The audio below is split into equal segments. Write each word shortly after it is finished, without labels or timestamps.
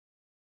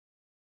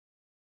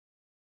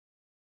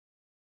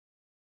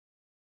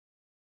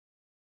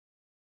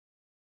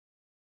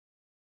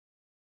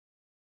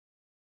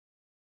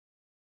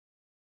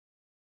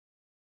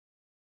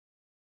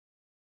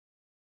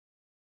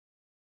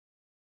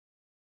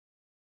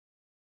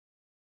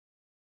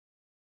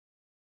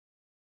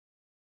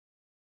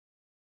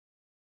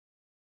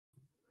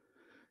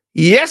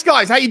Yes,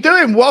 guys, how you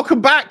doing?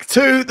 Welcome back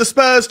to the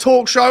Spurs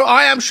Talk Show.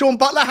 I am Sean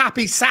Butler.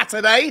 Happy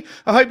Saturday.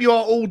 I hope you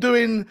are all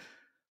doing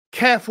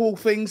careful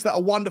things that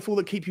are wonderful,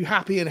 that keep you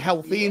happy and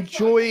healthy,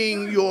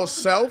 enjoying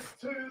yourself.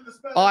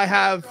 I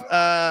have,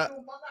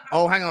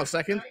 oh, hang on a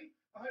second.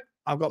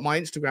 I've got my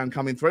Instagram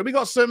coming through. We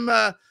got some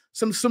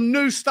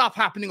new stuff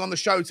happening on the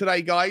show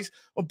today, guys.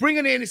 We're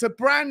bringing in, it's a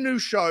brand new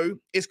show.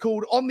 It's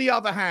called On the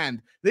Other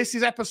Hand. This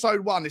is episode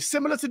 1. It's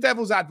similar to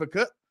Devil's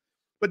Advocate.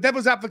 But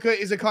Devil's Advocate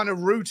is a kind of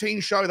routine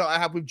show that I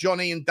have with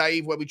Johnny and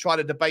Dave where we try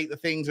to debate the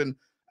things and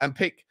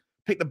pick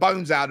the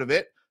bones out of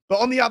it. But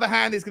on the other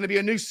hand, there's going to be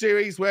a new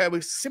series where we're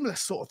similar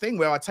sort of thing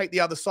where I take the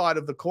other side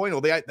of the coin,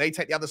 or they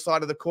take the other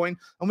side of the coin,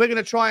 and we're going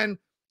to try and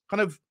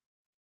kind of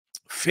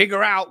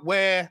figure out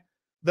where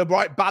the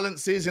right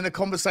balance is in a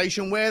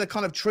conversation, where the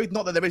kind of truth,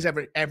 not that there is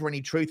ever any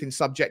truth in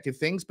subjective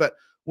things, but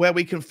where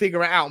we can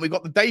figure it out. And we've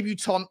got the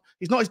debutant.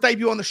 He's not his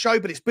debut on the show,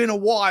 but it's been a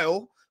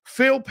while.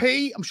 Phil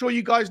P, I'm sure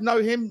you guys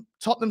know him,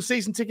 Tottenham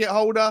season ticket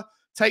holder,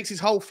 takes his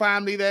whole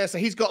family there. So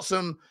he's got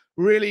some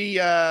really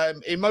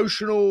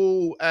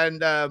emotional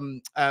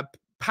and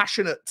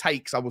passionate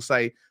takes, I will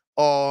say,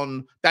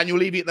 on Daniel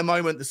Levy at the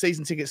moment, the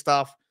season ticket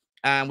stuff.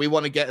 And we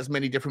want to get as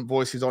many different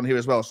voices on here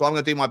as well. So I'm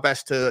going to do my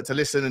best to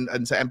listen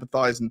and to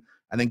empathize and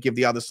then give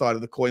the other side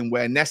of the coin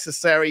where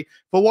necessary.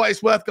 For what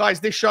it's worth, guys,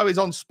 this show is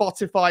on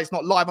Spotify. It's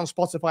not live on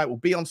Spotify. It will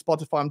be on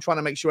Spotify. I'm trying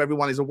to make sure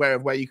everyone is aware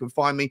of where you can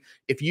find me.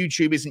 If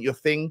YouTube isn't your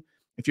thing,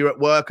 if you're at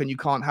work and you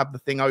can't have the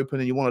thing open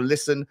and you want to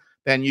listen,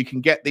 then you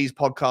can get these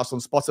podcasts on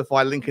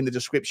Spotify, link in the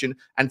description.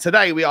 And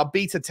today we are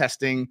beta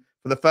testing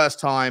for the first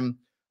time.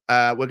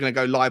 We're going to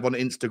go live on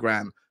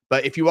Instagram.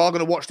 But if you are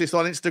going to watch this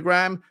on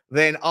Instagram,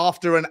 then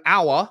after an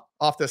hour,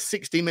 after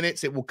 60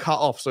 minutes, it will cut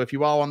off. So if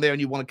you are on there and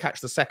you want to catch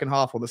the second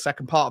half or the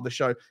second part of the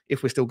show,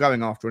 if we're still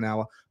going after an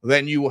hour,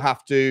 then you will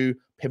have to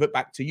pivot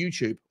back to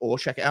YouTube or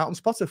check it out on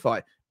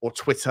Spotify or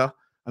Twitter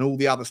and all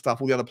the other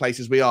stuff, all the other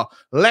places we are.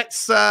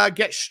 Let's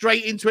get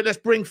straight into it. Let's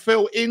bring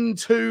Phil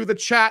into the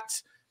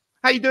chat.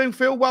 How you doing,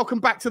 Phil? Welcome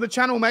back to the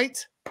channel,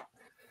 mate.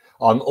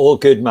 I'm all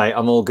good, mate.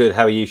 I'm all good.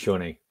 How are you,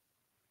 Shawnee?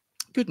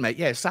 Good, mate.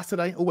 Yeah,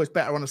 Saturday. Always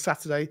better on a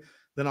Saturday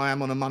than I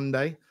am on a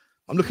Monday.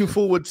 I'm looking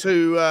forward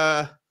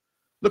to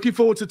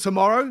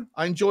tomorrow.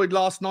 I enjoyed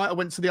last night. I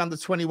went to the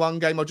under-21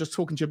 game. I was just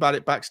talking to you about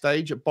it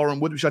backstage at Boreham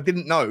Wood, which I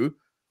didn't know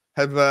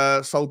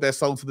have sold their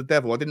soul to the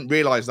devil. I didn't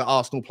realise that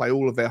Arsenal play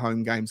all of their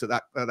home games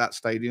at that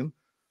stadium.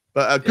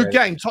 But a good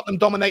game. Tottenham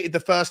dominated the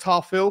first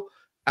half, Phil,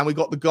 and we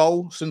got the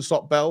goal,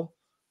 Sunsot Bell,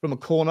 from a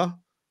corner.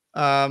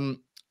 And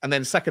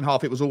then second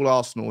half, it was all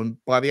Arsenal.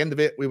 And by the end of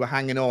it, we were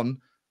hanging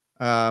on.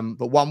 But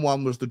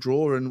 1-1 was the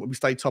draw, and we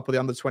stayed top of the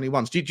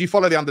under-21s. Do you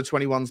follow the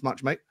under-21s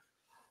much, mate?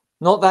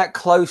 Not that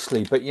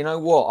closely, but you know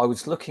what? I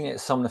was looking at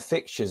some of the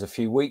fixtures a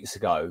few weeks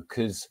ago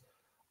because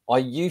I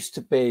used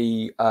to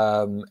be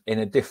in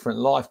a different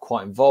life,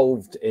 quite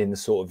involved in the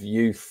sort of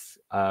youth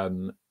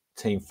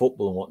team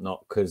football and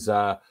whatnot, because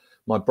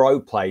my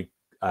bro played.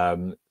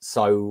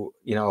 So,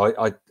 you know,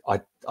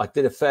 I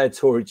did a fair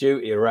tour of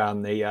duty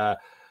around the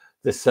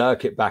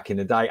circuit back in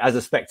the day as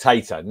a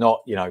spectator,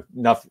 not,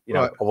 nothing,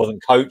 right. I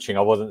wasn't coaching,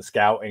 I wasn't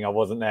scouting, I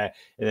wasn't there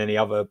in any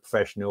other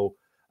professional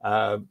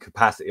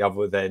capacity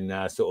other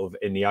than sort of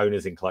in the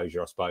owner's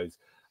enclosure, I suppose.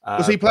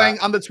 Was he playing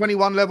under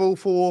 21 level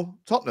for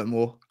Tottenham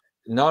or?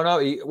 No,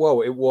 he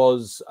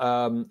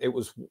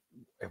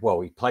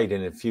played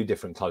in a few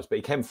different clubs, but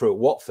he came through at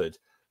Watford.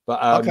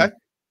 But okay.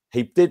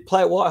 He did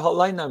play at White Hart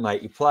Lane, though,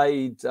 mate. He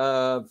played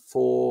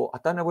for, I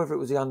don't know whether it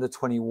was the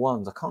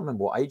under-21s. I can't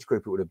remember what age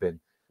group it would have been.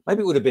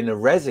 Maybe it would have been the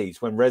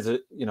Resis when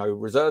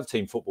reserve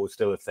team football was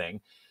still a thing.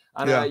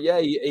 And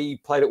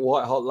he played at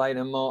White Hart Lane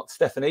and marked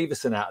Stefan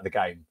Everson out of the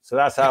game. So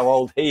that's how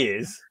old he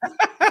is.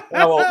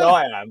 How old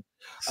I am.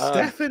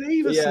 Stefan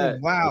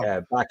Everson, wow.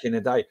 Yeah, back in the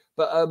day.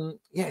 But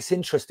it's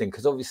interesting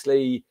because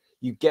obviously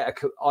you get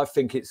I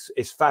think it's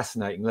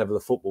fascinating level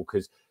of football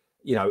because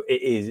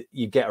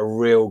you get a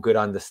real good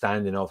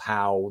understanding of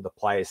how the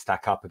players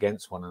stack up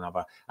against one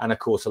another. And of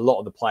course, a lot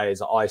of the players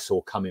that I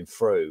saw coming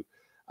through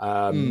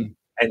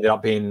ended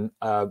up being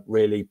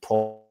really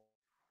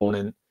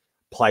prominent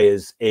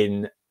players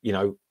in,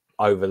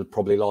 over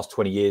probably the last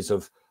 20 years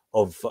of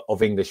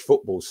English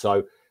football.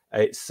 So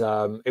it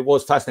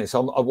was fascinating.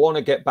 So I want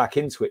to get back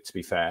into it, to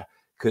be fair,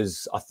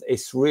 because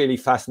it's really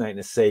fascinating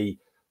to see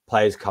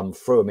players come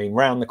through. I mean,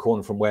 round the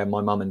corner from where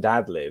my mum and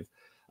dad live,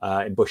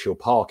 in Bush Hill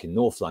Park in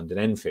North London,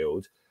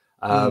 Enfield,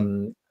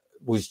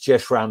 was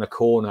just round the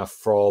corner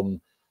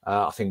from,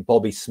 I think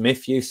Bobby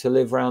Smith used to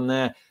live around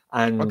there.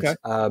 And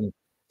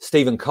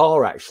Stephen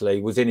Carr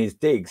actually was in his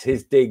digs.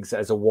 His digs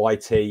as a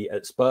YT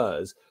at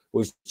Spurs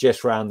was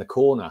just round the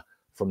corner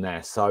from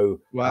there.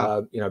 So,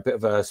 wow. A bit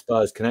of a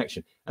Spurs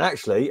connection. And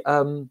actually,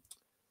 I don't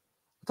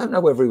know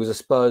whether he was a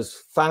Spurs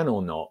fan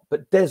or not,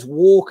 but Des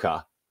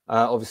Walker,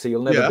 obviously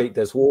you'll never beat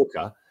Des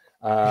Walker.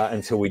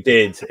 Until we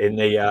did in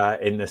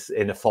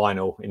the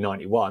final in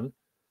 '91.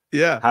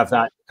 Yeah, have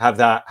that,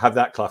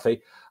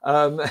 Cluffy.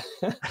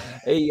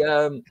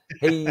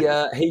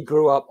 He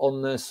grew up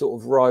on the sort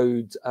of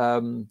road,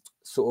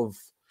 sort of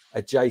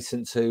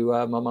adjacent to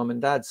my mum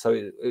and dad, so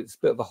it's a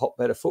bit of a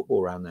hotbed of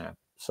football around there.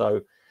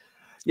 So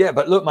yeah,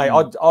 but look, mate,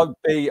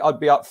 I'd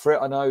be up for it.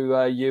 I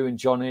know you and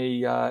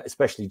Johnny,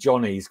 especially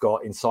Johnny's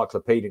got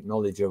encyclopedic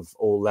knowledge of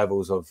all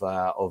levels of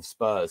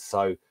Spurs.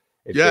 So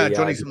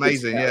Johnny's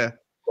amazing. Get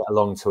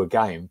along to a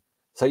game.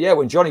 So yeah,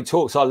 when Johnny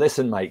talks, I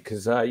listen, mate,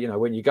 because you know,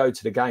 when you go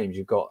to the games,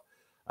 you've got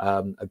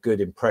a good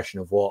impression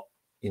of what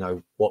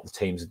the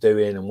teams are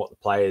doing and what the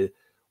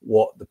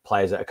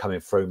players that are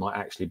coming through might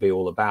actually be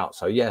all about.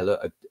 So yeah,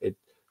 look,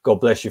 God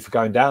bless you for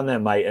going down there,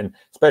 mate, and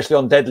especially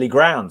on deadly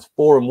ground,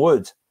 Boreham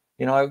Wood.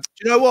 You know, do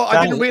you know what?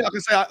 I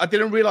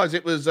didn't realize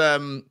it was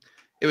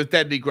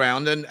deadly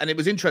ground, and it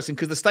was interesting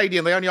because the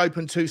stadium, they only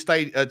opened two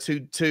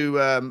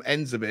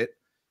ends of it,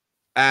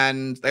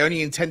 and they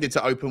only intended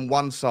to open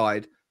one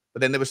side, but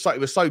then it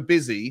was so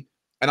busy,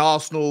 and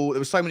Arsenal, there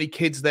were so many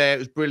kids there, it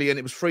was brilliant,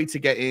 it was free to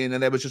get in,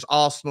 and there was just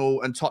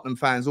Arsenal and Tottenham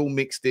fans all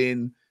mixed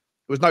in.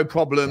 There was no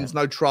problems,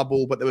 no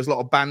trouble, but there was a lot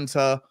of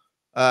banter.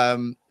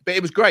 But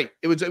it was great.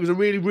 It was a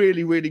really,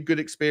 really, really good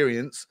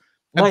experience.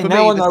 Mate,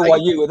 now I know why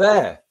you were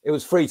there. It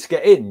was free to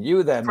get in. You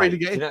were there, free mate. to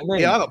get in. You know what I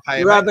mean? Yeah, I'm not paying.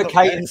 You're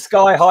advocating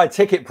sky-high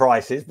ticket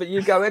prices, but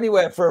you go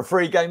anywhere for a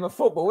free game of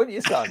football, wouldn't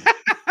you, son?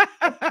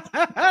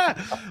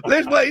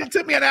 It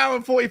took me an hour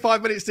and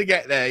 45 minutes to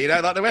get there. You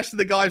know, like the rest of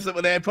the guys that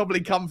were there probably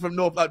come from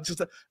North, like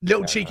just a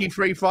little cheeky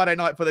free Friday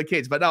night for the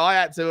kids. But no, I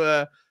had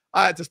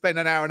to spend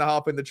an hour and a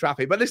half in the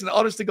traffic. But listen,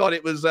 honest to God,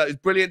 it was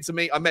brilliant to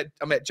meet. I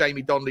met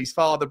Jamie Donnelly's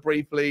father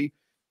briefly.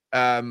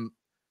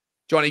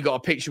 Johnny got a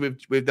picture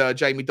with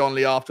Jamie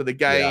Donnelly after the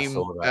game. Yeah, I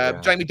saw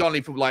that, Jamie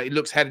Donnelly, he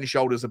looks head and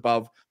shoulders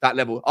above that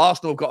level.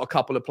 Arsenal have got a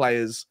couple of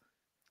players.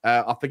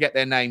 I forget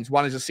their names.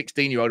 One is a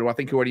 16-year-old who I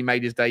think already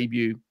made his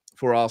debut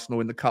for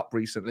Arsenal in the cup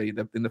recently,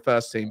 in the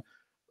first team.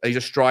 He's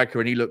a striker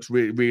and he looks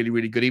really, really,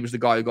 really good. He was the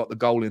guy who got the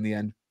goal in the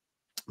end.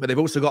 But they've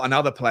also got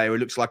another player who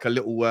looks like a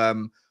little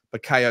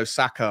Bukayo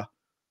Saka.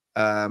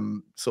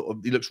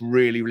 He looks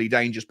really, really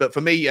dangerous. But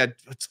for me,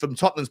 from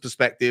Tottenham's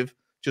perspective,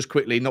 just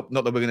quickly, not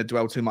that we're going to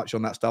dwell too much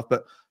on that stuff,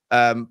 but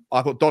I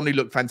thought Donnelly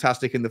looked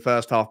fantastic in the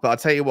first half. But I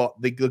tell you what,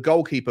 the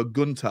goalkeeper,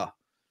 Gunter,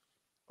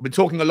 I've been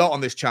talking a lot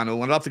on this channel,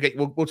 and I'd love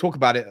to we'll talk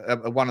about it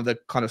at one of the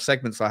kind of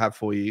segments I have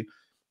for you,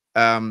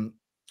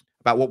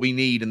 about what we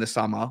need in the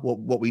summer,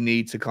 what we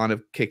need to kind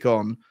of kick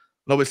on. And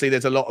obviously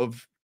there's a lot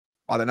of,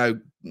 I don't know,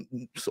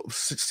 sort of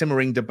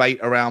simmering debate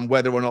around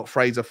whether or not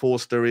Fraser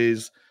Forster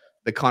is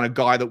the kind of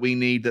guy that we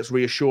need that's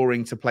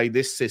reassuring to play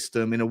this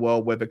system in a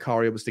world where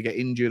Vicario was to get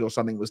injured or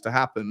something was to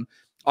happen.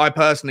 I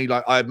personally,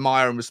 I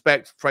admire and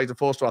respect Fraser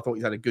Forster. I thought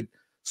he's had a good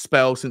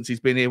spell since he's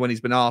been here when he's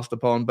been asked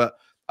upon, but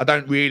I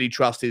don't really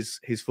trust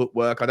his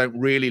footwork. I don't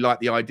really like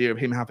the idea of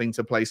him having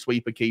to play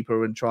sweeper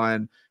keeper and try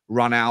and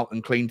run out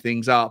and clean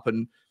things up.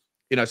 And,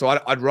 you know, so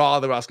I'd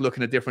rather us look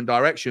in a different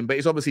direction, but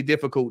it's obviously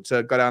difficult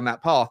to go down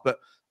that path. But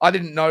I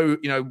didn't know,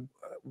 you know,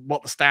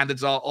 what the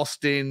standards are.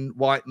 Austin,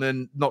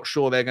 Whiteman, not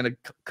sure they're going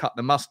to cut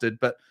the mustard,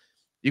 but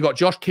you got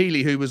Josh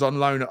Keeley, who was on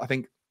loan, I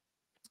think,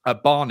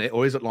 at Barnet,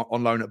 or is it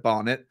on loan at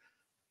Barnet?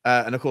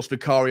 And of course,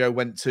 Vicario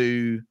went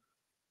to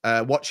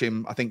watch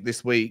him, I think,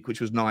 this week,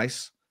 which was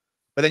nice.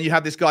 But then you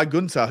had this guy,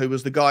 Gunter, who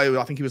was the guy who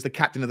I think he was the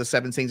captain of the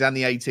 17s and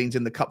the 18s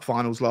in the cup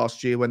finals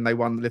last year when they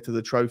won the lift of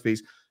the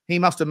trophies. He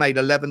must have made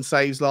 11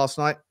 saves last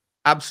night.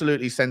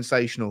 Absolutely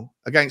sensational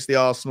against the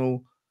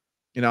Arsenal.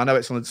 You know, I know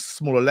it's on a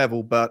smaller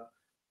level, but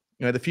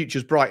you know, the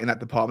future's bright in that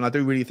department. I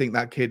do really think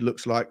that kid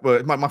looks like,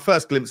 well, my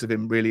first glimpse of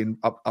him really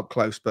up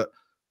close, but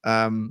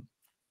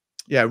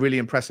yeah, really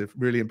impressive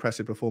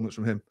performance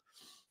from him.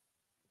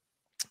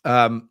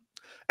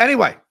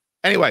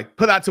 Anyway,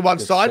 put that to one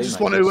side. Just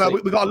want to,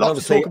 we've got a lot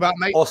to talk about,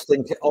 mate.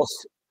 Austin.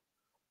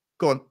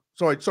 Go on.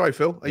 Sorry,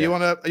 Phil. Are you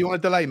on a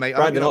delay, mate?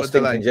 Brandon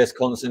Austin can just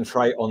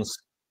concentrate on,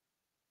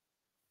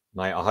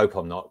 mate, I hope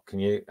I'm not.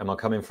 Am I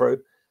coming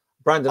through?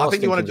 Brandon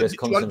Austin can just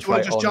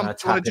concentrate on tapping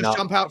up. Do you want to just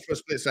jump out for a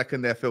split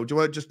second there, Phil? Do you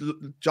want to just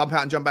jump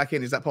out and jump back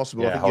in? Is that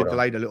possible? I think you're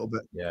delayed a little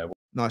bit. Yeah.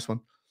 Nice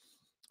one.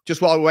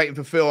 Just while we're waiting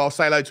for Phil, I'll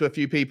say hello to a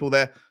few people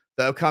there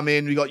that have come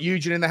in. We got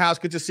Eugene in the house.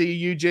 Good to see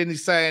you, Eugene.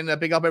 He's saying,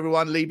 big up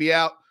everyone. Levy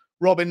out.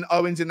 Robin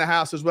Owens in the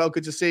house as well.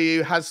 Good to see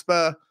you.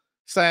 Hasper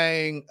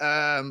saying,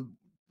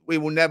 we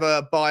will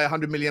never buy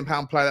 £100 million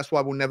player. That's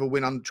why we'll never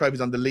win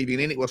trophies under Levy.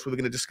 And in it was we're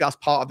going to discuss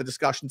part of the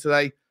discussion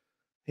today.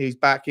 He's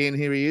back in.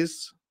 Here he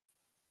is.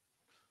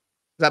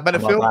 Is that better,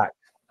 Phil?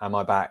 Am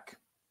I back?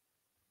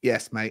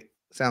 Yes, mate.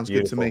 Sounds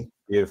Beautiful. good to me.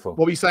 Beautiful.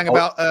 What were you saying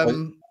about I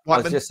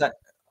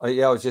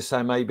was just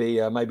saying maybe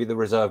the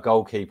reserve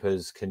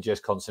goalkeepers can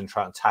just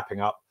concentrate on tapping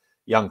up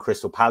young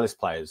Crystal Palace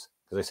players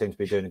because they seem to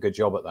be doing a good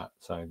job at that.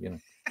 So, you know,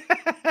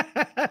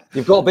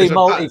 you've got to be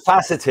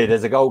multifaceted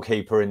as a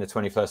goalkeeper in the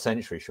 21st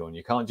century, Sean.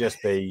 You can't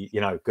just be, you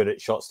know, good at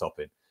shot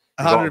stopping.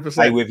 You've 100%. got to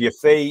play with your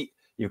feet.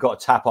 You've got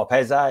to tap up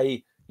Eze.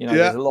 You know,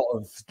 there's a lot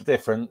of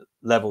different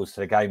levels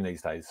to the game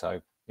these days.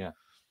 So, yeah.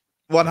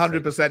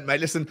 100%, mate.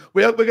 Listen,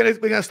 we're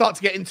gonna start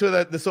to get into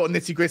the sort of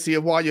nitty gritty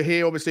of why you're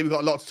here. Obviously, we've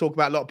got a lot to talk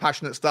about, a lot of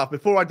passionate stuff.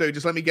 Before I do,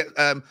 just let me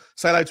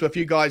say hello to a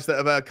few guys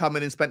that have come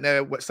in and spent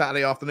their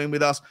Saturday afternoon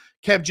with us.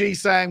 Kev G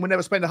saying we'll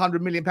never spend £100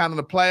 million on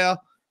a player.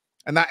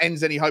 and that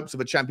ends any hopes of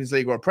a Champions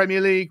League or a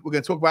Premier League. We're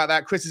going to talk about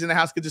that. Chris is in the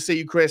house. Good to see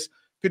you, Chris.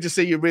 Good to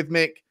see you,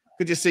 Rhythmic.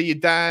 Good to see you,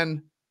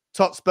 Dan.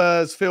 Tot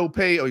Spurs, Phil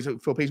P. Oh,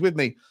 Phil P's with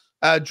me.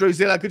 Drew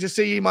Zilla, good to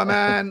see you, my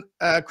man.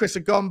 Chris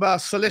Agomba,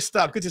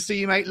 Solista, good to see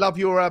you, mate. Love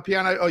your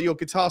piano or your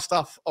guitar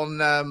stuff on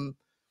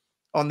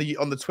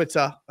the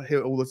Twitter. I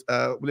hear all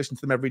the we listen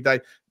to them every day.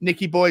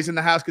 Nicky Boy's in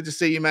the house. Good to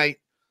see you, mate.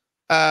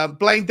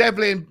 Blaine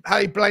Devlin,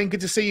 hey Blaine,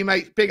 good to see you,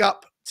 mate. Big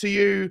up to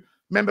you,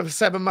 member for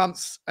 7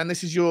 months, and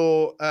this is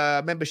your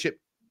membership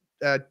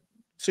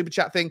super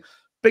chat thing.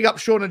 Big up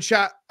Sean and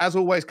chat. As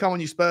always, come on,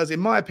 you Spurs. In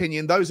my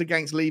opinion, those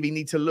against Levy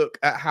need to look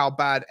at how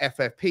bad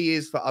FFP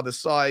is for other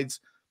sides.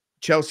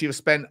 Chelsea have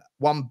spent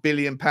 £1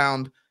 billion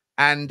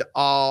and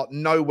are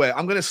nowhere.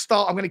 I'm going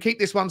to keep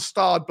this one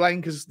starred, Blaine,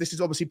 because this is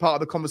obviously part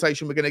of the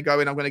conversation we're going to go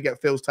in. I'm going to get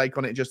Phil's take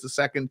on it in just a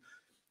second.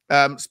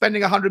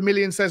 Spending 100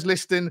 million, says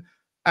Liston,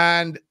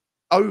 and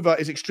over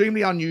is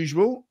extremely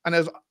unusual and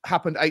has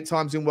happened 8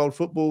 times in world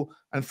football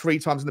and 3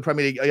 times in the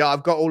Premier League. Yeah,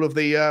 I've got all of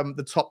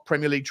the top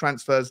Premier League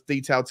transfers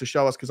detailed to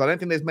show us because I don't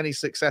think there's many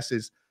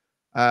successes.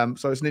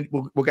 So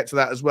we'll get to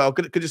that as well.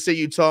 Good to see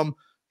you, Tom.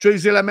 Drew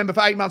Zilla, member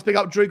for 8 months. Big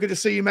up, Drew. Good to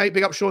see you, mate.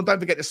 Big up, Sean.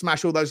 Don't forget to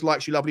smash all those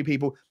likes, you lovely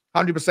people.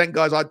 100%,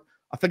 guys. I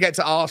forget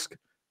to ask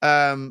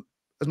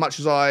as much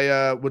as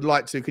I would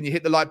like to. Can you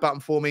hit the like button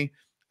for me?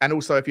 And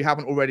also, if you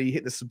haven't already,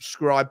 hit the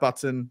subscribe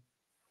button.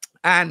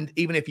 And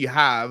even if you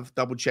have,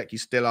 double check you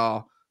still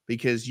are,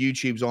 because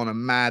YouTube's on a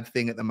mad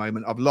thing at the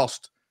moment. I've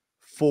lost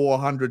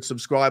 400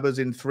 subscribers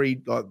in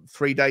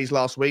 3 days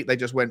last week. They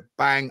just went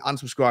bang,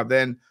 unsubscribe,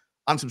 then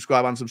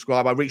unsubscribe,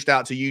 unsubscribe. I reached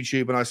out to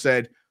YouTube and I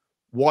said,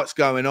 what's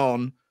going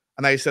on?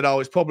 And they said, oh,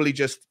 it's probably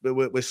just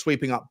we're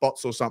sweeping up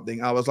bots or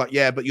something. I was like,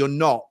 yeah, but you're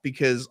not,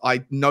 because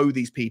I know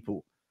these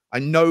people. I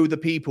know the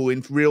people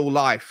in real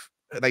life.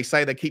 They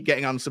say they keep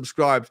getting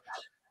unsubscribed,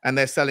 and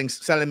they're selling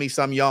me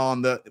some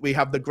yarn that we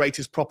have the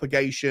greatest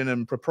propagation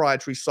and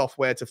proprietary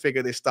software to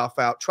figure this stuff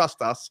out.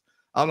 Trust us.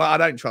 I'm like, I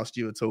don't trust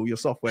you at all. Your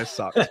software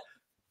sucks.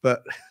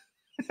 But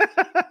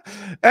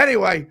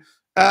anyway,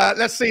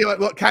 let's see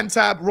what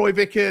Cantab, Roy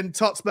Vicken,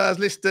 Tot Spurs,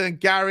 Liston,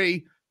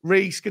 Gary,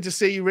 Reese. Good to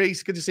see you,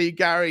 Reese. Good to see you,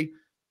 Gary.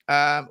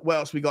 What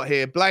else we got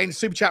here? Blaine,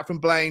 super chat from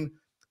Blaine.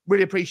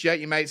 Really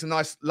appreciate you, mate. It's a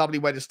nice, lovely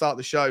way to start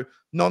the show.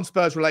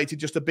 Non-Spurs related,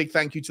 just a big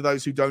thank you to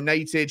those who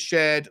donated,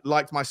 shared,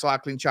 liked my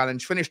cycling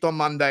challenge. Finished on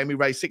Monday and we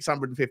raised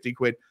 650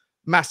 quid.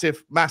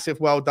 Massive, massive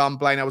well done,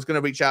 Blaine. I was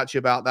going to reach out to you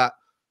about that.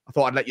 I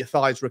thought I'd let your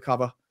thighs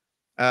recover.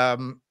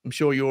 I'm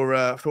sure you're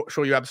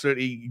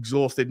absolutely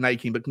exhausted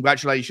making, but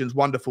congratulations,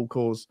 wonderful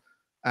cause.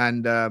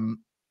 And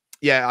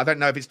yeah, I don't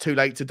know if it's too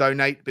late to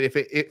donate, but if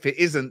it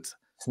isn't,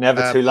 it's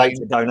never too late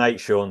to donate,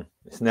 Sean.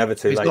 It's never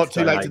too late. It's not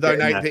too late to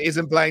donate. If it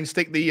isn't, Blaine,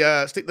 stick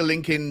the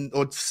link in,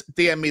 or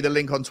DM me the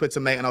link on Twitter,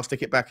 mate, and I'll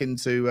stick it back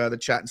into the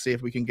chat and see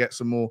if we can get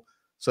some more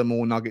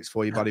nuggets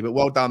for you, buddy. But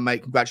well done,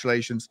 mate.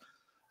 Congratulations.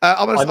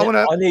 I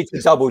need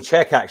to double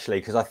check actually,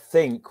 because I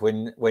think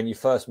when you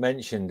first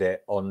mentioned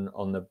it on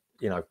the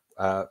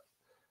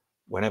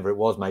whenever it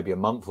was, maybe a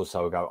month or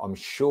so ago, I'm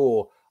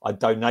sure I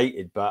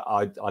donated, but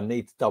I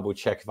need to double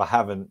check. If I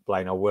haven't,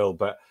 Blaine, I will.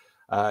 But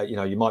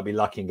you might be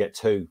lucky and get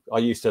 2. I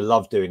used to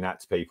love doing that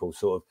to people,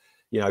 sort of,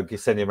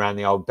 sending around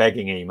the old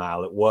begging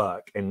email at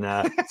work, and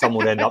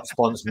someone would end up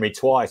sponsoring me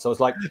twice. I was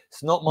like,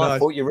 it's not my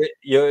fault. Your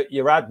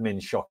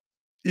admin shock.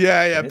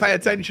 Yeah. Pay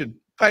attention.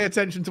 Pay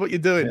attention to what you're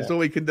doing. That's all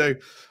we can do.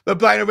 But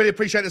Blaine, I really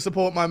appreciate the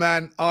support, my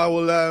man. I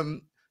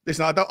will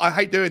listen. I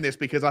hate doing this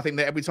because I think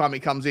that every time it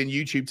comes in,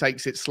 YouTube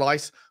takes its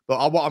slice. But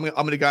I'm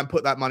going to go and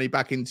put that money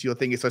back into your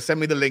thing. So send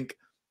me the link,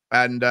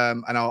 and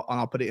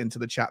I'll put it into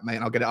the chat, mate.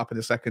 And I'll get it up in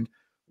a second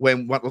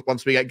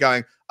once we get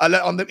going. In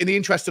the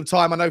interest of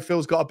time, I know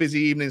Phil's got a busy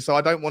evening, so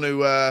I don't want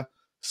to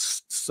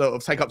sort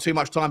of take up too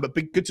much time. But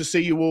good to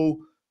see you all,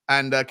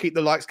 and keep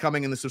the likes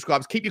coming and the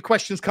subscribes. Keep your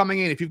questions coming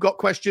in. If you've got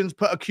questions,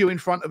 put a queue in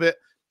front of it.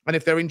 And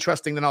if they're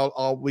interesting, then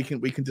we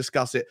can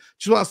discuss it.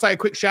 Just want to say a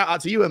quick shout out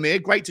to you, Amir.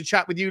 Great to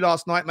chat with you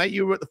last night, mate.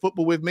 You were at the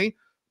football with me.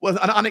 Was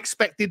an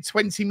unexpected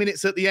 20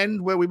 minutes at the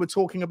end where we were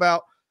talking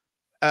about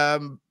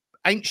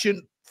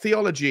ancient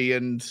theology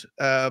and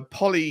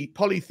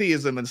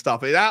polytheism and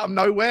stuff. It's out of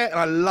nowhere, and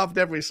I loved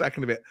every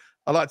second of it.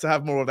 I'd like to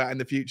have more of that in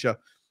the future.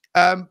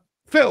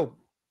 Phil,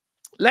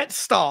 let's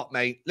start,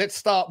 mate. Let's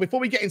start before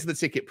we get into the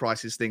ticket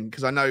prices thing,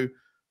 because I know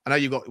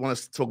you want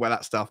us to talk about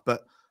that stuff,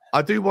 but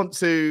I do want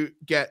to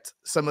get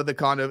some of the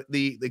kind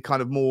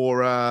of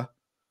more, I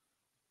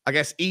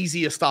guess,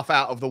 easier stuff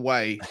out of the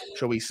way,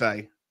 shall we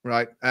say,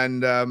 right?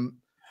 And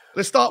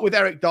let's start with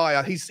Eric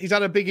Dyer. He's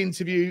had a big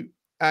interview,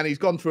 and he's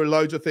gone through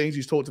loads of things.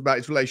 He's talked about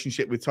his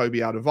relationship with Toby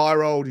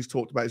Alderweireld. He's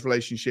talked about his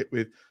relationship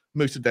with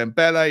Moussa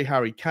Dembele,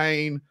 Harry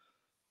Kane,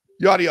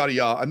 yada, yada,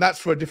 yada. And that's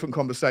for a different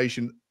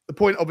conversation. The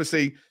point,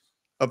 obviously,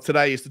 of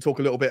today is to talk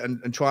a little bit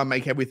and try and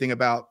make everything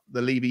about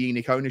the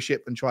Levy-ENIC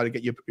ownership and try to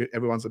get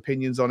everyone's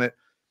opinions on it.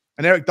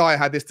 And Eric Dyer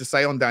had this to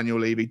say on Daniel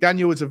Levy.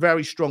 Daniel is a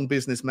very strong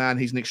businessman.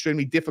 He's an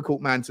extremely difficult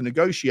man to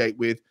negotiate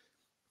with,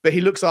 but he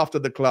looks after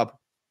the club.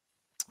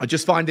 I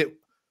just find it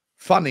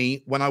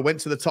funny when I went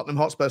to the Tottenham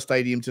Hotspur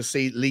Stadium to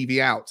see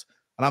Levy out.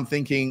 And I'm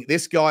thinking,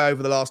 this guy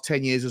over the last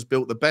 10 years has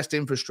built the best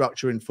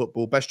infrastructure in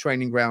football, best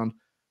training ground,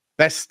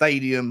 best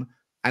stadium,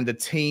 and a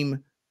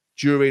team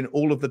during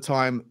all of the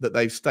time that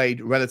they've stayed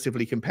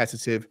relatively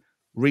competitive,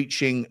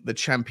 reaching the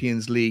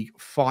Champions League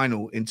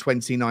final in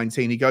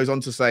 2019. He goes on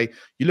to say,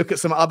 you look at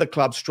some other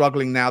clubs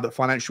struggling now that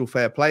financial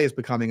fair play is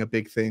becoming a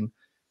big thing.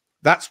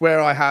 That's where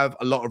I have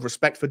a lot of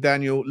respect for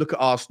Daniel. Look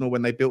at Arsenal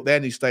when they built their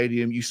new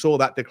stadium. You saw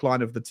that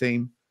decline of the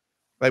team.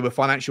 They were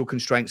financial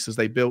constraints as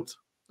they built.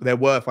 There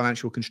were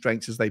financial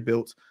constraints as they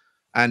built.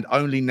 And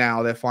only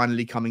now they're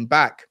finally coming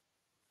back.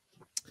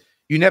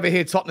 You never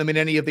hear Tottenham in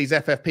any of these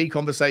FFP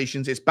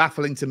conversations. It's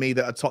baffling to me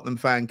that a Tottenham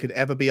fan could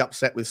ever be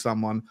upset with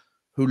someone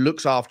who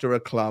looks after a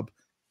club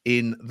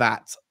in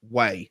that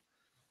way.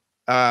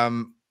 I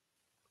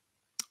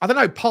don't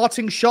know,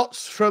 parting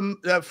shots from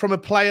a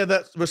player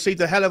that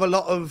received a hell of a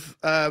lot of,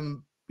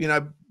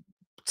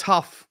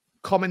 tough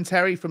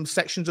commentary from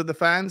sections of the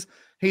fans.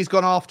 He's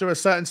gone after a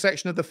certain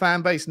section of the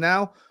fan base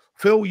now.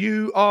 Phil,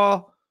 you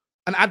are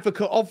an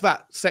advocate of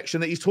that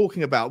section that he's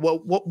talking about. Well,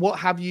 what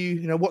have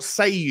you, what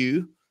say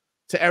you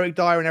to Eric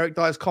Dyer and Eric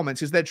Dyer's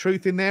comments? Is there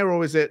truth in there,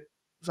 or is it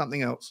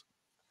something else?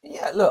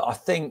 Yeah, look, I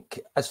think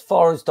as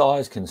far as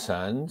Dyer's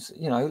concerned,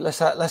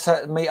 let's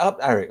meet up,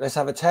 Eric. Let's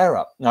have a tear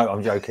up. No,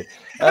 I'm joking.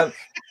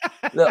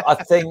 Look, I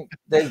think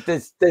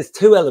there's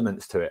two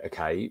elements to it.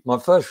 Okay, my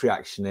first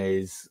reaction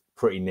is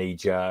pretty knee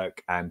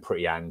jerk and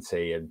pretty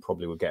anti, and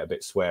probably would get a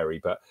bit sweary,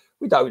 but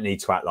we don't need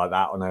to act like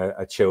that on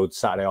a chilled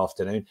Saturday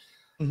afternoon.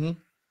 Mm-hmm.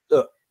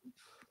 Look,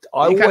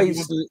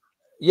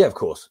 yeah, of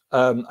course.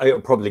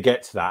 It'll probably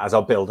get to that as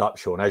I'll build up,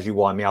 Sean. As you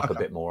wind me up a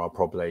bit more, I'll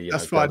probably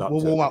that's fine.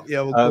 We'll warm up.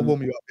 Yeah, we'll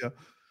warm you up. Yeah.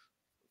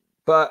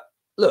 But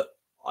look,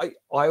 I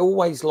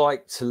always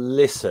like to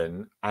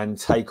listen and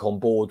take on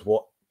board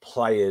what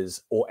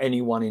players or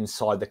anyone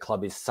inside the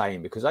club is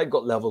saying, because they've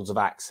got levels of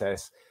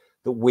access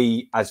that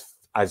we as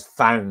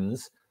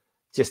fans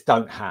just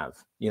don't have.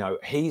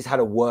 He's had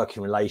a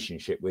working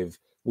relationship with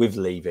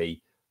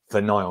Levy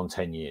for nigh on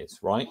 10 years,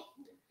 right?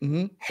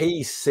 Mm-hmm.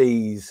 He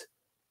sees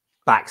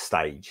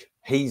backstage.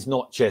 He's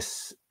not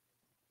just,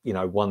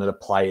 one of the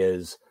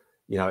players,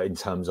 in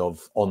terms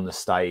of on the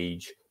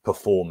stage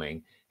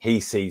performing. He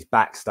sees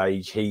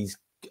backstage. He's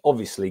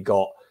obviously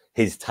got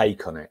his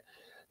take on it.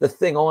 The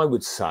thing I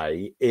would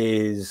say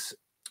is,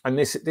 and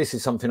this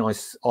is something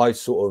I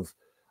sort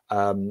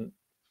of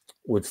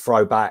would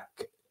throw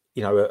back,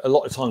 a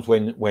lot of times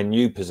when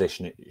you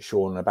position it,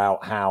 Sean,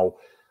 about how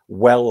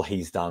well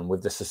he's done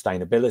with the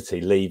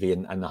sustainability, Levy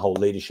and the whole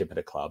leadership of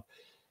the club,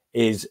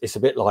 is it's a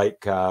bit like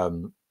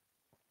Bill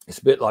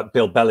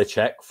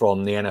Belichick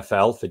from the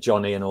NFL, for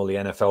Johnny and all the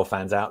NFL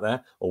fans out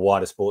there, or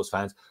wider sports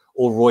fans,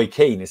 or Roy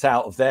Keane. It's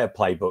out of their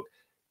playbook.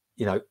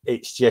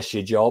 It's just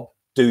your job.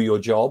 Do your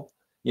job.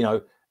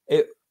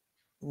 It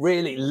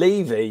really,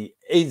 Levy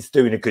is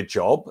doing a good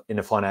job in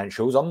the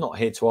financials. I'm not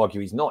here to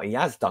argue he's not. He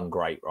has done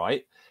great,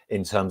 right,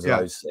 in terms of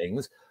those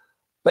things.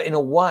 But in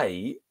a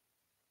way,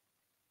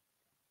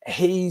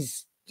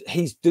 he's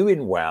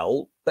doing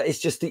well, but it's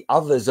just the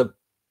others are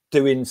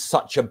doing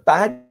such a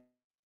bad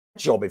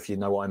job, if you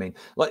know what I mean.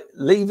 Like,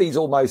 Levy's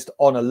almost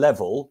on a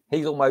level.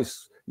 He's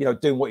almost,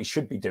 doing what he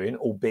should be doing,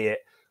 albeit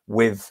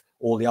with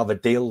all the other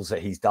deals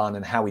that he's done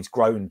and how he's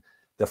grown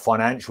the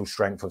financial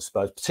strength of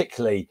Spurs,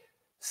 particularly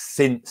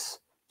since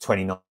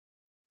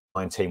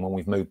 2019 when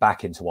we've moved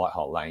back into White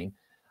Hart Lane,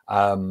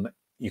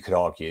 you could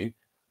argue.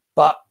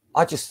 But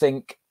I just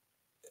think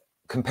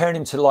comparing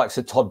him to the likes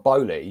of Todd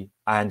Bowley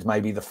and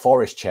maybe the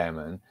Forest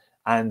chairman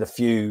and a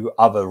few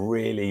other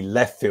really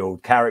left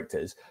field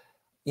characters,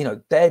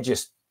 they're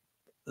just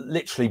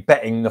literally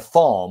betting the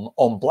farm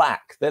on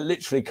black. They're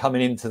literally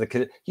coming into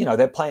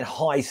they're playing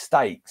high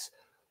stakes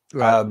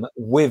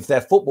with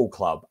their football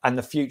club and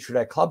the future of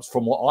their clubs,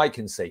 from what I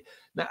can see.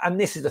 Now, and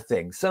this is the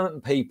thing,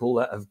 certain people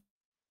that have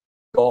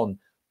gone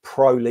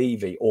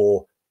pro-Levy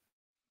or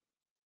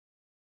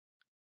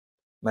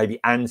maybe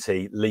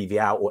anti-Levy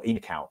out or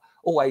Enoch out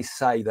always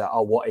say that,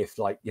 oh, what if,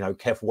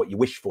 careful what you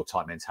wish for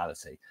type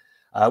mentality,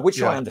 which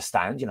I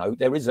understand.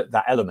 There is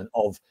that element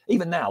of,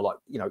 even now,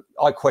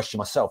 I question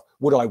myself,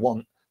 would I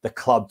want the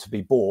club to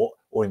be bought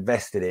or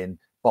invested in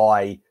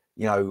by,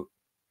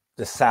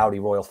 the Saudi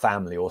royal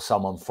family or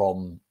someone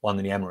from one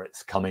of the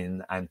Emirates come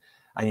in and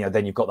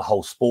then you've got the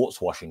whole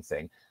sports washing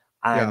thing.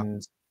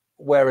 And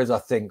whereas I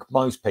think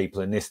most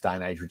people in this day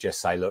and age would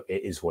just say, look,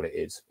 it is what it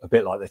is. A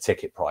bit like the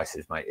ticket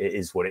prices, mate. It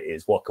is what it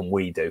is. What can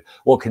we do?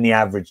 What can the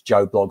average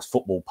Joe Bloggs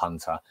football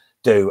punter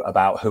do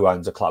about who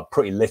owns a club?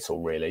 Pretty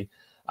little, really.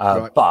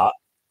 But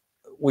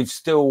we've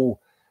still,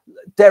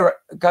 Derek,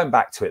 going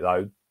back to it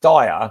though,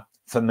 Dyer,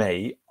 for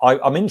me,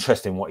 I'm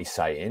interested in what he's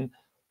saying,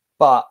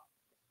 but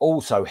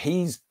also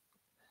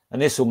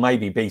and this will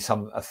maybe be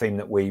a theme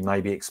that we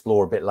maybe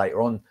explore a bit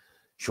later on,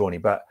 Shawnee,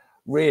 but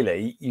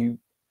really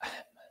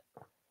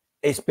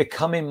it's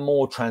becoming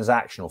more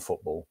transactional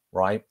football,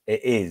 right? It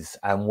is.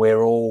 And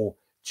we're all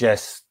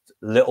just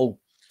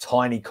little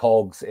tiny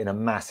cogs in a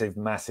massive,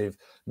 massive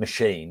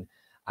machine.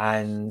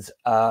 And,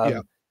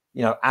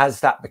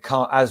 as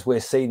we're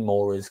seeing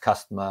more as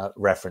customer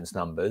reference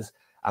numbers,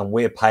 and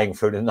we're paying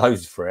through the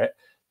nose for it,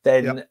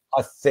 then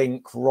I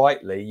think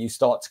rightly you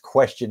start to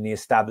question the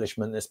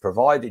establishment that's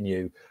providing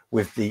you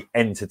with the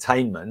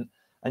entertainment.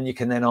 And you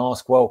can then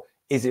ask, well,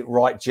 is it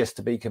right just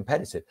to be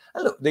competitive?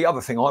 And look, the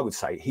other thing I would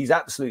say, he's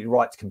absolutely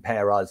right to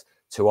compare us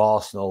to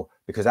Arsenal,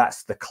 because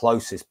that's the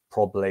closest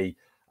probably,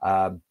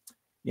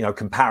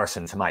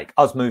 comparison to make.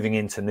 Us moving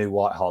into New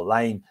White Hart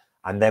Lane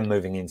and then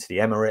moving into the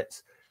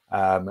Emirates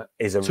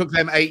took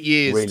them 8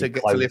 years really to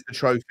get to lift the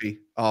trophy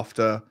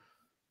after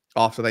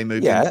they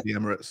moved into the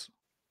Emirates.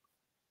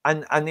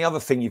 And the other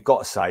thing you've got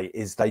to say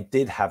is they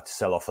did have to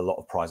sell off a lot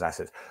of prize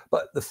assets.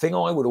 But the thing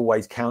I would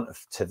always counter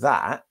to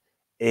that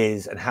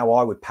is, and how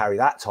I would parry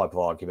that type of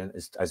argument,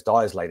 as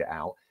Dyer's laid it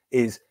out,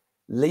 is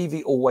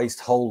Levy always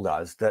told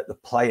us that the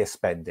player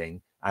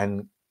spending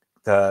and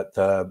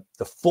the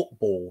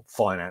football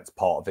finance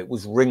part of it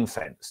was ring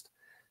fenced.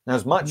 Now,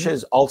 as much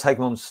as I'll take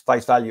them on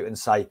face value and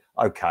say,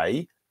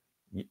 okay,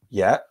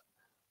 yeah,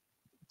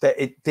 that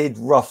it did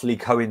roughly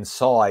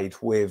coincide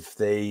with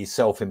the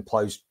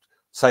self-imposed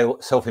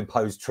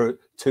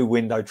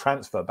two-window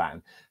transfer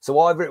ban. So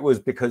either it was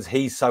because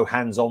he's so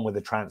hands-on with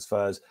the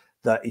transfers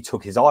that he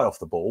took his eye off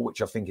the ball,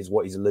 which I think is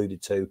what he's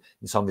alluded to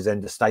in some of his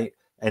end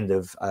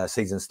of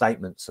season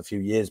statements a few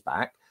years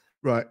back.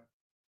 Right.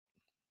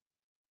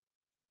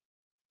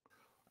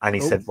 And he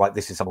said, right,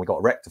 this is something we've got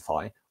to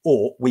rectify,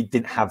 or we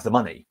didn't have the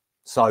money.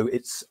 So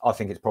I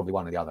think it's probably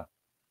one or the other,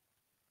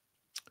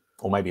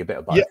 or maybe a bit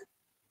of both. Yeah.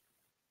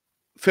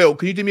 Phil,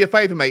 can you do me a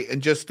favor, mate?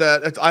 And just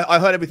I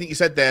heard everything you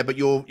said there, but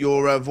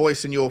your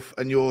voice and your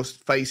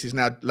face is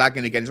now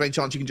lagging again. Is there any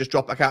chance you can just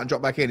drop back out and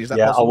drop back in? Is that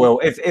possible? I will.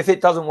 If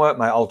it doesn't work,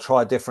 mate, I'll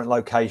try a different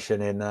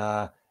location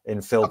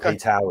in Phil P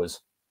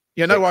Towers.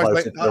 Yeah, no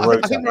worries, mate.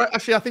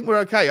 I think we're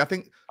okay. I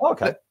think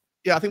okay.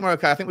 Yeah, I think we're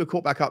okay. I think we've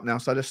caught back up now.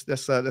 So let's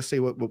see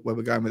where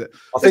we're going with it.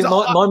 I think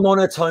my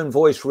monotone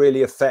voice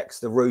really affects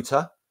the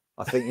router.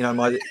 I think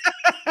my.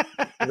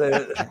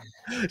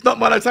 It's not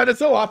monotone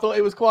at all. I thought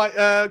it was quite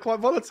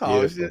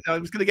volatile. I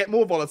was going to get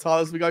more volatile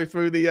as we go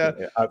through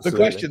the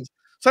questions.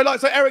 So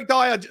Eric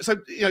Dyer. So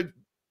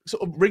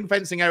sort of ring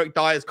fencing Eric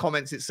Dyer's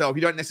comments itself.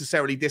 You don't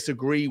necessarily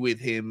disagree with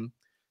him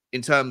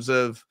in terms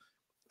of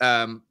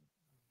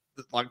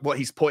like what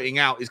he's pointing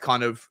out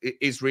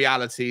is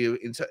reality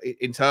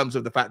in terms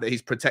of the fact that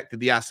he's protected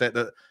the asset,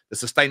 that the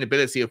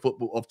sustainability of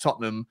football of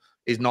Tottenham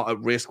is not at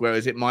risk,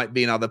 whereas it might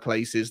be in other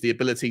places. The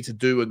ability to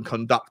do and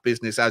conduct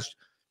business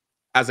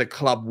as a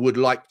club would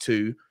like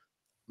to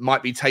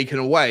might be taken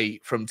away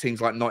from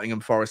teams like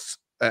Nottingham Forest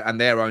and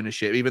their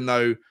ownership, even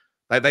though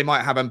they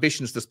might have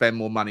ambitions to spend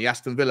more money.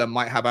 Aston Villa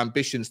might have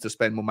ambitions to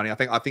spend more money. I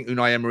think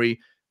Unai Emery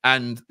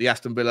and the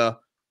Aston Villa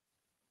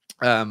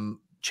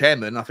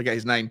chairman, I forget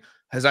his name,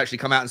 has actually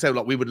come out and said,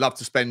 look, we would love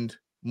to spend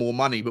more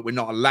money, but we're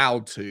not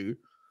allowed to.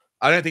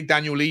 I don't think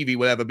Daniel Levy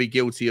will ever be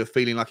guilty of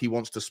feeling like he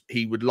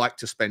would like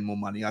to spend more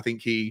money. I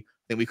think we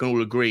can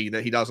all agree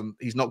that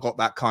he's not got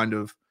that kind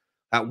of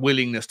that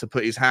willingness to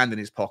put his hand in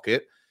his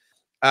pocket.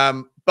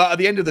 But at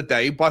the end of the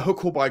day, by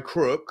hook or by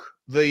crook,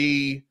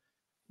 the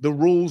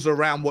rules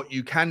around what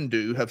you can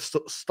do have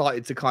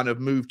started to kind of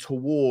move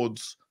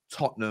towards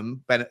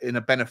Tottenham in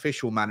a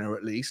beneficial manner,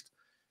 at least.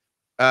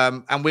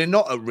 And we're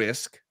not at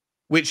risk,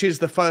 which is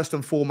the first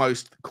and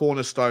foremost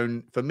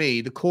cornerstone for me,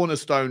 the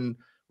cornerstone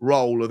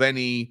role of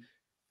any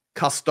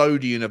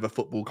custodian of a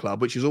football club,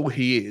 which is all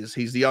he is.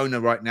 He's the owner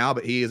right now,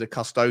 but he is a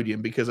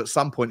custodian, because at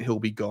some point he'll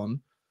be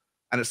gone.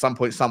 And at some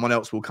point, someone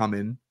else will come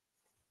in.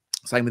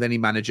 Same with any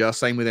manager,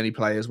 same with any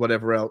players,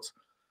 whatever else.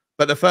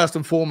 But the first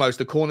and foremost,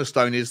 the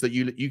cornerstone is that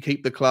you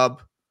keep the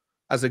club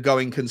as a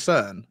going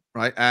concern,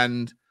 right?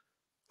 And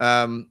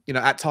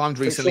at times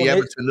recently,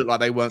 Everton looked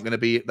like they weren't going to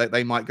be.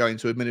 They might go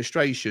into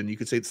administration. You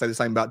could say the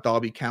same about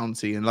Derby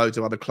County and loads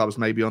of other clubs,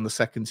 maybe on the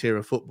second tier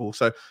of football.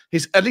 So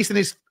at least in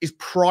his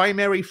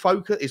primary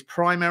focus, his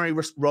primary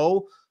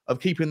role of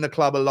keeping the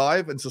club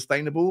alive and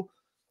sustainable,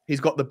 he's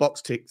got the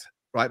box ticked.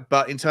 Right,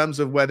 but in terms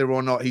of whether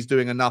or not he's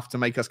doing enough to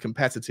make us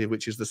competitive,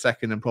 which is the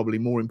second and probably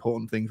more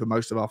important thing for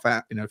most of our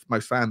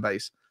most fan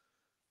base,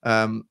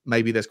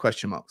 maybe there's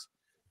question marks.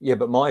 Yeah,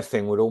 but my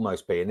thing would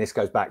almost be, and this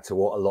goes back to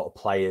what a lot of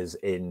players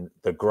in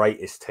the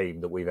greatest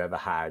team that we've ever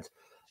had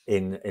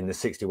in the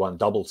 61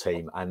 double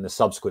team and the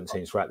subsequent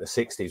teams throughout the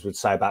 60s would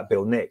say about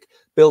Bill Nick.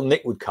 Bill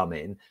Nick would come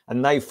in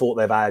and they thought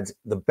they've had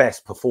the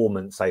best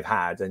performance they've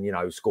had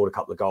and, scored a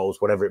couple of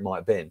goals, whatever it might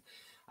have been.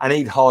 And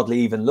he'd hardly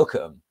even look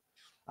at them.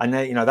 And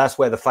then, that's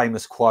where the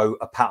famous quote,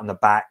 a pat on the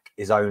back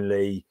is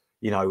only,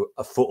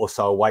 a foot or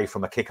so away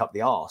from a kick up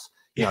the arse.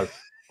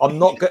 I'm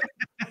not going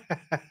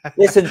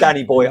listen,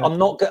 Danny boy, I'm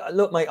not going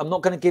look, mate, I'm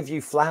not going to give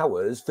you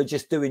flowers for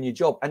just doing your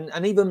job.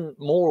 And even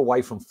more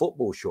away from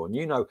football, Sean,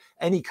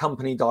 any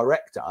company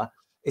director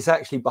is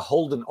actually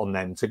beholden on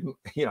them to,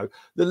 the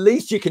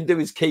least you can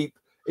do is keep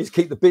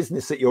the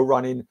business that you're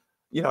running,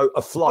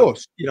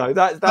 afloat.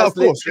 That's of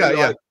course,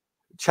 like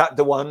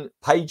chapter 1,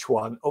 page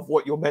 1 of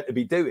what you're meant to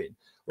be doing.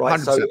 Right,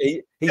 100%. So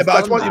but I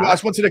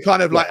just wanted to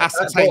kind of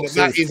ascertain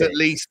that is at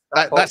least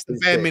that's the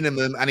bare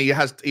minimum, and he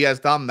has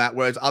done that.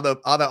 Whereas other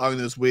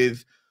owners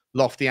with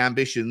lofty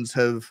ambitions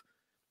have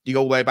You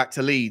go all the way back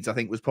to Leeds, I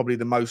think was probably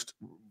the most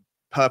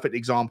perfect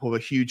example of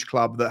a huge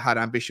club that had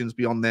ambitions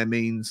beyond their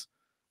means,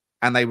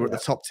 and they were at the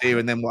top tier,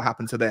 and then what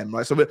happened to them,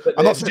 right? So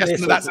I'm not suggesting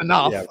that that's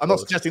enough. I'm not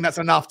suggesting that's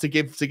enough to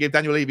give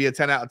Daniel Levy a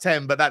 10 out of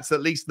 10, but that's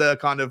at least the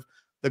kind of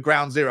the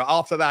ground zero.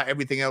 After that,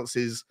 everything else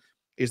is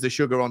the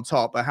sugar on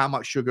top, but how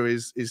much sugar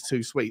is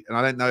too sweet? And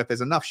I don't know if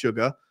there's enough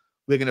sugar.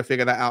 We're going to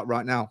figure that out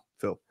right now,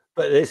 Phil.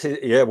 But this is,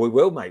 yeah, we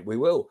will, mate. We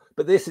will.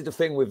 But this is the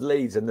thing with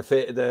Leeds and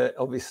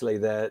obviously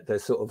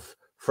the sort of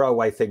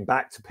throwaway thing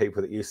back to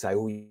people that you say,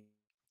 oh,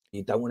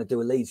 you don't want to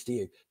do a Leeds, do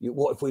you?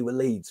 What if we were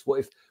Leeds?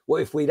 What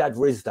if we'd had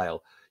Risdale?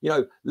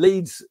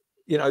 Leeds,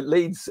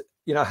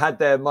 had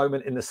their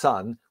moment in the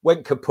sun,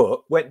 went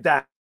kaput, went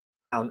down,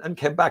 and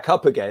came back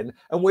up again,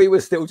 and we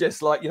were still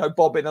just like,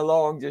 bobbing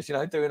along, just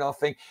doing our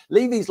thing.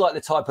 Levy's like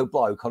the type of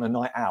bloke on a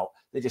night out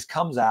that just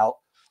comes out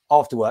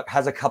after work,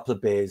 has a couple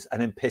of beers,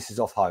 and then pisses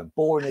off home.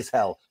 Boring as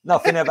hell.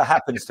 Nothing ever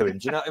happens to him.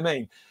 Do you know what I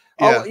mean?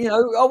 Yeah.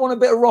 I want a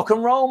bit of rock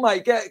and roll,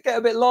 mate. Get a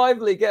bit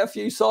lively, get a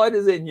few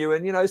ciders in you,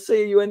 and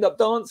see who you end up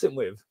dancing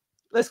with.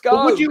 Let's go.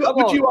 But would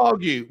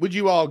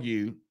you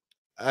argue?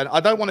 And I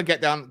don't want to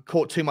get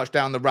caught too much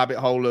down the rabbit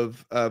hole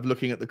of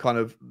looking at the kind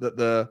of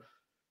the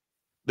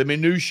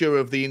minutiae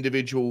of the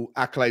individual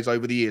accolades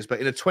over the years. But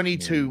in a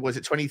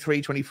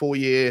 24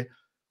 year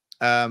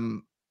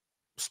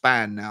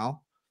span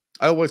now,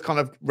 I always kind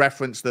of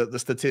reference the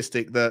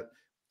statistic that,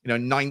 I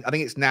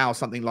think it's now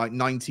something like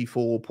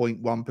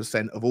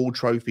 94.1% of all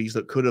trophies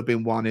that could have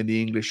been won in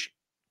the English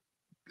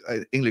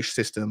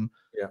system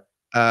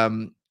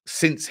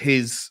since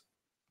his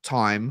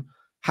time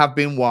have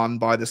been won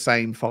by the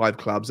same 5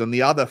 clubs, and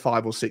the other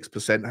 5 or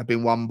 6% have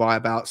been won by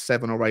about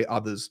 7 or 8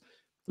 others.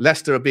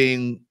 Leicester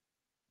being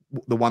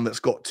the one that's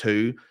got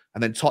 2,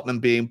 and then Tottenham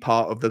being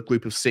part of the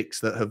group of 6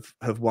 that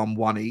have won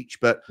 1 each.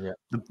 But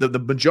the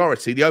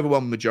majority, the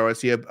overwhelming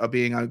majority, are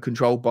being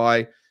controlled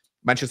by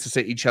Manchester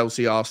City,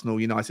 Chelsea,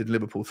 Arsenal, United,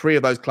 Liverpool. 3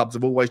 of those clubs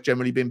have always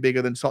generally been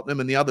bigger than Tottenham,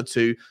 and the other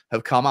 2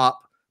 have come up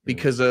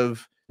because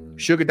of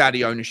sugar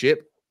daddy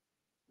ownership,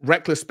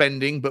 reckless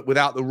spending, but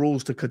without the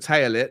rules to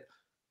curtail it,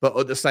 but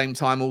at the same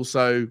time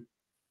also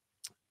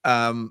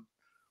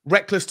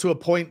reckless to a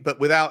point, but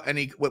without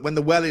any, when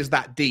the well is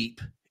that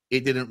deep,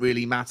 it didn't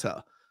really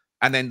matter.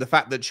 And then the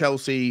fact that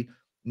Chelsea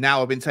now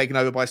have been taken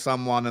over by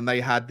someone, and they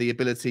had the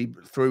ability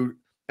through,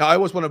 I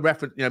always want to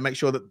reference, make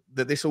sure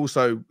that this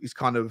also is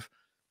kind of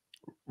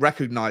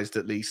recognized,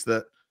 at least,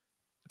 that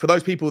for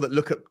those people that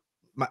look at,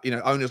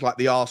 owners like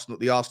the Arsenal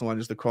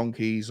owners, the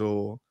Cronkies,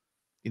 or,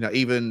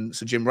 even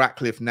Sir Jim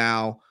Ratcliffe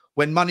now,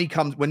 when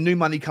new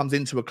money comes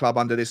into a club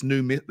under the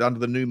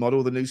new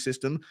model, the new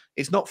system,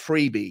 it's not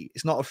freebie.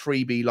 It's not a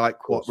freebie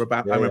like what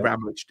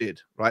Abramovich did,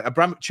 right?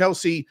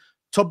 Chelsea,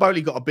 Todd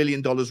Bowley got $1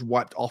 billion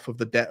wiped off of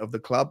the debt of the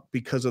club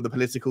because of the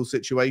political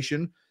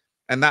situation.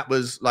 And that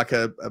was like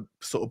a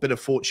sort of bit of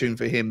fortune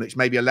for him, which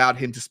maybe allowed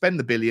him to spend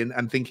the $1 billion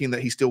and thinking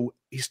that he's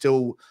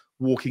still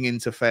walking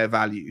into fair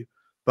value.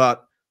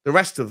 But the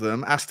rest of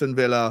them, Aston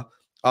Villa,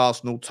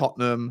 Arsenal,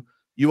 Tottenham,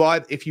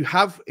 if you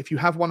have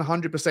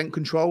 100%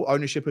 control,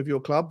 ownership of your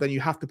club, then you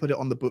have to put it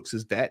on the books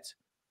as debt.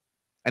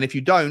 And if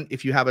you don't,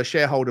 if you have a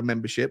shareholder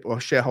membership or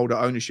a shareholder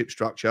ownership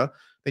structure,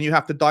 then you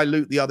have to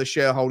dilute the other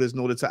shareholders in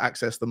order to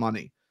access the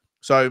money.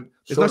 So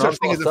there's no such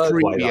thing as a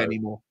freebie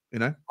anymore.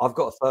 I've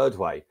got a third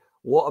way.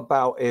 What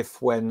about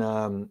if when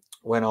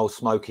old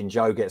Smoking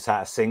Joe gets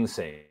out of Sing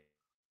Sing,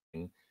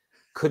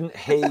 couldn't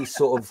he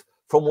sort of,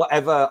 from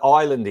whatever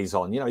island he's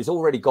on, he's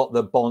already got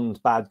the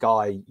Bond bad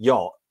guy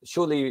yacht.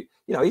 Surely,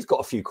 he's got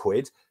a few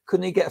quid.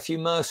 Couldn't he get a few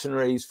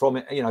mercenaries from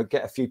it?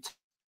 Get a few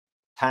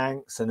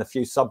tanks and a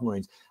few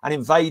submarines and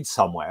invade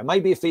somewhere?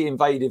 Maybe if he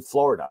invaded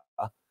Florida.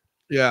 Or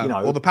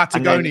the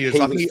Patagonias.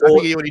 I think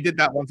he already did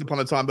that once upon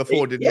a time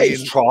before, didn't he?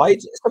 He's tried.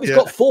 He's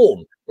got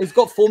form. He's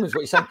got form, is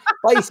what you're saying.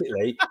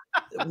 Basically,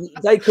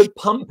 they could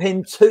pump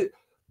in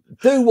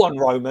do one,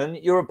 Roman.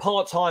 You're a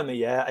part-timer,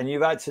 and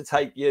you've had to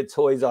take your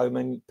toys home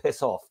and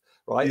piss off,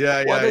 right?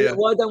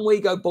 Why don't we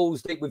go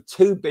balls deep with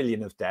 $2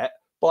 billion of debt,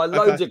 buy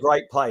loads of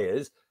great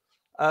players?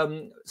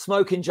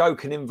 Smoking Joe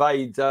can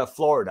invade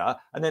Florida,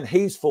 and then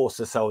he's forced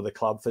to sell the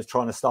club for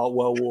trying to start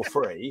World War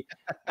III.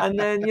 And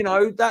then,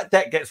 that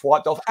debt gets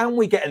wiped off and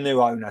we get a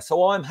new owner.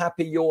 So I'm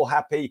happy, you're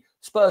happy.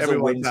 Spurs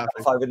will win stuff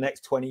over the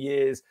next 20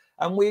 years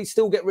and we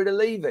still get rid of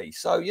Levy.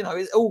 So,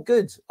 it's all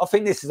good. I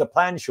think this is a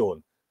plan,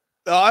 Sean.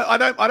 I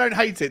don't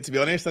hate it, to be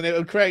honest, and it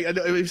would create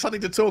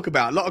something to talk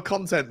about. A lot of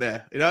content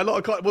there, a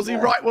lot of was he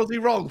right? Was he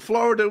wrong?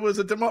 Florida was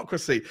a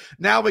democracy.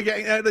 Now we're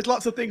getting there's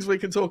lots of things we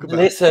can talk about.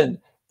 Listen,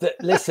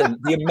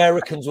 the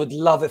Americans would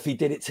love if he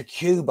did it to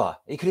Cuba.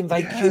 He could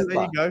invade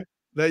Cuba.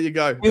 There you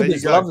go.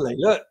 Cuba's lovely.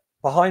 Look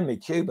behind me,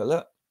 Cuba.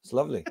 Look, it's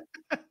lovely.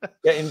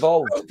 Get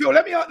involved. Phil,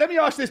 let me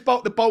ask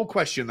the bold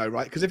question though,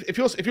 right? Because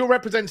if you're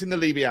representing the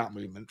Levy out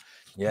movement,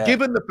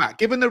 given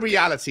the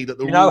reality that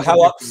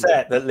how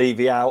upset that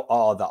Levy out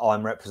are that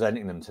I'm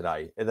representing them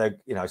today.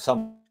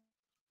 Some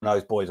of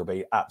those boys will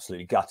be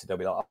absolutely gutted. They'll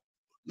be like,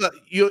 look,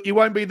 you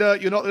won't be the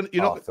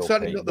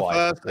certainly not the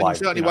first, and you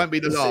certainly won't be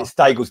the last. It's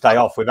Daigle's day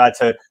off. We've had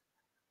to.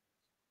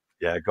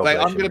 Yeah, God Like,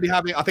 bless I'm going to be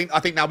having. I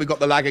think now we've got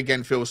the lag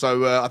again, Phil.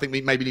 So I think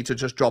we maybe need to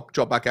just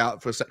drop back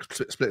out for a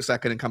split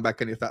second and come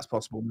back in if that's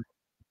possible.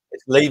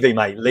 It's Levy,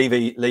 mate.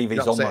 Levy's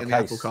on my In the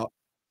apple case. cart.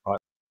 Right.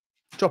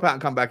 Drop out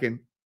and come back in.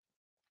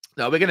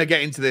 No, we're going to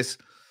get into this.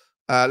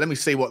 Let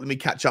me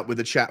catch up with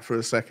the chat for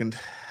a second.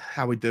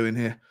 How we doing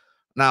here?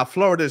 Now,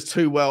 Florida's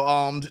too well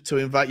armed to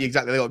invite you.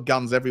 Exactly. They got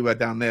guns everywhere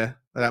down there.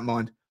 They don't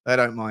mind.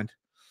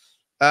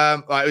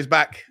 Right, who's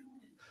back?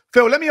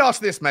 Phil, let me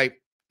ask this, mate.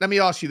 Let me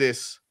ask you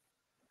this.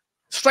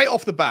 Straight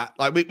off the bat,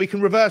 like we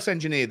can reverse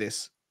engineer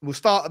this. We'll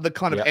start at the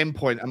kind of end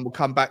point and we'll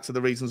come back to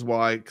the reasons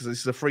why, because this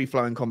is a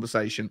free-flowing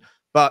conversation.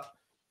 But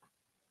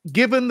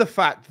given the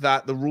fact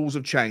that the rules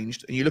have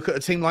changed, and you look at a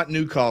team like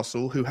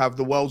Newcastle, who have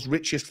the world's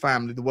richest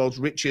family, the world's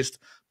richest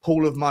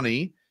pool of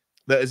money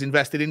that is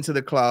invested into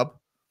the club,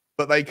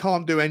 but they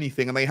can't do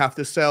anything, and they have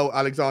to sell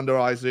Alexander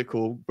Isaac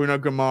or Bruno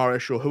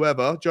Guimaraes or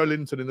whoever, Joe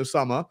Linton in the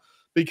summer,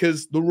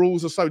 because the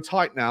rules are so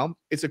tight now.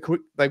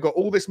 They've got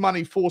all this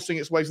money forcing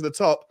its way to the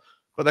top,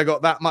 but they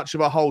got that much of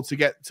a hole to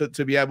get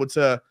to be able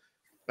to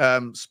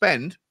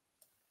spend.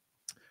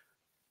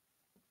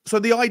 So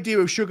the idea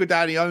of sugar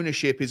daddy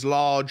ownership is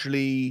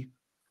largely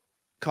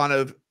kind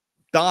of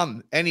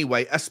done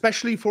anyway,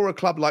 especially for a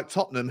club like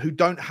Tottenham, who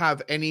don't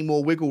have any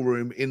more wiggle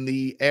room in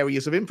the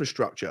areas of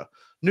infrastructure.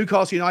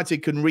 Newcastle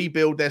United can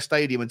rebuild their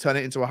stadium and turn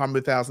it into a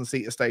 100,000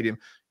 seater stadium.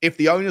 If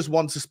the owners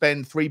want to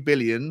spend $3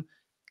 billion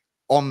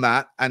on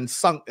that and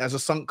sunk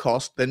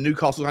cost, then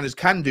Newcastle owners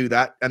can do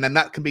that, and then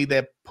that can be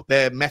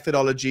their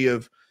methodology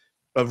of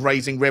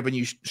raising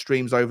revenue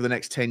streams over the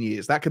next 10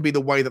 years. That could be the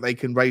way that they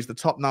can raise the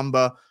top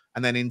number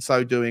and then in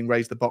so doing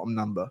raise the bottom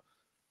number.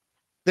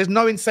 There's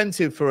no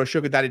incentive for a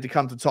sugar daddy to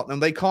come to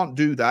Tottenham. They can't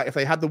do that. If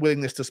they had the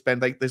willingness to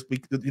spend,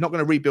 you're not going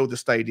to rebuild the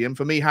stadium.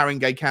 For me,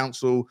 Haringey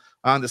Council,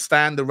 I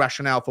understand the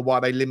rationale for why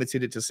they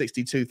limited it to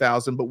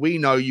 62,000, but we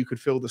know you could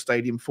fill the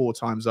stadium 4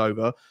 times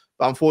over.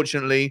 But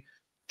unfortunately,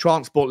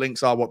 transport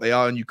links are what they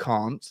are, and you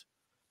can't.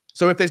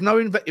 So if there's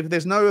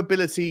no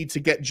ability to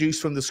get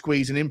juice from the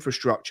squeeze in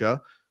infrastructure,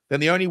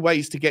 then the only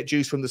ways to get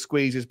juice from the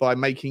squeeze is by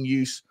making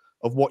use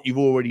of what you've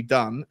already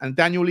done. And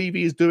Daniel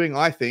Levy is doing,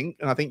 I think,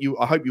 and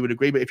I hope you would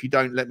agree, but if you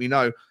don't, let me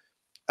know.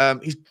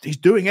 He's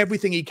doing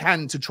everything he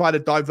can to try to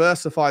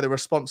diversify the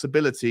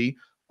responsibility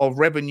of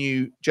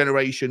revenue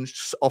generation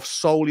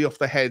solely off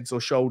the heads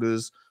or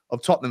shoulders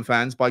of Tottenham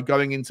fans by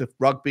going into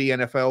rugby,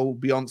 NFL,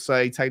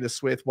 Beyonce, Taylor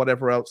Swift,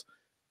 whatever else,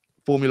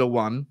 Formula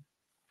One.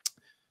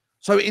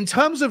 So in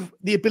terms of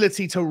the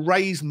ability to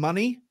raise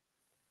money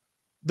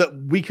that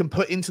we can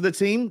put into the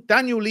team,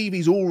 Daniel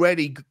Levy's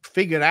already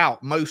figured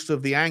out most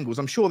of the angles.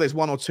 I'm sure there's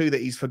 1 or 2 that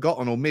he's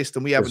forgotten or missed,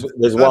 and we haven't.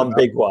 There's one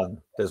big one.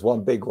 There's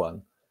one big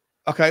one.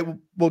 Okay,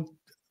 well,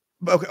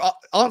 okay,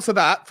 answer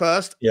that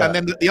first, and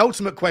then the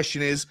ultimate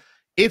question is: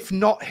 if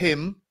not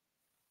him,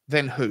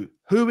 then who?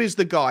 Who is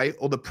the guy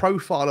or the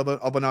profile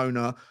of an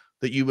owner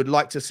that you would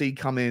like to see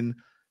come in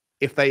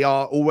if they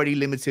are already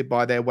limited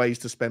by their ways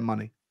to spend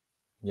money?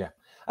 Yeah,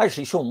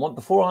 actually, Sean,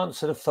 before I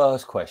answer the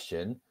first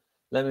question,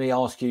 let me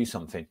ask you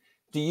something.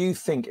 Do you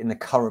think in the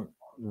current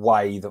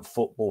way that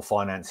football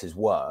finances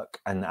work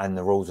and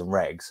the rules and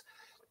regs,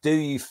 do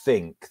you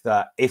think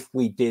that if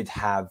we did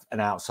have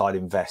an outside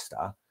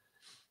investor,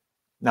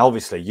 now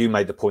obviously you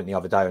made the point the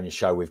other day on your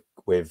show with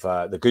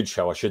the good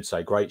show, I should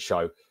say, great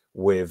show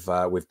with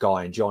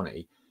Guy and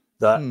Johnny,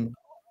 that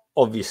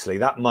obviously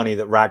that money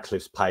that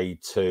Radcliffe's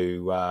paid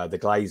to the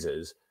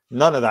Glazers,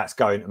 none of that's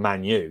going to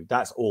Man U.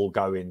 That's all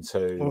going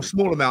to... Well, a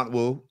small amount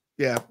will,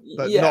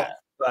 but yeah. not...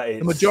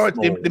 The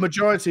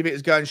majority of it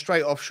is going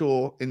straight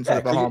offshore into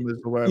the Bahamas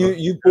or wherever.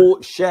 You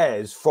bought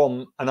shares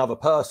from another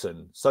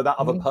person, so that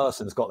other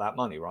person's got that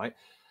money, right?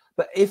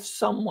 But if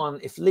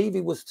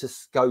Levy was to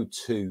go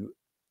to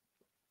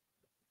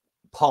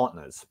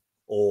partners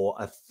or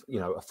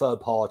a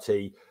third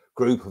party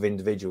group of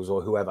individuals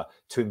or whoever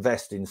to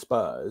invest in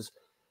Spurs,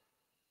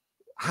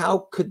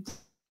 how could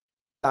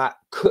that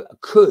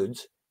could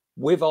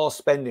with our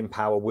spending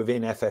power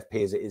within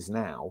FFP as it is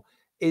now?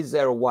 Is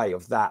there a way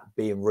of that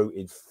being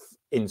rooted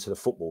into the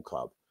football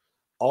club,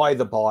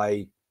 either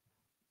by,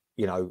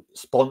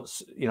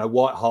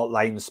 White Hart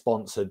Lane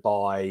sponsored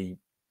by,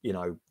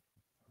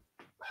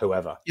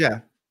 whoever?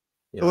 Yeah.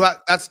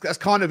 Well, that's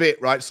kind of it,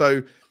 right?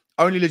 So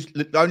only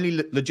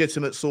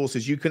legitimate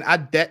sources. You can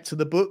add debt to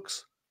the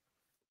books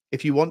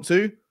if you want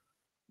to,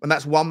 and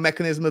that's one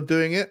mechanism of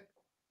doing it.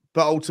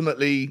 But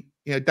ultimately,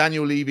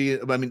 Daniel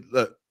Levy. I mean,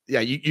 look. Yeah,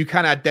 you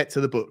can add debt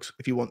to the books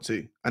if you want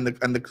to,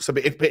 so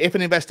if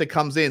an investor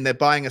comes in, they're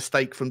buying a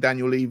stake from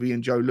Daniel Levy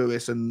and Joe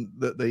Lewis and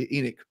the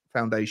Enoch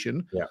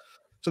Foundation. Yeah,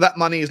 so that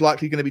money is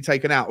likely going to be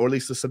taken out, or at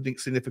least a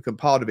significant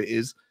part of it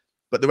is.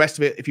 But the rest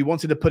of it, if you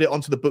wanted to put it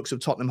onto the books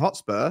of Tottenham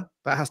Hotspur,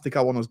 that has to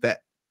go on as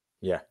debt.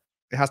 Yeah,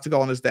 it has to go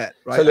on as debt,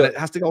 right? So look, and it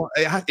has to go.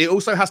 It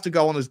also has to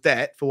go on as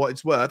debt for what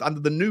it's worth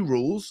under the new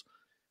rules.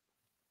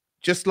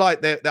 Just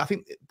like I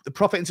think the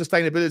profit and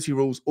sustainability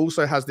rules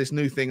also has this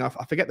new thing. I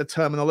forget the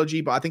terminology,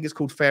 but I think it's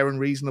called fair and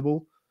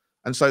reasonable.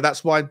 And so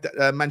that's why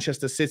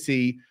Manchester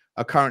City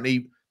are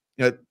currently,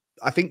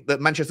 I think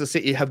that Manchester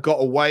City have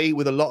got away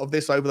with a lot of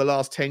this over the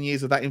last 10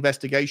 years of that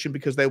investigation,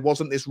 because there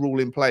wasn't this rule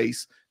in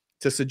place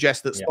to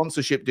suggest that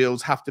sponsorship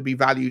deals have to be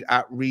valued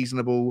at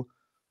reasonable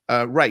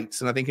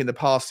rates. And I think in the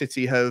past,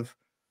 City have,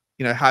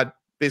 had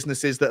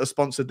businesses that have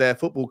sponsored their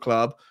football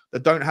club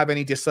that don't have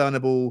any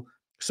discernible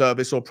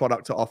service or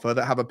product to offer,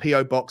 that have a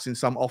PO box in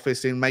some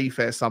office in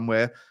Mayfair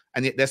somewhere,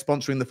 and yet they're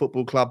sponsoring the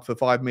football club for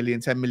 5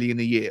 million, 10 million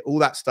a year. All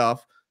that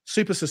stuff,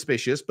 super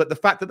suspicious. But the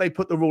fact that they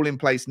put the rule in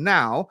place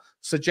now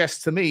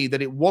suggests to me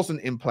that it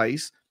wasn't in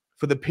place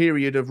for the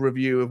period of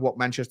review of what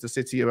Manchester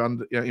City are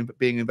under,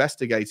 being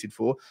investigated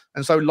for.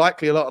 And so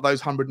likely a lot of those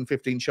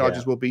 115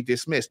 charges will be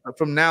dismissed. But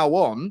from now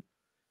on,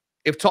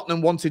 if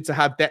Tottenham wanted to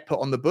have debt put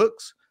on the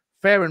books,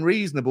 fair and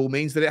reasonable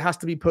means that it has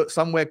to be put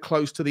somewhere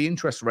close to the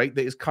interest rate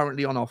that is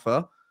currently on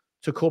offer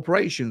to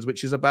corporations,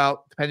 which is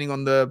about, depending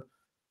on the,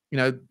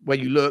 where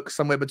you look,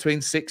 somewhere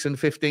between 6 and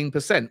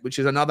 15%, which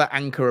is another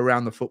anchor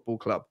around the football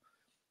club.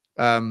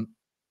 It's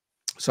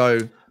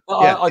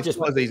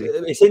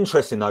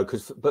interesting though,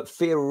 but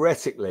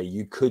theoretically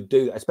you could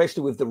do that,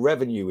 especially with the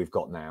revenue we've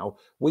got now.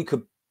 We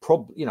could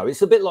probably,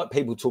 it's a bit like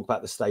people talk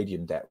about the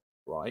stadium debt,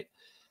 right?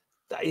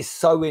 That is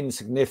so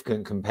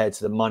insignificant compared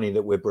to the money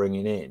that we're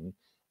bringing in.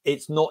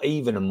 It's not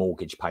even a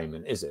mortgage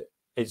payment, is it?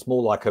 It's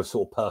more like a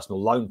sort of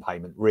personal loan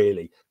payment,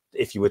 really,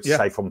 if you were to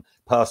say from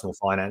personal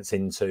finance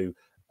into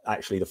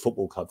actually the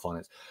football club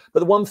finance. But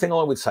the one thing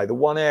I would say, the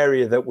one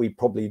area that we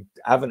probably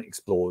haven't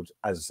explored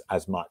as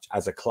much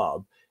as a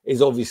club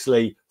is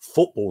obviously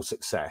football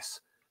success.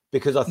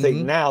 Because I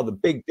think now the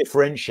big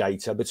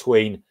differentiator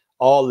between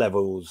our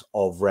levels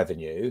of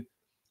revenue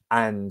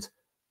and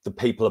the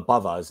people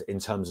above us in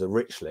terms of the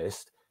rich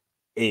list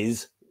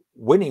is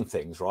winning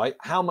things, right?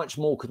 How much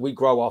more could we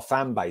grow our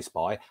fan base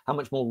by? How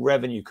much more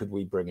revenue could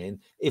we bring in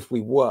if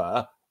we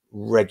were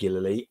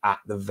regularly at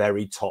the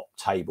very top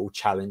table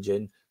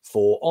challenging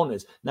for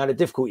honours? Now, the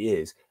difficulty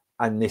is,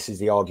 and this is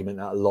the argument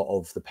that a lot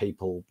of the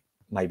people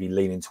may be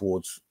leaning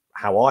towards,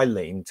 how I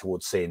lean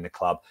towards seeing the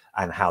club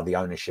and how the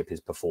ownership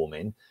is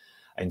performing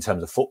in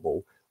terms of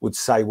football, would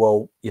say,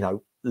 well,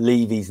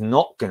 Levy's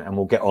not going to, and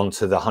we'll get on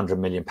to the £100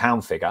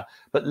 million figure,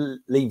 but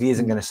Levy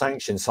isn't going to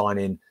sanction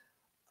signing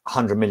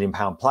 £100 million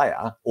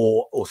player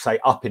or say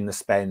up in the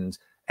spend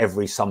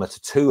every summer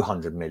to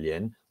 200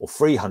 million or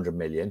 300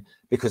 million,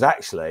 because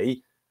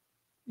actually,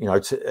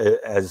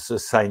 as the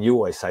saying you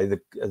always say,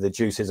 the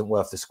juice isn't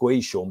worth the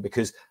squeeze, Sean,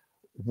 because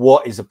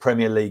what is a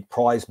Premier League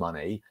prize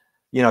money?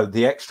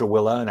 The extra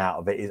we'll earn out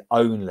of it is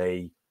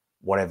only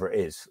whatever it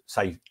is,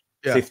 say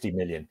 50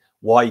 million.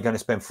 Why are you going to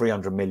spend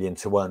 300 million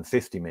to earn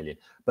 50 million?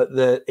 But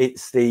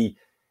it's the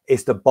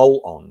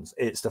bolt-ons.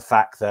 It's the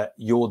fact that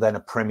you're then a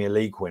Premier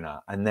League winner,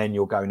 and then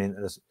you're going into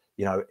this,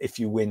 if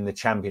you win the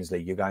Champions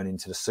League, you're going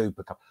into the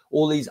Super Cup,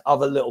 all these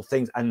other little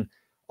things. And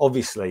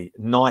obviously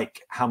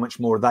Nike, how much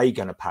more are they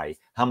going to pay?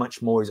 How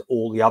much more is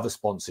all the other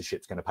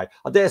sponsorships going to pay?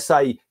 I dare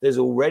say there's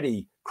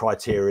already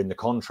criteria in the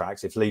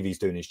contracts, if Levy's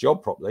doing his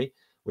job properly,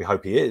 we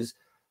hope he is,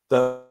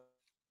 that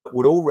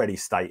would already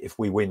state if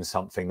we win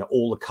something that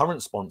all the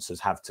current sponsors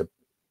have to,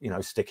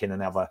 stick in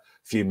another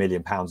few £1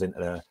 million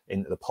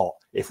into the pot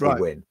if we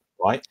win,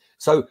 right?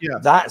 So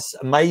that's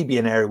maybe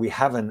an area we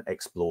haven't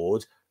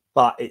explored,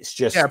 but it's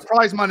just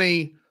prize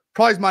money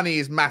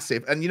is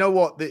massive. And you know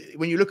what?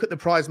 When you look at the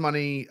prize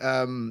money,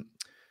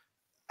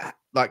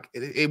 like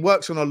it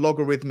works on a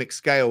logarithmic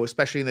scale,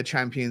 especially in the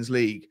Champions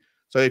League.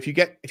 So if you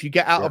get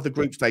out of the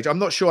group stage, I'm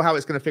not sure how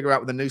it's going to figure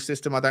out with the new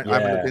system. I haven't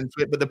looked into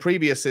it, but the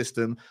previous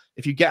system,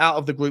 if you get out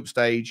of the group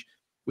stage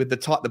with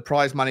the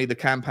prize money, the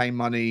campaign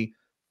money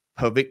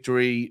per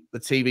victory, the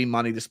TV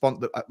money,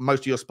 most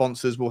of your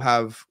sponsors will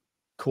have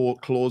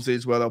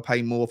clauses where they'll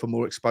pay more for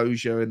more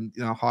exposure and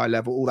high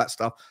level, all that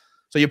stuff.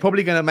 So you're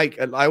probably going to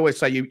make. I always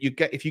say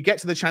if you get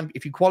to the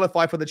if you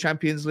qualify for the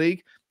Champions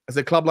League as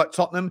a club like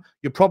Tottenham,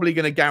 you're probably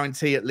going to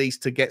guarantee at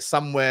least to get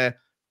somewhere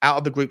out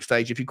of the group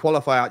stage. If you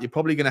qualify out, you're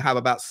probably going to have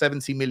about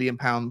 £70 million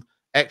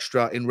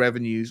extra in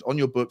revenues on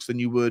your books than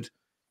you would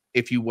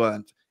if you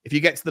weren't. If you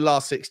get to the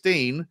last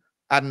 16,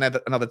 add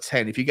another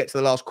 10. If you get to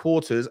the last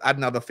quarters, add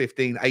another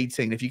 15,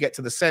 18. If you get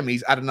to the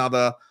semis, add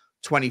another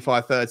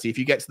 25, 30. If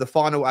you get to the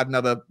final, add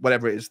another,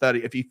 whatever it is, 30.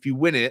 If you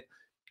win it,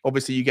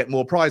 obviously you get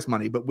more prize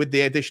money. But with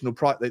the additional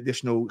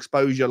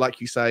exposure,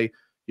 like you say,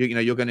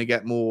 you're going to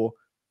get more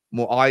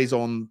eyes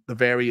on the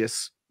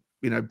various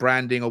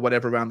branding or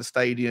whatever around the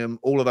stadium.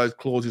 All of those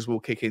clauses will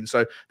kick in.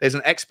 So there's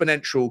an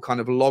exponential kind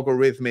of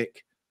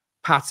logarithmic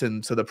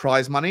pattern to the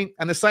prize money.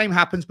 And the same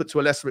happens, but to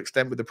a lesser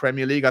extent with the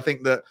Premier League. I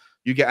think that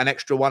you get an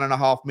extra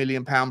 £1.5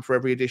 million for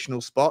every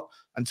additional spot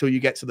until you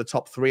get to the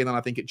top 3. And then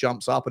I think it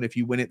jumps up. And if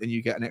you win it, then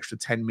you get an extra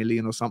 10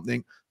 million or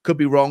something. Could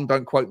be wrong.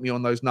 Don't quote me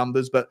on those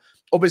numbers. But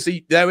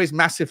obviously there is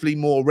massively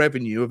more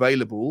revenue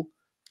available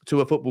to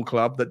a football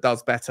club that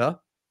does better.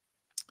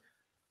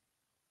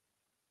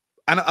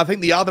 And I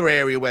think the other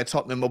area where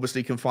Tottenham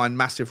obviously can find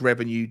massive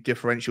revenue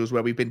differentials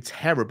where we've been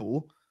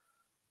terrible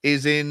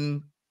is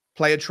in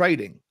player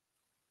trading.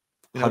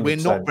 We're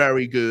not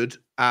very good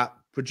at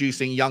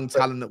producing young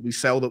talent that we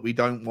sell that we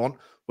don't want.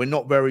 We're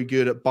not very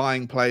good at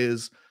buying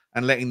players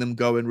and letting them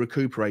go and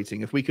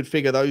recuperating. If we could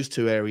figure those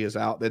two areas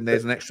out, then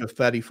there's an extra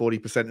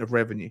 30-40% of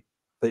revenue.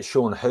 But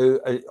Sean,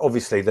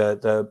 obviously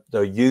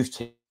the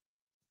youth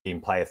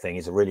team player thing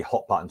is a really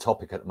hot button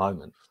topic at the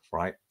moment,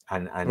 right?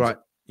 And right.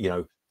 you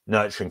know,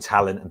 nurturing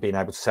talent and being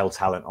able to sell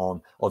talent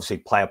on. Obviously,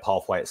 player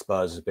pathway at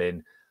Spurs has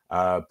been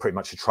pretty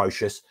much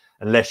atrocious.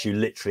 Unless you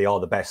literally are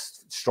the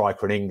best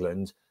striker in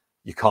England,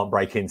 you can't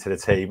break into the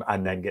team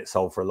and then get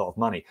sold for a lot of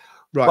money.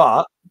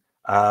 Right.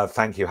 But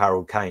thank you,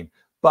 Harold Kane.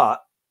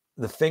 But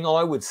the thing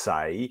I would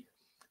say,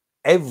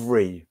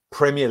 every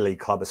Premier League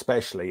club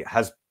especially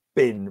has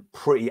been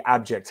pretty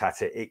abject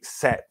at it,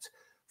 except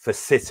for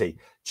City.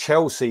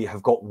 Chelsea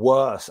have got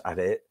worse at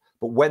it,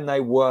 but when they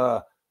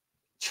were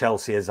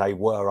Chelsea as they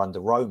were under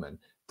Roman,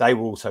 they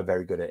were also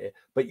very good at it.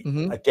 But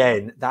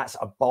again, that's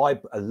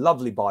a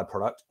lovely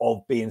byproduct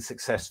of being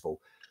successful.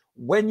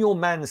 When you're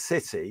Man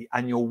City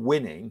and you're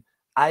winning,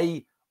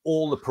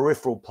 all the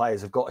peripheral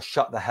players have got to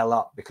shut the hell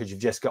up because you've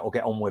just got to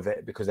get on with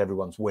it because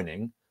everyone's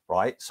winning,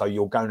 right? So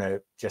you're going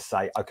to just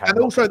say, okay. And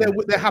also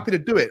they're happy to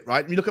do it,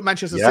 right? You look at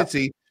Manchester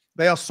City,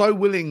 they are so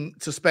willing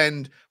to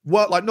spend,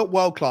 like not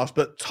world-class,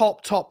 but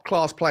top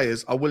class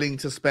players are willing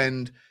to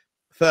spend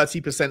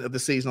 30% of the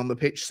season on the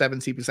pitch,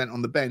 70%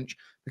 on the bench,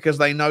 because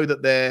they know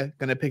that they're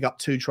going to pick up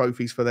 2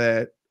 trophies for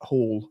their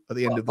haul at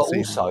the end of the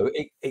season. But also,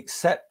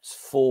 except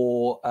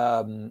for,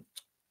 I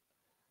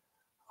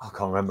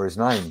can't remember his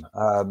name,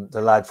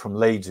 the lad from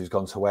Leeds who's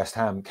gone to West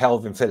Ham,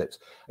 Calvin Phillips.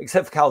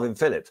 Except for Calvin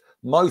Phillips,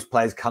 most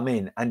players come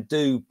in and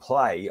do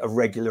play a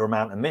regular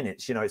amount of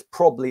minutes. You know, it's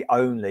probably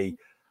only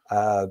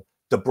De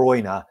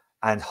Bruyne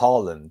and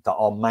Haaland that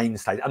are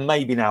mainstays, and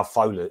maybe now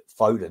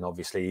Foden,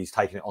 obviously, he's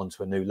taken it on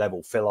to a new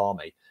level, Phil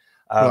Army.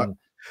 Right.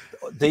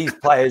 These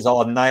players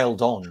are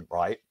nailed on,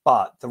 right?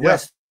 But the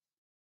rest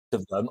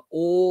of them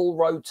all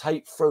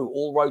rotate through.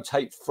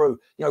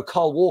 You know,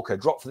 Kyle Walker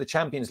dropped for the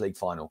Champions League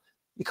final.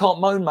 You can't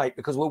moan, mate,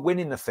 because we're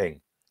winning the thing.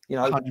 You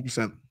know,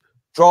 100%.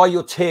 Dry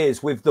your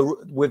tears with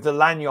the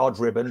lanyard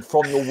ribbon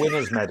from your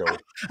winner's medal,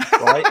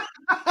 right?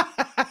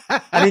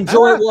 And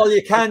enjoy it while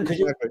you can, because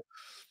you're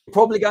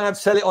probably going to have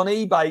to sell it on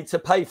eBay to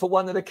pay for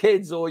one of the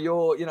kids or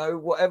your, you know,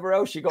 whatever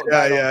else you got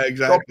going on.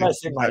 Exactly. God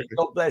bless him, mate.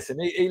 God bless him.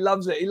 He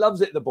loves it. He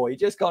loves it, the boy. He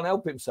just can't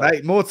help himself.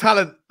 Mate, more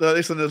talent.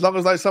 Listen, as long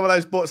as some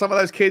of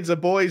those kids are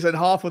boys, and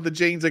half of the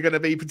genes are going to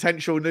be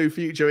potential new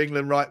future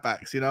England right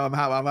backs. You know,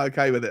 I'm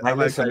okay with it. Mate,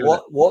 listen,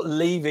 what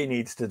Levy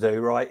needs to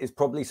do, right, is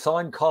probably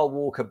sign Kyle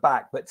Walker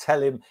back, but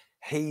tell him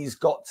he's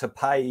got to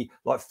pay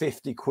like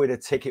 50 quid a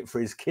ticket for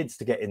his kids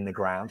to get in the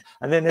ground,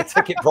 and then the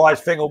ticket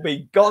price thing will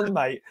be gone,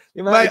 mate.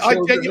 Mate, I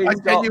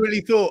genuinely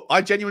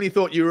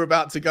thought you were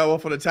about to go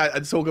off on a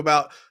and talk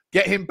about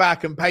get him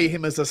back and pay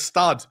him as a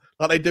stud,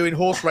 like they do in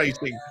horse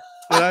racing.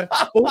 You know,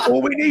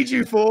 all we need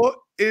you for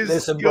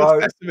is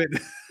your specimen.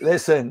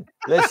 Listen.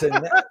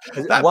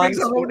 That brings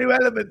a whole new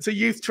element to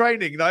youth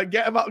training. Like,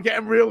 get him up, get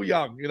him real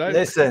young. You know.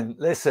 Listen.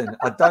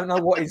 I don't know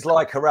what he's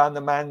like around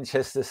the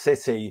Manchester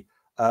City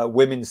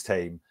women's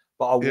team,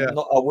 but I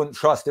wouldn't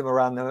trust him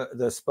around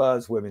the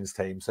Spurs women's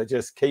team. So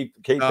just keep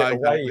it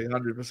away.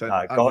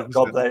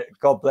 100%.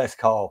 God bless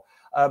Carl.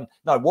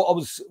 No, what I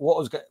was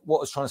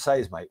trying to say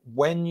is, mate,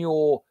 when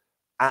you're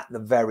at the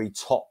very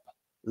top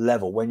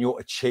level, when you're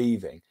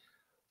achieving,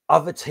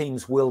 other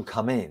teams will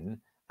come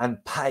in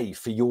and pay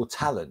for your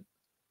talent.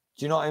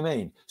 Do you know what I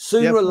mean?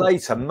 Sooner or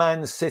later,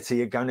 Man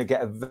City are going to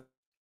get a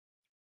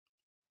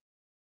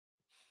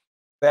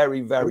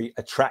very, very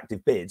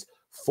attractive bid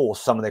for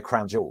some of their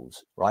crown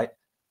jewels, right?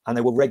 And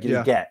they will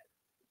regularly get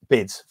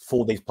bids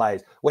for these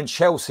players. When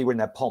Chelsea were in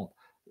their pomp,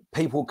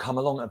 people come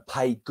along and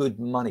pay good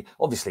money.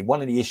 Obviously,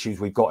 one of the issues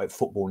we've got at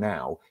football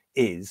now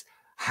is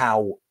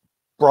how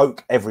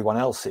broke everyone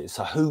else is.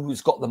 So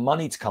who's got the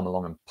money to come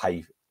along and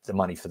pay the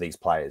money for these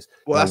players?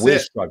 Well, we're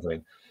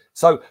struggling.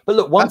 So, but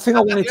look, one thing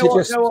I wanted to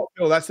just...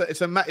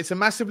 It's a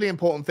massively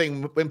important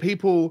thing. When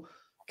people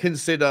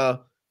consider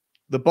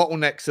the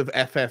bottlenecks of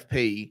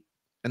FFP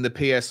and the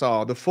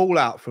PSR, the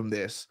fallout from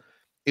this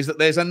is that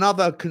there's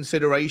another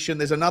consideration,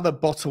 there's another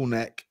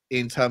bottleneck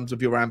in terms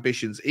of your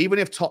ambitions. Even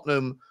if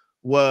Tottenham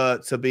were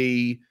to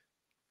be,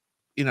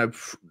 you know,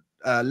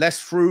 less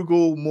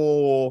frugal,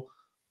 more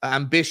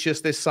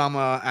ambitious this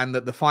summer, and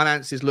that the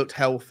finances looked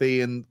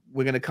healthy, and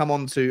we're going to come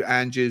on to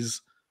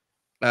Ange's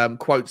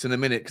quotes in a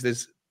minute,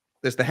 because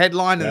there's the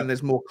headline and then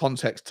there's more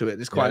context to it.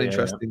 It's quite an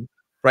interesting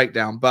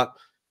breakdown. But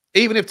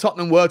even if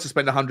Tottenham were to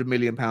spend £100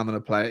 million on a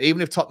player,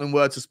 even if Tottenham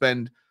were to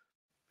spend,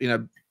 you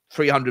know,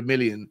 300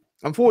 million,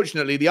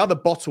 unfortunately, the other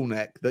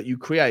bottleneck that you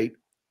create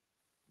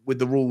with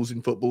the rules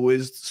in football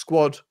is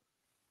squad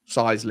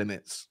size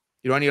limits.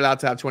 You're only allowed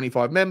to have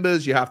 25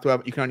 members. You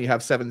can only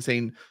have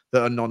 17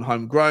 that are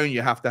non-homegrown.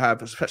 You have to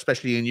have,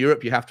 especially in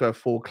Europe, you have to have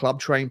 4 club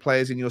trained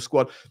players in your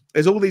squad.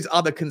 There's all these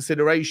other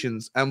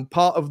considerations. And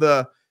part of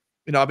the,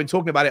 you know, I've been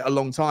talking about it a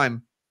long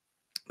time.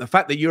 The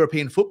fact that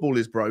European football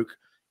is broke,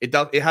 it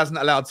hasn't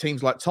allowed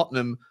teams like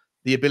Tottenham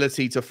the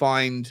ability to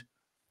find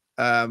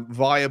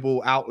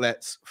viable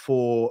outlets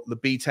for the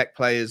B-Tech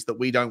players that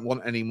we don't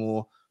want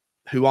anymore,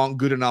 who aren't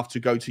good enough to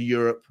go to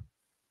Europe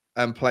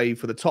and play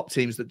for the top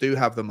teams that do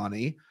have the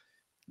money.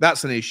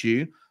 That's an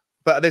issue.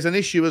 But there's an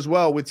issue as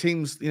well with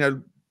teams, you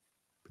know,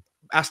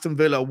 Aston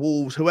Villa,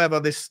 Wolves, whoever,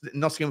 this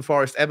Nottingham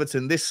Forest,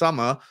 Everton, this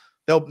summer,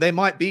 there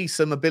might be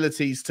some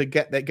abilities to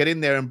get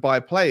in there and buy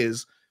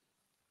players.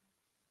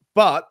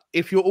 But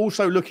if you're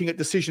also looking at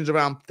decisions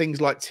around things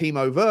like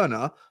Timo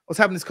Werner, I was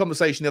having this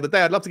conversation the other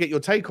day. I'd love to get your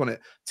take on it.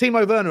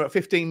 Timo Werner at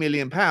 £15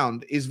 million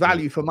is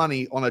value for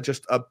money on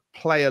just a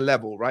player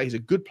level, right? He's a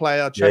good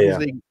player, Champions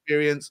League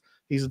experience.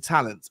 He's a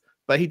talent,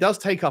 but he does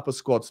take up a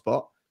squad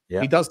spot.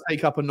 He does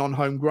take up a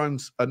non-homegrown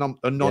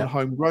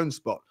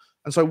spot.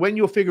 And so when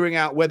you're figuring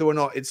out whether or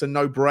not it's a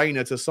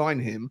no-brainer to sign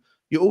him,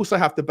 you also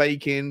have to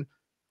bake in,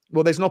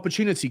 well, there's an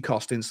opportunity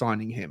cost in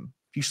signing him.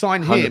 If you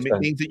sign him, 100%. It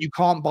means that you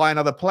can't buy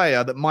another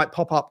player that might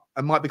pop up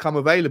and might become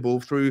available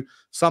through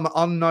some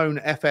unknown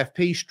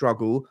FFP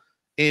struggle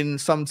in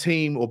some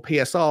team, or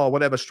PSR,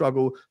 whatever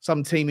struggle,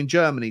 some team in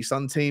Germany,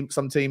 some team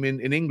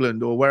in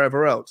England or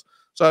wherever else.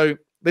 So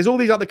there's all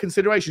these other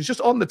considerations just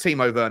on the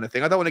Timo Werner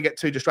thing. I don't want to get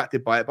too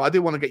distracted by it, but I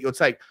do want to get your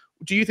take.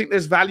 Do you think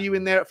there's value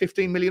in there at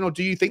 15 million, or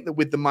do you think that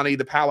with the money,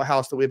 the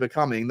powerhouse that we're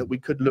becoming, that we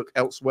could look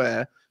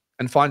elsewhere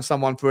and find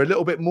someone for a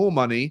little bit more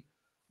money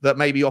that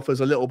maybe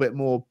offers a little bit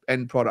more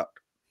end product?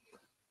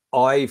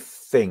 I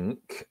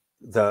think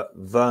that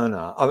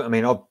Werner, I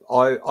mean,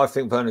 I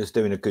think Werner's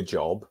doing a good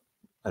job,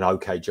 an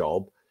okay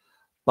job,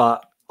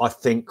 but I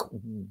think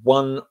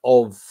one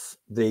of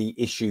the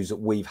issues that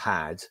we've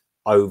had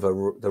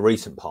over the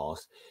recent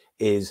past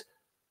is,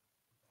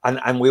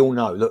 and we all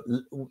know, look,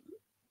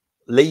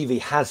 Levy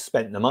has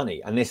spent the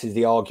money, and this is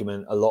the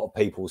argument a lot of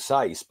people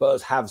say.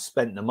 Spurs have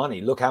spent the money.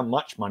 Look how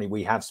much money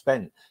we have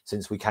spent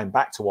since we came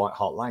back to White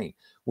Hart Lane.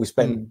 We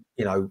spent,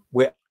 you know,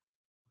 we're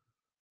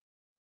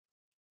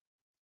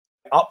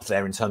up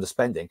there in terms of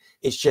spending.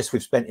 It's just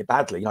we've spent it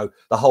badly. You know,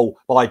 the whole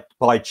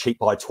buy cheap,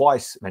 buy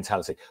twice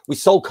mentality. We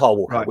sold Carl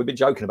Walker. Right. We've been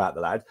joking about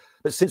the lad,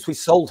 but since we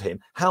sold him,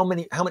 how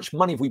much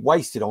money have we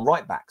wasted on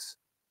right backs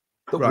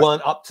that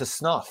weren't up to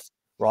snuff?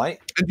 Right?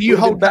 And do you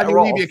hold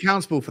Daniel Levy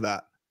accountable for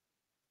that?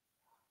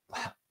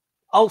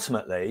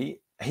 Ultimately,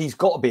 he's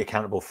got to be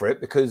accountable for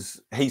it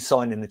because he's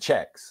signing the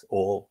checks,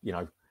 or, you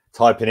know,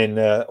 typing in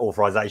the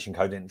authorization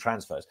code in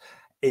transfers.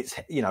 It's,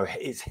 you know,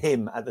 it's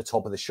him at the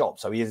top of the shop,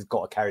 so he has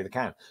got to carry the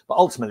can. But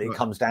ultimately, it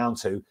comes down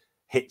to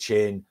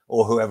Hitchin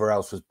or whoever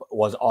else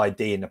was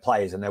IDing the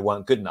players, and they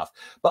weren't good enough.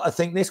 But I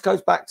think this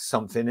goes back to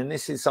something, and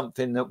this is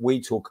something that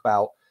we talk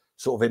about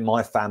sort of in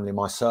my family,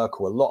 my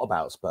circle, a lot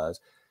about Spurs.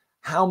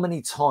 How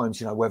many times,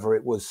 you know, whether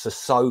it was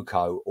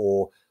Sissoko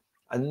or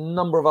a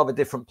number of other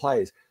different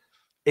players,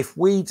 if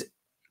we'd,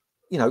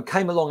 you know,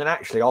 came along and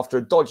actually after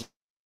a dodgy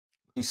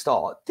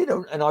start did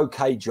an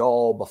okay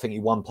job. I think he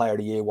won Player of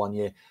the Year one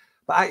year.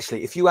 But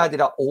actually, if you added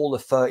up all the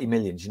 30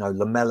 millions, you know,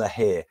 Lamella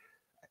here,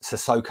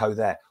 Sissoko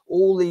there,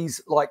 all these,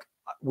 like,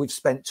 we've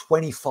spent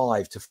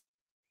 25 to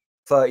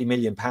 30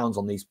 million pounds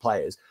on these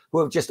players who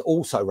have just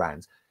also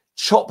rans.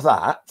 Chop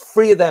that,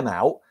 3 of them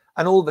out,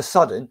 and all of a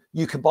sudden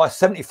you can buy a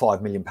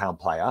 75 million pound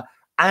player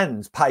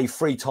and pay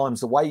 3 times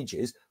the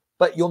wages,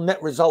 but your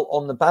net result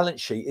on the balance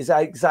sheet is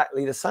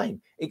exactly the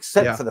same,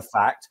 except for the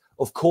fact,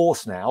 of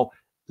course, now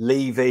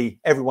Levy,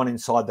 everyone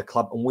inside the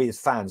club, and we as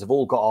fans have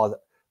all got our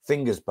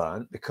fingers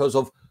burnt because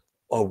of,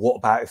 oh, what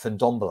about if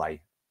Ndombele?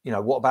 You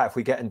know, what about if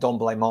we get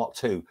Ndombele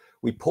Mark II?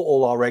 We put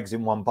all our eggs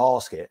in one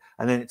basket,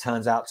 and then it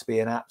turns out to be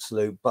an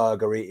absolute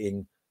burger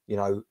eating, you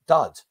know,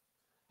 dud.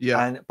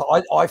 Yeah.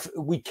 But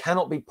we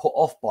cannot be put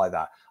off by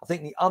that. I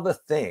think the other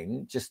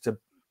thing, just to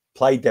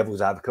play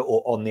devil's advocate,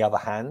 or on the other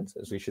hand,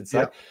 as we should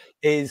say,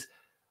 is,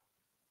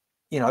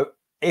 you know,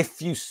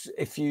 if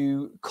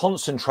you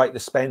concentrate the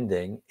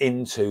spending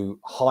into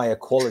higher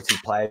quality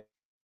players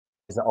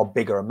that are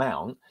bigger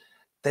amount,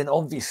 then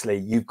obviously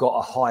you've got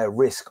a higher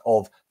risk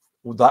of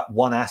that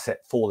one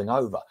asset falling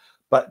over.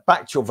 But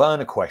back to your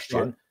Werner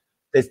question,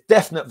 there's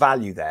definite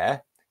value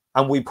there,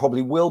 and we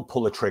probably will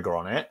pull a trigger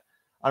on it.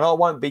 And I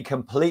won't be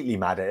completely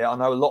mad at it. I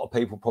know a lot of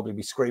people probably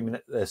be screaming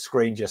at the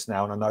screen just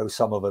now, and I know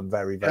some of them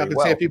very, very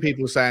well. I can see a few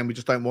people saying we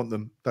just don't want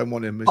them, don't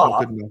want him. It's not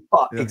good enough.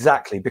 But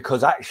exactly,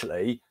 because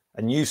actually,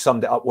 and you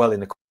summed it up well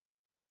in the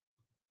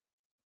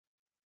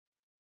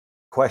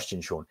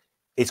question, Sean,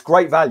 it's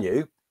great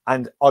value,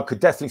 and I could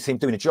definitely see him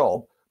doing a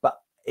job. But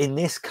in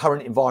this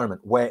current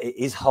environment where it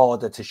is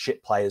harder to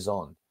ship players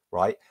on,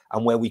 right,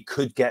 and where we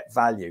could get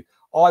value,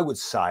 I would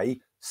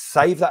say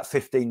save that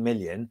 15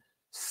 million,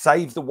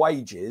 save the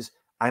wages,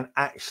 and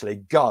actually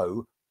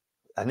go,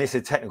 and this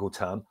is a technical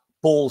term,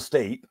 balls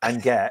deep,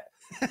 and get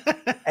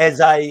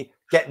Eze,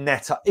 get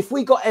Neto. If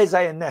we got Eze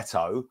and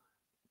Neto,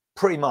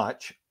 pretty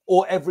much,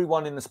 or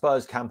everyone in the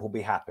Spurs camp will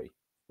be happy,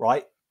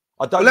 right?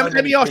 I don't know.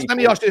 Let me ask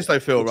you this though,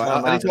 Phil,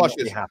 right? I need to ask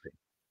you this.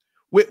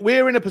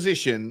 We're in a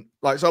position,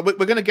 like, so we're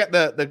going to get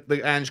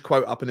the Ange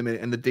quote up in a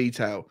minute and the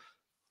detail,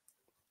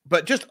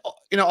 but just,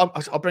 you know,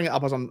 I'll bring it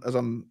up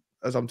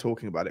as I'm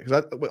talking about it,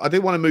 because I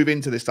do want to move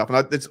into this stuff,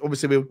 and it's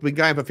obviously we've been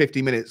going for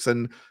 50 minutes,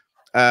 and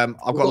I've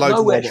got loads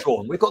nowhere,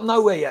 Sean. We've got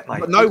nowhere yet,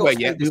 mate. We've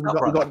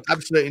got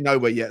absolutely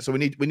nowhere yet. So we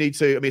need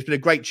to. I mean, it's been a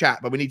great chat,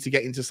 but we need to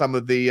get into some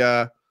of the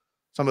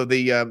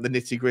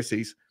nitty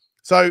gritties.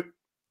 So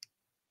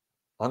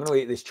I'm going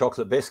to eat this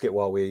chocolate biscuit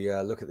while we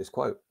look at this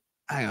quote.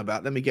 Hang on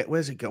about. Let me get.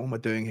 Where's it go? What am I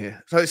doing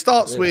here? So it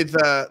starts with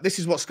this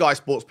is what Sky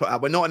Sports put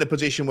out. We're not in a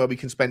position where we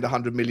can spend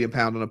 £100 million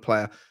on a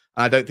player.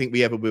 And I don't think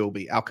we ever will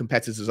be. Our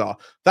competitors are.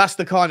 That's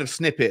the kind of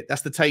snippet.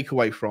 That's the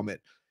takeaway from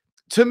it.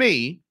 To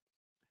me,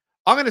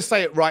 I'm going to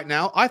say it right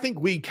now. I think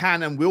we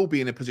can and will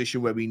be in a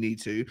position where we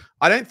need to.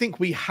 I don't think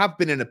we have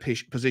been in a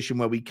position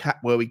where we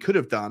could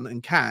have done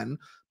and can,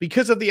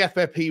 because of the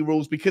FFP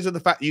rules, because of the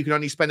fact that you can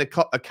only spend a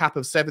cap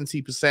of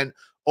 70%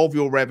 of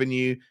your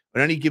revenue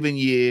in any given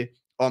year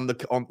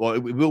well,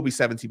 it will be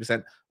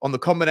 70% on the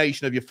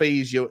combination of your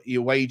fees,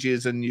 your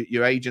wages, and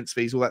your agents'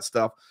 fees, all that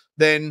stuff.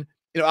 Then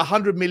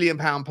 £100 million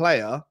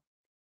player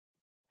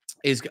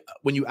is,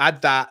 when you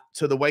add that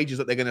to the wages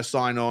that they're going to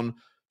sign on,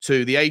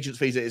 to the agent's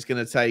fees that it's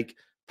going to take,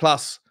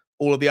 plus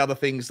all of the other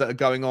things that are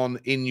going on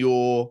in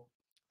your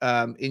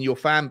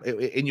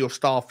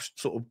staff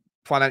sort of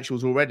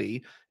financials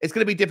already, it's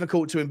going to be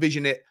difficult to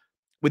envision it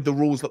with the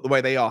rules the way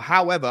they are.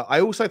 However,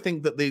 I also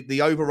think that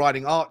the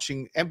overriding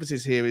arching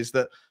emphasis here is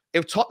that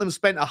if Tottenham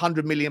spent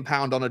 £100 million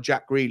on a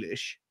Jack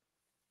Grealish,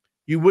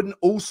 you wouldn't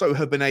also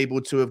have been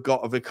able to have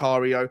got a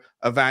Vicario,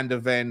 a Van der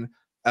Ven,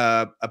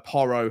 a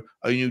Porro,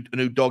 a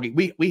new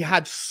doggy. We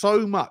have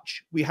so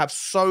much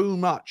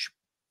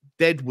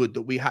deadwood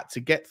that we had to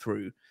get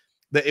through,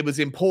 that it was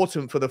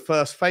important for the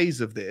first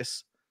phase of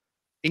this,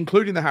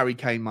 including the Harry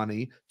Kane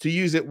money, to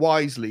use it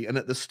wisely. And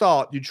at the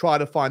start, you try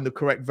to find the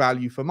correct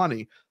value for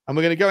money. And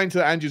we're going to go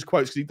into Andrew's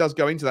quotes because he does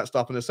go into that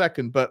stuff in a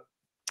second. But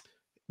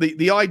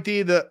the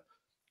idea that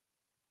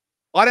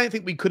I don't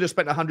think we could have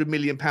spent £100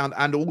 million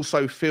and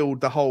also filled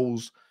the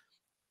holes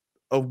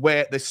of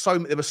where there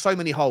were so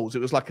many holes.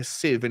 It was like a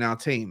sieve in our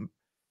team.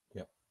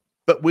 Yeah.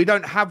 But we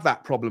don't have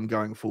that problem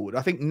going forward.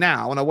 I think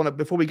now, and I want to,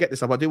 before we get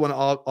this up, I do want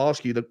to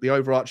ask you the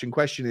overarching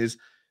question is,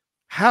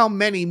 how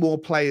many more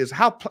players,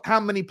 how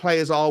many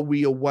players are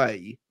we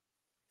away?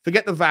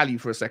 Forget the value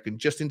for a second,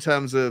 just in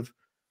terms of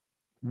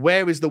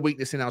where is the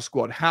weakness in our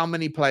squad? How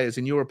many players,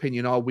 in your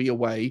opinion, are we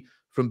away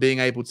from being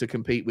able to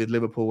compete with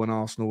Liverpool and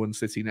Arsenal and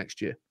City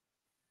next year?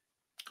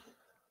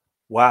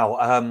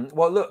 Wow.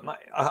 Well, look, mate,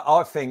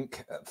 I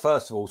think,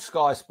 first of all,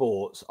 Sky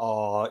Sports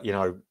are,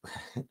 the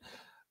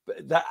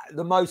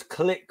most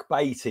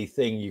clickbaity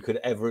thing you could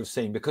ever have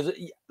seen. Because,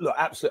 look,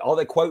 absolutely, are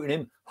they quoting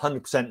him?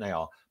 100% they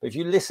are. But if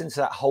you listen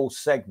to that whole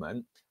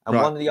segment, and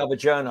one of the other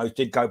journos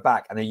did go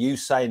back, and are you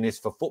saying this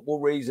for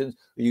football reasons?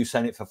 Or are you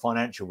saying it for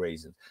financial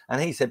reasons?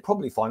 And he said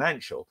probably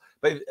financial.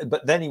 But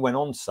then he went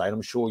on to say, and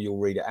I'm sure you'll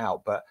read it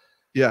out, but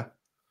yeah,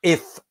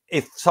 if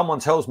someone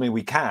tells me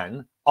we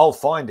can, I'll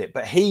find it.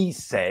 But he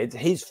said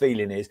his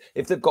feeling is,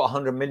 if they've got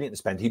 100 million to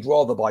spend, he'd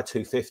rather buy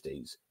two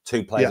players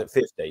at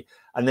 50.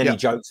 And then he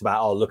jokes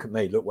about, oh, look at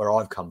me, look where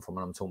I've come from.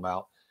 And I'm talking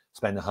about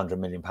spending £100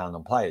 million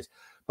on players.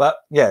 But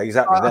yeah,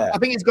 exactly. I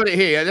think he's got it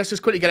here. Let's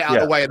just quickly get it out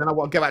of the way, and then I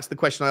want to go back to the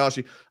question I asked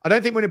you. I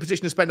don't think we're in a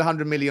position to spend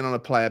 100 million on a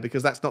player,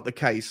 because that's not the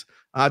case.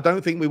 I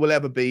don't think we will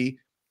ever be.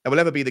 It will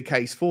ever be the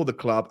case for the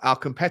club. Our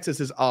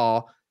competitors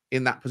are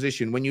in that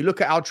position. When you look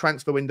at our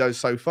transfer windows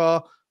so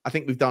far, I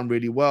think we've done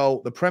really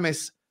well. The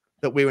premise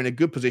that we're in a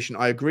good position,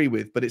 I agree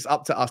with, but it's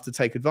up to us to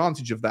take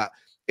advantage of that.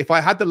 If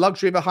I had the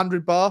luxury of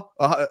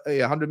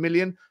 100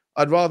 million,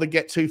 I'd rather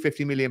get two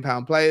 £50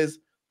 million players.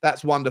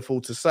 That's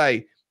wonderful to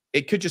say.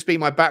 It could just be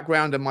my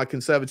background and my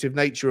conservative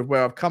nature of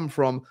where I've come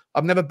from.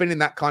 I've never been in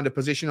that kind of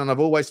position, and I've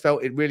always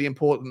felt it really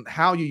important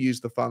how you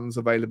use the funds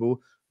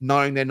available,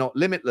 knowing they're not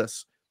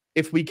limitless.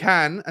 If we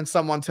can, and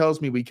someone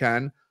tells me we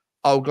can,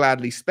 I'll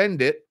gladly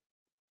spend it.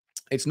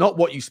 It's not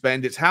what you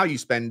spend, it's how you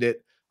spend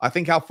it. I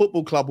think our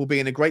football club will be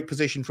in a great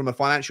position from a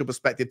financial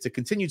perspective to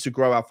continue to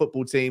grow our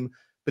football team.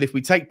 But if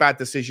we take bad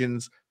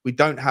decisions, we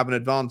don't have an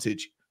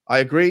advantage. I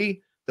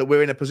agree that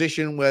we're in a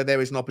position where there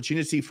is an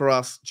opportunity for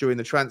us during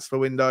the transfer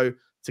window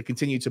to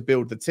continue to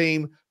build the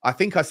team. I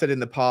think I said in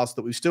the past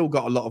that we've still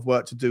got a lot of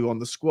work to do on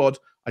the squad.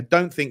 I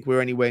don't think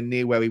we're anywhere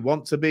near where we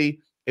want to be.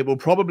 It will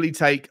probably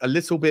take a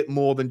little bit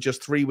more than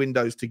just 3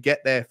 windows to get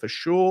there for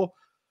sure.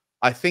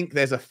 I think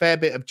there's a fair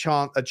bit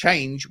of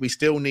change we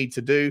still need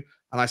to do.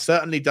 And I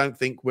certainly don't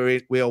think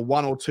we are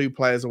 1 or 2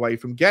 players away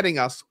from getting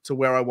us to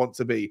where I want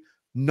to be.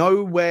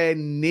 Nowhere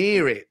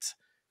near it.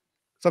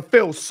 So,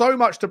 Phil, so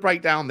much to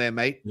break down there,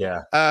 mate.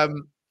 Yeah.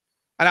 And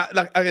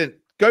again,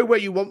 go where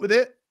you want with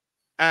it.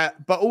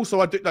 But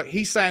also, I do, like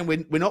he's saying,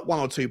 we're not 1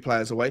 or 2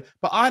 players away.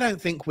 But I don't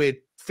think we're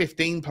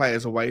 15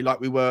 players away like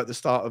we were at the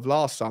start of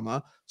last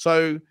summer.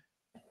 So,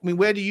 I mean,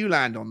 where do you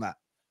land on that?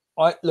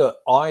 I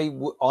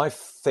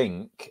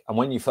think, and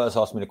when you first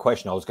asked me the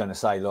question, I was going to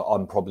say, look,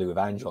 I'm probably with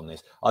Ange on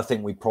this. I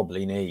think we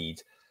probably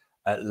need,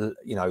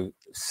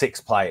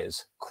 6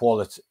 players,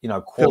 quality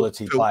Phil,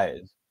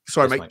 players.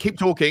 Sorry, mate. Keep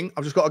talking.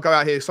 I've just got to go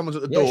out here. Someone's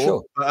at the door.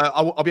 Sure.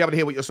 I'll be able to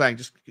hear what you're saying.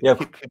 Just keep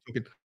talking.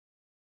 Of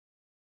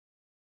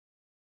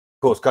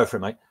course, go for it,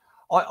 mate.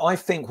 I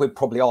think we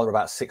probably are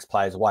about 6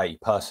 players away,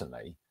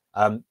 personally,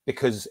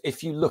 because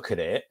if you look at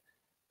it,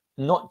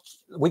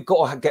 we've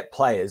got to get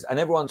players, and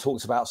everyone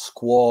talks about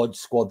squad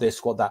this,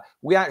 squad that.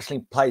 We actually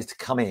need players to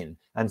come in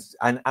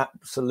and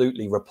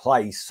absolutely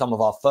replace some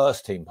of our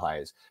first team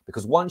players,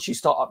 because once you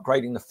start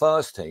upgrading the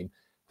first team,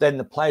 then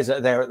the players that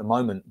are there at the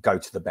moment go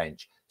to the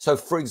bench. So,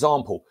 for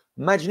example,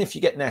 imagine if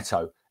you get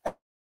Neto.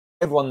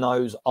 Everyone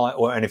knows,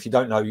 and if you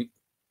don't know,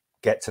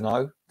 get to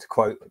know, to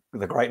quote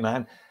the great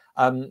man.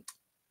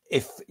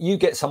 If you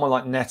get someone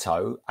like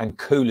Neto and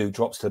Kulu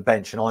drops to the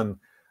bench, and I'm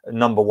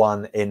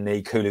 #1 in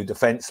the Kulu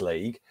Defence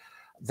League,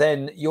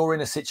 then you're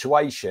in a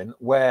situation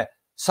where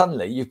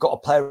suddenly you've got a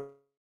player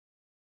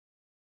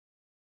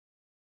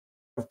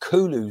of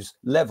Kulu's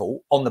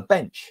level on the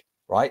bench,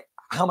 right?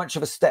 How much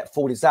of a step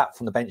forward is that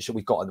from the bench that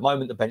we've got at the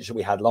moment, the bench that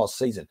we had last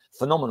season?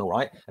 Phenomenal,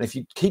 right? And if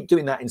you keep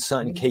doing that in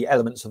certain key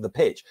elements of the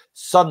pitch,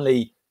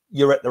 suddenly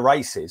you're at the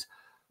races.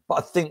 But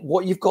I think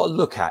what you've got to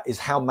look at is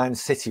how Man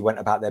City went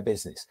about their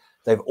business.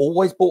 They've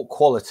always bought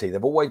quality.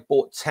 They've always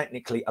bought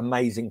technically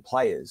amazing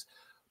players.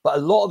 But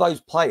a lot of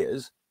those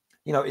players,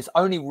 you know, it's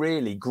only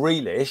really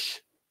Grealish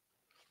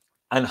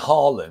and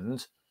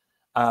Haaland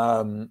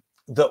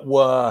that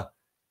were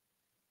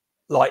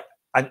like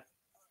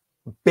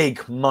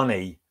big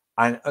money.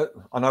 And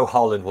I know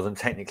Haaland wasn't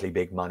technically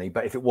big money,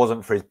 but if it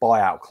wasn't for his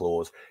buyout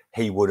clause,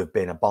 he would have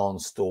been a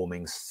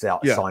barnstorming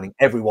signing.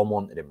 Everyone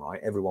wanted him, right?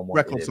 Everyone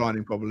wanted him. Record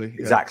signing, probably.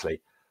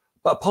 Exactly.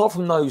 But apart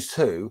from those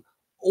two,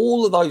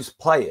 all of those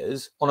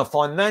players, on a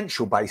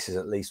financial basis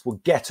at least, were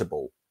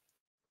gettable.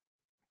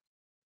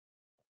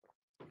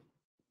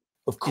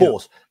 Of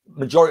course,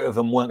 majority of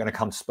them weren't going to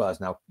come to Spurs.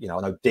 Now, you know,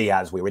 I know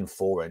Diaz we were in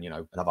for, and, you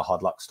know, another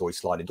hard luck story,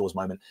 sliding doors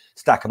moment.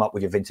 Stack them up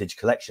with your vintage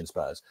collection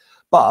Spurs.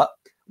 But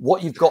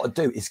what you've got to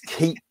do is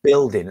keep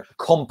building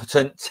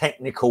competent,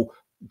 technical,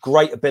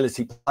 great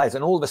ability players.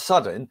 And all of a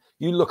sudden,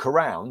 you look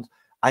around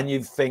and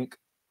you think,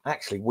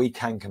 actually, we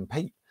can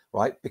compete,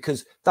 right?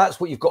 Because that's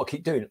what you've got to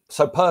keep doing.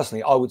 So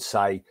personally, I would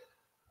say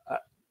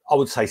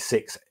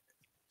six.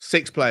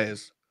 6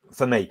 players.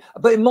 For me,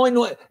 but it might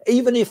not,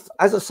 even if,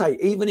 as I say,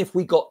 even if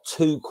we got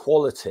 2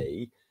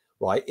 quality,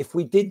 right? If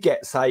we did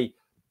get, say,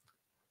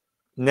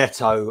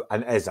 Neto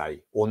and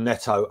Eze, or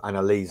Neto and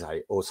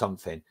Elise, or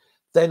something,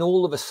 then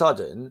all of a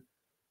sudden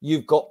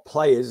you've got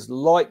players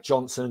like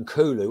Johnson and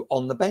Kulu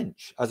on the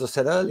bench, as I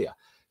said earlier.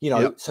 You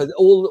know, so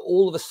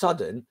all of a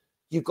sudden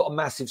you've got a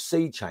massive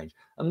sea change.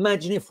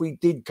 Imagine if we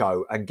did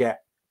go and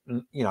get,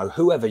 you know,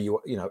 whoever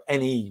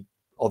any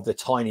of the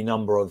tiny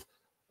number of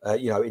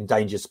you know,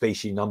 endangered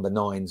species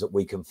 #9s that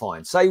we can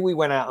find. Say we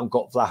went out and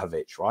got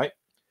Vlahovic, right?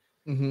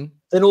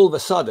 Then all of a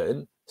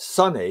sudden,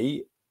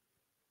 Sonny,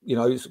 you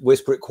know,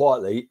 whisper it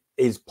quietly,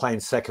 is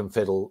playing second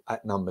fiddle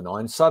at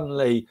 #9.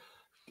 Suddenly,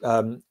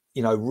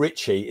 you know,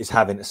 Richie is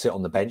having to sit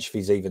on the bench if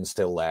he's even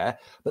still there.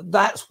 But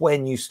that's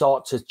when you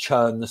start to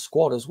churn the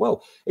squad as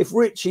well. If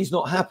Richie's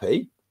not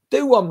happy,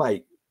 do one,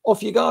 mate.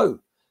 Off you go.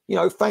 You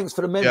know, thanks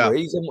for the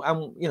memories.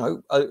 And you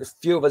know, a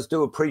few of us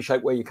do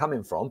appreciate where you're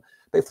coming from.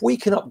 But if we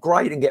can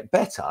upgrade and get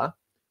better,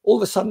 all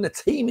of a sudden the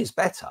team is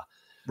better.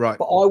 Right.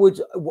 But I would,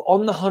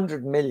 on the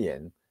 100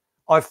 million,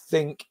 I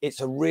think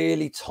it's a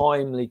really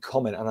timely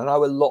comment. And I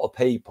know a lot of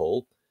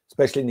people,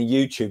 especially in the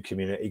YouTube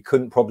community,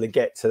 couldn't probably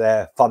get to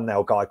their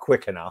thumbnail guy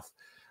quick enough,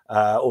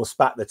 or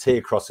spat the tea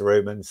across the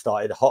room and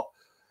started hot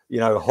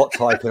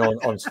typing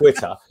on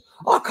Twitter.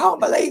 I can't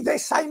believe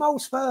this, same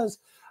old Spurs.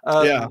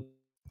 But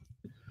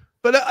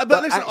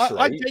listen, actually,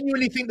 I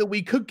genuinely think that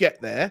we could get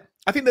there.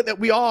 I think that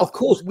we are. Of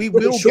course, we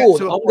will Sean, get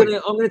to a point.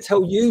 I'm going to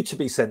tell you to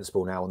be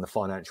sensible now on the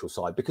financial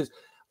side, because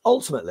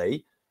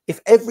ultimately, if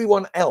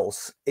everyone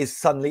else is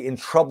suddenly in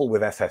trouble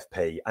with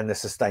FFP and the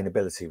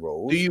sustainability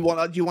rules, do you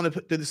want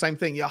to do the same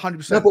thing? Yeah,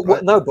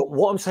 100%. No, but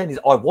what I'm saying is,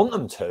 I want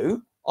them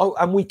to,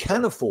 and we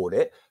can afford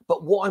it.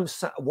 But what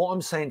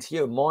I'm saying to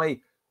you,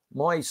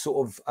 my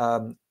sort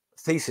of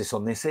thesis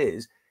on this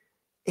is,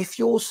 if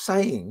you're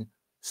saying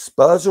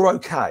Spurs are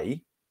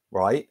okay,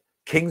 right?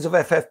 Kings of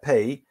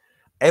FFP,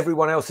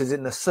 everyone else is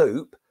in the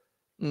soup.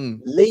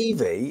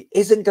 Levy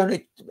isn't going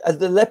to,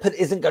 the Leopard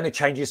isn't going to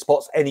change his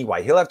spots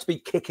anyway. He'll have to be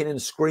kicking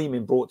and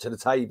screaming brought to the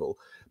table.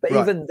 But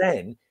even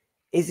then,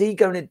 is he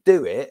going to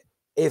do it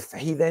if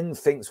he then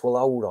thinks, well,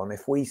 hold on,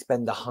 if we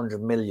spend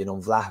 100 million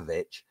on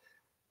Vlahovic,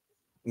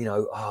 you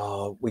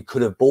know, we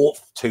could have bought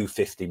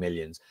 250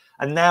 millions.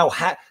 And now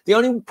the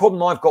only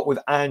problem I've got with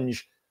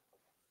Ange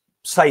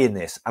saying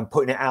this and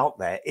putting it out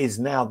there is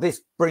now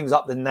this brings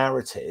up the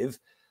narrative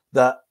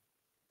that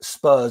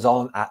Spurs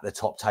aren't at the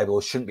top table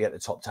or shouldn't be at the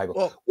top table.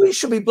 Well, we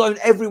should be blowing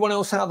everyone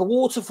else out of the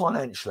water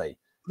financially.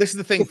 This is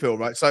the thing, Phil,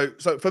 right? So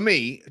for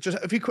me, just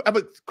if you have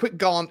a quick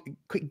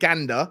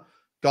gander,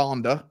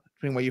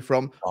 depending where you're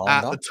from,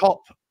 at the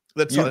top.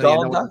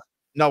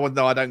 No,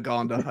 I don't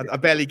gander. I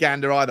barely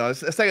gander either.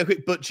 Let's take a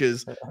quick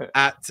butchers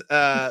at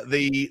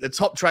the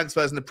top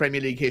transfers in the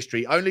Premier League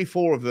history. Only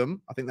 4 of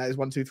them, I think that is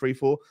 1, 2, 3,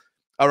 4,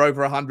 are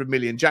over 100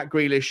 million. Jack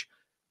Grealish,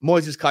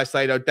 Moises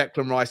Caicedo,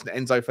 Declan Rice, and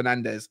Enzo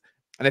Fernandez.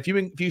 And if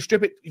you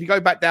strip it, if you go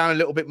back down a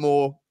little bit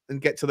more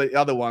and get to the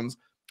other ones,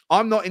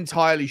 I'm not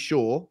entirely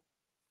sure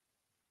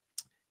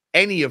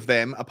any of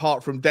them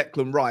apart from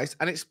Declan Rice.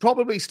 And it's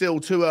probably still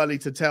too early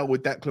to tell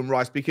with Declan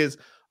Rice, because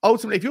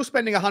ultimately, if you're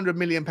spending £100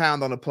 million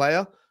on a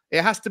player,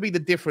 it has to be the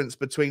difference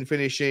between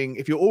finishing,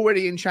 if you're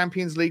already in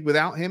Champions League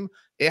without him,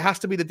 it has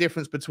to be the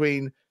difference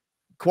between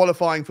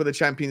qualifying for the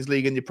Champions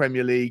League and your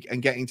Premier League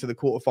and getting to the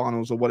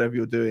quarterfinals or whatever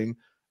you're doing,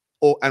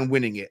 and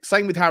winning it.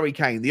 Same with Harry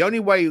Kane. The only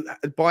way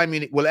Bayern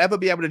Munich will ever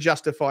be able to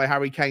justify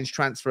Harry Kane's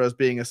transfer as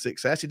being a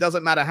success, it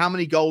doesn't matter how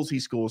many goals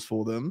he scores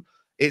for them,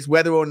 it's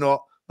whether or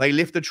not they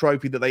lift a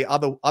trophy that they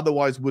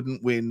otherwise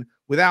wouldn't win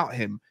without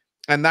him.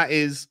 And that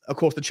is, of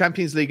course, the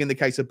Champions League in the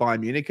case of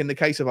Bayern Munich. In the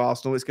case of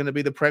Arsenal, it's going to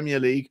be the Premier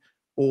League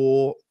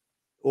or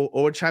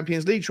a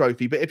Champions League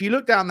trophy. But if you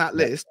look down that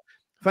list,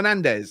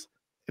 Fernandes,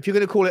 if you're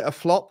going to call it a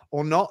flop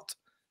or not,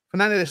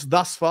 Fernandes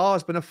thus far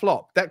has been a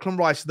flop. Declan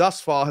Rice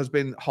thus far has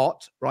been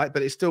hot, right?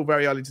 But it's still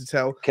very early to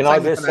tell. Can I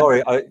just,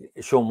 sorry,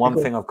 Sean,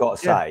 one thing I've got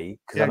to say,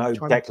 because I know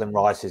Declan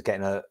Rice is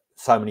getting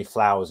so many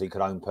flowers, he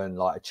could open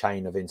like a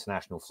chain of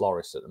international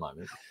florists at the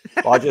moment.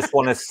 But I just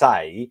want to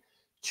say,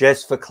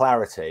 just for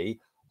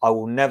clarity, I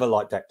will never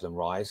like Declan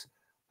Rice.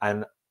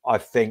 And I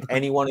think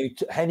anyone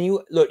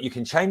who, look, you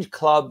can change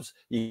clubs,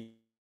 you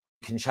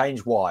can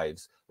change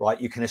wives, right?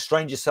 You can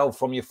estrange yourself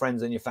from your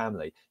friends and your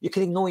family. You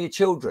can ignore your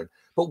children.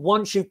 But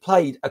once you've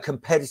played a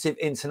competitive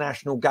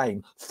international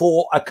game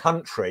for a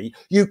country,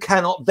 you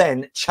cannot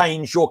then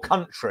change your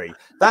country.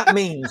 That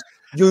means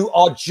you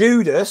are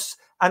Judas,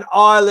 and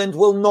Ireland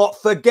will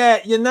not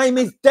forget. Your name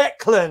is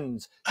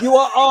Declan. You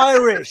are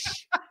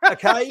Irish,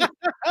 okay?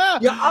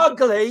 You're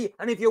ugly,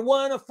 and if you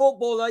weren't a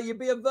footballer, you'd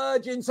be a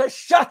virgin, so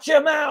shut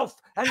your mouth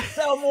and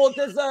sell more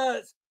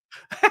desserts.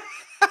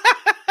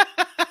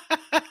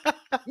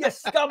 You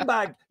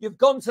scumbag. You've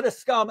gone to the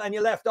scum and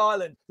you left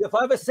Ireland. If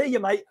I ever see you,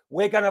 mate,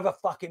 we're going to have a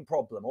fucking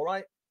problem, all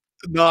right?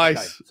 Nice.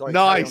 Okay, sorry,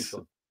 nice.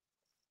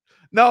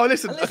 No,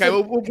 listen, okay.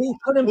 He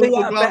couldn't be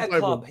at a better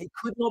club. He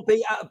could not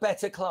be at a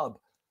better club.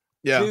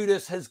 Yeah.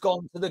 Judas has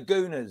gone to the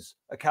Gooners,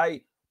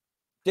 okay?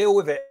 Deal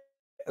with it.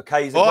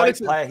 Okay, he's a great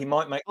player. He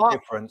might make a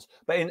difference.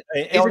 But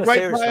he's on a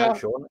great player.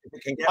 Sean,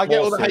 I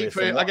get all the hate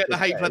for him. I get the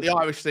hate for the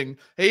Irish thing.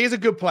 He is a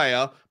good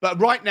player, but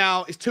right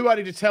now it's too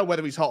early to tell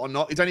whether he's hot or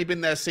not. He's only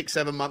been there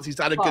 6-7 months. He's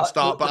had a good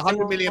start, but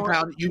 £100 million.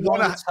 You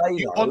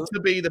want to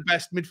be the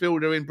best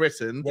midfielder in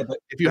Britain. Yeah, but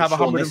if you have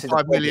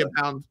 £105 million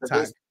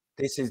tag.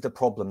 This is the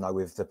problem though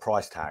with the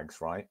price tags,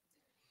 right?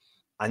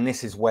 And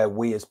this is where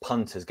we as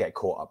punters get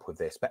caught up with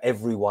this, but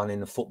everyone in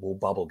the football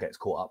bubble gets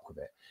caught up with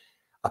it.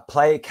 A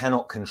player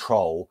cannot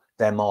control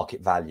their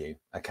market value,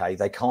 okay?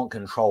 They can't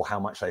control how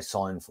much they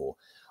sign for.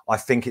 I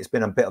think it's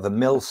been a bit of a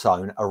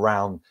millstone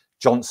around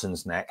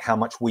Johnson's neck, how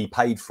much we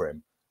paid for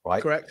him,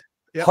 right? Correct.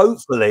 Yep.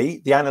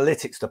 Hopefully, the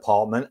analytics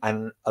department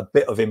and a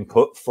bit of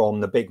input from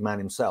the big man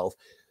himself,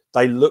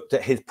 they looked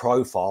at his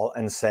profile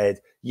and said,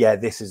 yeah,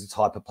 this is the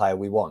type of player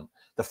we want.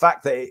 The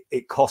fact that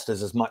it cost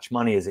us as much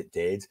money as it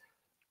did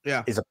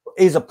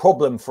is a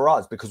problem for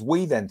us, because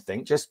we then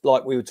think, just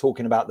like we were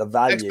talking about the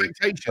value.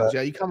 Expectations,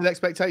 you come with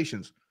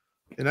expectations.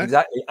 You know?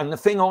 Exactly. And the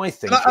thing I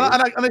think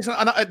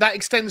that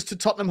extends to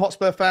Tottenham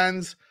Hotspur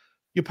fans.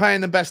 You're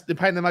paying the best, you're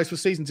paying the most for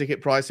season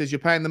ticket prices, you're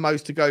paying the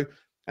most to go,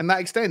 and that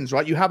extends,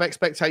 right? You have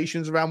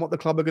expectations around what the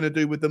club are going to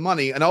do with the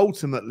money. And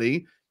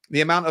ultimately,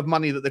 the amount of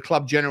money that the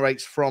club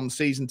generates from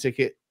season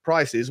ticket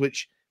prices,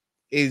 which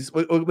is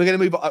we're going to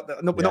move on.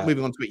 We're not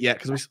moving on to it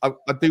yet, because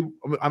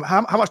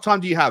how much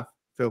time do you have,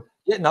 Phil?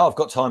 Yeah, no, I've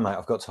got time, mate.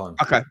 I've got time.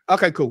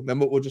 Okay, cool. Then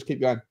we'll just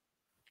keep going.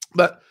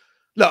 But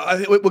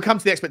look, we'll come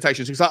to the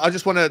expectations, because I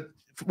just want to.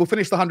 We'll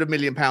finish the £100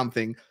 million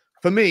thing.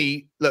 For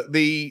me, look,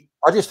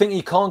 I just think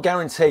you can't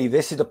guarantee.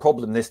 This is the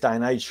problem this day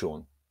and age,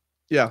 Sean.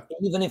 Yeah.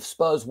 Even if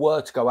Spurs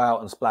were to go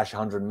out and splash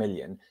 100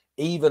 million,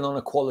 even on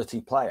a quality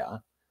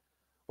player,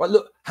 right?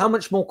 Look, how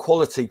much more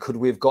quality could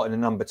we have got in a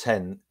number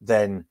 10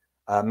 than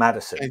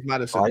Maddison?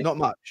 Maddison, right? Not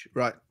much,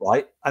 right?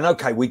 Right. And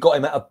okay, we got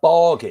him at a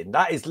bargain.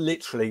 That is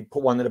literally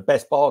one of the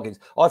best bargains.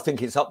 I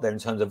think it's up there in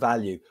terms of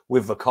value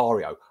with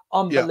Vicario.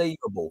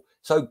 Unbelievable. Yeah.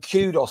 So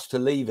kudos to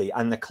Levy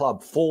and the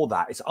club for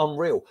that. It's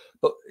unreal.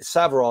 But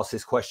Saver asked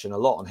this question a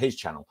lot on his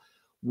channel.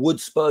 Would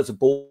Spurs have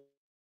bought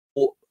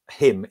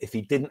him if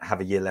he didn't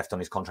have a year left on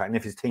his contract, and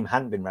if his team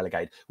hadn't been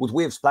relegated? Would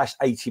we have splashed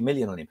 80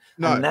 million on him?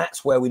 No. And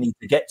that's where we need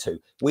to get to.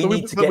 We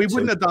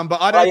wouldn't have done, but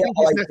I don't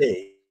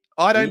think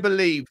I don't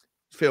believe,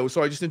 Phil,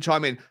 sorry, just to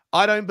chime in.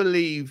 I don't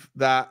believe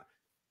that.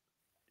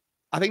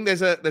 I think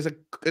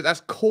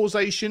that's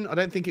causation. I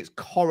don't think it's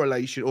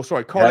correlation, or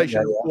sorry,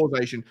 correlation or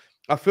causation.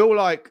 I feel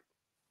like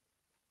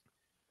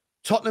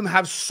Tottenham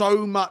have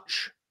so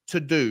much to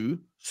do.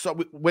 So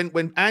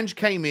when Ange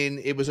came in,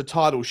 it was a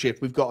tidal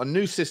shift. We've got a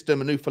new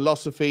system, a new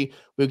philosophy.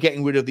 We're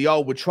getting rid of the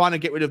old. We're trying to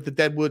get rid of the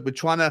deadwood. We're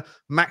trying to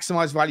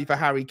maximize value for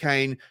Harry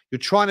Kane. You're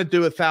trying to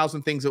do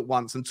 1,000 things at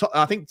once. And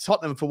I think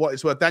Tottenham, for what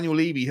it's worth, Daniel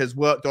Levy has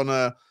worked on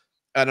a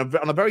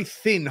very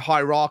thin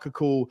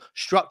hierarchical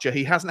structure.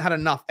 He hasn't had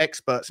enough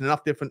experts and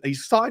enough different.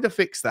 He's started to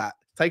fix that.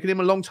 It's taken him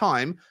a long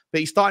time,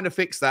 but he's starting to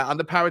fix that.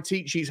 Under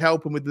Paratici's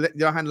help and with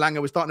Johan Lange,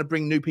 we're starting to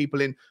bring new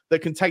people in that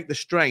can take the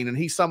strain. And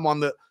he's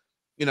someone that,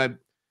 you know,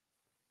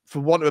 for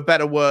want of a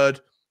better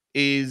word,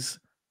 is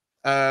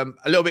a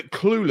little bit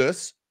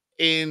clueless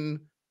in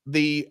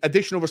the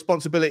additional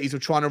responsibilities of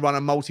trying to run a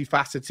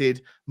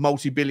multifaceted,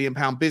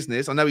 multi-billion-pound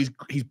business. I know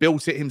he's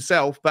built it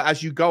himself, but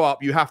as you go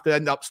up, you have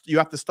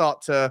to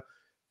start to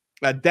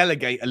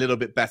delegate a little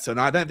bit better.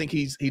 And I don't think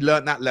he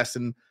learned that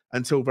lesson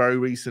until very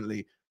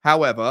recently.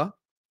 However,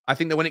 I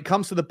think that when it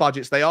comes to the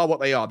budgets, they are what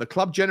they are. The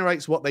club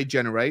generates what they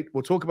generate.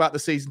 We'll talk about the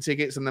season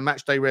tickets and the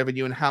match day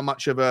revenue and how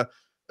much of a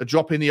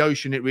drop in the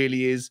ocean it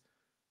really is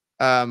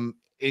in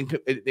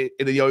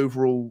the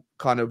overall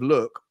kind of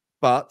look.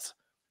 But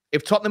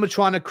if Tottenham are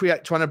trying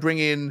to bring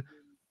in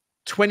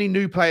 20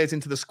 new players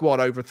into the squad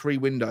over 3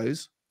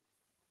 windows,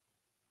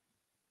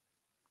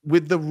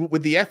 with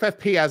the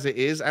FFP as it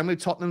is, and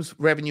with Tottenham's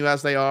revenue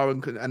as they are,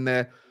 and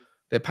their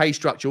pay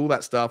structure, all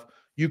that stuff,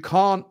 you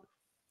can't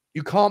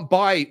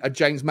buy a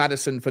James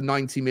Maddison for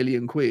 90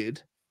 million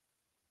quid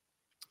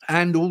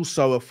and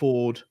also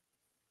afford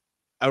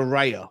a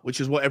Raya,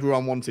 which is what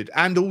everyone wanted,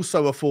 and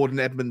also afford an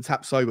Edmund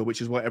Tapsoba,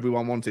 which is what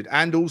everyone wanted,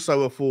 and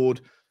also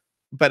afford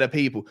better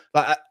people.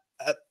 Like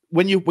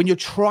when you're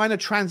trying to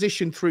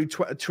transition through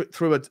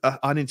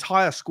an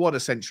entire squad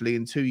essentially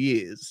in 2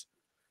 years,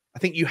 I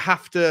think you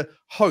have to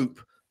hope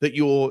that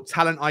your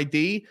talent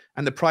ID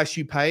and the price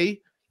you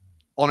pay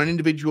on an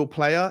individual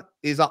player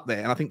is up there.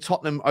 And I think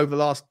Tottenham over the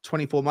last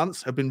 24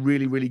 months have been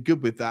really, really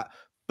good with that.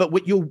 But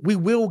we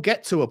will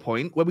get to a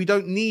point where we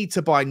don't need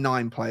to buy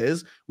 9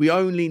 players. We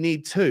only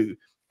need 2.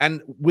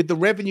 And with the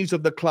revenues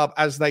of the club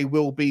as they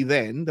will be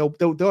then, they're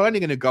only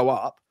going to go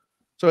up.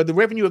 So the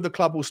revenue of the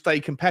club will stay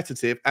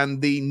competitive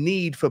and the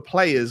need for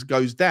players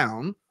goes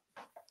down.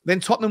 Then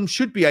Tottenham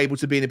should be able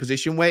to be in a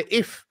position where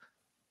if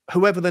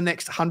whoever the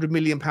next £100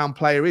 million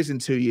player is in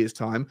 2 years'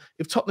 time,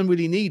 if Tottenham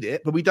really need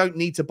it, but we don't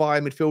need to buy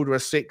a midfielder, a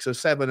 6, a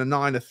 7, a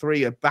 9, a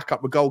 3, a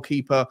backup, a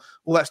goalkeeper,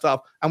 all that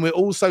stuff. And we're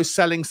also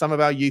selling some of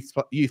our youth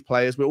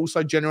players. We're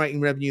also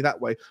generating revenue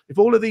that way. If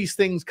all of these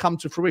things come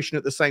to fruition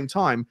at the same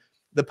time,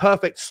 the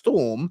perfect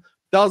storm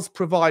does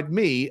provide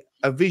me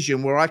a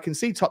vision where I can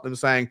see Tottenham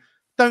saying,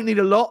 don't need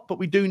a lot, but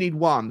we do need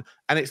 1.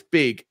 And it's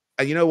big.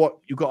 And you know what?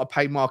 You've got to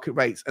pay market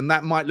rates. And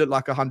that might look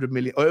like 100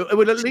 million, or it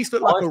would at least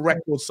look like a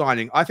record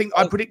signing. I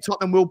predict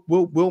Tottenham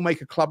will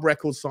make a club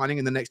record signing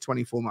in the next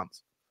 24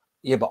 months.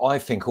 Yeah, but I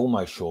think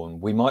almost, Sean,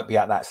 we might be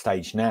at that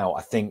stage now.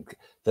 I think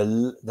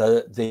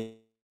the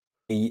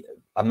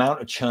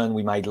amount of churn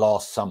we made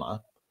last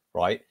summer,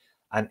 right?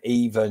 And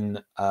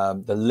even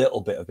the little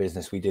bit of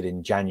business we did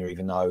in January,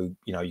 even though,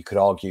 you could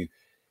argue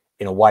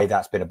in a way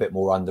that's been a bit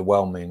more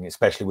underwhelming,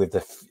 especially with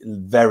the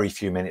very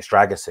few minutes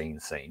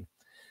Dragosine scene.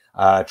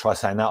 Try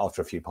saying that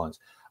after a few pints.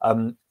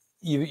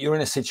 You're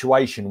in a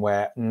situation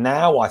where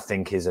now I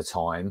think is a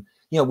time,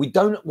 we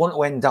don't want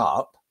to end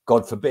up,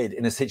 God forbid,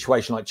 in a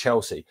situation like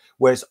Chelsea,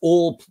 where it's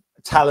all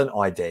talent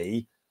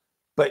ID,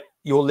 but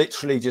you're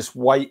literally just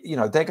wait,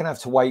 they're going to have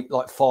to wait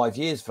like 5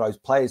 years for those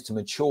players to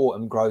mature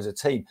and grow as a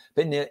team.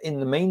 But in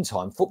the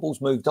meantime,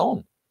 football's moved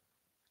on.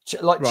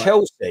 Right.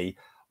 Chelsea,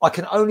 I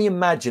can only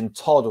imagine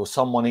Todd or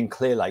someone in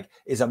Clearlake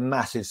is a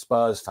massive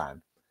Spurs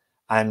fan.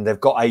 And they've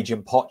got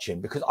Agent Poch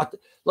because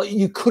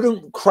you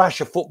couldn't crash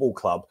a football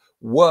club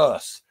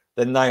worse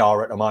than they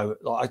are at the moment.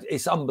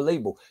 It's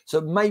unbelievable.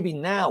 So maybe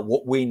now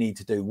what we need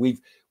to do,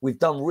 we've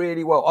done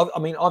really well. I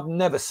mean, I've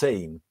never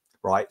seen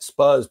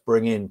Spurs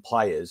bring in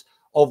players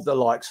of the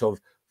likes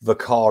of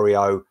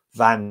Vicario,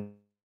 Van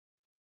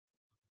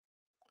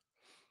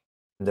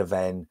der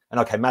Ven, and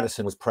okay,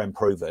 Maddison was prem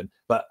proven,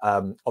 but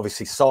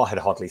obviously Sarr had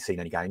hardly seen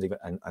any games,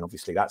 and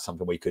obviously that's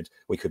something we could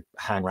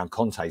hang around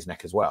Conte's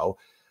neck as well.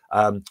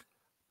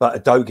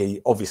 But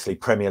Udogie, obviously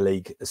Premier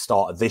League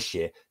starter this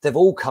year, they've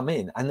all come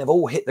in and they've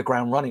all hit the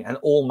ground running and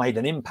all made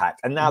an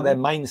impact. And now they're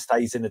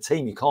mainstays in the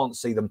team. You can't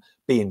see them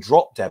being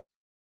dropped ever,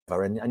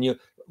 and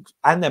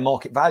their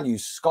market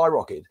values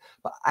skyrocketed.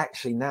 But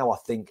actually now I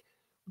think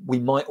we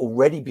might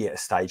already be at a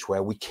stage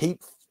where we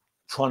keep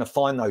trying to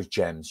find those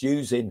gems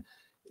using,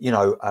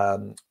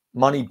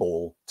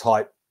 Moneyball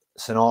type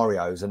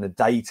scenarios and the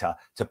data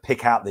to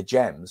pick out the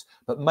gems,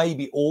 but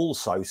maybe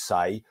also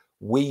say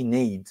we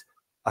need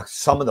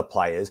some of the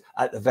players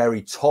at the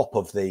very top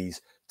of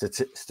these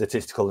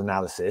statistical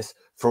analysis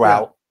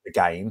throughout the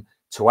game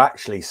to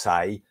actually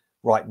say,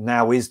 right,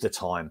 now is the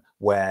time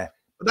where...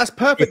 But that's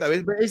perfect, though.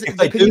 If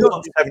they do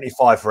want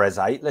 75 for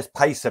Eze, let's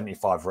pay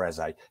 75 for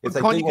Eze.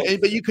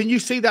 Can you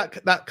see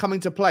that coming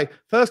to play?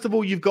 First of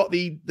all, you've got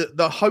the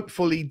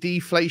hopefully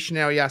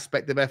deflationary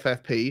aspect of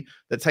FFP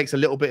that takes a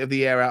little bit of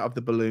the air out of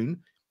the balloon.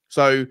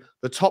 So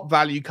the top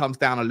value comes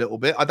down a little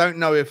bit. I don't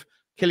know if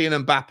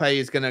Kylian Mbappe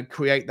is going to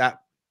create that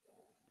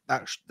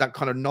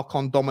kind of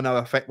knock-on domino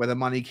effect where the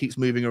money keeps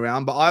moving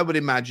around. But I would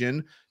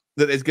imagine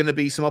that there's going to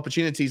be some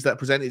opportunities that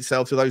present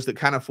itself to those that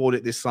can afford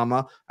it this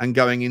summer and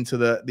going into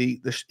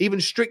the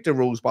even stricter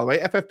rules, by the way.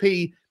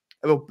 FFP,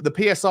 the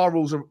PSR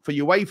rules for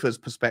UEFA's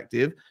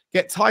perspective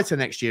get tighter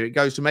next year. It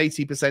goes from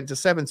 80% to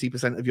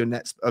 70% of your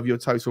nets of your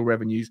total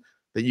revenues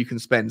that you can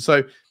spend.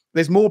 So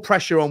there's more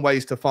pressure on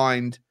ways to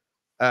find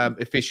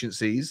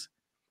efficiencies.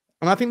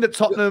 And I think that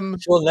Tottenham,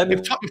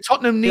 if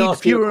Tottenham need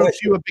fewer and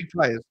fewer big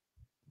players.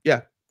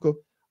 Yeah, cool.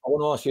 I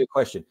want to ask you a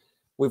question.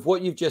 with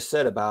what you've just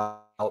said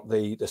about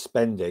the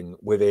spending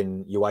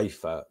within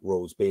UEFA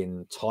rules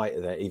being tighter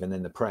there even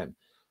in the Prem,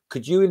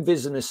 could you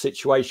envision a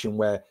situation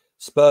where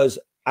Spurs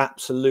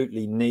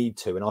absolutely need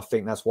to, and I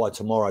think that's why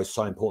tomorrow is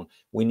so important,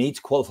 we need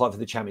to qualify for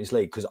the Champions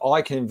League, because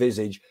I can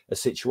envisage a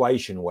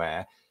situation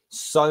where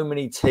so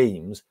many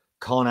teams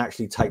can't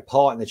actually take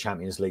part in the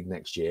Champions League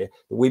next year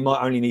that we might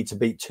only need to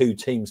beat 2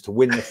 teams to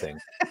win the thing.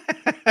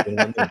 You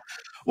know what I mean?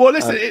 Well,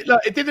 listen,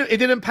 it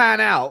didn't pan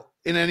out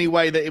in any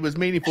way that it was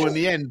meaningful in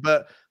the end,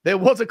 but there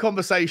was a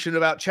conversation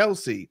about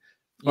Chelsea.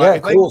 Right? Yeah,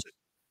 of course.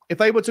 If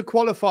they were to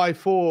qualify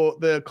for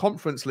the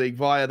Conference League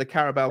via the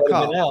Carabao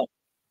Cup,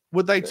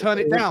 would they turn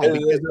it down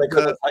because they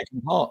couldn't have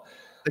taken part?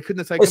 They couldn't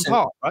have taken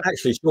part, right?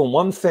 Actually, Sean,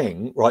 one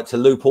thing, right, to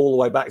loop all the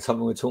way back to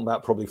something we were talking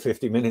about probably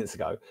 50 minutes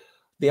ago,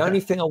 the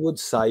only thing I would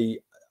say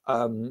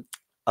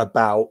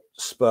about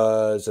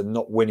Spurs and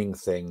not winning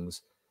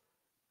things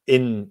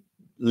in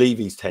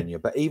Levy's tenure,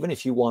 but even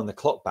if you wind the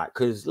clock back,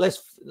 because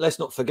let's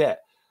not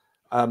forget,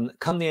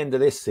 come the end of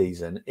this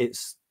season,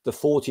 it's the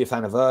 40th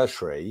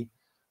anniversary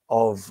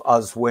of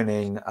us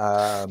winning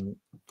a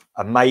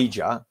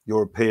major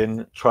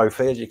European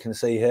trophy, as you can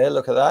see here.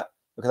 Look at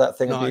that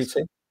thing of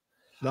beauty.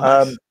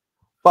 Nice.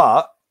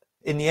 But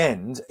in the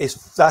end,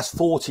 that's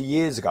 40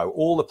 years ago.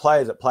 All the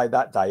players that played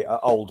that day are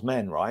old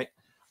men, right?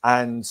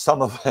 And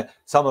some of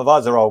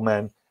us are old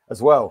men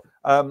as well.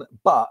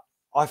 But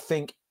I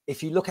think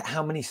if you look at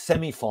how many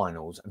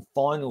semi-finals and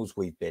finals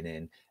we've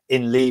been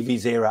in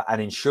Levy's era and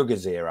in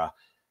Sugar's era,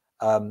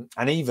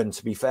 and even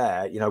to be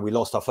fair, you know, we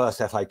lost our first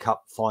FA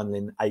Cup final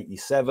in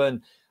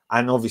 '87,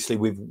 and obviously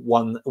we've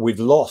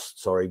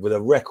lost with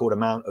a record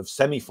amount of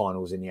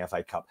semi-finals in the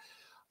FA Cup.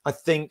 I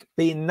think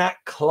being that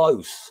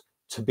close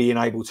to being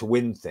able to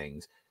win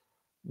things,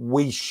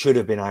 we should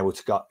have been able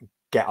to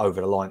get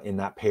over the line in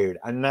that period.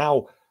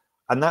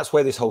 And that's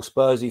where this whole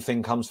Spursy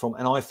thing comes from.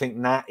 And I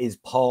think that is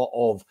part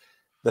of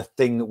the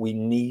thing that we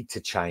need to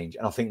change.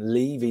 And I think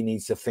Levy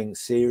needs to think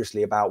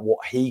seriously about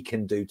what he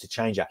can do to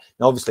change that.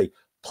 Now, obviously,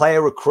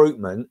 player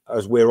recruitment,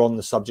 as we're on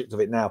the subject of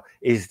it now,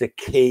 is the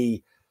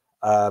key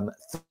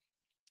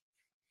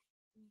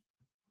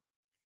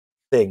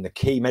thing, the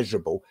key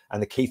measurable,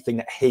 and the key thing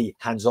that he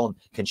hands-on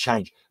can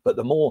change. But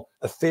the more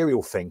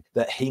ethereal thing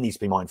that he needs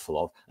to be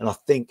mindful of, and I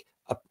think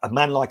a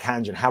man like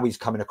Ange and how he's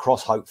coming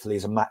across, hopefully,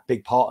 is a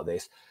big part of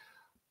this.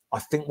 I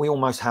think we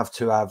almost have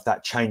to have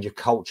that change of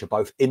culture,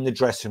 both in the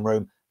dressing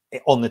room,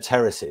 on the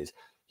terraces.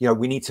 You know,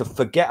 we need to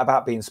forget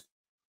about being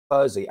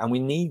Spursy, and we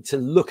need to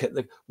look at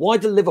why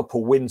do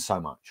Liverpool win so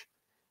much?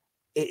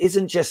 It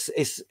isn't just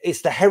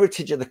it's the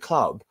heritage of the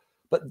club,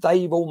 but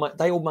they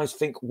almost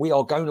think we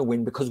are going to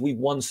win because we've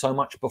won so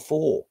much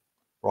before,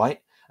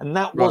 right? And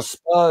that was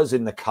Spurs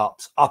in the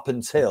cups up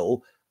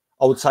until,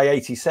 I would say,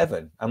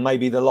 '87, and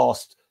maybe the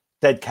last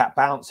dead cat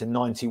bounce in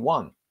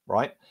 '91,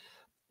 right?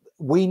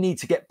 We need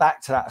to get back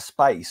to that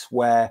space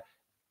where,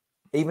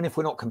 even if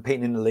we're not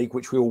competing in the league,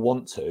 which we all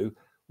want to,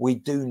 we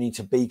do need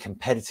to be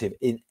competitive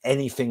in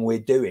anything we're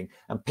doing.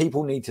 And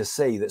people need to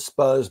see that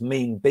Spurs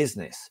mean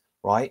business,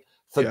 right?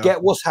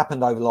 Forget what's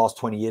happened over the last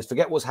 20 years.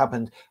 Forget what's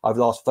happened over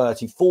the last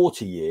 30,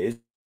 40 years.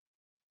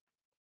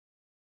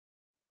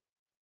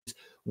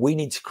 We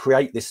need to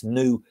create this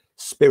new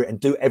spirit and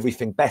do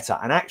everything better.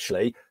 And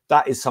actually,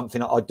 that is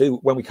something that I do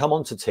when we come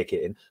on to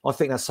ticketing. I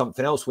think that's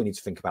something else we need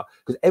to think about,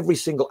 because every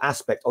single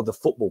aspect of the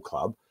football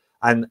club,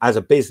 and as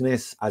a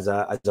business, as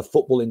a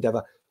football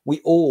endeavor, we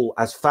all,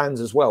 as fans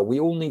as well,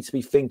 we all need to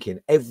be thinking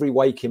every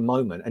waking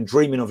moment and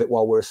dreaming of it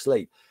while we're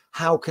asleep.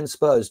 How can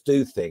Spurs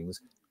do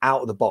things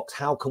out of the box?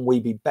 How can we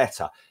be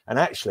better? And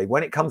actually,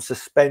 when it comes to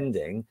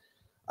spending,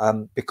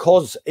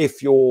 because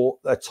if you're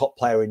a top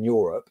player in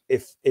Europe,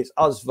 if it's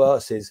us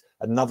versus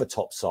another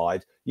top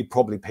side, you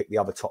probably pick the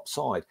other top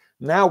side.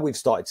 Now we've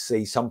started to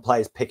see some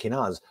players picking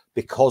us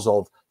because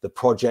of the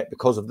project,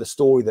 because of the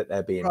story that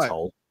they're being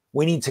told.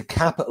 We need to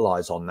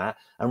capitalize on that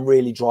and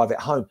really drive it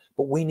home.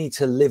 But we need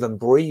to live and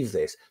breathe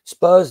this.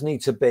 Spurs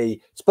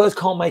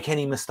can't make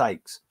any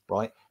mistakes,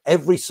 right?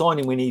 Every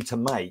signing we need to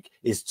make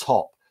is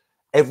top.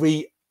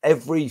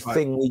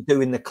 Everything we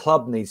do in the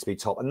club needs to be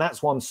top. And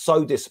that's why I'm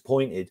so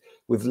disappointed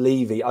with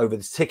Levy over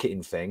this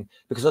ticketing thing,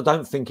 because I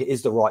don't think it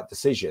is the right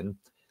decision.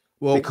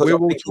 Well, because we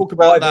will talk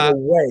about that. A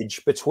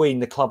wedge between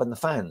the club and the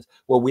fans.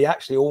 Well, we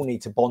actually all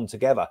need to bond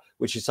together,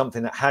 which is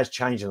something that has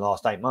changed in the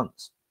last 8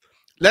 months.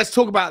 Let's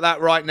talk about that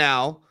right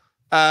now.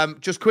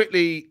 Just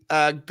quickly,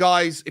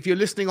 guys, if you're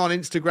listening on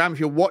Instagram, if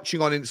you're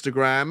watching on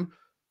Instagram,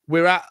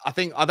 we're at, I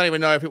don't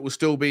even know if it will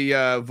still be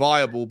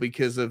viable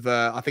because of,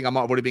 I think I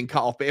might have already been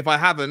cut off. But if I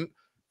haven't,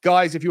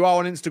 guys, if you are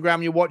on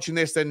Instagram, you're watching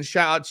this, then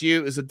shout out to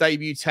you as a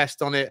debut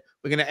test on it.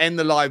 We're going to end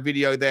the live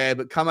video there,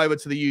 but come over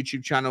to the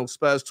YouTube channel,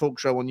 Spurs Talk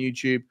Show on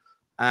YouTube,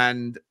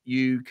 and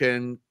you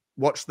can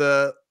watch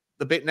the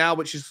bit now,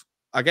 which is,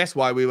 I guess,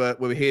 why we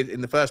were here in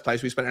the first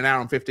place. We spent an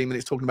hour and 15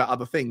 minutes talking about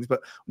other things,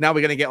 but now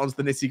we're going to get on to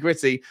the nitty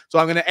gritty. So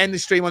I'm going to end the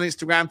stream on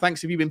Instagram.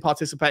 Thanks if you've been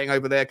participating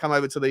over there. Come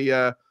over to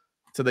the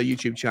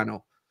YouTube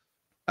channel.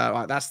 All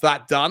right, that's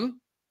that done.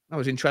 That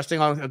was interesting.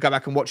 I'll go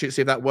back and watch it,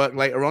 see if that worked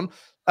later on.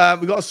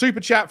 We got a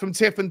super chat from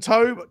Tiff and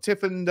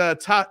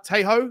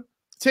Teho.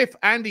 Tiff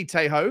Andy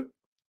Teho.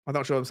 I'm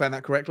not sure I'm saying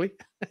that correctly.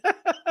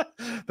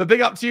 But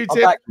big up to you,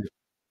 Tiff.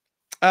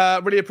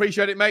 Really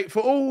appreciate it, mate. For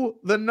all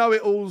the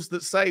know-it-alls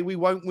that say we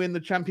won't win the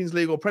Champions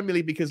League or Premier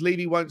League because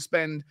Levy won't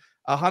spend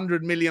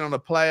 100 million on a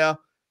player,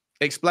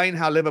 explain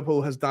how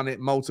Liverpool has done it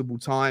multiple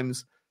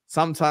times.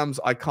 Sometimes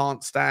I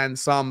can't stand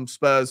some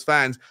Spurs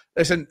fans.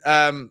 Listen,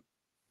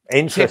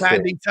 interesting.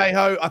 Andy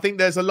Tejo, I think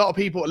there's a lot of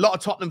people, a lot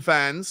of Tottenham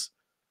fans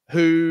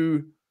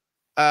who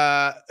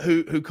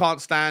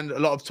can't stand a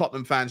lot of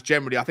Tottenham fans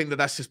generally. I think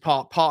that's just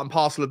part and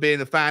parcel of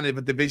being a fan of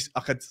a division.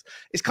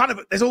 It's kind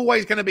of, there's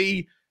always going to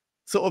be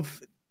sort of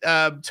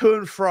to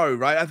and fro,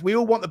 right? We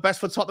all want the best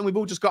for Tottenham. We've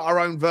all just got our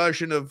own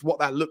version of what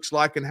that looks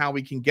like and how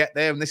we can get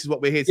there. And this is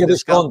what we're here to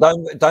discuss.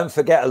 Don't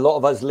forget, a lot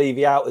of us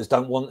Levy outers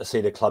don't want to see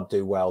the club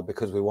do well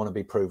because we want to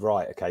be proved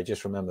right. Okay,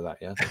 just remember that,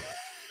 yeah.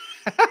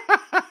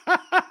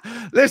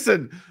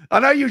 Listen, I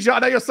know you're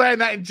saying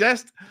that in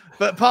jest,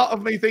 but part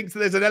of me thinks that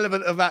there's an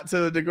element of that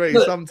to a degree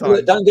sometimes.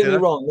 Look, don't get me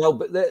wrong. No,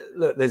 but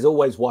look, there's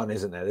always one,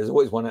 isn't there? There's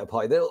always one at a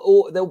party.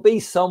 There'll be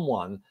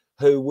someone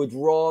who would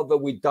rather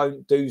we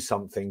don't do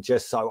something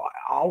just so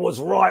I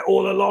was right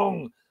all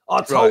along.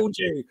 I told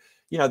you.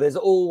 You know, there's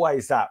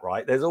always that,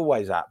 right? There's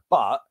always that.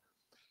 But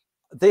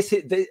this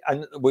is,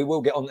 and we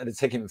will get on to the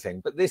ticketing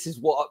thing, but this is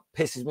what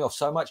pisses me off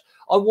so much.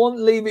 I want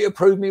Levy to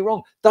prove me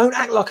wrong. Don't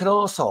act like an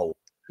arsehole.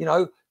 You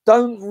know,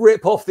 don't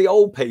rip off the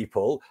old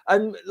people.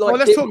 And like,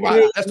 let's talk about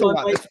it. Let's talk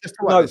about this.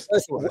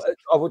 First of all,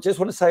 I would just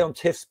want to say on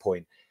Tiff's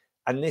point,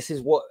 and this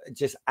is what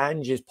just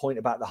Angie's point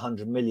about the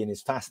 100 million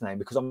is fascinating,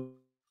 because I'm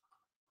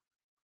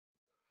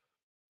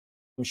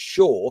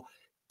sure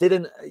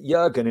didn't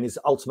Jurgen, in his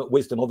ultimate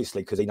wisdom,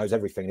 obviously because he knows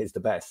everything and is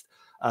the best,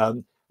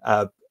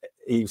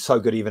 he was so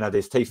good he even had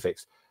his teeth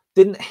fixed,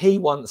 didn't he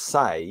once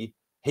say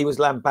he was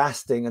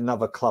lambasting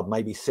another club,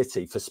 maybe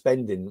City, for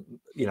spending,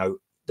 you know,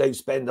 they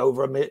spend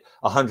over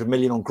 100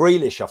 million on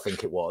Grealish, I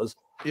think it was,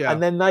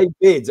 and then they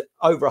bid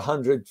over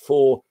 100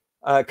 for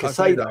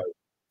Casado.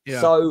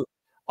 So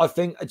I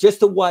think just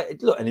the way,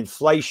 look, and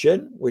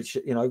inflation, which,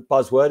 you know,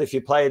 buzzword, if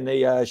you're playing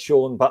the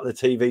Sean Butler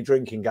TV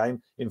drinking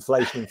game,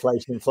 inflation,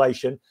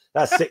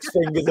 that's 6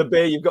 fingers of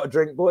beer you've got to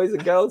drink, boys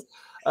and girls.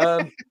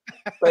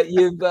 But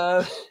you've,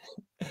 but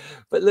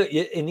look,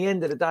 in the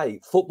end of the day,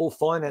 football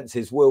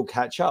finances will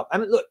catch up.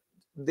 And look,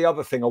 the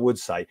other thing I would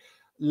say,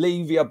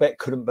 Levy, I bet,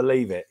 couldn't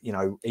believe it. You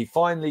know, he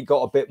finally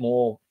got a bit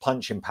more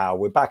punching power.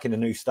 We're back in a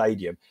new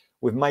stadium.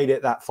 We've made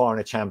it that far in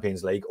the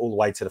Champions League, all the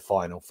way to the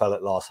final, fell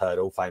at last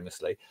hurdle,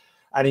 famously.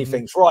 And he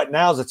thinks, right,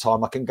 now's the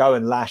time I can go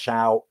and lash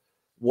out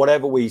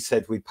whatever we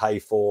said we'd pay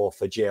for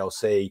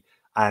GLC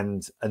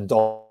and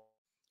Domblay,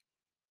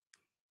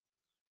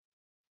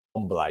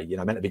 you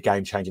know, meant to be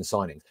game-changing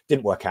signings.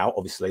 Didn't work out,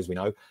 obviously, as we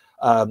know.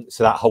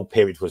 So that whole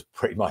period was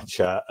pretty much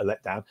a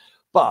letdown.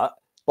 But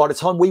by the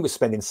time we were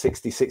spending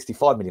 60,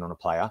 65 million on a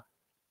player,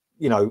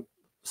 you know,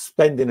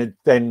 spending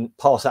then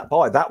pass that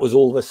by, that was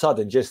all of a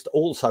sudden just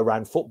also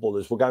ran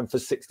footballers were going for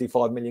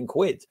 65 million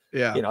quid.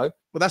 Yeah, you know,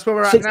 well, that's where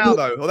we're at now,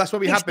 though. Well, that's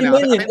where we have been.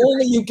 Million, all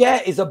that you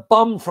get is a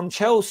bum from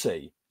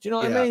Chelsea. Do you know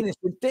what I mean? It's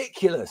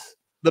ridiculous.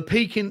 The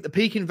peak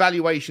in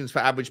valuations for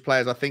average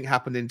players, I think,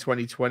 happened in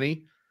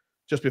 2020,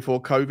 just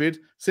before COVID.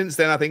 Since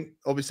then, I think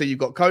obviously you've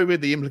got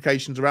COVID, the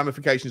implications, the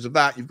ramifications of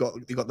that. You've got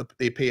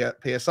the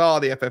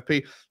PSR, the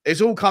FFP. It's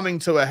all coming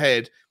to a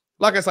head.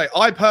 Like I say,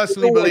 I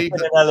personally believe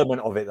that an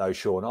element of it, though,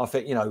 Sean. I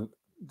think, you know,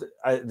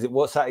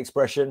 what's that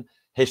expression?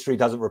 History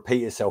doesn't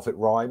repeat itself; it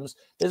rhymes.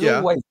 There's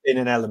always been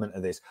an element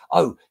of this.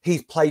 Oh,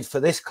 he's played for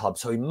this club,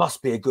 so he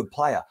must be a good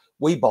player.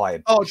 We buy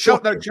him. Oh,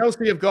 no,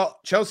 Chelsea have got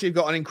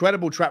an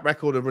incredible track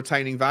record of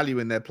retaining value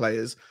in their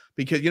players,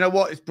 because you know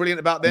what is brilliant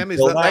about them is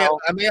that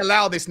they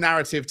allow this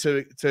narrative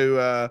to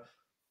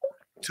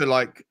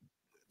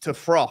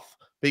froth,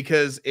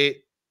 because it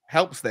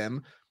helps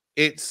them.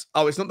 It's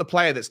not the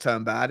player that's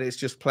turned bad. It's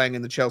just playing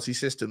in the Chelsea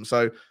system.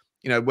 So,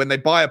 you know, when they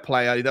buy a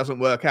player, he doesn't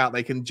work out,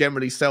 they can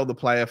generally sell the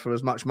player for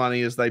as much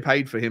money as they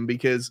paid for him,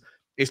 because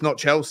it's not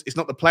Chelsea. It's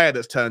not the player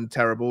that's turned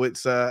terrible.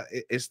 It's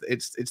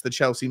the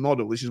Chelsea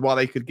model, which is why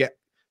they could get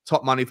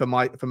top money for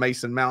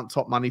Mason Mount,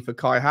 top money for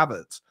Kai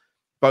Havertz,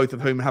 both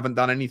of whom haven't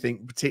done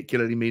anything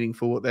particularly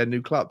meaningful at their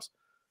new clubs.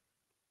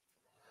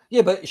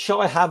 Yeah, but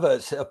Shai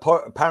Havertz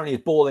apparently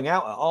is balling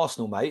out at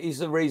Arsenal, mate. He's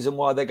the reason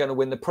why they're going to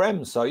win the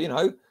Prem. So, you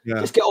know,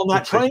 just get on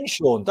that train,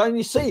 Sean. Don't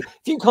you see? If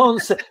you can't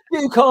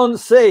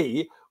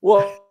see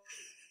what...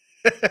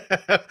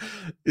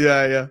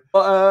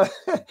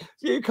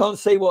 you can't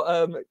see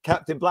what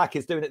Captain Black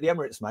is doing at the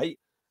Emirates, mate.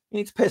 You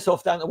need to piss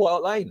off down to White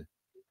Hart Lane.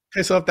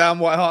 Piss off down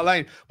White Hart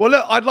Lane. Well,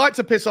 look, I'd like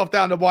to piss off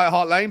down to White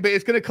Hart Lane, but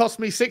it's going to cost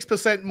me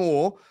 6%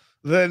 more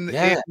than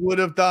it would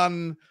have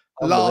done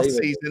last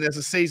season as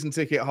a season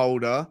ticket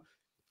holder.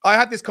 I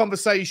had this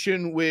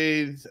conversation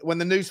with, when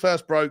the news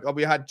first broke,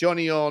 we had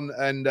Johnny on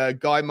and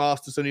Guy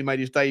Masterson, who made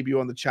his debut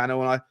on the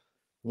channel. And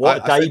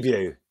I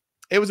debut?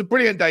 It was a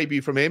brilliant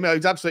debut from him. It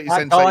was absolutely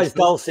sensational. Guy's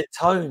dulcet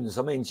tones.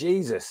 I mean,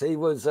 Jesus, he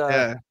was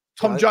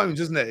Tom Jones,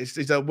 isn't it?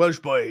 He's a Welsh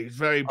boy. He's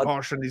very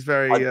posh and he's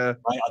very. I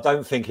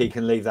don't think he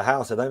can leave the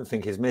house. I don't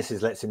think his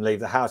missus lets him leave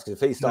the house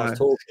because if he starts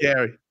talking,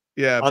 scary.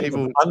 Yeah,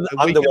 people.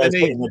 Underwear's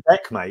hitting the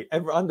deck, mate.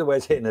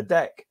 Underwear's hitting the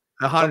deck.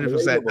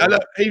 100%.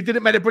 Look, he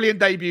made a brilliant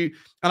debut,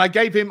 and I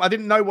gave him. I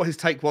didn't know what his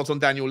take was on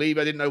Daniel Levy.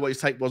 I didn't know what his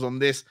take was on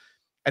this,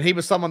 and he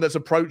was someone that's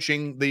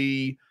approaching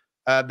the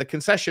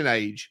concession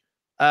age.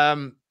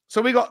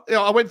 So we got.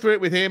 I went through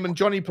it with him, and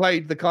Johnny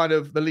played the kind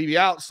of the Levy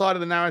outside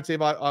of the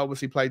narrative. I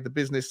obviously played the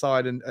business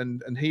side,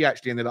 and he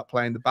actually ended up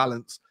playing the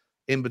balance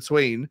in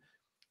between.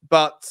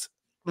 But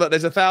look,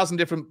 there's 1,000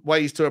 different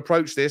ways to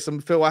approach this.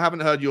 And Phil, I haven't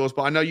heard yours,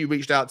 but I know you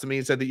reached out to me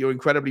and said that you're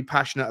incredibly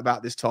passionate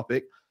about this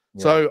topic.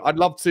 Yeah. So I'd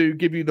love to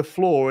give you the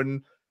floor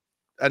and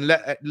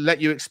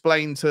let you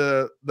explain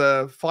to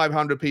the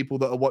 500 people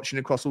that are watching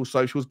across all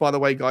socials. By the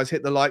way, guys,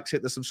 hit the likes,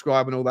 hit the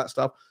subscribe and all that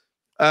stuff.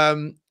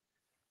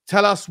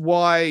 Tell us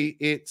why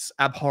it's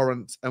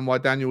abhorrent and why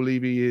Daniel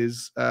Levy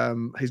is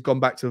he's gone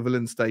back to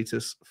villain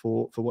status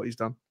for what he's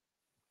done.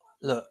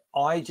 Look,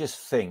 I just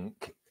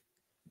think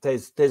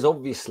there's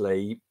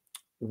obviously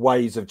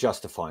ways of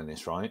justifying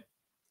this, right?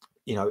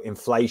 You know,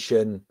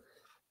 inflation.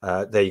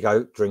 There you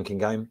go, drinking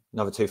game.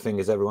 Another 2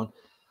 fingers, everyone.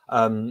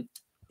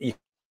 You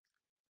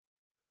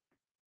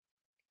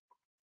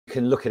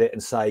can look at it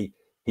and say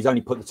he's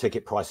only put the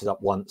ticket prices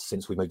up once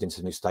since we moved into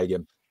the new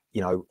stadium.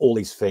 You know, all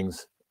these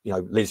things. You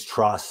know, Liz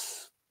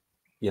Truss.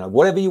 You know,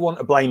 whatever you want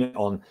to blame it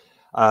on.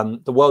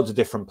 The world's a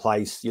different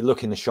place. You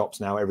look in the shops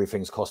now;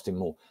 everything's costing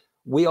more.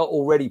 We are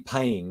already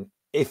paying,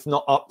 if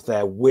not up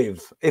there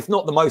with, if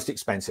not the most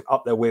expensive,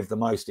 up there with the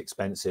most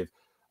expensive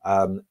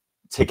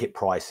ticket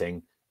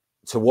pricing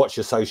to watch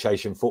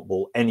association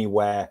football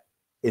anywhere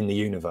in the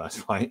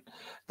universe, right?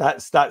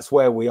 That's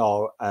where we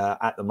are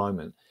at the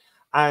moment.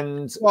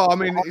 And well, I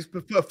mean,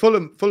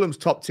 Fulham's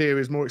top tier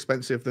is more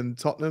expensive than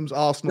Tottenham's.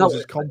 Arsenal's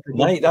is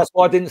comparable. Mate, that's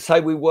why I didn't say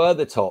we were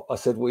the top. I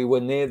said we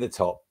were near the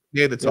top.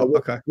 Near the top.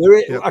 Okay.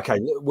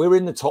 We're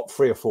in the top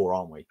 3 or 4,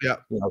 aren't we? Yeah.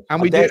 You know,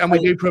 and we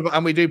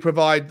do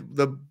provide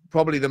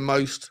probably the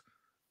most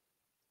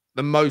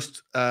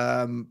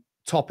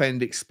top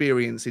end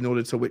experience in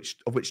order to which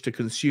to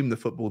consume the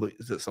football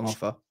that's on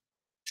offer.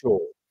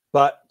 Sure,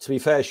 but to be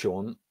fair,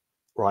 Sean,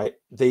 right,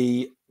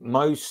 the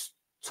most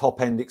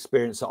top end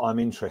experience that I'm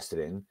interested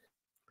in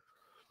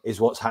is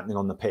what's happening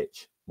on the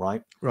pitch,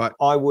 right? Right.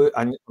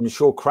 And I'm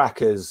sure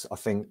Crackers, I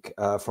think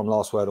from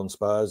Last Word on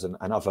Spurs and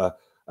other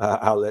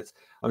outlets,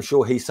 I'm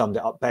sure he summed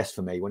it up best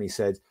for me when he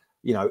said,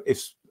 you know,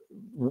 if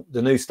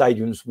the new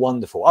stadium's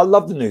wonderful. I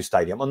love the new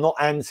stadium. I'm not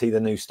anti the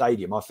new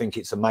stadium. I think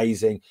it's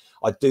amazing.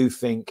 I do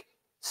think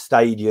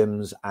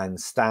stadiums and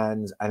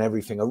stands and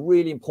everything are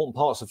really important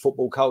parts of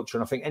football culture.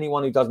 And I think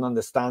anyone who doesn't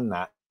understand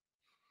that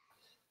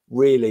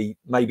really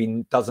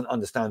maybe doesn't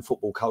understand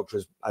football culture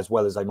as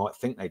well as they might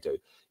think they do.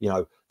 You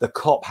know, the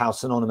Kop, how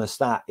synonymous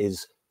that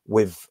is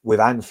with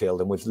Anfield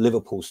and with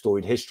Liverpool's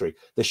storied history.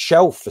 The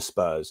Shelf for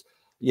Spurs,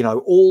 you know,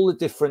 all the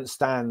different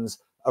stands.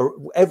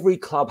 Every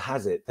club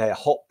has it, their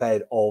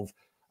hotbed of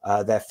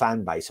their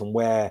fan base and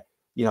where,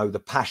 you know, the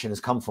passion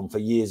has come from for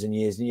years and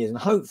years and years. And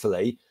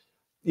hopefully,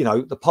 you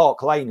know, the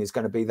Park Lane is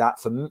going to be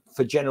that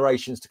for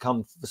generations to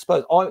come for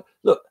Spurs.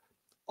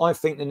 I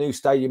think the new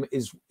stadium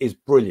is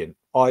brilliant.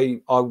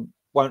 I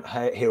won't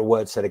hear a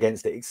word said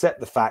against it, except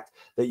the fact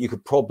that you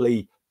could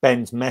probably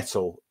bend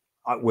metal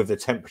with the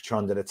temperature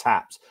under the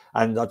taps.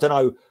 And I don't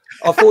know,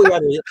 I thought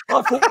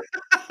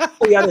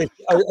you had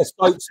a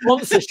soap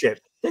sponsorship.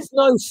 There's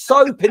no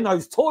soap in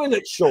those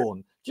toilets,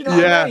 Sean. Do you know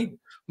what I mean?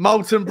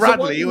 Molten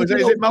Bradley, or is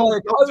it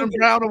Molten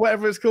Brown or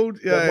whatever it's called?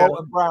 Yeah,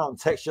 Molten Brown,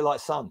 texture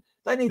like sun.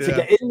 They need to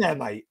get in there,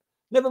 mate.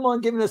 Never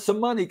mind giving us some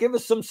money. Give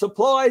us some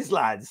supplies,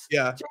 lads.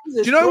 Yeah.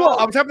 Jesus, do you know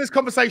what? I was having this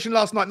conversation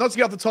last night, not to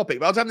get off the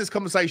topic, but I was having this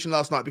conversation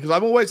last night because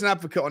I'm always an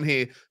advocate on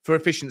here for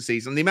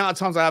efficiencies. And the amount of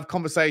times I have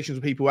conversations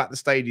with people at the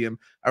stadium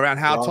around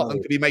how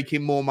Tottenham could be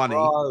making more money.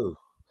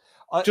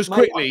 Just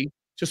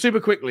super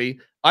quickly,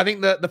 I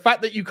think that the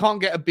fact that you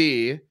can't get a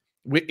beer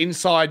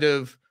inside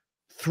of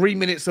 3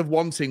 minutes of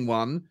wanting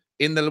one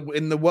in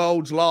the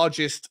world's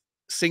largest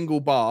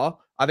single bar,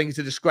 I think it's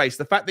a disgrace.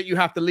 The fact that you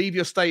have to leave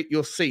your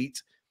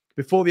seat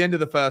before the end of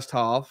the first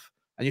half,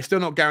 and you're still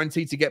not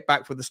guaranteed to get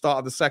back for the start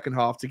of the second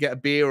half to get a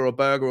beer or a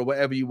burger or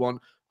whatever you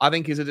want, I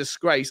think is a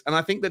disgrace. And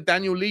I think that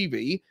Daniel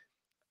Levy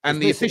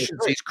and the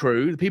efficiencies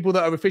crew, the people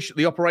that are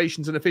the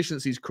operations and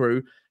efficiencies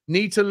crew,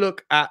 need to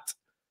look at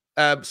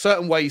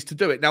certain ways to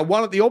do it. Now,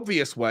 one of the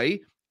obvious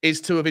way is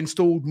to have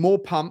installed more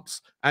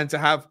pumps and to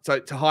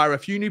hire a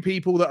few new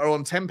people that are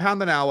on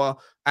 £10 an hour.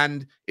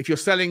 And if you're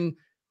selling,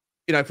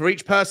 you know, for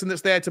each person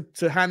that's there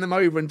to hand them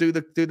over and do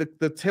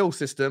the till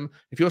system,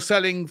 if you're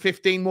selling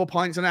 15 more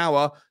pints an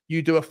hour,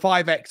 you do a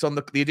 5x on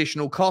the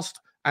additional cost,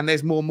 and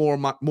there's more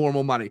and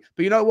more money.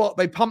 But you know what?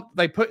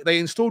 They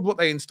installed what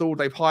they installed,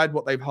 they've hired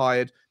what they've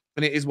hired,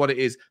 and it is what it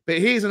is. But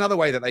here's another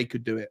way that they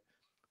could do it: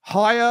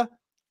 hire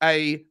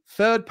a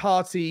third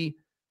party.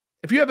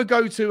 If you ever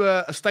go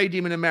to a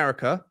stadium in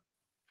America,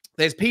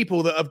 there's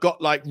people that have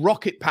got like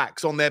rocket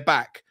packs on their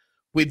back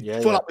with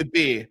full up with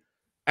beer,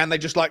 and they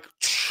just like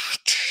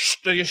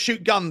they just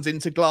shoot guns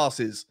into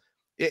glasses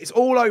It's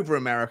all over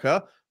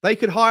America. They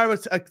could hire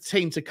a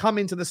team to come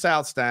into the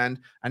South Stand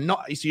and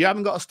not, so you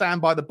haven't got to stand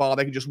by the bar.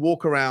 They can just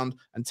walk around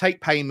and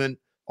take payment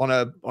on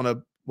a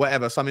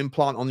whatever, some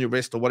implant on your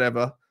wrist or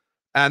whatever,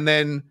 and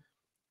then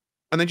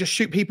just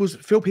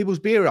fill people's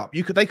beer up.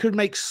 They could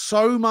make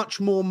so much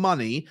more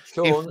money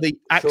if the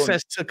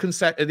access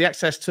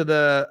to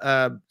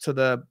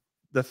the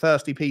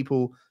thirsty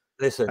people.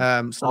 Listen,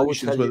 I will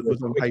tell you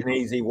was on paper. An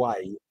easy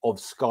way of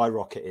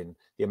skyrocketing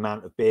the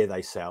amount of beer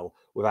they sell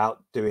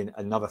without doing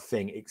another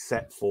thing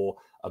except for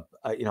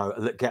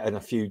getting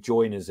a few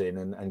joiners in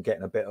and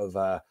getting a bit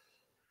of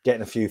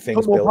getting a few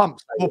things more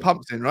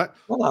pumps in, right?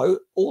 Well, no,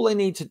 all they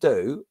need to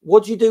do.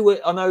 What do you do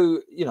with? I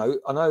know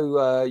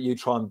you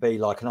try and be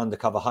like an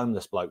undercover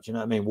homeless bloke. Do you know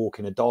what I mean?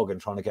 Walking a dog and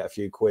trying to get a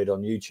few quid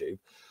on YouTube.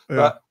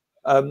 Yeah.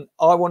 But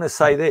I want to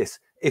say this: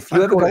 if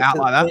you ever go out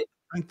like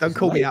that, don't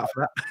call me out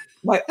for that.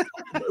 Mate,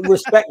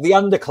 respect the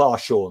underclass,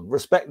 Sean.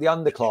 Respect the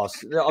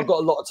underclass. I've got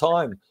a lot of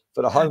time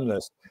for the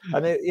homeless,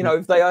 and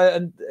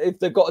if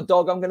they've got a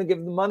dog, I'm going to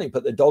give them money.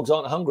 But the dogs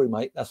aren't hungry,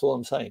 mate. That's all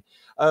I'm saying.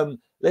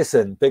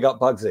 Listen, big up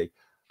Bugsy.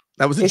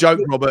 That was a joke,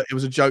 Robert. It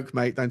was a joke,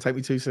 mate. Don't take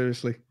me too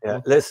seriously.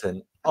 Yeah,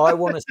 listen, I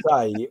want to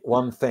say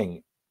one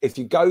thing. If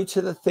you go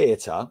to the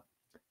theatre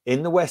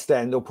in the West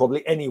End or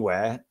probably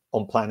anywhere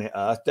on planet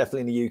Earth,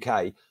 definitely in the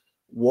UK,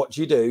 what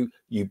do?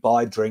 You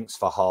buy drinks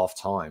for half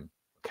time.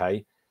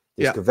 Okay.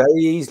 This could very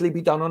easily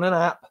be done on an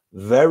app,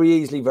 very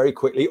easily, very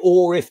quickly.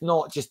 Or if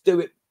not, just do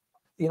it,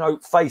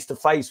 face to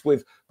face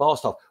with bar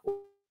staff.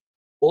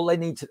 All they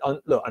need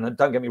to look, and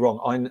don't get me wrong,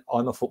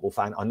 I'm a football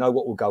fan. I know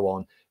what will go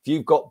on. If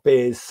you've got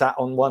beers sat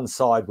on one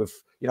side with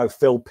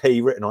Phil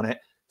P written on it,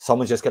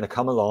 someone's just going to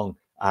come along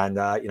and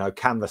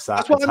canvas that.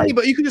 That's what I mean.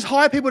 But you can just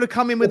hire people to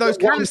come in with those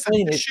canvases.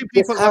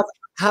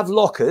 Have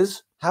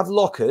lockers,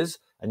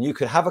 and you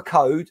could have a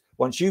code.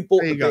 Once you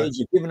bought the beers,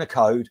 you're given a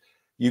code.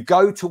 You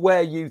go to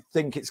where you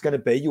think it's going to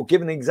be. You're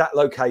given an exact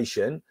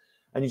location,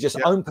 and you just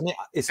open it.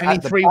 It's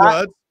at the 3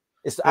 words.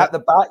 It's at the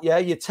back. Yeah,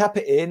 you tap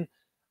it in.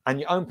 And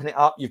you open it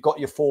up, you've got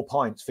your 4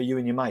 pints for you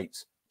and your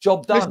mates.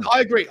 Job done. Listen,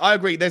 I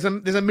agree. There's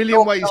a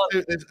million ways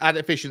to add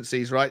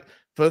efficiencies, right?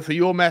 For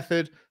your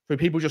method, for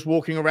people just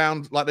walking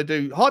around like they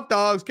do, hot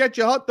dogs, get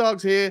your hot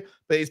dogs here,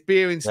 but it's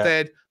beer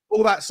instead,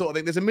 all that sort of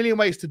thing. There's a million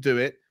ways to do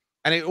it,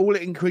 and it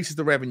increases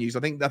the revenues. I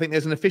think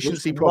there's an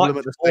efficiency problem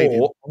at the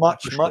stadium.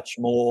 Much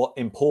more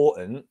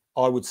important,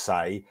 I would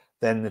say,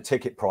 than the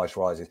ticket price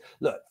rises.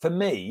 Look, for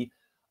me,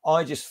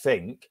 I just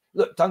think,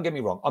 look, don't get me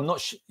wrong, I'm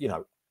not,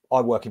 I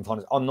work in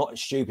finance. I'm not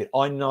stupid.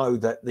 I know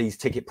that these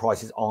ticket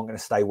prices aren't going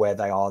to stay where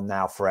they are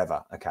now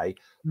forever. Okay.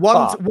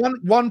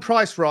 One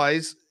price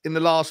rise in the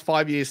last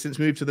 5 years since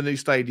moved to the new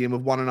stadium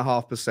of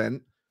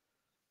 1.5%.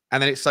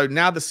 And then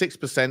now the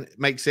 6%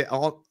 makes it,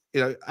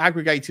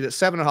 aggregated at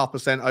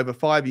 7.5% over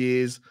 5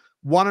 years,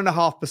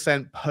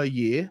 1.5% per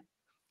year.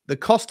 The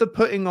cost of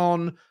putting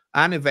on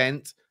an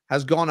event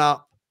has gone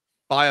up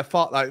by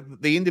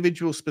the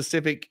individual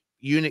specific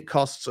unit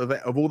costs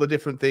of all the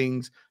different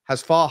things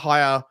has far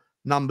higher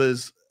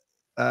numbers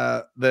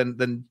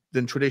than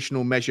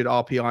traditional measured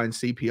RPI and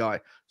CPI.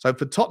 So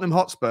for Tottenham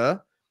Hotspur,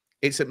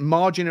 it's at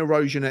margin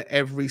erosion at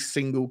every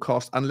single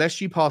cost,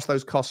 unless you pass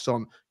those costs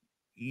on.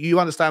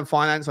 You understand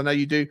finance. I know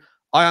you do.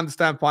 I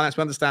understand finance.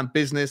 We understand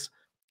business.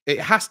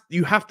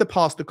 You have to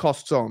pass the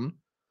costs on.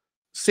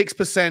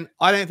 6%,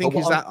 I don't think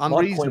is that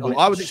unreasonable.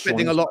 I was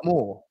expecting a lot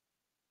more.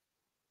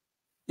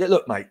 Yeah,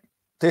 look, mate,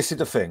 this is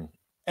the thing.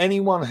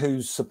 Anyone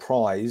who's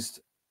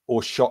surprised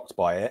or shocked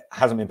by it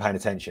hasn't been paying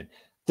attention.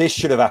 This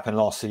should have happened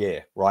last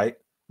year, right?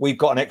 We've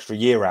got an extra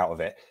year out of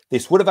it.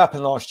 This would have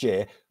happened last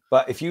year,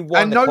 but if you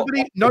want,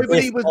 nobody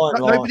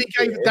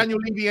gave Daniel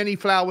Levy any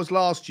flowers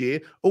last year.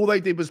 All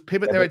they did was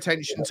pivot their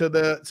attention to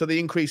the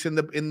increase in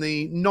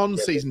the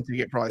non-season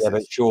ticket prices. Yeah,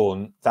 but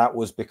Sean, that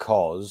was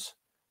because,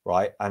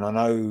 right? And I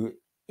know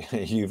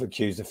you've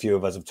accused a few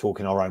of us of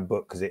talking our own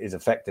book because it is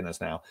affecting us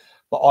now.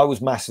 But I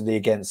was massively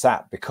against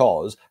that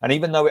because, and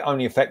even though it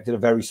only affected a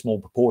very small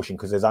proportion,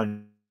 because there's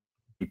only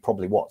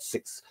probably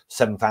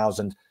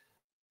 7,000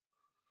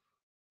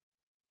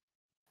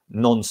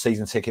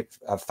 non-season ticket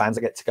fans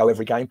that get to go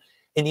every game.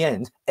 In the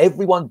end,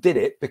 everyone did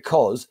it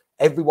because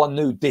everyone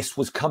knew this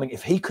was coming.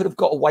 If he could have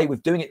got away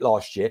with doing it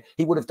last year,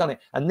 he would have done it.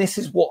 And this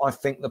is what I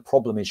think the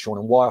problem is, Sean,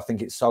 and why I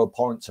think it's so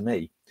abhorrent to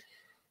me.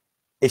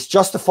 It's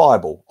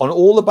justifiable on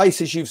all the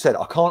bases you've said.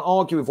 I can't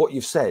argue with what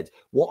you've said.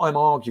 What I'm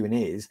arguing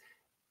is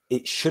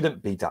it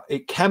shouldn't be done.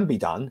 It can be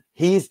done.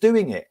 He is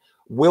doing it.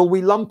 Will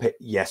we lump it?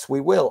 Yes,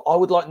 we will. I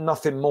would like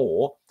nothing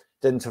more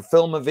than to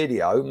film a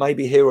video,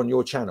 maybe here on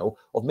your channel,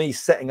 of me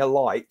setting a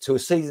light to a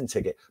season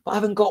ticket. But I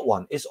haven't got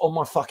one. It's on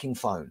my fucking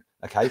phone,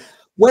 okay?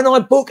 When I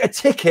book a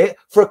ticket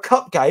for a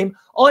cup game,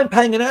 I'm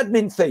paying an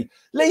admin fee.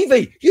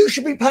 Levy, you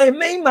should be paying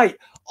me, mate.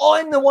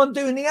 I'm the one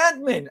doing the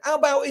admin. How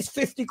about it's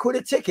 50 quid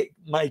a ticket?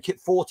 Make it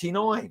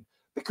 49.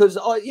 Because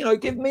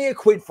give me a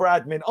quid for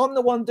admin. I'm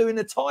the one doing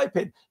the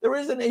typing. There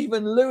isn't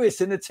even Lewis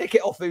in the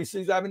ticket office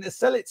who's having to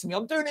sell it to me.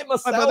 I'm doing it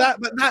myself.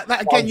 But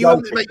that again, you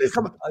want to make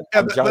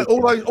but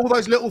all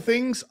those little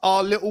things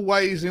are little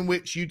ways in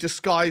which you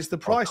disguise the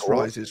price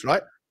rises,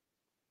 right?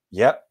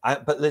 Yep.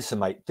 But listen,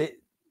 mate,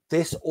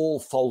 this all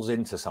falls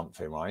into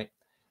something, right?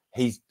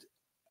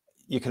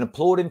 You can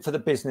applaud him for the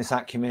business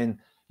acumen.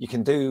 You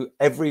can do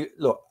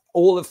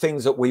all the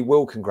things that we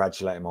will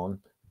congratulate him on.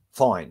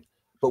 Fine.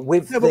 But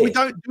with but we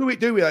don't do it,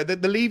 do we?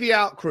 The Levy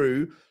out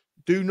crew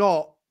do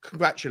not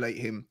congratulate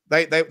him.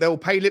 They'll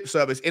pay lip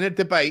service in a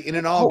debate, in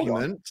an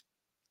argument.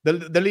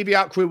 The Levy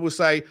out crew will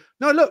say,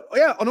 no, look,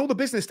 yeah, on all the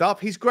business stuff,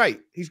 he's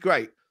great. He's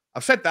great.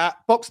 I've said that,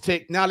 box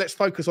tick. Now let's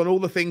focus on all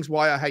the things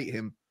why I hate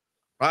him.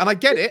 Right? And I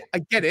get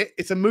it.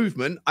 It's a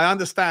movement. I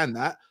understand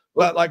that.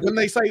 But like when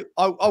they say,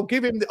 I'll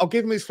give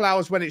him his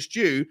flowers when it's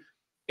due,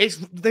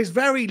 there's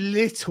very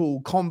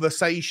little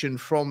conversation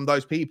from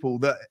those people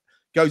that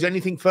goes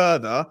anything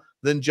further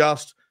than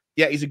just,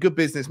 yeah, he's a good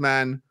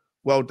businessman,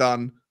 well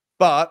done.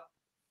 But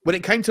when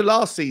it came to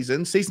last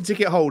season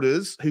ticket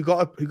holders who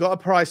got a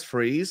price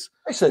freeze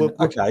were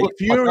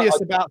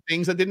furious about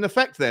things that didn't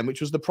affect them,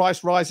 which was the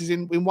price rises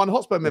in One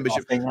Hotspur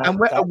membership. And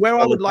where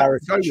I would like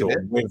to go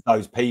with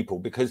those people,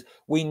 because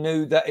we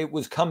knew that it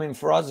was coming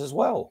for us as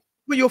well.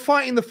 Well, you're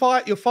fighting the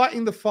fire. You're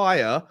fighting the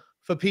fire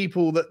for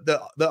people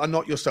that are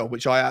not yourself,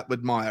 which I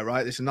admire.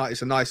 Right? It's a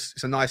nice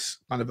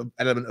kind of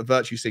element of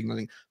virtue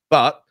signaling.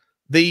 But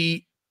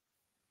the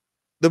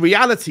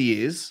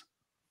reality is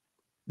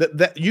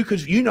that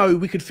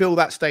we could fill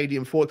that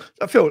stadium for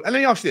Phil. And let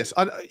me ask you this: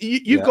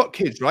 you've got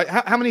kids, right?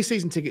 How many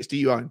season tickets do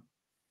you own?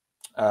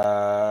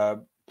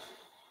 4,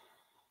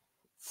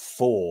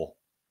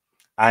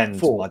 and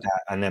 4. My dad,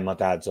 and then my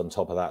dad's on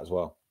top of that as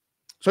well.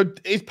 So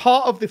is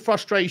part of the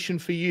frustration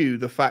for you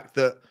the fact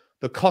that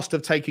the cost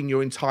of taking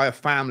your entire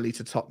family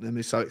to Tottenham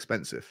is so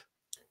expensive?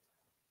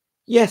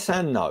 Yes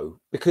and no,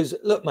 because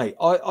look, mate,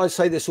 I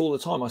say this all the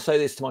time. I say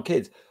this to my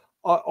kids.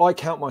 I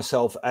count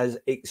myself as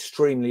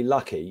extremely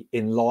lucky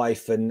in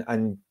life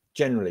and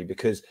generally,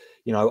 because,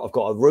 you know, I've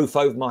got a roof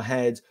over my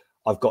head.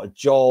 I've got a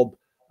job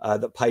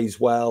that pays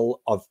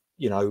well. I've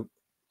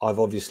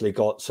obviously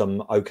got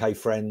some okay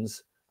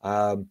friends.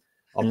 I'm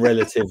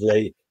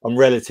relatively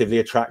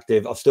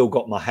attractive. I've still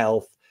got my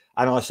health,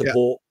 and I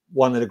support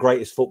one of the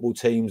greatest football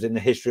teams in the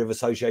history of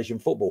association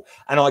football.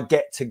 And I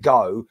get to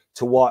go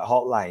to White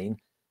Hart Lane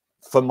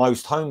for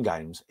most home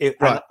games.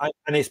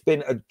 And it's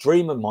been a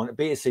dream of mine to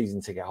be a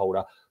season ticket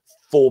holder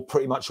for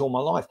pretty much all my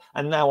life.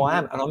 And now I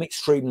am, and I'm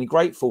extremely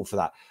grateful for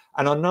that.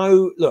 And I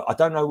know, look, I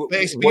don't know.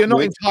 But you're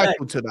not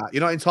entitled to that.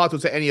 You're not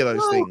entitled to any of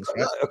those things.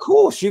 Right? Of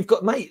course, you've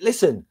got, mate,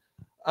 listen,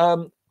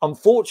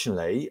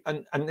 unfortunately,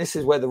 and this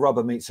is where the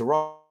rubber meets the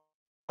road,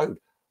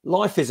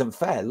 life isn't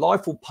fair.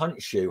 Life will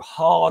punch you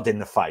hard in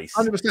the face.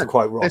 100%. To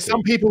quote Rocky. There's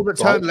some people that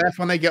turn left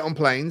when they get on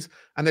planes,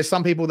 and there's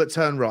some people that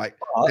turn right.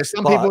 There's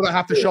some people that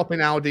have to shop in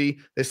Aldi.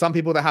 There's some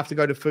people that have to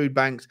go to food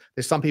banks.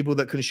 There's some people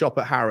that can shop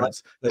at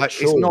Harrods. Like,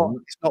 Sean,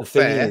 it's not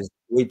fair.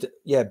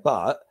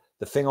 But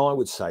the thing I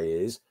would say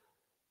is,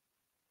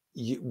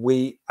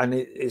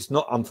 it's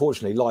not,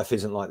 unfortunately, life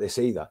isn't like this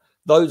either.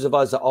 Those of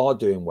us that are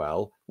doing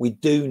well, we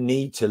do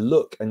need to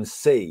look and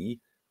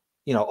see,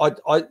 you know,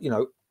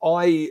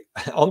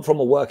 I'm from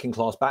a working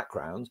class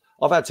background.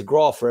 I've had to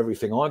graft for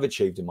everything I've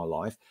achieved in my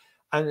life.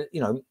 And,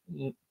 you know,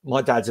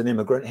 my dad's an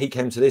immigrant. He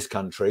came to this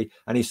country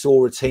and he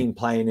saw a team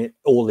playing it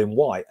all in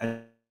white.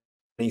 And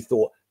he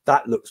thought,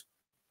 that looks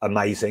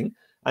amazing.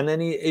 And then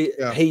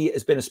he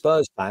has been a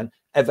Spurs fan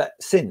ever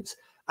since.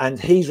 And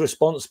he's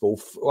responsible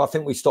for, I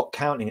think we stopped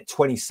counting at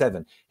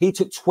 27. He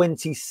took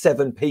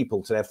 27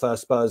 people to their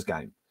first Spurs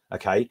game,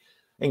 okay,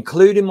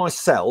 including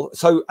myself.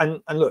 So,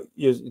 and look,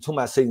 you're talking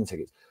about season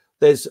tickets.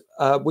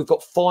 We've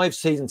got 5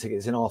 season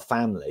tickets in our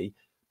family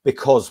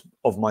because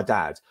of my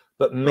dad.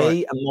 But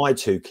me and my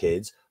 2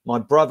 kids, my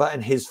brother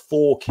and his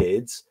 4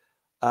 kids,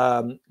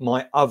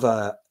 my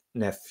other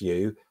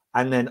nephew,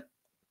 and then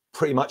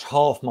pretty much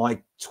half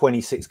my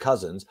 26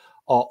 cousins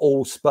are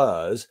all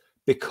Spurs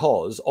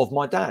because of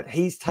my dad.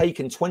 He's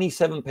taken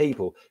 27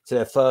 people to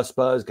their first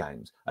Spurs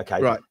games. Okay.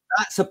 Right.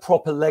 That's a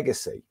proper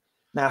legacy.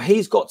 Now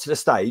he's got to the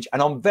stage,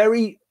 and I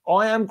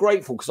am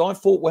grateful, because I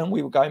thought when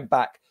we were going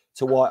back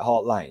to White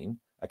Hart Lane,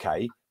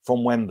 okay,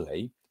 from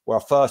Wembley, where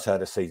I first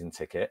had a season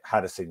ticket,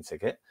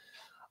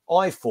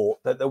 I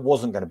thought that there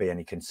wasn't going to be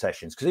any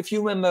concessions. Because if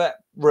you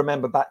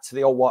remember back to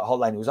the old White Hart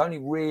Lane, it was only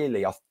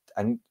really,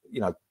 and you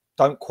know,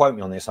 don't quote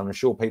me on this, I'm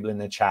sure people in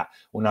the chat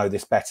will know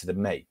this better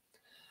than me.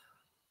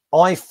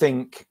 I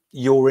think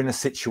you're in a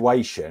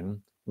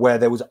situation where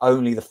there was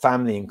only the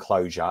family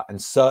enclosure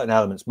and certain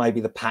elements, maybe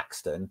the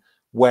Paxton,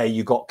 where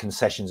you got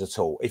concessions at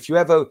all. If you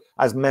ever,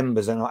 as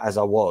members, and as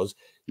I was,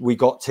 we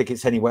got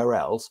tickets anywhere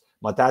else,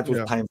 my dad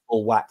was paying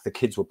full whack, the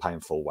kids were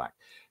paying full whack.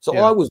 So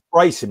I was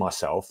bracing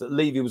myself that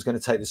Levy was going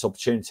to take this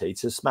opportunity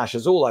to smash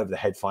us all over the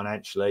head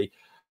financially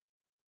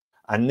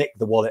and nick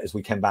the wallet as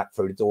we came back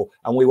through the door.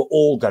 And we were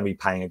all going to be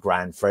paying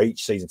 $1,000 for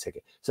each season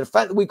ticket. So the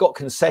fact that we got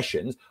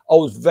concessions, I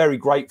was very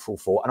grateful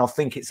for. And I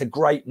think it's a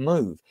great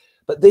move.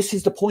 But this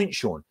is the point,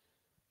 Sean.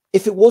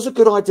 If it was a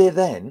good idea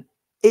then,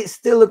 it's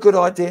still a good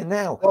idea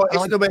now. Well,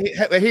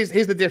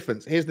 here's the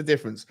difference. Here's the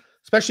difference,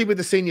 especially with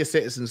the senior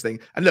citizens thing.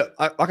 And look,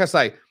 like I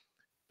say,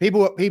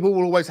 People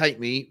will always hate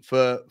me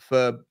for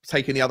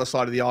taking the other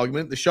side of the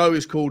argument. The show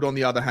is called On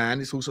the Other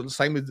Hand. It's also the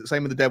same with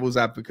the devil's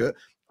advocate.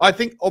 I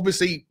think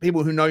obviously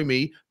people who know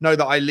me know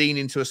that I lean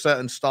into a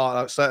certain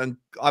style,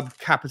 I'm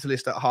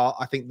capitalist at heart.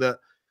 I think that,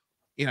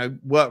 you know,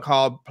 work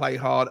hard, play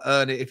hard,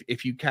 earn it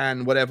if you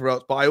can, whatever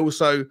else. But I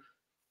also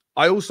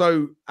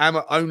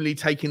am only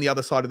taking the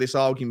other side of this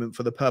argument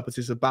for the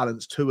purposes of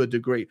balance to a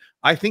degree.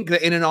 I think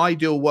that in an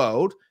ideal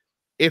world,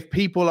 if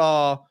people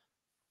are,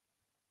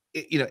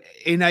 you know,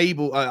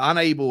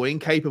 unable,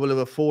 incapable of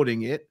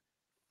affording it,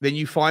 then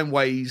you find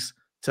ways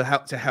to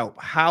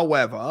help.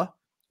 However,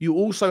 you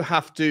also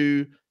have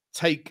to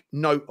take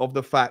note of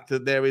the fact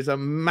that there is a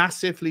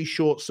massively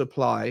short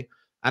supply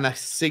and a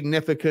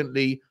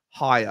significantly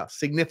higher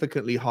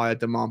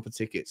demand for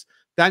tickets.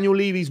 Daniel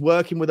Levy's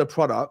working with a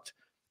product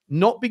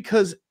not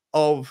because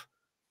of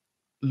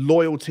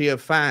loyalty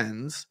of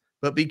fans,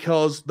 but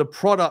because the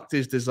product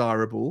is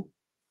desirable,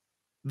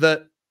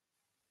 that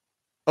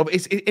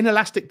it's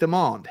inelastic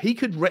demand. He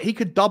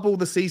could double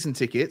the season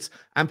tickets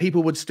and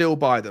people would still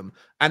buy them.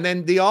 And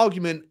then the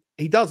argument,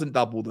 he doesn't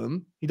double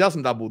them.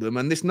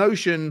 And this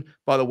notion,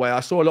 by the way,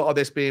 I saw a lot of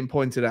this being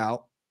pointed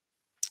out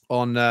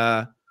on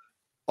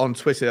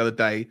Twitter the other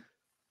day.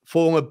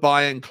 Former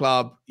Bayern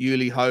club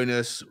Uli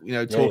Hoeneß, you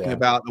know, talking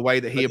about the way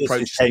that he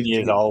approached 10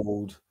 years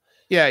old.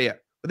 Yeah.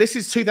 But this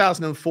is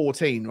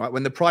 2014, right?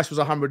 When the price was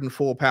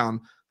 £104.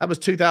 That was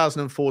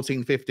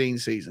 2014-15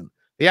 season.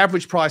 The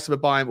average price of a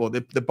Bayern, or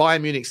the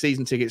Bayern Munich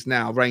season tickets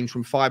now range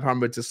from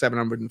 £500 to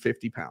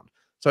 £750.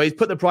 So he's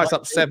put the price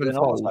up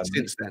sevenfold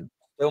since then.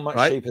 Still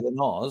much cheaper than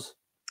ours.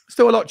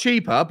 Still a lot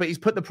cheaper, but he's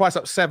put the price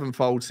up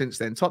sevenfold since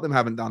then. Tottenham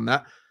haven't done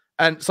that.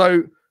 And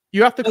so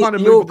you have to kind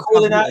of You're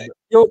calling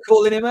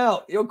him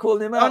out. I'm going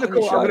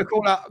to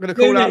call out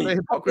the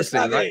hypocrisy,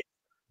 right?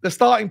 The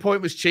starting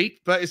point was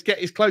cheap, but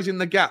it's closing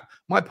the gap.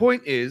 My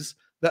point is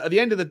that at the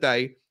end of the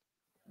day,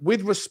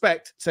 with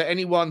respect to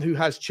anyone who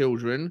has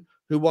children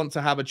who want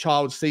to have a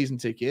child's season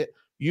ticket,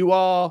 you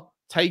are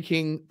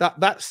taking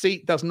that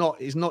seat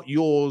is not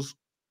yours.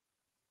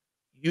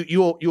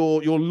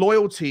 Your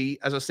loyalty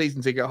as a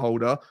season ticket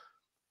holder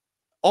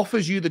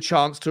offers you the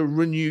chance to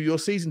renew your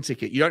season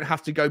ticket. You don't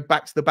have to go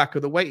back to the back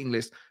of the waiting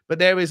list, but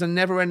there is a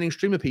never-ending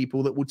stream of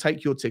people that will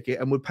take your ticket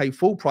and would pay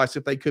full price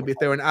if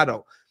they're an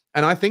adult.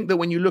 And I think that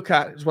when you look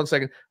at, just one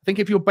second, I think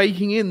if you're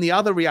baking in the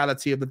other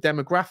reality of the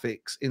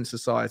demographics in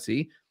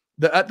society,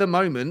 that at the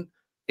moment,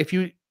 if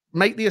you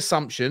make the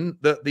assumption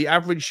that the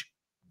average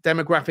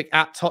demographic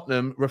at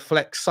Tottenham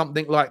reflects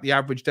something like the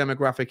average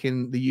demographic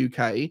in the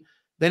UK,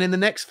 then in the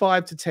next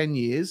 5 to 10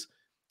 years,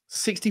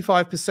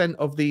 65%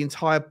 of the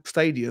entire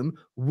stadium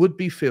would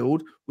be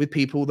filled with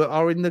people that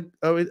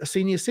are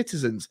senior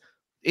citizens.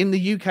 In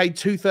the UK,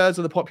 2/3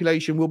 of the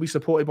population will be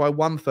supported by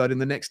 1/3 in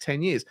the next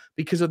 10 years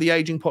because of the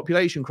aging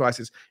population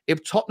crisis.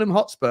 If Tottenham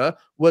Hotspur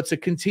were to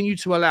continue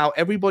to allow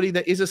everybody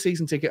that is a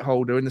season ticket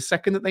holder, in the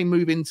second that they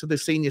move into the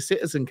senior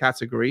citizen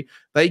category,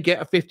 they get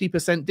a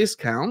 50%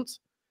 discount,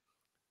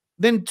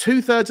 then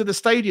 2/3 of the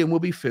stadium will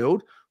be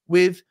filled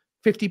with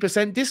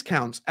 50%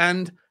 discounts.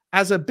 And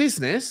as a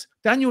business,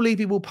 Daniel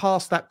Levy will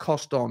pass that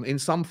cost on in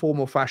some form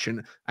or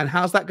fashion. And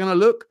how's that going to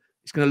look?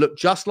 It's going to look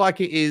just like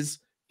it is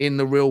in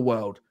the real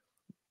world.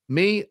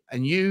 Me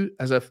and you,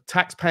 as a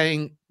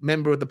tax-paying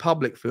member of the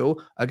public,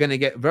 Phil, are going to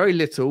get very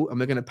little, and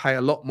we're going to pay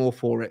a lot more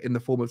for it in the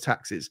form of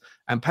taxes.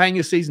 And paying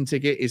your season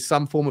ticket is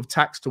some form of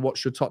tax to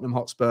watch your Tottenham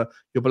Hotspur,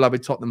 your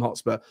beloved Tottenham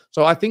Hotspur.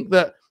 So I think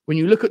that when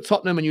you look at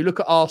Tottenham and you look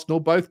at Arsenal,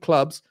 both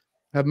clubs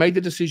have made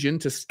the decision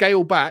to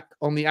scale back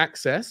on the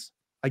access.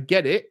 I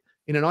get it.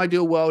 In an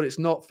ideal world, it's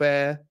not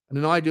fair. In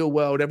an ideal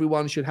world,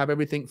 everyone should have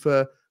everything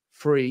for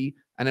free,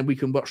 and then we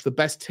can watch the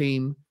best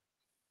team,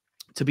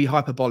 to be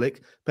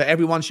hyperbolic, but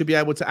everyone should be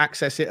able to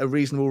access it at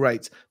reasonable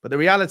rates. But the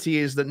reality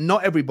is that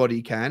not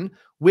everybody can.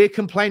 We're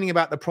complaining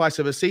about the price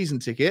of a season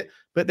ticket,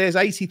 but there's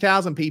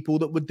 80,000 people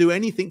that would do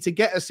anything to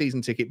get a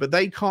season ticket, but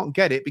they can't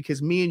get it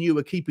because me and you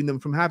are keeping them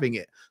from having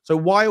it. So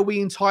why are we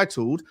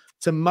entitled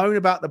to moan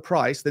about the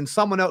price? Then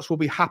someone else will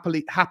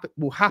happily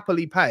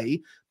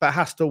pay, but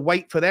has to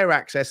wait for their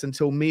access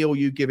until me or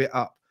you give it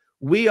up.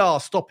 We are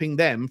stopping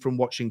them from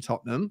watching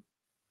Tottenham.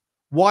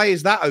 Why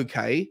is that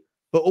okay?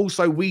 But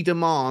also we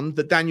demand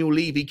that Daniel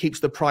Levy keeps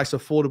the price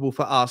affordable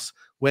for us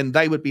when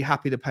they would be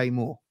happy to pay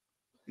more.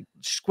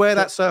 Square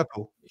that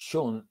circle.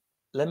 Sean,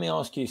 let me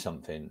ask you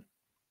something,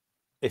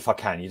 if I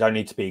can. You don't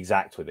need to be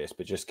exact with this,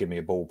 but just give me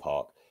a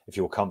ballpark if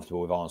you're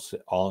comfortable with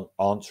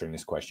answering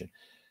this question.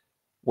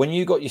 When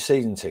you got your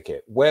season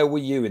ticket, where were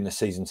you in the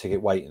season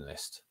ticket waiting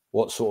list?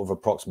 What sort of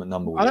approximate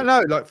number were you? I don't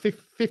know, like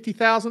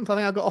 50,000, I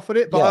think I got offered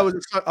it, but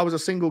yeah. I was a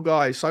single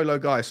guy, solo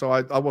guy, so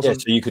I wasn't. Yeah,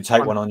 so you could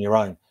take one on your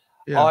own.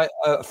 Yeah.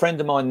 A friend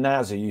of mine,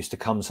 Naz, who used to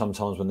come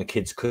sometimes when the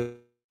kids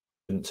couldn't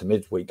to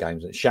midweek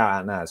games, and shout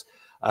out Naz,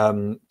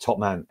 top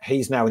man.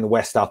 He's now in the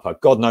West Upper.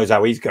 God knows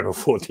how he's going to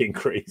afford the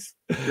increase.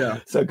 Yeah.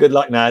 So good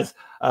luck, Naz.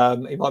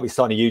 He might be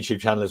starting a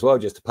YouTube channel as well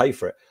just to pay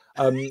for it.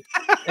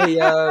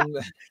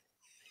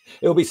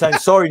 He'll be saying,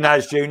 "Sorry,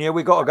 Naz Junior,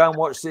 we got to go and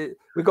watch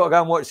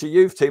the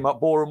youth team up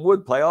Boreham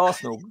Wood play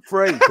Arsenal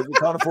free because we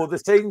can't afford the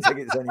season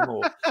tickets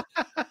anymore."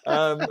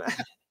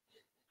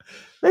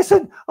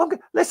 Listen,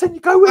 listen. You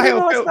go with Hang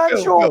him,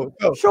 on,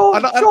 Phil.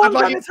 Sean, I'd like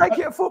going to take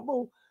it at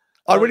football.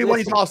 I really want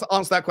you to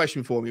answer that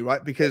question for me,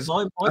 right? Because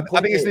my I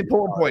think it's an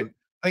important point.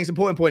 I think it's an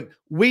important point.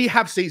 We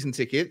have season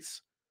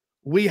tickets.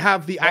 We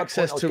have the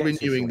access to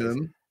renewing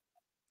them.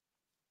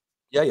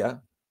 Yeah.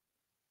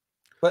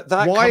 But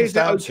that why is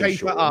it okay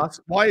for us?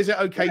 Why is it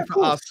okay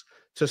for us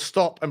to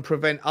stop and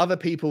prevent other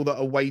people that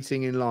are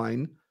waiting in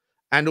line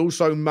and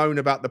also moan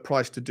about the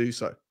price to do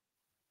so?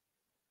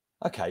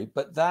 Okay,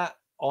 but that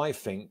I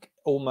think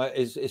almost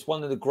is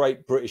one of the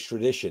great British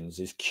traditions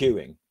is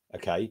queuing.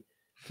 Okay,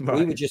 right.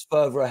 We were just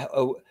further.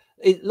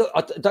 Look,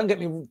 don't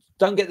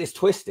get this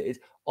twisted.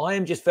 I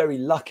am just very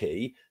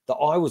lucky that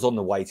I was on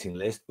the waiting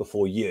list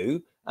before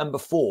you and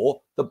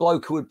before the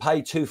bloke who would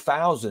pay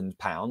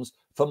 £2,000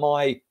 for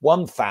my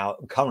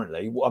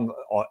currently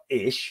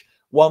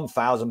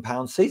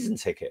 £1,000 season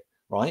ticket.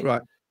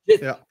 Right.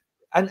 Yeah.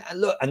 And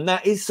look, and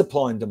that is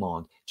supply and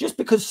demand. Just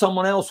because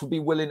someone else would be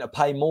willing to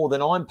pay more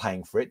than I'm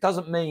paying for it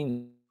doesn't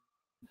mean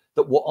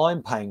that what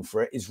I'm paying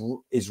for it is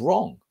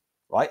wrong,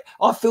 right?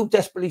 I feel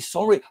desperately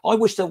sorry. I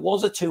wish there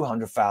was a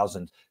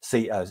 200,000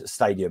 seat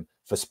stadium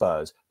for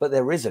Spurs, but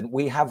there isn't.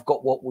 We have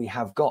got what we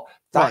have got.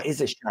 That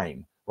is a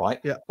shame, right?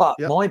 Yeah. But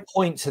my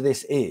point to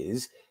this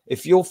is,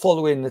 if you're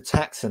following the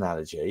tax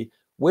analogy,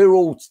 we're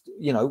all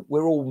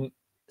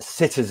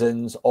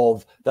citizens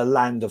of the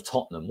land of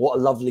Tottenham. What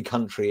a lovely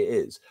country it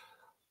is.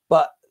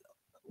 But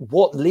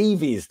what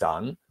Levy has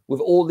done with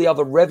all the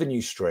other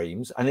revenue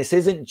streams, and this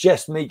isn't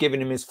just me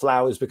giving him his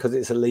flowers because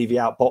it's a Levy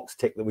out box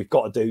tick that we've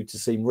got to do to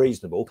seem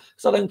reasonable,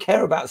 because I don't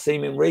care about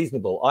seeming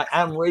reasonable. I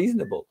am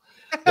reasonable.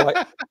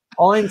 Right?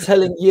 I'm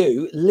telling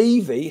you,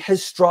 Levy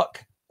has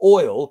struck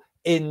oil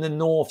in the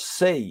North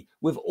Sea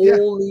with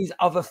all these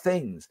other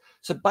things.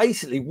 So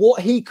basically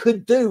what he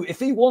could do if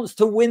he wants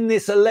to win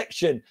this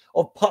election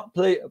of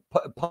public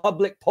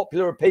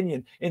popular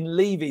opinion in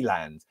Levy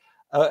land,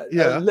 a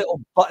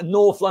little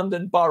North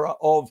London borough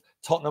of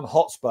Tottenham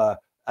Hotspur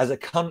as a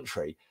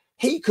country,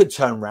 he could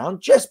turn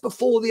around just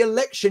before the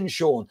election,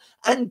 Sean,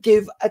 and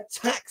give a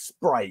tax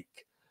break.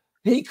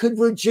 He could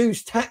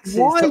reduce taxes.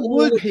 Why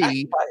would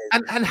he?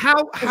 And how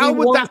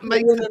would that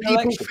make the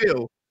people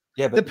feel?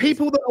 Yeah, but the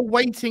people that are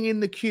waiting in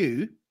the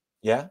queue.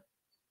 Yeah.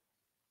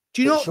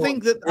 Do you not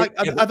think that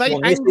are they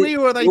angry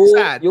or are they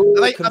sad?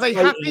 Are they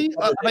happy?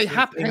 Are they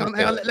happy? Hang on.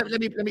 Let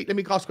me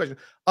ask a question.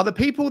 Are the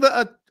people that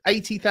are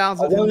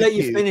 80,000? I won't let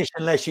you finish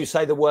unless you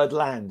say the word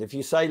land. If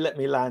you say let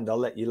me land, I'll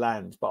let you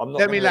land. But I'm not.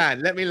 Let me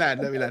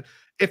land.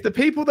 If the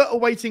people that are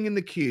waiting in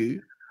the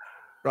queue,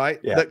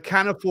 right, that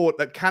can afford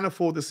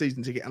the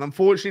season ticket, and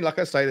unfortunately, like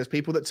I say, there's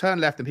people that turn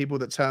left and people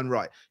that turn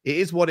right. It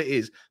is what it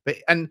is.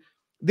 And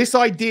this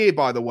idea,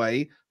 by the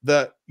way,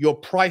 that you're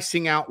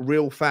pricing out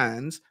real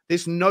fans,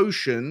 this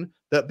notion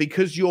that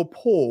because you're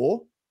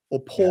poor or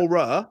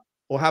poorer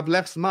or have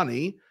less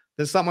money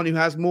than someone who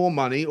has more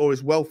money or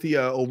is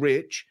wealthier or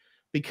rich,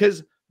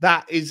 because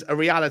that is a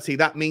reality,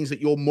 that means that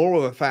you're more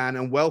of a fan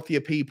and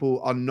wealthier people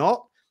are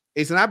not,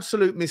 is an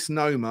absolute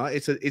misnomer.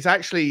 It's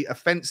actually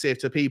offensive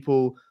to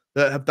people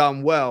that have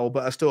done well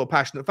but are still a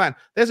passionate fan.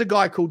 There's a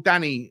guy called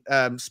Danny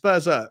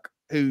SpursTalkShow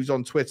who's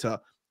on Twitter.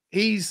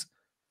 He's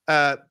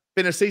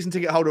been a season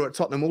ticket holder at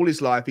Tottenham all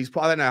his life. I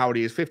don't know how old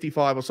he is,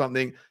 55 or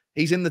something.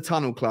 He's in the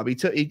Tunnel Club.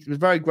 He was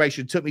very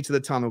gracious, took me to the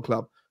Tunnel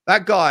Club.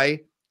 That guy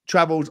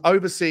travels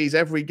overseas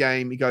every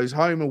game. He goes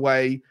home,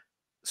 away,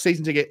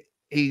 season ticket.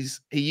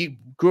 He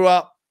grew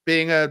up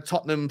being a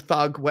Tottenham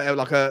thug,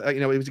 whatever,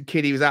 he was a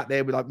kid. He was out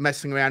there with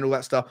messing around, all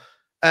that stuff.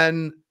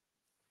 And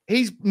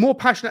he's more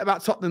passionate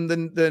about Tottenham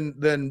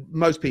than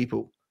most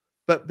people.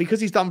 But because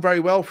he's done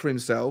very well for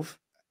himself,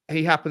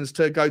 he happens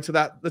to go to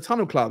the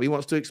Tunnel Club. He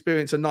wants to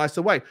experience a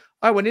nicer way.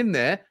 I went in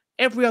there.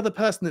 Every other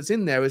person that's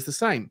in there is the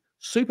same.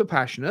 Super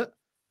passionate,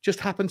 just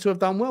happen to have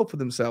done well for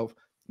themselves.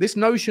 This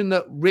notion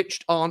that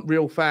rich aren't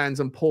real fans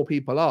and poor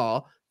people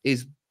are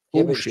is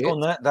bullshit. But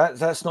Sean,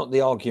 that's not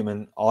the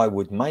argument I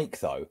would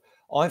make, though.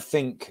 I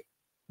think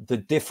the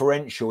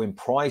differential in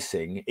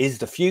pricing is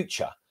the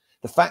future.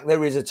 The fact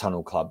there is a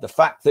Tunnel Club, the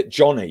fact that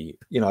Johnny,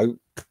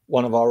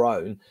 one of our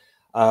own,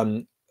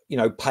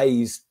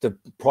 pays the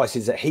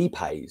prices that he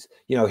pays.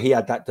 He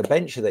had that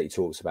debenture that he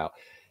talks about.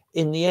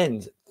 In the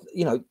end,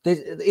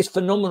 it's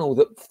phenomenal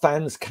that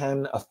fans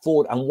can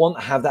afford and want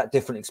to have that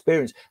different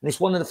experience. And it's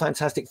one of the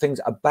fantastic things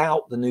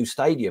about the new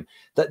stadium,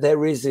 that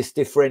there is this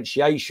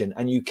differentiation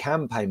and you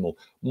can pay more.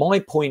 My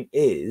point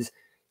is,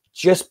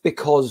 just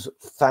because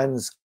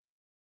fans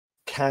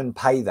can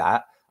pay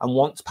that and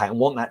want to pay and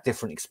want that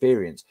different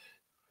experience,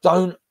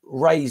 don't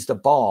raise the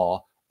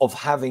bar of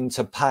having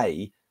to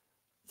pay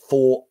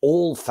for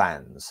all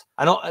fans.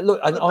 And I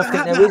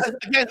think there is.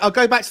 Again, I'll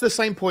go back to the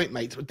same point,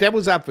 mate.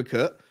 Devil's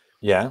advocate.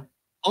 Yeah.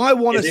 I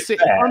want to sit.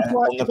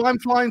 If I'm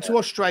flying to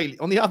Australia,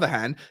 on the other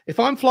hand, if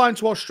I'm flying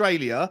to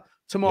Australia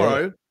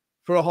tomorrow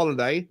for a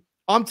holiday,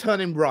 I'm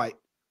turning right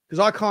because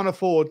I can't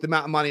afford the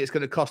amount of money it's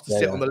going to cost to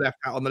sit Yeah.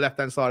 on the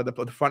left-hand side of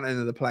the front end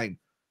of the plane.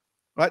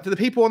 Right? To the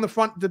people on the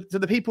front, to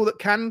the people that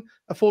can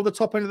afford the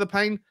top end of the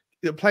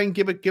plane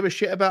give a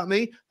shit about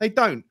me. They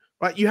don't.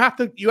 Right? You have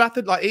to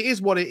like, it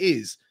is what it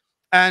is.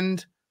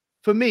 And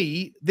for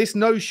me, this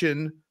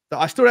notion that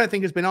I still don't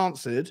think has been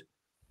answered.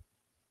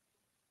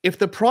 If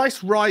the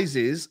price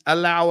rises,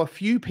 allow a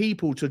few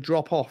people to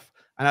drop off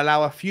and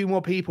allow a few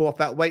more people off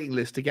that waiting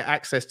list to get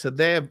access to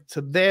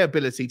their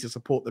ability to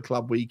support the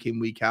club week in,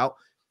 week out.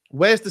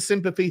 Where's the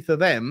sympathy for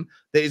them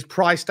that is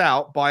priced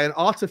out by an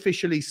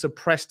artificially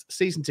suppressed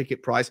season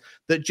ticket price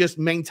that just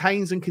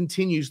maintains and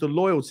continues the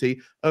loyalty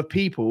of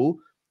people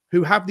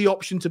who have the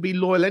option to be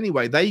loyal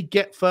anyway? They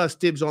get first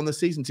dibs on the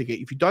season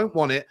ticket. If you don't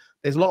want it,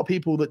 there's a lot of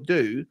people that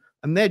do,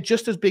 and they're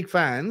just as big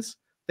fans.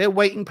 They're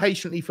waiting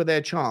patiently for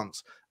their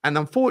chance. And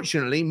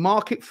unfortunately,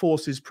 market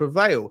forces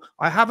prevail.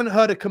 I haven't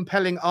heard a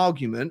compelling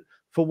argument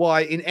for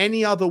why in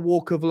any other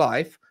walk of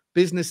life,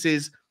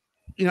 businesses,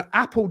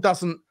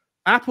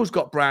 Apple's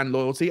got brand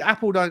loyalty.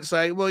 Apple don't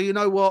say, well, you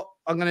know what?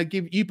 I'm going to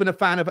give, you've been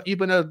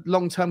a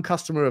long-term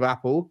customer of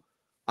Apple.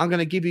 I'm going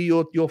to give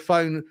you your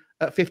phone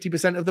at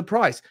 50% of the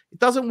price. It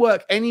doesn't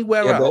work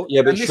anywhere else.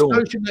 But and this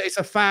notion that it's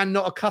a fan,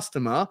 not a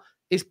customer,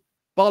 is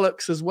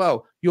bollocks as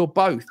well. You're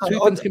both. Two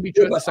things can be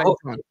true at the same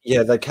time.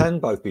 Yeah, they can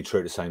both be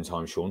true at the same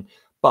time, Sean.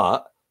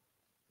 But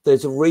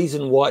there's a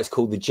reason why it's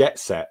called the jet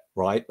set,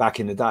 right? Back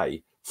in the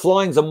day.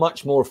 Flying's a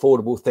much more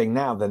affordable thing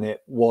now than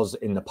it was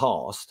in the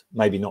past.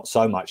 Maybe not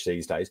so much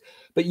these days.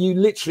 But you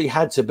literally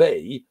had to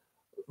be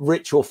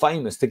rich or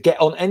famous to get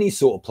on any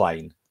sort of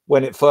plane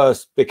when it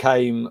first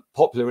became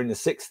popular in the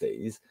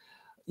 60s.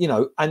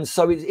 And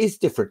so it is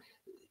different.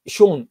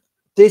 Sean,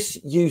 this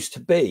used to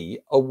be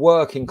a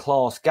working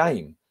class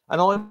game.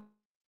 And I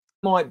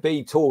might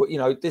be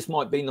this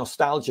might be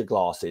nostalgia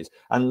glasses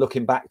and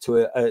looking back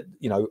to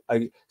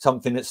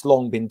something that's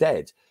long been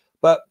dead.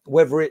 But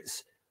whether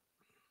it's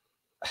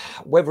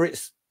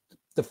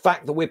the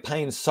fact that we're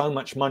paying so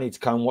much money to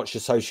go and watch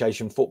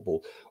association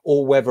football,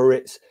 or whether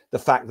it's the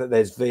fact that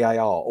there's VAR,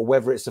 or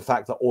whether it's the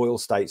fact that oil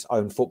states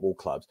own football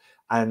clubs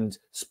and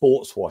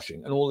sports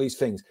washing and all these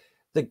things,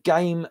 the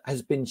game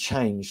has been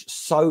changed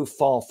so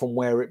far from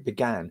where it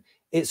began.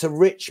 It's a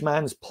rich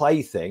man's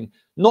plaything,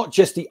 not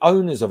just the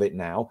owners of it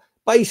now.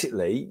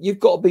 Basically, you've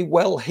got to be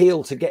well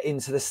heeled to get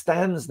into the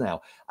stands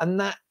now. And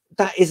that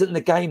isn't the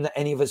game that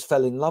any of us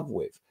fell in love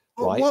with.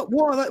 Right?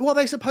 What are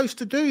they supposed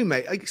to do,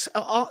 mate?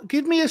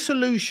 Give me a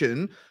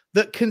solution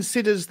that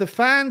considers the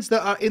fans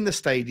that are in the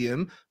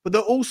stadium, but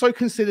that also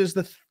considers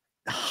the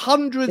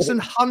hundreds and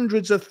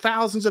hundreds of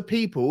thousands of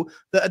people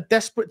that are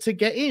desperate to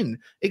get in.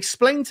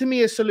 Explain to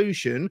me a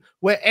solution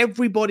where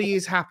everybody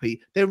is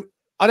happy.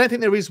 I don't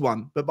think there is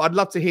one, but I'd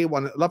love to hear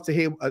one. I'd love to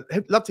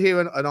hear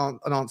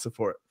an answer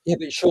for it. Yeah,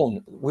 but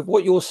Sean, with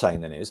what you're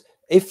saying then is,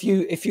 if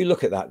you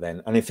look at that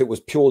then, and if it was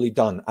purely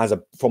done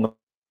from a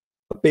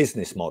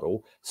business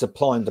model,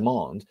 supply and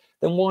demand,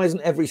 then why isn't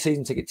every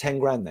season ticket 10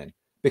 grand then?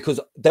 Because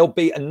there'll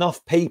be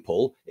enough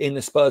people in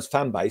the Spurs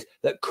fan base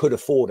that could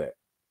afford it.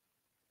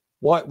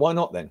 Why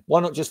not then? Why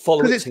not just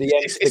follow it to the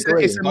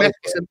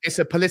end? It's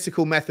a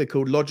political method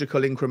called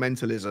logical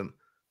incrementalism,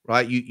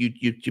 right?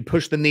 You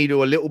push the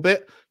needle a little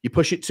bit, you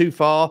push it too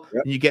far,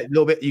 and you get an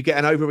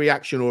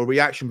overreaction or a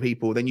reaction,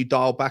 people, then you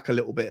dial back a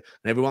little bit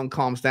and everyone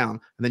calms down,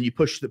 and then you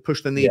push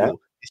the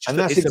needle. And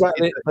that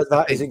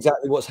is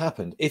exactly what's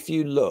happened. If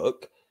you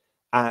look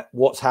at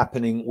what's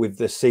happening with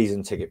the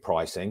season ticket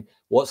pricing,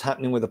 what's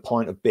happening with a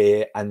pint of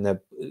beer and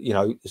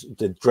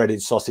the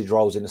dreaded sausage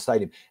rolls in the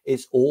stadium,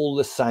 it's all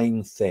the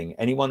same thing.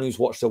 Anyone who's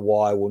watched The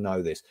Wire will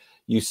know this.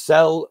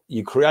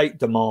 You create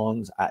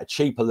demand at a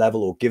cheaper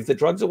level or give the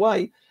drugs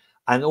away,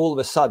 and all of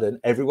a sudden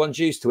everyone's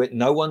used to it.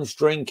 No one's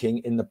drinking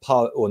in the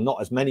pub, or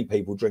not as many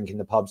people drink in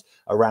the pubs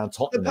around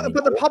Tottenham.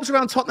 But the pubs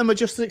around Tottenham are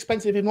just as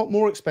expensive, if not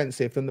more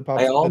expensive, than the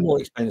pubs. They are more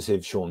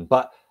expensive, Sean,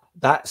 but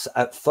that's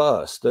at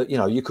first.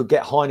 You could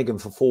get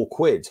Heineken for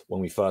 £4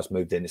 when we first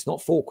moved in. It's not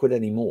 £4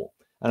 anymore,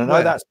 and I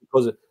know that's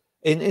because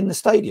in the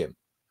stadium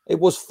it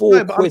was £4.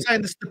 No, but I'm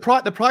saying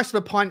the price of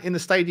a pint in the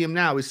stadium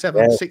now is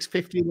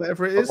 £6.50,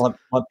 whatever it is.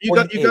 You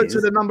go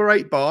to the number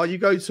 8 bar, you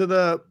go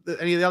to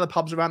any of the other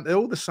pubs around. They're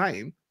all the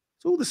same.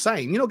 It's all the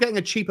same. You're not getting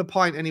a cheaper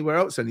pint anywhere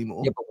else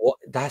anymore. Yeah, but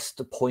that's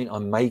the point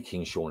I'm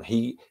making, Sean.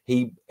 He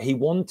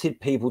wanted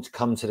people to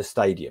come to the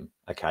stadium.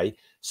 Okay,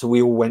 so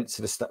we all went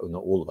to the stadium.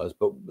 Not all of us,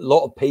 but a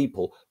lot of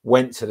people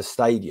went to the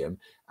stadium,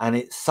 and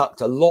it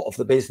sucked a lot of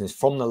the business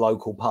from the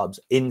local pubs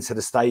into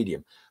the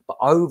stadium. But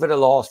over the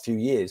last few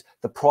years,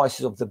 the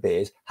prices of the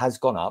beers has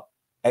gone up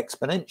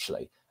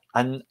exponentially,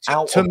 and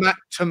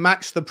to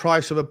match the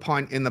price of a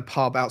pint in the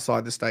pub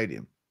outside the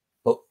stadium.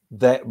 But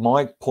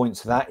my point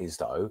to that is,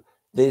 though,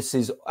 this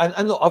is,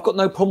 and look, I've got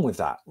no problem with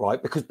that,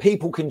 right? Because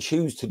people can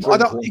choose to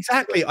drink.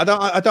 I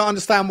don't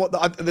understand what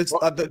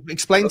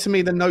explain to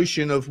me the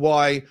notion of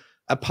why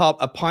a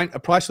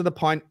price of the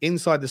pint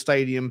inside the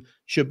stadium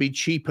should be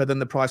cheaper than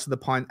the price of the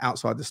pint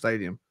outside the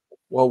stadium.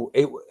 Well,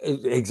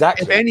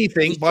 exactly. If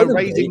anything, by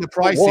raising the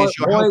prices,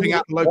 you're helping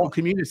out the local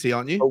community,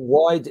 aren't you? But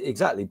why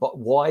exactly? But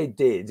why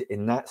did,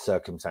 in that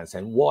circumstance,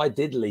 then why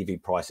did Levy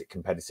price it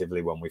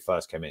competitively when we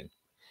first came in?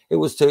 It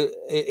was to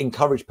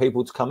encourage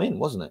people to come in,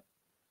 wasn't it?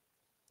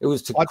 It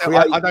was to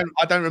create.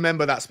 I don't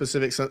remember that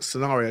specific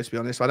scenario, to be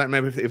honest. I don't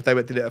remember if they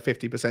did it at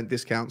 50%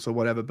 discounts or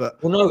whatever.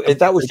 But well, no,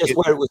 that was just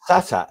where it was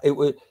sat at. It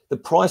was the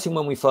pricing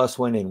when we first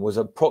went in was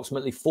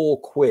approximately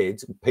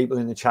 £4. People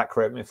in the chat,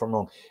 correct me if I'm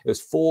wrong. It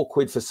was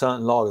 £4 for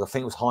certain lagers. I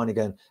think it was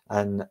Heineken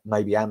and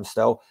maybe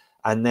Amstel,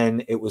 and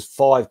then it was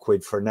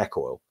 £5 for a neck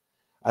oil.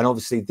 And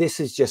obviously, this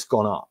has just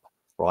gone up,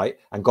 right?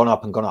 And gone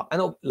up and gone up.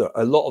 And look,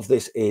 a lot of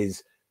this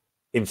is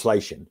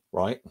inflation,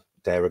 right?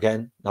 There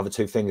again, another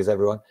two fingers,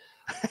 everyone.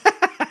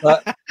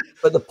 But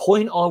the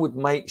point I would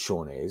make,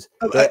 Sean, is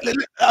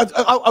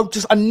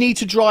I need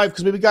to drive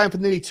because we've been going for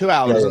nearly 2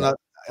 hours, and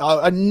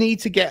I need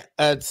to get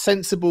a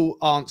sensible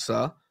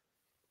answer.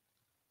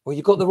 Well,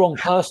 you've got the wrong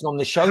person on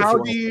the show. How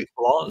do you?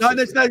 No, I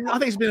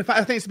think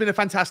it's been a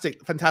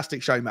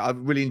fantastic show, mate.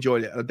 I've really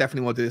enjoyed it. I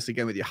definitely want to do this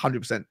again with you,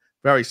 100%,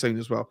 very soon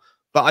as well.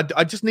 But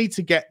I just need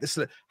to get this.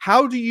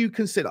 How do you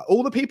consider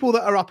all the people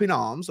that are up in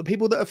arms, the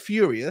people that are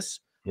furious?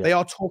 Yeah. They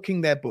are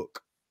talking their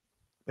book.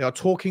 They are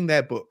talking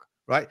their book.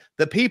 Right,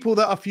 the people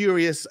that are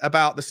furious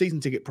about the season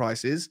ticket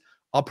prices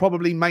are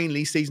probably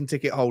mainly season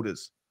ticket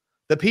holders.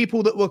 The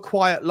people that were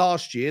quiet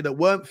last year that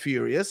weren't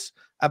furious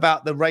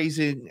about the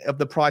raising of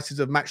the prices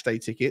of match day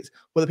tickets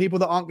were the people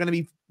that aren't going to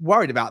be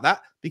worried about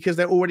that because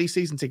they're already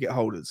season ticket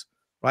holders.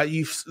 Right,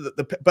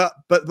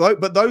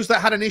 but those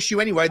that had an issue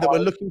anyway that were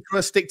looking for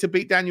a stick to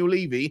beat Daniel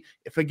Levy,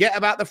 forget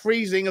about the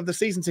freezing of the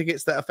season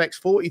tickets that affects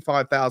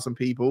 45,000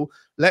 people.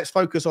 Let's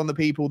focus on the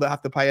people that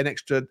have to pay an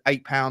extra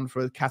 £8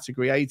 for a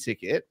Category A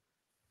ticket.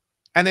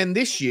 And then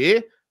this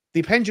year,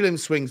 the pendulum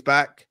swings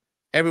back.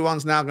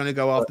 Everyone's now going to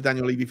go after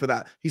Daniel Levy for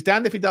that. He's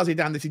damned if he does, he's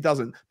damned if he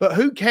doesn't. But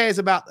who cares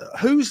about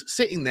who's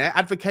sitting there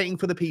advocating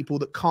for the people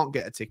that can't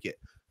get a ticket?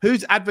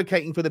 Who's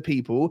advocating for the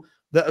people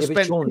that have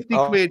spent 50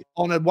 quid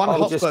on a one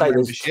Hotspur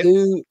membership?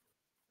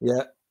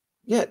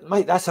 Yeah,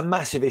 mate, that's a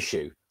massive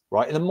issue,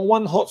 right? And the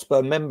one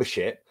Hotspur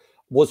membership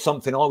was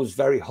something I was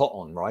very hot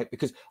on, right?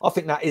 Because I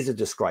think that is a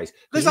disgrace.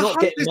 There's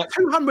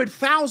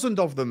 200,000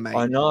 of them, mate.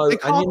 I know, and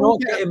you're not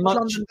getting much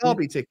London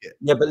Derby ticket.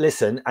 Yeah, but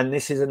listen, and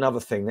this is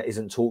another thing that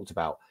isn't talked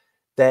about.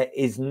 There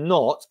is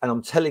not, and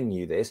I'm telling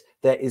you this,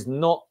 there is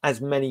not as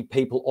many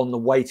people on the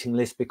waiting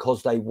list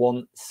because they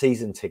want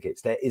season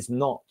tickets. There is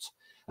not.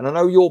 And I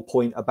know your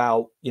point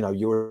about,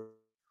 you're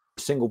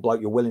a single bloke,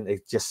 you're willing to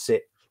just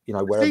sit,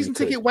 wherever. Season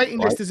ticket waiting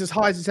list is as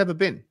high as it's ever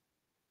been.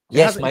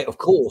 Yes, mate, of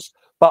course.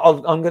 But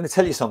I'm going to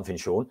tell you something,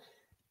 Sean.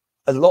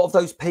 A lot of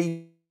those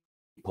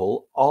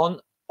people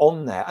aren't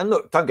on there. And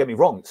look, don't get me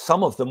wrong.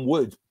 Some of them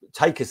would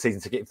take a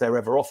season ticket if they're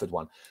ever offered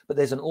one. But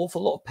there's an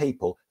awful lot of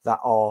people that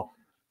are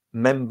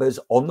members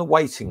on the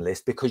waiting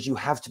list because you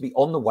have to be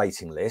on the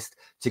waiting list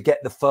to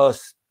get the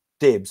first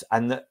dibs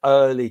and the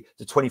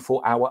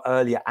 24-hour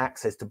earlier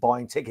access to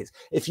buying tickets.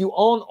 If you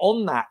aren't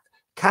on that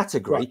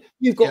category,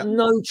 you've got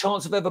no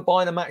chance of ever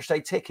buying a match day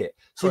ticket.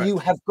 So you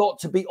have got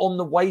to be on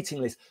the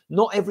waiting list.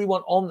 Not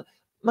everyone on,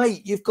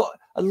 mate, you've got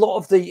a lot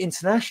of the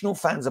international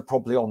fans are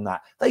probably on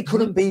that. They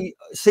couldn't be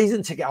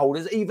season ticket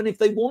holders even if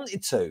they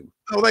wanted to.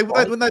 Oh,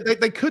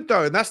 they could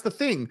though, and that's the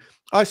thing.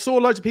 I saw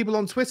loads of people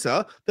on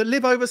Twitter that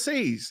live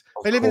overseas.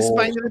 They live in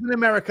Spain, they live in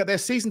America. They're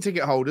season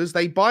ticket holders.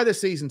 They buy the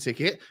season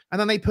ticket, and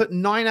then they put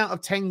 9 out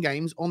of 10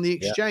 games on the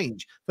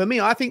exchange. For me,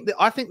 I think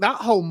that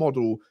whole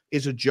model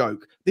is a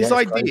joke. This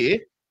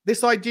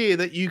idea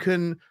that you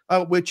can,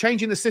 we're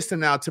changing the system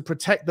now to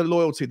protect the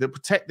loyalty, to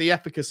protect the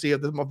efficacy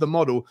of the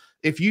model.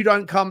 If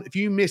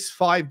you miss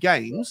 5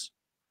 games,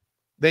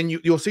 then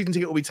your season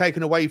ticket will be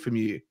taken away from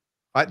you.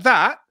 Like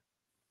that.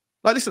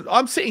 Like, listen,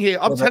 I'm sitting here,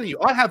 I'm telling you,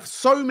 I have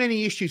so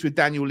many issues with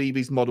Daniel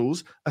Levy's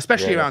models,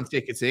 especially around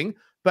ticketing.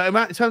 But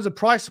in terms of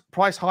price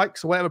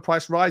hikes or whatever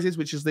price rises,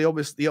 which is the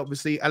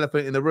obviously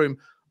elephant in the room,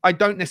 I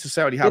don't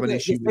necessarily have an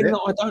issue with it.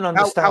 I don't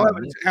understand.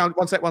 However,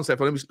 one sec.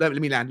 Let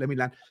me land.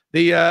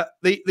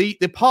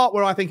 The part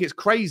where I think it's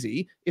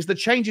crazy is the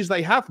changes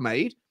they have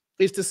made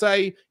is to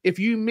say if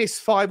you miss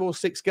 5 or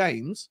 6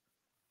 games,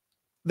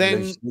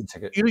 then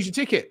you lose your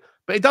ticket.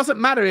 But it doesn't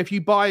matter if you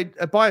buy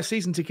a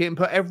season ticket and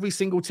put every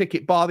single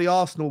ticket bar the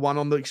Arsenal one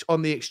on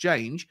the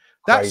exchange.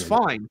 That's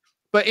fine.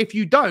 But if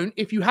you don't,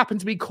 if you happen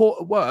to be caught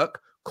at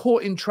work,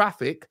 caught in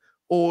traffic,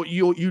 or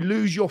you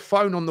lose your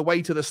phone on the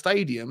way to the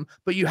stadium,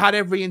 but you had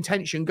every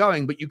intention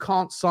going, but you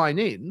can't sign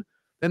in,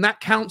 then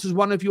that counts as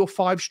one of your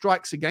 5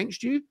 strikes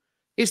against you.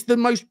 It's the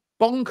most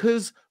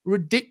bonkers,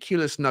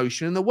 ridiculous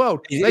notion in the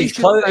world. He's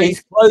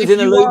closing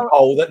a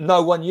loophole that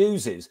no one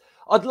uses.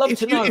 I'd love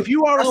to know if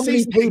you are a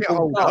season ticket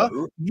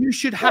holder, you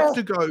should have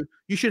to go.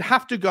 You should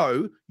have to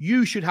go to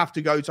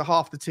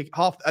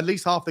at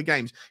least half the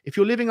games. If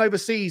you're living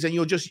overseas and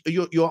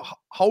you're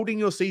holding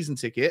your season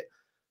ticket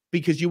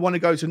because you want to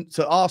go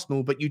to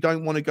Arsenal, but you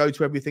don't want to go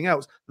to everything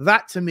else,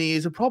 that to me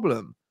is a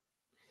problem.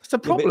 It's a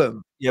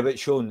problem. Yeah, but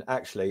Sean,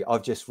 actually,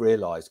 I've just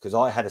realised because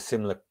I had a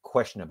similar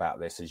question about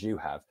this as you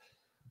have.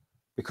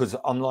 because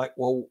I'm like,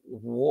 well,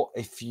 what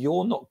if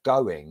you're not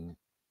going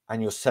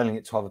and you're selling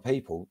it to other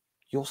people?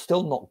 You're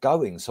still not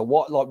going. So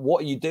what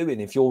are you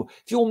doing if you're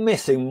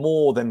missing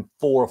more than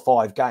 4 or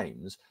 5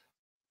 games?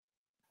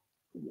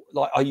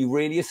 Like, are you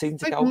really a season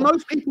ticket holder?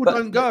 Most people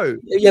don't go.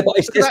 Yeah, but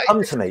it's just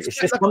come to me. It's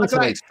just come to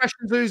me.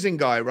 Expressions oozing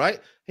guy, right?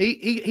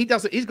 He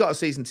doesn't. He's got a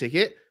season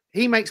ticket.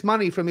 He makes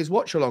money from his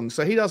watch along,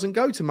 so he doesn't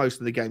go to most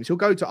of the games. He'll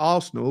go to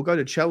Arsenal, he'll go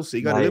to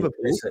Chelsea, go to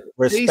Liverpool.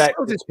 Respect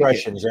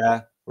expressions,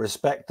 yeah.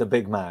 Respect the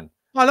big man.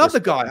 I love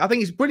the guy. I think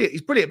he's brilliant.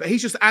 He's brilliant, but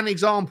he's just an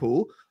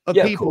example of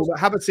people that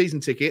have a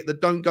season ticket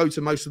that don't go to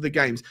most of the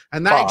games,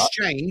 and that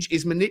exchange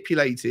is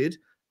manipulated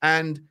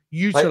and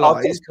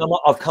utilized.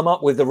 I've come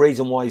up with the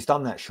reason why he's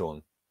done that,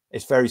 Sean.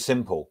 It's very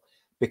simple,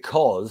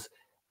 because,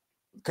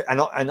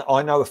 and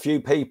I know a few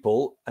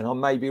people, and I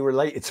may be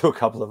related to a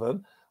couple of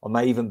them, I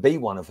may even be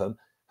one of them,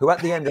 who at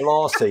the end of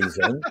last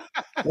season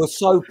were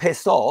so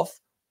pissed off,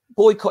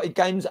 boycotted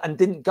games and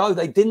didn't go.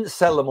 They didn't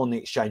sell them on the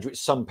exchange,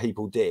 which some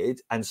people did,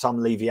 and some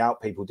Levy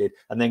out people did,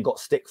 and then got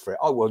stick for it.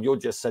 Oh, well, you're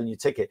just selling your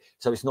ticket,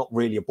 so it's not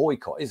really a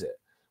boycott, is it?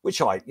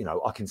 Which I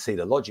can see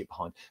the logic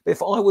behind. But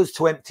if I was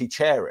to empty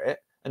chair it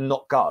and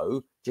not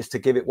go, just to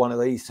give it one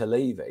of these to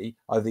Levy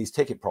over these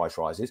ticket price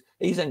rises,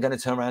 he's then going to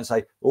turn around and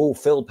say, oh,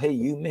 Phil P,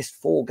 you missed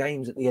 4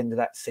 games at the end of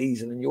that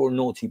season and you're a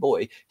naughty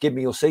boy. Give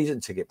me your season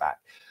ticket back.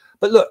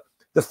 But look,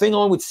 the thing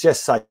I would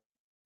just say,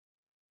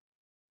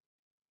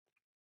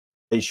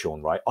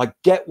 Sean, right? I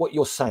get what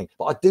you're saying,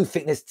 but I do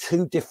think there's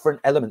 2 different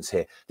elements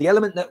here. The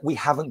element that we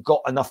haven't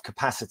got enough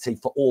capacity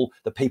for all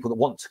the people that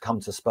want to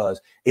come to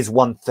Spurs is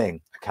one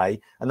thing,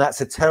 okay? And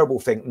that's a terrible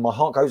thing. My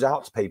heart goes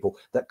out to people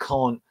that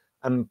can't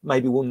and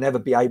maybe will never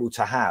be able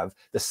to have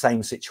the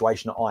same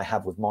situation that I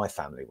have with my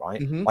family,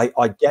 right? Mm-hmm.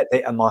 I get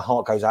it, and my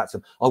heart goes out to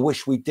them. I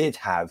wish we did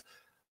have,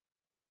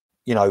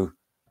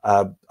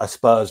 a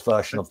Spurs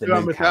version of the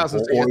new camp, or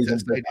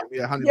even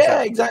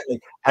yeah, exactly.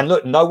 And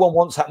look, no one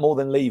wants that more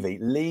than Levy.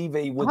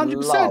 Levy would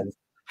 100%. Love.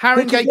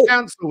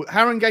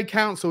 Haringey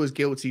Council is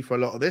guilty for a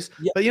lot of this,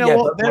 but you know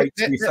what? But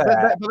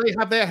they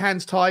have their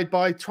hands tied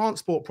by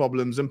transport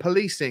problems and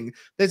policing.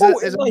 It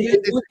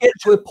would get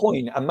to a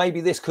point, and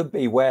maybe this could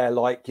be where,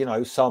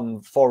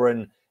 some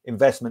foreign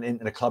investment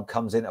into the club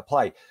comes into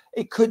play.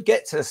 It could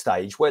get to the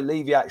stage where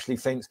Levy actually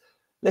thinks,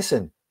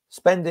 listen,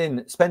 spending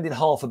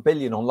 $500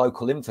 million on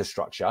local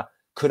infrastructure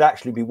could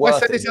actually be worth it. I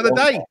said this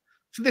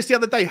the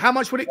other day. How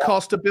much would it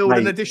cost to build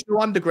an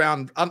additional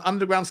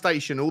underground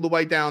station all the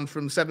way down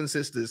from Seven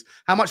Sisters?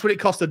 How much would it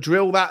cost to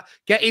drill that?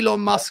 Get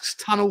Elon Musk's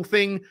tunnel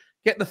thing.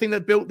 Get the thing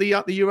that built the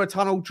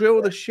Eurotunnel.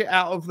 Drill the shit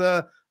out of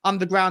the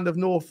underground of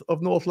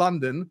North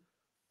London.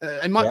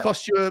 It might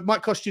cost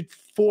you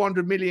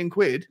 400 million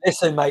quid.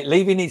 Listen, mate,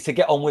 Levy needs to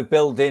get on with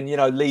building,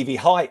 Levy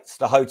Heights,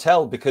 the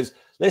hotel, because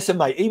listen,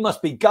 mate, he must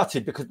be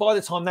gutted, because by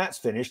the time that's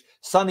finished,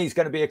 Sonny's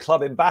going to be a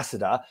club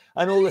ambassador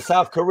and all the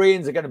South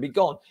Koreans are going to be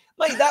gone.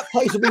 Mate, that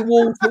place will be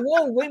wall to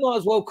wall. We might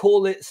as well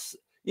call it,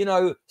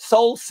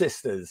 Soul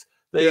Sisters,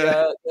 Levy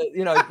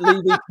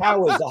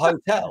Towers, the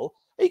hotel.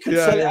 He could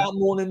sell it out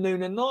morning,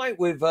 noon, and night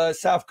with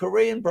South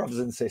Korean brothers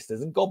and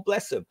sisters, and God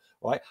bless them,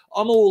 right?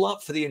 I'm all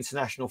up for the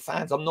international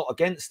fans. I'm not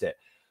against it.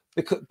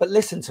 But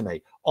listen to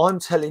me. I'm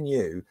telling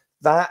you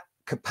that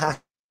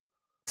capacity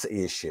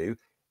issue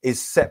is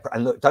separate.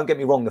 And look, don't get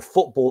me wrong, the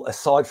football,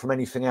 aside from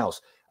anything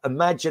else,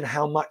 imagine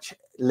how much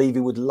Levy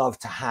would love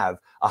to have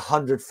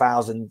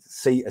 100,000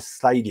 seat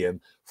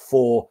stadium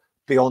for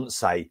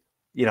Beyonce.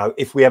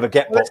 If we ever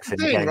get boxing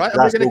again, right?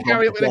 We're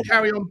going to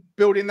carry on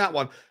building that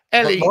one.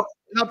 Ellie,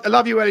 I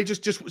love you, Ellie.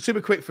 Just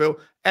super quick, Phil.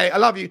 Hey, I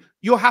love you.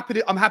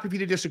 I'm happy for you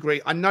to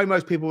disagree. I know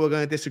most people are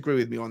going to disagree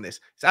with me on this.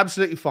 It's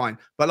absolutely fine.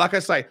 But like I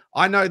say,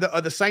 I know that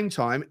at the same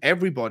time,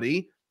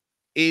 everybody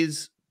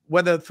is,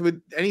 whether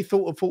through any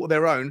fault of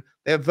their own,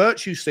 they're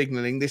virtue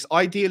signaling this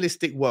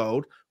idealistic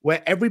world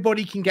where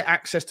everybody can get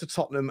access to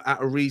Tottenham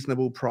at a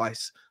reasonable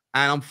price.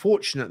 And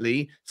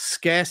unfortunately,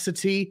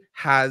 scarcity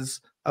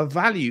has a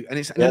value, and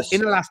it's an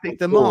inelastic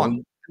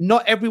demand.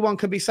 Not everyone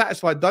can be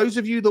satisfied. Those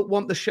of you that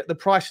want the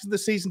prices of the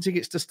season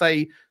tickets to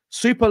stay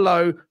super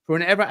low for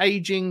an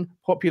ever-aging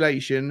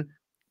population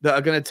that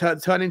are going to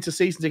turn into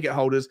season ticket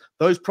holders,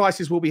 those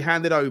prices will be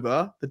handed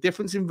over. The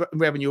difference in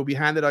revenue will be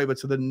handed over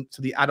to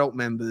the adult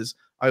members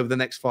over the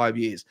next 5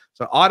 years.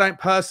 So I don't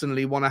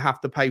personally want to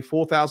have to pay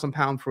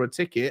 £4,000 for a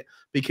ticket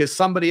because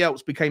somebody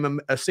else became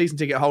a season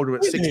ticket holder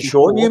at 60.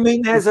 Sean, you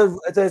mean there's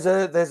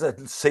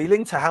a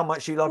ceiling to how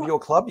much you love your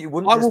club? You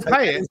wouldn't. I will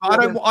pay it. I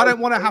don't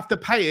want to have to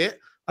pay it.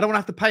 I don't want to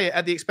have to pay it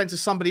at the expense of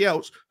somebody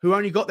else who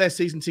only got their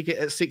season ticket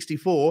at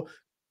 64.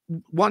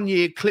 1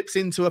 year clips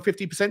into a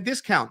 50%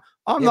 discount.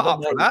 I'm not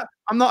up for that.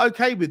 I'm not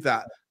okay with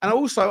that. And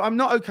also, I'm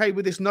not okay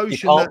with this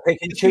notion that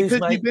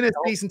because you've been a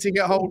season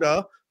ticket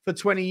holder for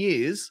 20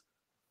 years,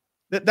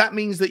 that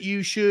means that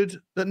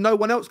that no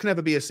one else can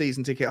ever be a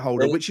season ticket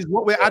holder, which is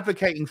what we're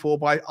advocating for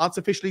by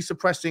artificially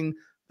suppressing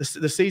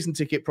the season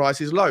ticket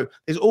price is low.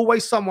 There's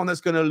always someone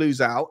that's going to lose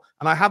out.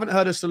 And I haven't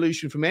heard a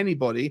solution from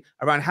anybody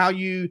around how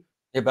you.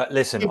 Yeah, but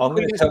listen, I'm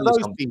going to tell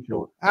you something.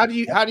 How do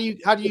you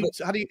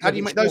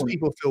make those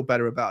people feel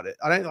better about it?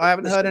 I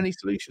haven't heard any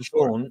solutions.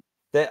 Sean,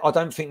 I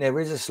don't think there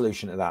is a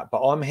solution to that,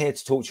 but I'm here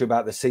to talk to you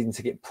about the season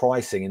ticket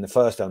pricing in the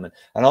first element.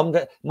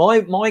 And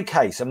my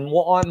case and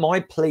my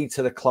plea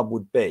to the club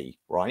would be,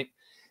 right,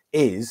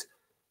 is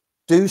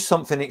do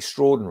something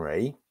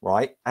extraordinary,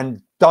 right,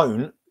 and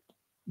don't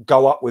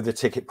go up with the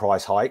ticket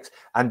price hikes,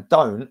 and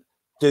don't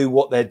do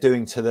what they're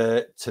doing to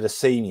the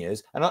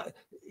seniors. And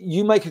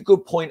you make a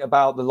good point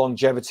about the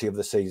longevity of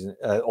the season,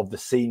 of the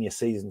senior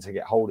season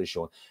ticket holders,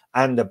 Sean,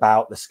 and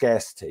about the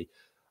scarcity,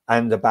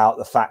 and about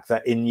the fact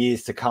that in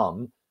years to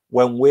come,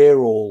 when we're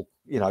all,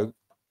 you know,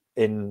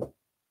 in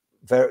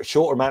very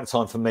short amount of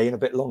time for me and a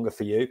bit longer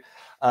for you,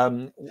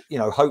 you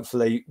know,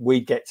 hopefully we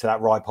get to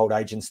that ripe old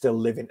age and still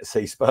living to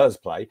see Spurs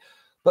play.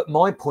 But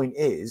my point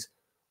is,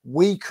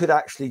 we could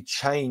actually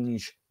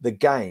change the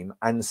game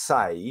and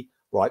say,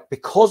 right,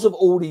 because of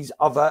all these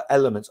other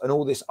elements and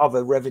all this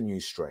other revenue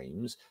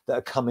streams that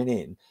are coming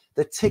in,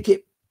 the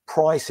ticket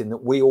pricing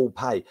that we all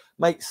pay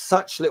makes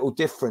such little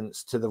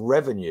difference to the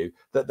revenue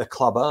that the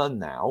club earn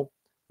now,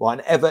 right,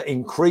 and ever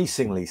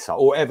increasingly so,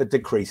 or ever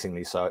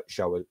decreasingly so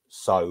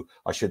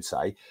I should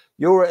say.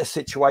 You're at a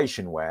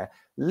situation where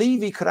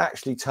Levy could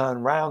actually turn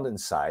around and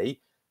say,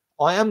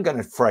 I am going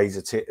to freeze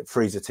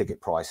the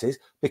ticket prices,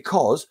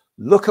 because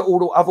look at all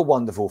the other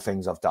wonderful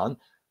things I've done.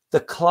 The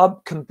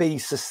club can be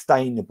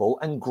sustainable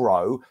and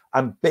grow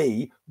and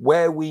be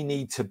where we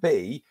need to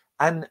be.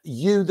 And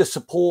you, the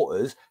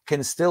supporters,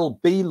 can still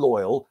be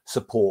loyal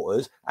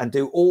supporters and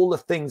do all the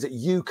things that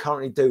you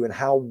currently do and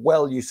how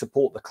well you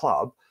support the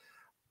club,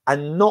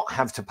 and not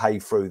have to pay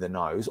through the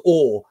nose,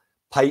 or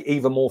pay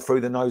even more through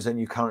the nose than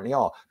you currently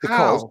are.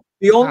 Because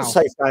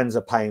Beyonce fans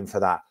are paying for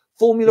that.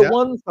 Formula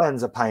One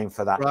fans are paying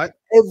for that. Right.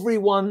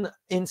 Everyone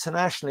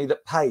internationally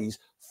that pays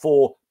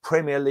for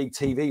Premier League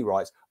TV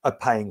rights are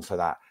paying for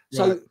that.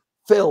 So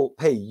Phil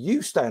P,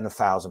 you stay on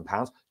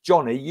 £1,000.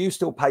 Johnny, you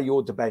still pay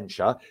your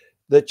debenture.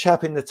 The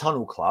chap in the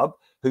Tunnel Club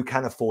who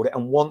can afford it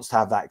and wants to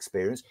have that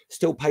experience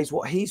still pays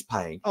what he's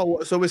paying.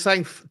 Oh, so we're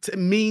saying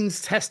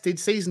means tested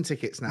season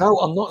tickets now? No,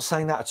 I'm not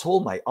saying that at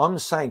all, mate. I'm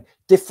saying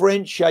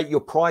differentiate your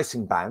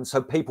pricing band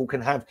so people can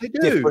have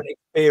different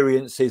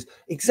experiences.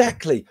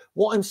 Exactly.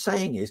 What I'm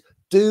saying is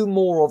do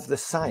more of the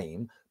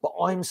same, but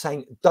I'm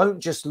saying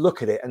don't just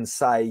look at it and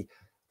say,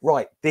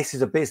 right, this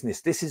is a business.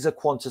 This is a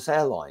Qantas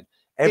airline.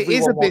 It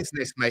is a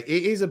business, mate.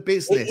 It is a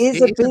business. It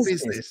is a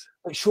business.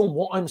 But Sean,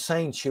 what I'm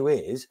saying to you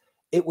is,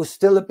 it was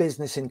still a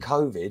business in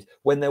COVID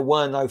when there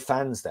were no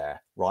fans there,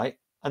 right?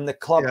 And the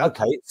club,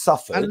 okay, it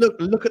suffered. And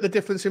look at the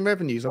difference in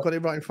revenues. I've got it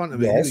right in front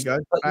of me. Here we go.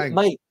 But,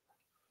 mate,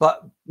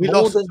 but we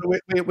lost.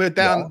 We're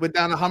down. We're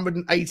down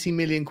 180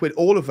 million quid.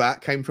 All of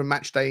that came from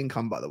match day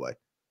income, by the way.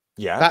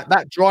 Yeah.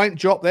 That giant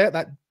drop there. Look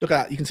at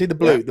that. You can see the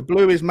blue. The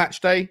blue is match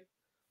day.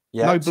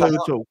 Yeah. No blue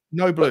at all.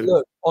 No blue.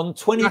 Look, on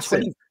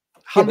 2020,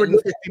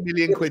 150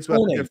 million quid's worth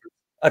of difference.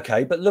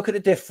 Okay, but look at the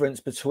difference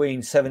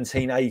between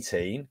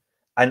 17-18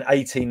 and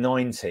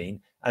 18-19,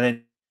 and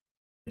then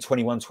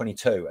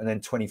 21-22, and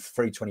then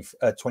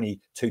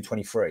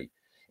 22-23.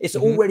 It's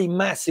already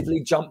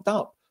massively jumped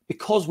up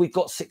because we've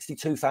got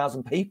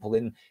 62,000 people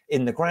in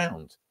the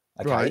ground.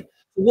 Okay,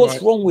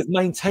 what's wrong with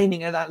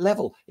maintaining at that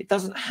level? It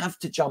doesn't have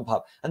to jump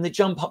up, and the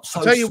jump up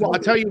so. I'll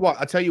tell you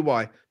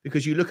why.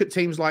 Because you look at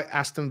teams like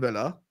Aston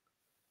Villa,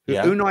 who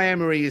Unai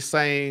Emery is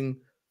saying,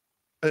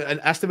 and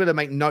Aston Villa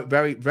make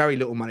very, very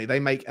little money. They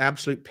make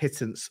absolute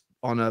pittance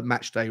on a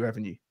match day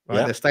revenue.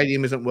 Right? Their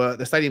stadium isn't worth.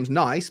 The stadium's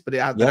nice, but they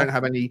don't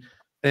have any of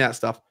that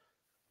stuff.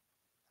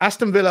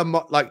 Aston Villa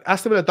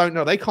don't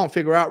know. They can't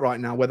figure out right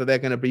now whether they're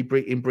going to be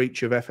in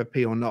breach of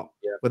FFP or not.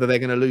 Whether they're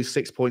going to lose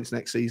 6 points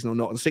next season or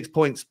not. And 6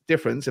 points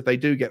difference, if they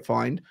do get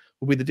fined,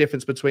 will be the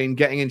difference between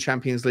getting in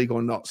Champions League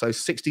or not. So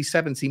 60,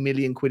 70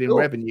 million quid in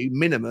revenue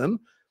minimum,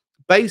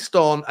 based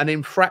on an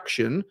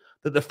infraction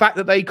that the fact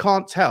that they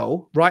can't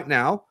tell right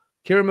now.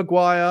 Kieran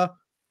Maguire,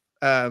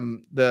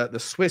 the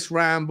Swiss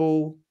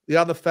Ramble, the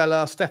other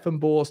fella, Stefan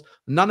Borst,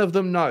 none of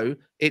them know.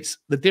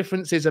 The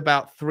difference is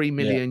about 3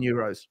 million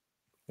euros.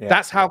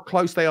 That's how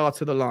close they are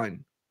to the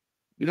line.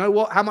 You know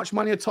what? How much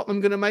money are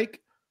Tottenham going to make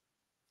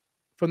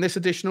from this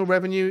additional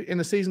revenue in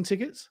the season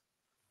tickets?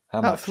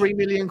 About 3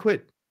 million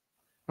quid.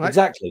 Right?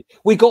 Exactly.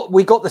 We got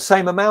the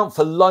same amount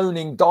for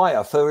loaning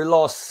Dyer for the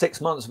last 6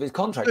 months of his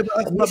contract.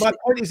 But my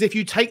point is, if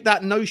you take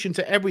that notion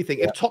to everything,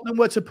 if Tottenham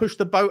were to push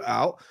the boat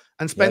out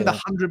and spend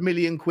 100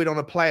 million quid on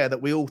a player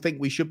that we all think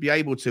we should be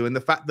able to, and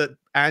the fact that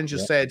Ange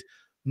said,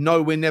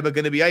 no, we're never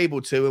going to be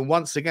able to, and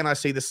once again, I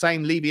see the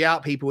same Levy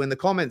out people in the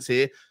comments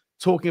here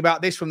talking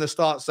about this from the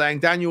start,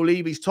 saying Daniel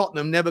Levy's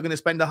Tottenham never going to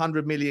spend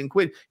 100 million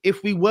quid.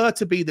 If we were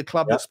to be the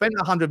club that spent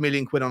 100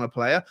 million quid on a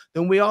player,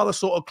 then we are the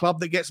sort of club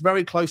that gets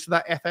very close to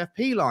that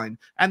FFP line.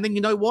 And then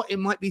you know what? It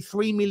might be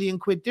 3 million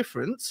quid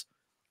difference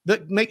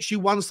that makes you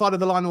one side of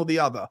the line or the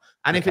other.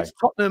 And if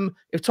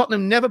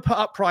Tottenham never put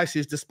up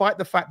prices, despite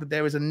the fact that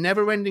there is a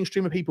never-ending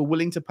stream of people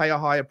willing to pay a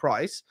higher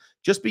price,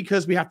 just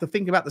because we have to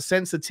think about the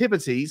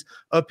sensitivities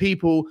of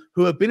people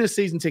who have been a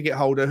season ticket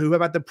holder, who have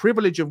had the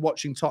privilege of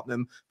watching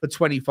Tottenham for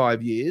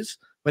 25 years,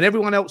 when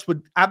everyone else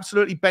would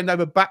absolutely bend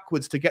over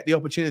backwards to get the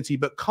opportunity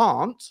but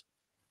can't.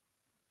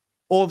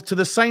 Or to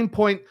the same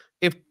point,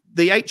 if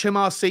the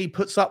HMRC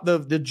puts up the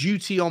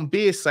duty on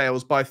beer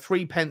sales by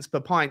 3 pence per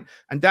pint,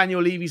 and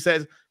Daniel Levy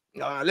says,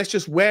 let's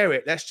just wear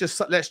it. Let's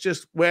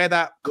just wear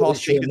that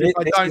cost. Because if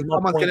I don't,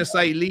 someone's going to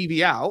say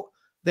Levy out.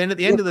 Then at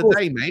the end of the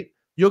day, mate,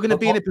 you're going to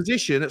be in a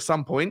position at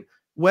some point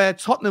where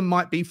Tottenham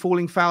might be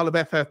falling foul of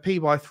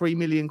FFP by 3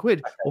 million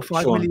quid or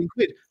 5 million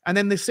quid, and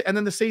then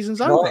the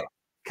season's over.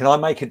 Can I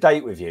make a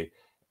date with you?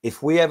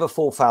 If we ever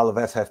fall foul of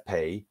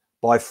FFP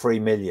by 3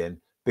 million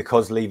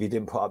because Levy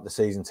didn't put up the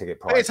season ticket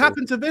price, it's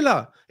happened to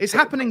Villa. It's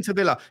happening to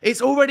Villa.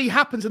 It's already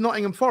happened to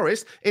Nottingham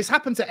Forest. It's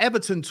happened to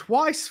Everton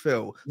twice,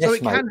 Phil. Yes, so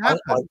it can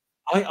happen.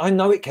 I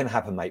know it can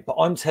happen, mate. But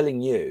I'm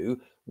telling you,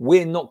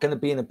 we're not going to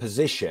be in a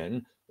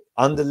position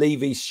under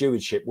Levy's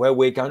stewardship where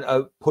we're going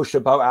to push the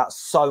boat out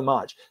so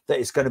much that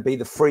it's going to be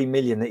the 3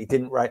 million that he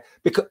didn't raise,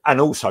 because, and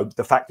also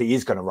the fact that he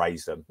is going to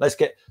raise them. Let's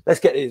get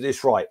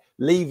this right.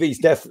 Levy's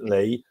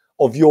definitely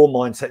of your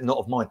mindset, not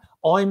of mine.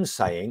 I'm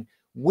saying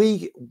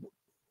you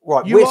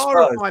are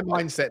of my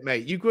mindset,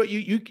 mate. You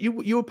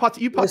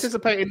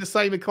participate in the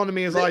same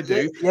economy as I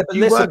do. Yeah, but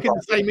you work in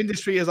the same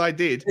industry as I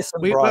did.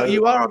 You're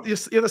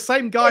the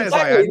same guy as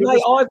I am.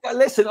 Mate,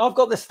 I've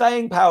got the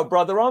staying power,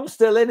 brother. I'm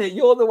still in it.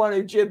 You're the one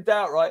who jibbed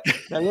out, right?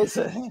 Now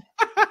listen.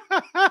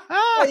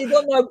 You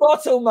got no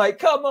bottle, mate.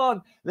 Come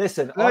on.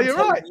 Listen. No, you're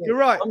right. You're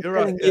right. You're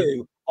right.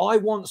 I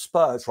want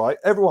Spurs, right?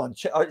 Everyone,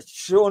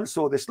 Sean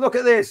saw this. Look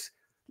at this.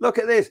 Look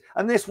at this.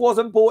 And this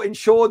wasn't bought in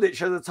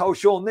Shoreditch, as I told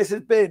Sean. This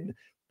has been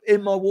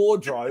in my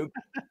wardrobe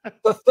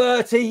for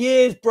 30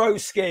 years,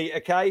 broski.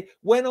 Okay,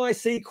 when I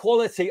see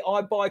quality,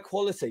 I buy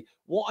quality.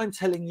 What I'm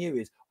telling you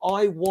is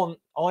I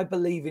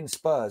believe in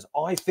Spurs.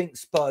 I think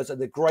Spurs are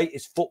the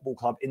greatest football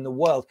club in the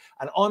world,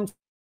 and I'm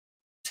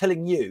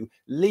telling you,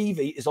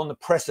 Levy is on the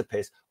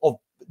precipice of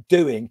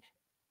doing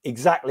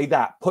exactly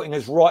that, putting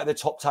us right at the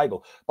top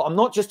table. But I'm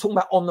not just talking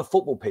about on the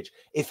football pitch.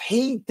 If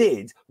he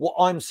did what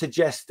I'm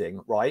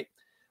suggesting, right,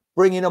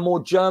 bringing a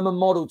more German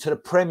model to the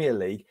Premier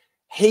League,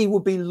 he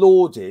would be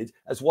lauded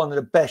as one of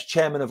the best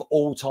chairmen of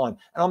all time.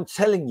 And I'm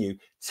telling you,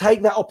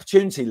 take that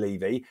opportunity,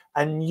 Levy,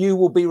 and you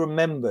will be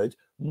remembered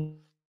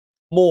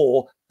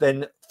more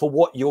than for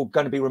what you're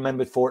going to be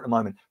remembered for at the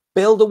moment.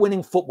 Build a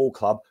winning football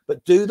club,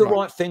 but do the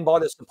right thing by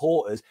the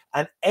supporters,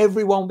 and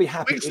everyone will be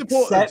happy.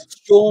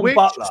 Except Sean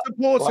Butler.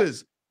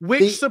 Supporters?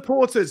 Right? Which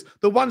supporters?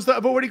 The ones that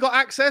have already got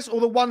access,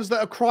 or the ones that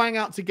are crying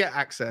out to get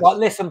access? But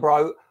listen,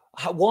 bro,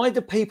 why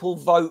do people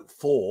vote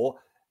for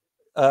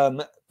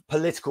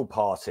political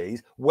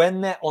parties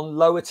when they're on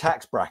lower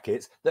tax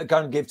brackets that are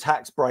going to give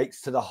tax breaks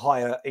to the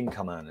higher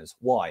income earners?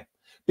 Why?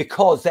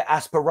 Because they're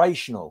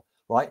aspirational,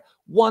 right?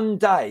 One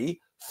day,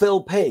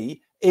 Phil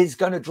P is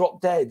going to drop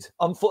dead.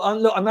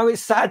 Look, I know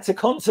it's sad to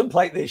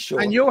contemplate this,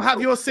 Sean. And you'll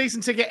have your season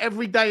ticket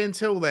every day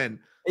until then.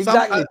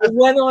 Exactly.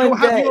 You'll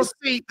have your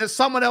seat that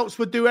someone else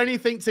would do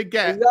anything to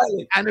get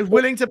and is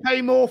willing to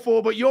pay more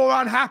for, but you're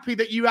unhappy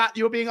that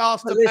you're being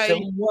asked to pay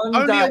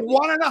only a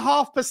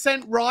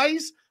 1.5%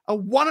 rise. A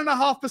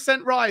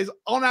 1.5% rise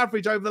on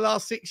average over the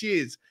last 6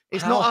 years.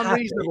 It's not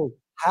unreasonable.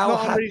 How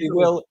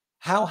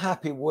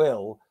happy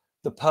will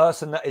the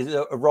person that is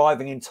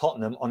arriving in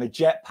Tottenham on a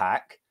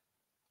jetpack,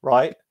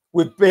 right,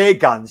 with beer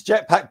guns,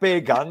 jetpack beer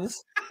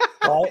guns,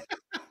 right,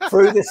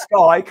 through the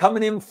sky,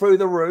 coming in through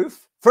the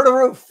roof,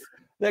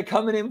 They're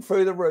coming in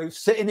through the roof,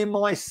 sitting in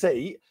my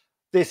seat.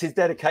 This is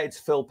dedicated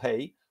to Phil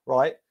P,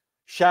 right?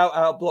 Shout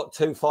out Block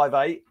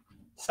 258,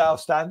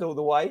 South Stand all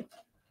the way.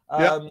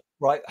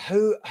 Right,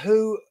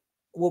 who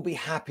will be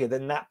happier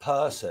than that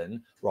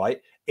person,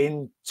 right,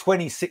 in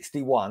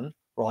 2061,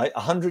 right,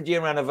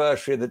 100-year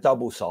anniversary of the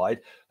double side,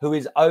 who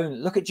is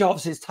own, look at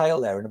Jarvis's tail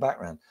there in the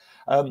background.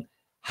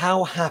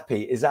 How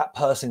happy is that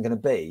person going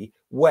to be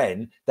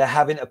when they're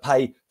having to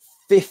pay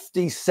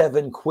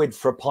 57 quid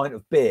for a pint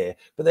of beer,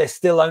 but they're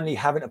still only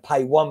having to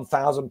pay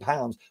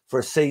 £1,000 for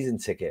a season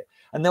ticket?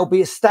 And there'll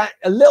be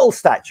a little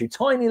statue,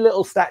 tiny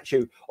little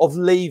statue of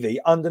Levy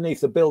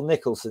underneath the Bill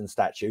Nicholson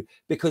statue,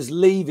 because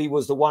Levy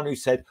was the one who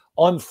said,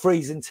 I'm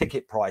freezing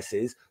ticket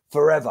prices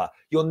forever.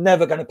 You're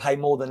never going to pay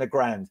more than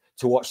 £1,000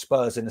 to watch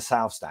Spurs in the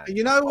South Stand.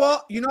 You know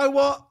what?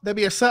 There'll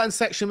be a certain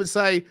section would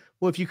say,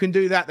 well, if you can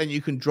do that, then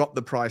you can drop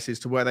the prices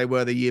to where they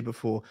were the year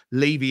before.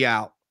 Levy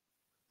out.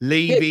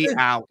 Levy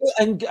out.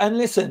 And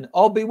listen,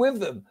 I'll be with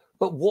them.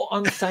 But what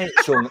I'm saying,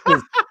 Sean,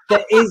 is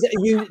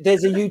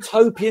there's a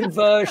utopian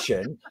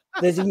version.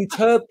 There's a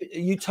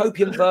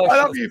utopian version.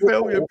 I love you,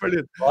 Phil. You're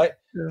brilliant. Right?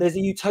 Yeah. There's a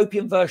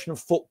utopian version of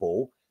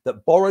football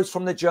that borrows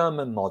from the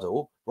German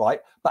model,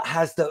 right? But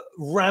has the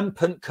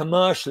rampant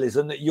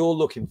commercialism that you're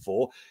looking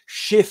for,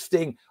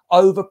 shifting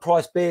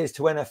overpriced beers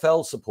to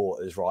NFL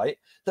supporters, right?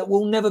 That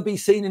will never be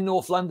seen in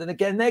North London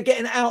again. They're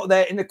getting out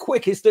there in the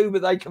quickest Uber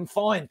they can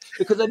find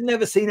because they've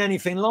never seen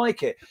anything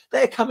like it.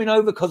 They're coming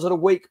over because of the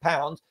weak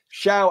pound.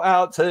 Shout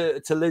out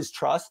to Liz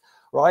Truss,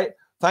 right?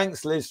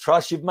 Thanks, Liz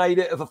Truss. You've made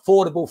it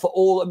affordable for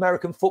all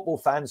American football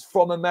fans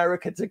from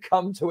America to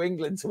come to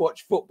England to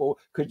watch football.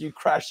 Could you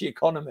crash the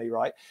economy,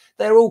 right?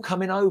 They're all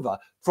coming over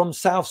from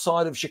south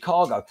side of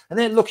Chicago and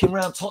they're looking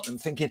around Tottenham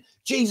thinking,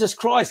 Jesus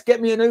Christ, get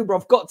me an Uber.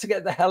 I've got to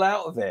get the hell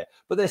out of here.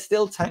 But they're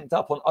still tanked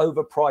up on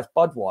overpriced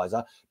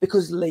Budweiser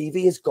because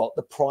Levy has got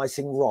the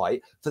pricing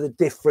right for the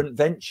different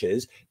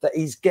ventures that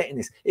he's getting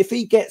this. If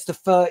he gets to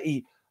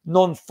 30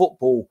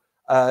 non-football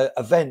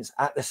events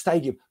at the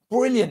stadium,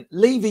 brilliant.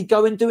 Levy,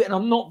 go and do it. And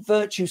I'm not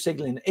virtue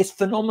signaling. It's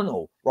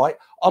phenomenal, right?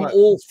 I'm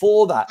all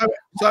for that.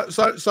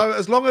 So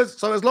as long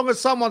as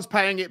someone's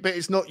paying it, but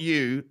it's not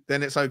you,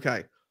 then it's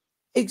okay.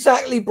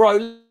 Exactly,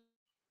 bro.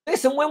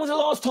 Listen, when was the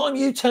last time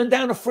you turned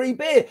down a free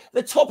beer?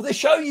 The top of the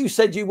show, you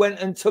said you went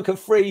and took a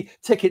free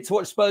ticket to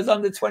watch Spurs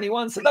under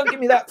 21. So don't give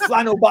me that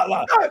flannel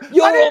butler.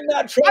 You're on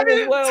that train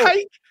as well.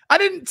 I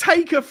didn't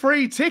take a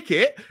free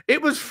ticket.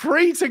 It was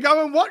free to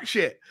go and watch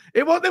it.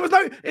 There was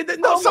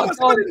no.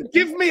 Someone didn't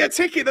give me a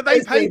ticket that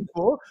they paid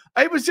for.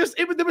 It was just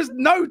there was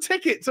no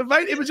ticket to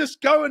vote. It was just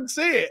go and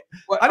see it.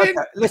 Well, I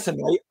didn't listen,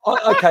 mate.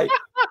 Okay.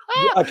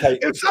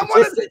 If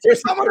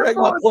someone correct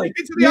my point,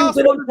 you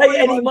didn't pay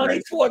any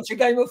money to watch a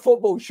game of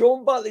football,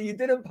 Sean Butler. You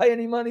didn't pay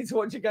any money to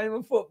watch a game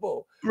of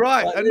football,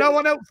 right? And no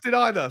one else did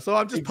either. So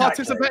I'm just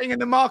participating in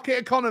the market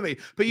economy.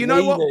 But you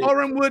know what,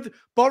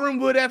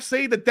 Bournemouth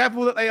FC, the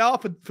devil that they are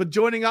for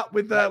joining up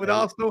with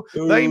Arsenal,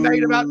 they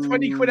made about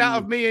 20 quid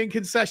out of me in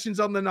concessions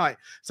on the night.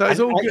 So it's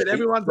all good.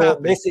 Everyone's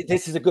happy.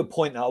 This is a good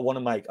point that I want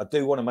to make. I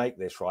do want to make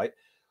this, right?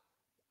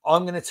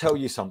 I'm going to tell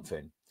you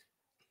something.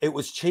 It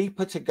was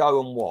cheaper to go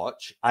and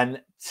watch, and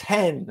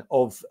 10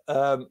 of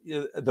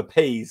the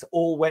P's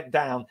all went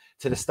down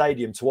to the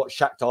stadium to watch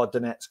Shakhtar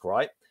Donetsk,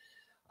 right?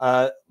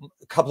 A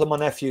couple of my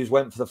nephews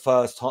went for the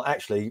first time.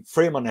 Actually,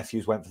 3 of my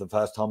nephews went for the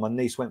first time. My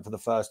niece went for the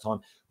first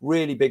time.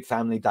 Really big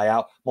family day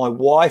out. My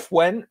wife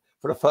went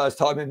for the first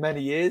time in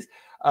many years.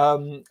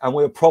 And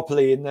we were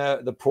properly in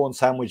the prawn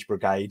sandwich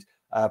brigade,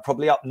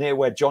 probably up near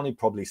where Johnny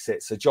probably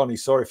sits. So, Johnny,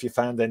 sorry if you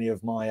found any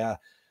of my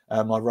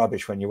my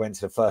rubbish when you went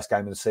to the first game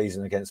of the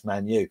season against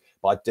Man U,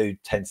 but I do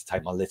tend to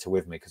take my litter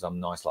with me because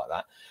I'm nice like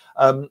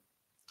that.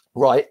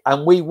 Right,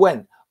 and we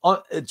went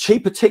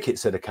cheaper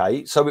tickets at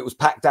okay, so it was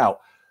packed out.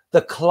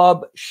 The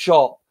club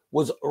shop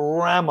was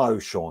Ramo,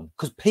 Sean,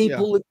 because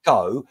people would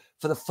go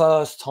for the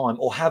first time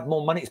or have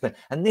more money to spend.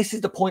 And this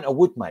is the point I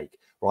would make,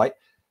 right?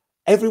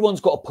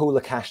 Everyone's got a pool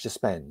of cash to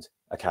spend,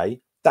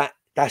 okay?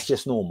 That's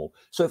just normal.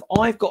 So if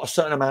I've got a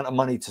certain amount of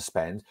money to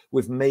spend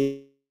with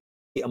me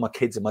and my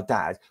kids and my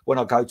dad when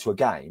I go to a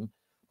game,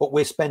 but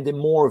we're spending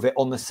more of it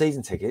on the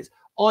season tickets,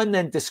 I'm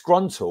then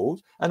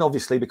disgruntled. And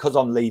obviously, because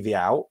I'm Levy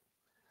out,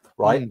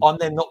 right, I'm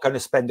then not going to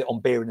spend it on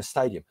beer in the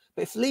stadium.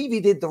 But if Levy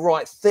did the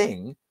right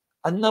thing,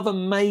 another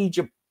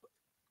major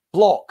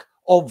block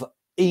of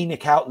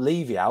Enoch out,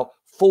 Levy out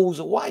falls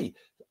away.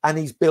 And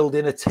he's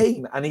building a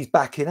team and he's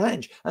backing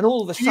Ange. And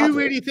all of a sudden... Do you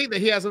really think that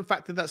he hasn't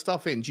factored that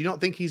stuff in? Do you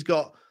not think he's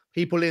got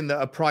people in that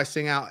are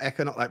pricing out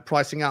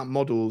pricing out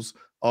models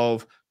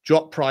of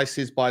drop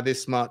prices by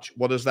this much?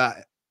 What does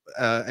that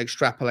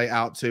extrapolate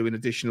out to in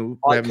additional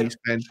revenue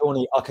spend?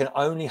 Shawnee, I can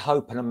only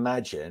hope and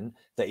imagine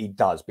that he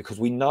does,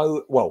 because we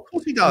know, well... Of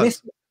course he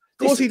does.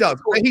 Of course he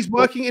does. He's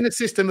working in a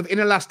system of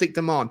inelastic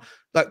demand,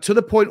 like to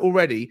the point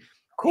already.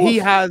 He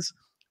has...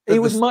 He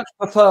would much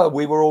prefer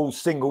we were all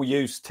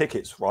single-use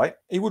tickets, right?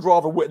 He would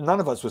rather none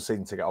of us were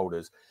season ticket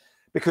holders,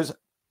 because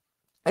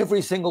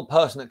every single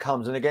person that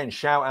comes, and again,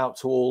 shout out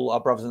to all our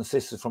brothers and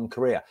sisters from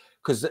Korea,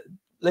 because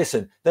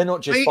listen, they're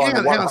not just hang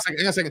on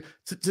a second.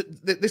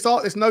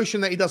 This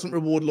notion that he doesn't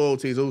reward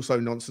loyalty is also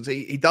nonsense.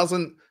 He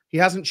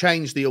hasn't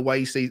changed the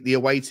away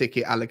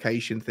ticket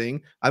allocation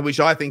thing, which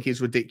I think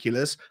is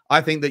ridiculous.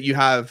 I think that you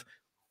have,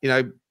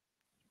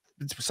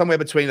 somewhere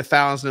between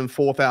 1,000 and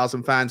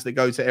 4,000 fans that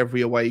go to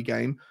every away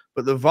game,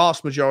 but the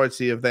vast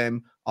majority of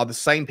them are the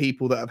same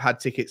people that have had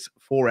tickets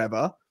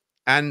forever.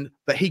 And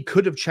that he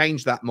could have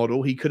changed that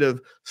model. He could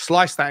have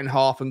sliced that in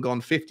half and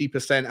gone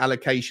 50%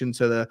 allocation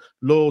to the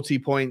loyalty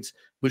points,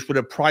 which would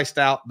have priced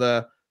out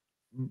the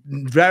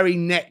very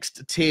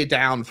next tier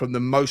down from the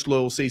most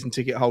loyal season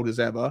ticket holders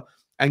ever,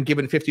 and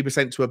given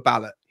 50% to a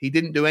ballot. He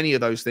didn't do any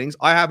of those things.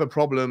 I have a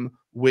problem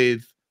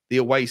with the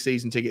away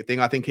season ticket thing.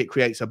 I think it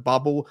creates a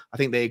bubble. I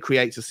think that it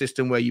creates a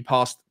system where you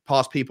pass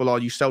people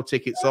on, you sell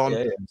tickets on.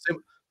 So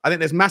I think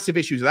there's massive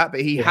issues with that, but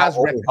he has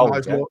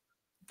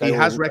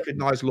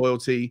recognized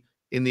loyalty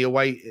in the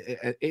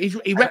away.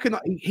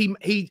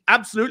 He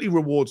absolutely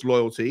rewards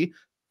loyalty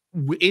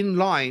in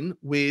line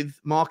with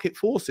market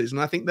forces.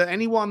 And I think that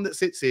anyone that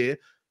sits here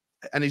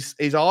and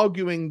is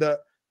arguing that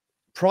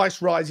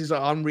price rises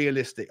are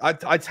unrealistic,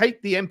 I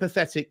take the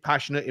empathetic,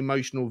 passionate,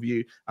 emotional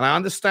view, and I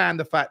understand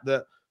the fact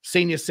that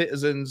senior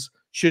citizens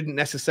shouldn't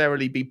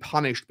necessarily be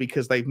punished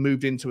because they've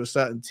moved into a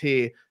certain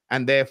tier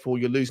and therefore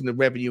you're losing the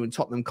revenue and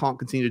Tottenham can't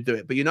continue to do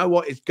it. But you know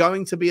what? It's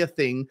going to be a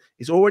thing.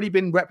 It's already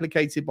been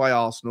replicated by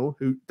Arsenal,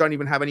 who don't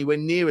even have anywhere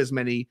near as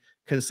many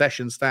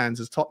concession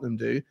stands as Tottenham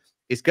do.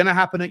 It's going to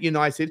happen at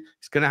United.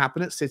 It's going to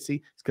happen at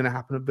City. It's going to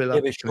happen at Villa.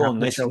 Yeah, but Sean,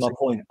 this is my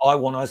point. I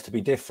want us to be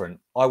different.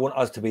 I want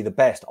us to be the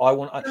best. I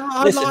want.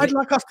 I'd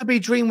like us to be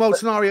dream world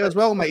scenario as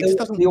well, mate. It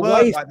doesn't work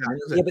like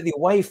that. Yeah, but the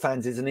away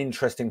fans is an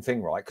interesting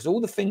thing, right? Because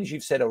all the things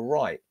you've said are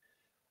right.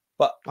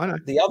 But I know.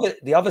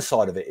 the other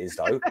side of it is,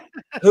 though,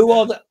 who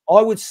are the?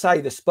 I would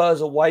say the Spurs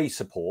away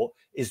support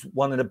is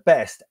one of the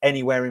best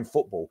anywhere in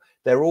football.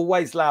 They're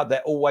always loud.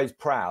 They're always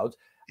proud,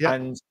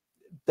 and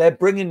they're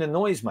bringing the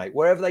noise, mate.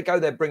 Wherever they go,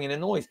 they're bringing the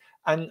noise.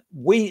 And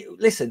we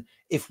listen.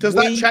 If does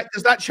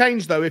that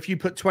change though? If you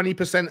put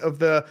 20% of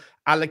the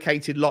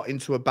allocated lot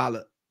into a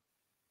ballot,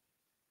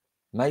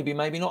 maybe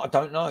not. I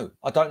don't know.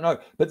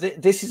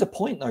 But this is a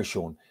point, though,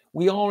 Sean.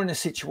 We are in a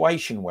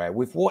situation where,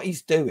 with what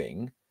he's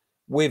doing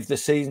with the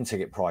season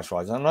ticket price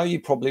rise, I know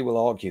you probably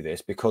will argue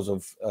this because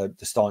of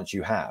the stance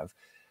you have,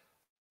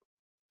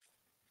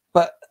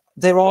 but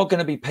there are going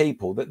to be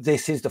people that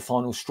this is the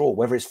final straw,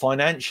 whether it's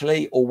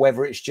financially or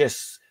whether it's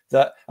just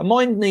that. And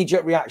my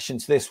knee-jerk reaction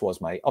to this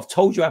was, mate, I've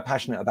told you how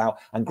passionate about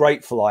and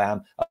grateful I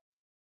am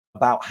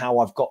about how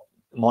I've got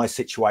my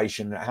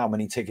situation and how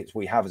many tickets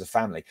we have as a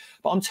family.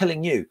 But I'm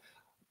telling you,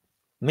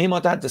 me and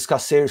my dad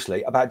discussed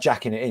seriously about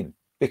jacking it in,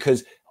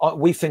 because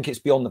we think it's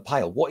beyond the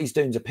pale. What he's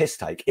doing is a piss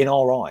take in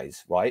our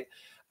eyes, right?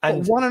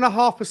 And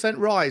 1.5%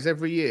 rise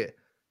every year.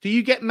 Do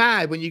you get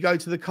mad when you go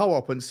to the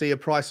co-op and see a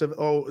price of,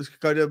 or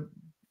go to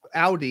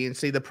Aldi and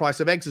see the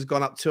price of eggs has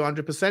gone up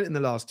 200% in the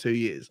last 2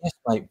 years? Yes,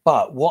 mate.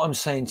 But what I'm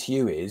saying to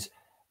you is,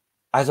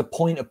 as a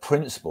point of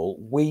principle,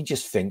 we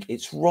just think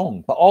it's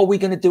wrong. But are we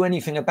going to do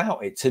anything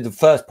about it? To the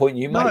first point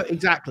you made. No,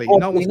 exactly.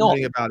 No one's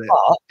doing about it.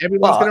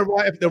 Everyone's going to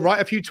write. They'll write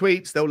a few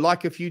tweets. They'll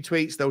like a few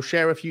tweets. They'll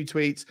share a few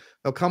tweets.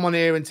 They'll come on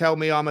here and tell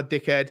me I'm a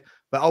dickhead.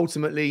 But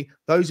ultimately,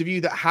 those of you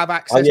that have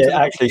access,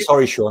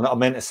 sorry, Sean. I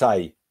meant to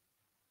say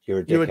you're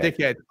a dickhead. You're a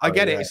dickhead. I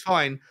get it. It's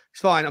fine. It's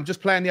fine. I'm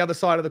just playing the other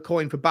side of the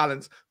coin for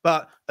balance.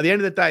 But at the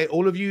end of the day,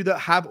 all of you that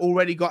have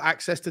already got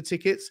access to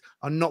tickets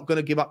are not going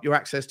to give up your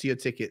access to your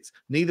tickets.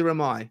 Neither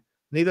am I.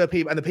 Neither are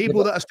people. And the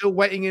people that are still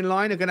waiting in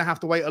line are going to have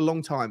to wait a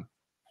long time.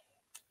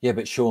 Yeah,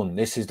 but Sean,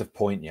 this is the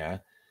point, yeah?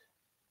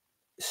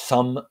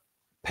 Some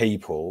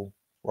people,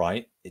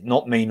 right?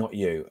 Not me, not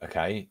you,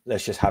 okay?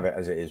 Let's just have it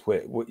as it is.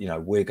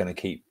 We're going to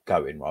keep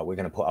going, right? We're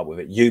going to put up with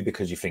it. You,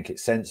 because you think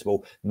it's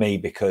sensible. Me,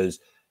 because,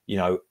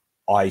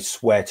 I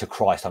swear to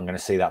Christ, I'm going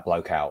to see that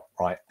bloke out,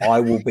 right?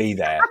 I will be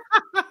there.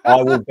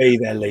 I will be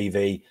there,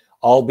 Levy.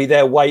 I'll be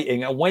there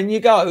waiting. And when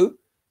you go...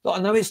 Look, I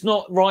know it's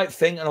not right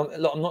thing, and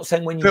I'm not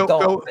saying when you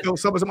die. Phil,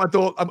 someone's at my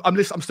door.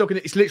 I'm still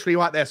going. It's literally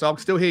right there, so I'll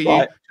still hear you.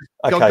 Right.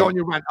 Okay. Go on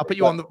your rant. I'll put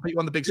you on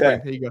the big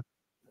screen. Here you go.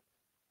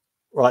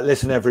 Right,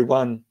 listen,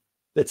 everyone.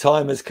 The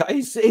time has come.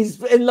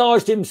 He's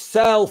enlarged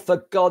himself,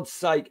 for God's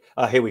sake.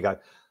 Here we go.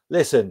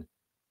 Listen,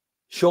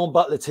 Sean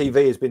Butler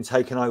TV has been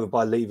taken over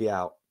by Levy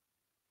Out.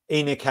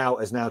 Enoch Out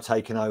has now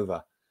taken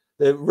over.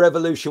 The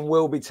revolution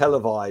will be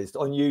televised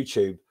on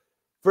YouTube.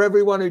 For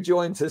everyone who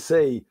joined to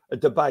see a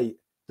debate,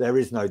 there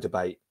is no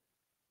debate.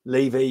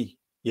 Levy,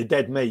 you're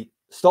dead meat.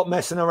 Stop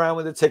messing around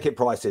with the ticket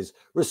prices.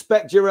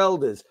 Respect your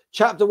elders.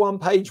 Chapter 1,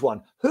 page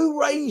 1.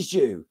 Who raised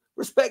you?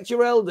 Respect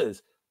your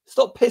elders.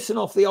 Stop pissing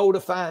off the older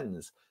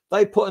fans.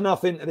 They put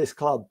enough into this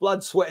club.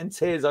 Blood, sweat and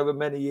tears over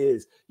many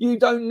years. You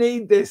don't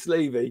need this,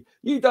 Levy.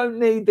 You don't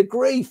need the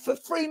grief for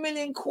 3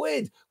 million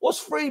quid. What's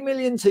 3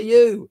 million to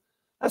you?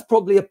 That's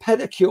probably a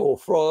pedicure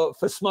for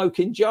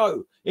Smoking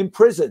Joe in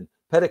prison.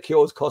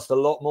 Pedicures cost a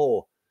lot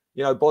more.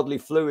 Bodily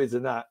fluids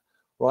and that.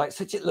 Right,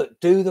 so look,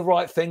 do the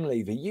right thing,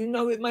 Levy. You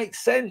know it makes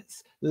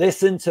sense.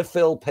 Listen to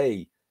Phil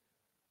P.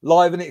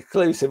 Live and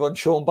exclusive on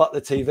Sean Butler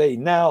TV.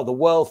 Now the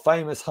world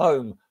famous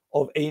home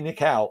of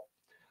Enoch Out.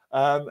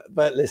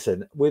 But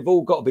listen, we've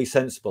all got to be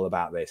sensible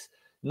about this.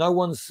 No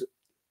one's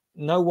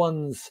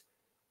going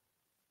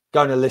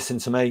to listen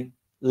to me.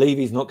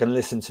 Levy's not going to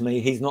listen to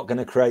me. He's not going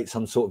to create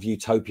some sort of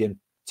utopian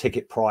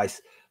ticket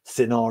price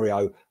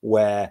scenario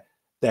where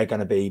they're going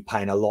to be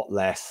paying a lot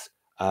less,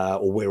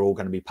 or we're all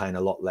going to be paying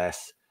a lot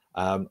less.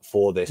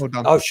 For this.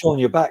 Oh, Sean,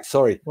 you're back.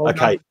 Sorry.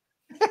 Okay.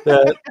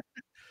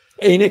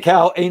 Enoch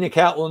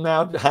Out will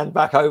now hand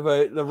back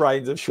over the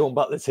reins of Sean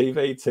Butler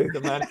TV to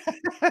the man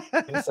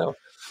himself.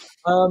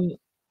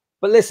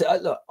 But listen,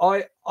 look,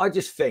 I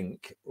just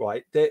think,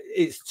 right, that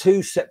it's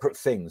two separate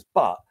things.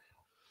 But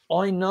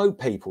I know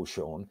people,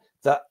 Sean,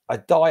 that are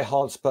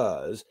diehard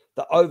Spurs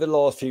that over the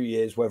last few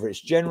years, whether it's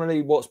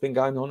generally what's been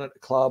going on at the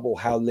club or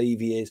how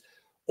Levy is,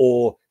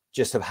 or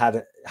just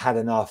have had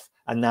enough,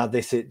 and now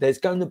there's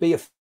going to be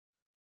a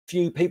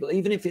few people,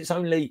 even if it's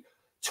only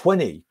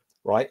 20,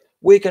 right?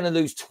 We're going to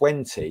lose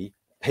 20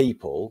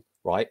 people,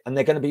 right? And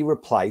they're going to be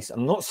replaced.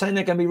 I'm not saying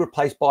they're going to be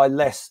replaced by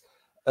less,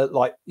 they are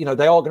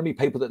going to be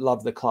people that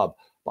love the club.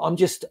 But I'm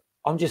just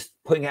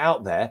putting it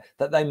out there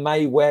that they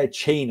may wear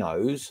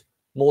chinos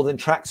more than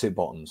tracksuit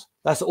bottoms.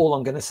 That's all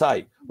I'm going to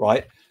say,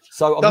 right?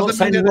 So I'm not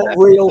saying they're not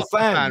real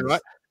fans,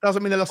 right?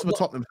 Doesn't mean they're less of a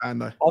Tottenham fan,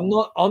 though.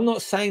 I'm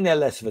not saying they're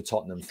less of a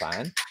Tottenham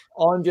fan.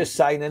 I'm just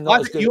saying they're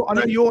not as good. I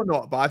know you're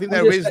not, but I think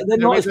there is a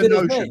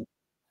notion.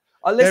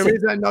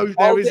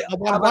 There is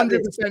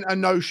 100% a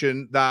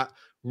notion that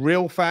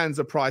real fans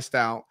are priced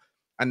out,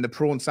 and the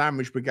prawn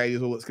sandwich brigade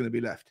is all that's going to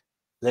be left?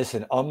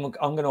 Listen, I'm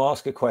going to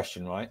ask a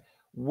question, right?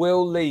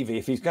 Will Levy,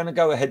 if he's going to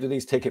go ahead with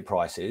these ticket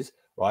prices,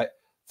 right?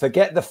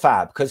 Forget the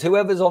fab, because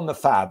whoever's on the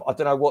fab, I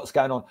don't know what's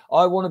going on.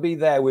 I want to be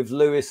there with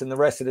Lewis and the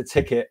rest of the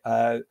ticket,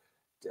 the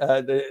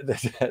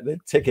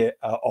ticket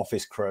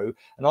office crew,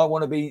 and I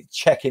want to be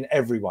checking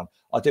everyone.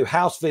 I do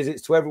house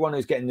visits to everyone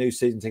who's getting new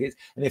season tickets,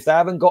 and if they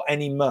haven't got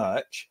any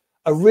merch,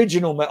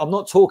 original merch, I'm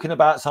not talking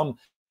about some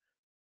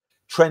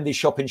trendy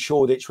shop in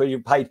Shoreditch where you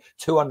paid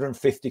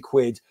 250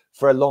 quid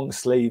for a long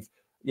sleeve,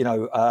 you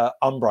know,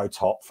 Umbro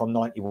top from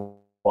 91.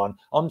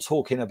 I'm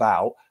talking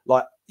about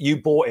like you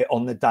bought it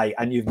on the day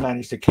and you've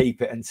managed to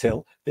keep it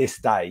until this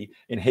day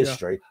in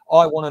history. Yeah.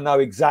 I want to know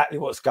exactly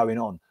what's going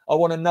on. I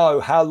want to know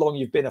how long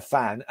you've been a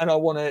fan, and I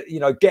want to, you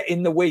know, get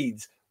in the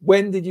weeds.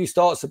 When did you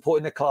start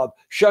supporting the club?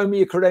 Show me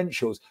your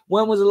credentials.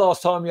 When was the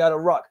last time you had a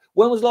ruck?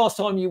 When was the last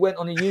time you went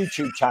on a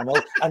YouTube channel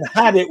and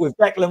had it with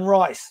Declan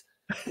Rice?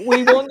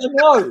 We want to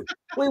know.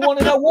 We want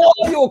to know, what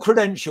are your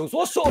credentials?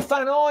 What sort of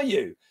fan are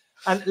you?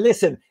 And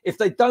listen, if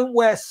they don't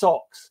wear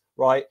socks,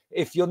 right?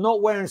 If you're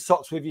not wearing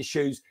socks with your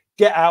shoes,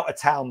 get out of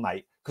town,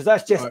 mate, because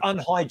that's just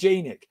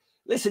unhygienic.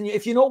 Listen,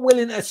 if you're not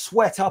willing to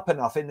sweat up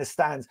enough in the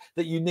stands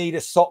that you need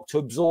a sock to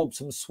absorb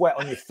some sweat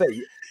on your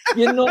feet,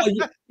 you're not,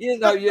 you're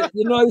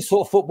no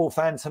sort of football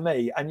fan to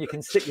me, and you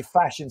can stick your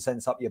fashion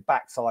sense up your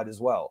backside as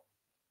well.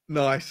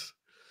 Nice.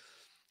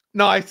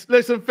 Nice.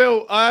 Listen,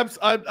 Phil,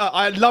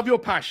 I love your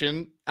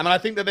passion, and I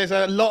think that there's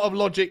a lot of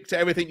logic to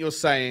everything you're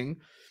saying.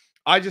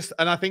 I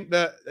think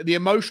that the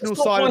emotional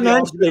side of the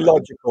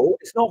argument,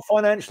 it's not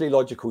financially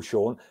logical,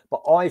 Sean,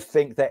 but I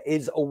think there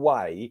is a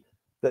way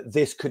that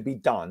this could be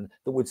done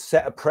that would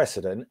set a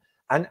precedent.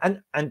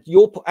 And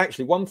your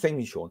actually one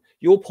thing, Sean,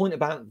 your point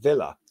about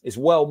Villa is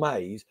well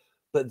made,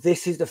 but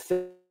this is the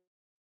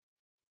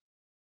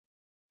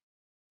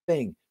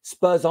thing.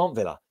 Spurs aren't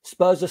Villa.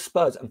 Spurs are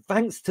Spurs. And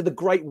thanks to the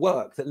great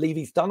work that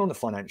Levy's done on the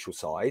financial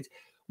side,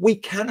 we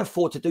can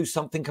afford to do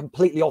something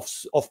completely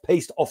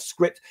off-piste,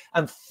 off-script,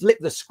 and flip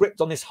the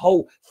script on this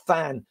whole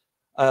fan,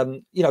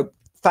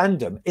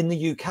 fandom in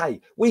the UK.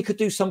 We could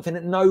do something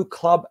that no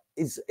club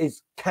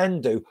can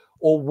do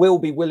or will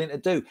be willing to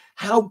do.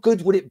 How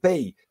good would it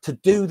be to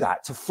do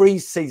that, to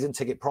freeze season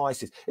ticket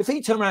prices? If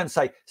he turned around and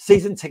say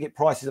season ticket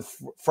prices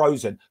are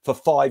frozen for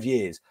 5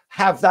 years,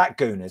 have that,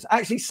 Gooners.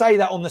 Actually say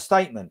that on the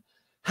statement.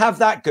 Have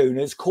that,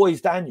 Gooners, Coy's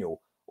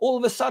Daniel. All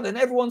of a sudden,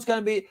 everyone's going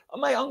to be,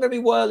 mate, I'm going to be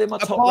whirling my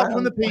top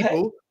round.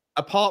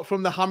 Apart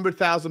from the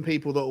 100,000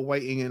 people that are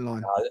waiting in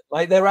line.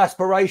 Mate, they're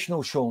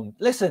aspirational, Sean.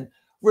 Listen,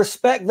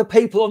 respect the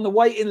people on the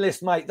waiting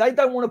list, mate. They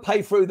don't want to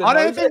pay through the. I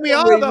don't think we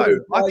are, though.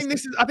 I think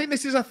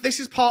this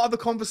is part of the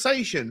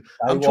conversation.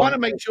 I'm trying to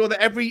make sure that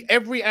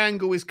every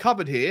angle is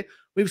covered here.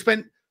 We've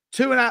spent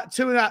 2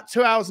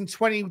 hours and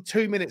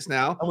 22 minutes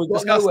now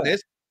discussing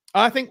this.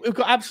 I think we've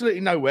got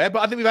absolutely nowhere, but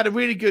I think we've had a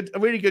really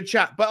good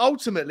chat. But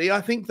ultimately,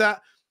 I think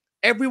that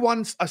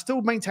I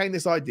still maintain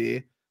this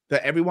idea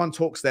that everyone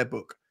talks their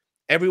book.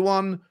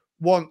 Everyone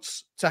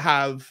wants to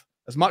have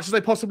as much as they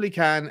possibly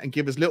can and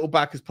give as little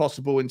back as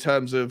possible in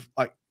terms of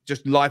like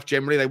just life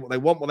generally. They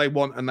want what they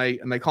want, and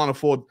they can't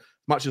afford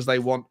much as they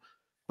want.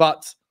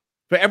 But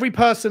for every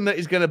person that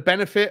is going to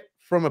benefit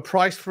from a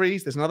price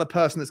freeze, there's another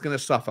person that's going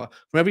to suffer.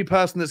 From every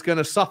person that's going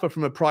to suffer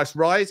from a price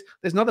rise,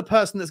 there's another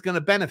person that's going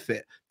to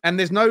benefit. And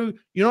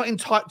you're not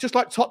entitled, just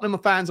like Tottenham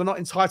fans are not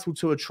entitled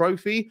to a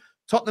trophy.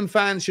 Tottenham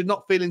fans should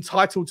not feel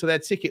entitled to their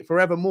ticket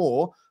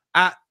forevermore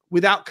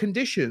without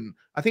condition.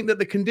 I think that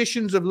the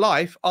conditions of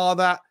life are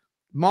that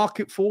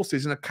market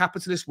forces in a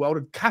capitalist world,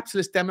 a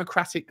capitalist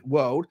democratic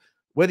world,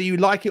 whether you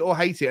like it or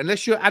hate it,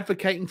 unless you're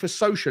advocating for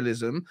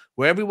socialism,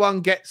 where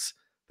everyone gets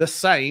the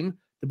same,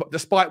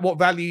 despite what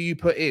value you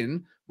put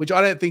in, which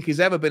I don't think has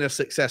ever been a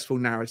successful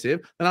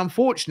narrative, then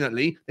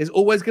unfortunately, there's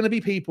always going to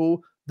be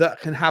people that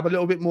can have a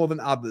little bit more than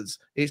others.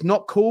 It's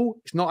not cool,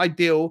 it's not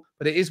ideal,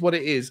 but it is what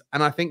it is.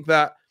 And I think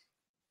that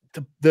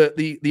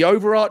the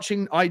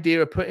overarching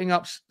idea of putting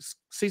up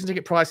season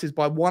ticket prices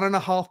by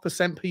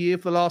 1.5% per year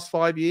for the last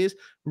 5 years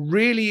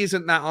really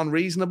isn't that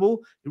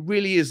unreasonable. It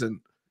really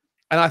isn't.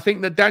 And I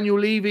think that Daniel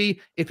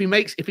Levy, if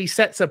he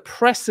sets a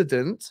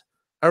precedent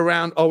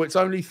around, oh, it's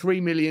only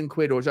 3 million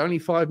quid or it's only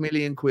 5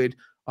 million quid,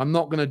 I'm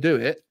not going to do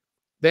it,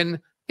 then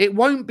it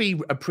won't be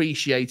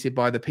appreciated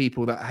by the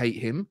people that hate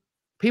him.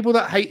 People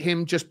that hate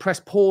him just press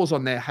pause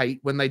on their hate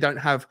when they don't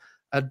have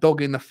a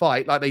dog in the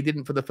fight, like they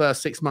didn't for the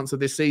first 6 months of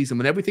this season.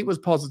 When everything was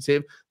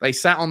positive, they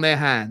sat on their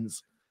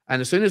hands.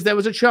 And as soon as there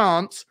was a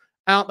chance,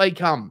 out they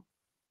come.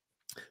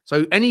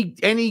 So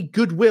any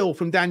goodwill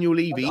from Daniel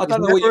Levy is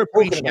never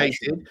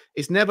appreciated.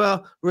 It's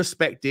never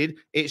respected.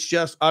 It's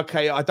just,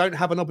 okay, I don't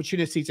have an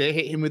opportunity to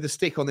hit him with a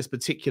stick on this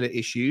particular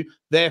issue.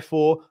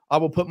 Therefore, I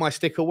will put my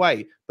stick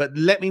away. But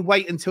let me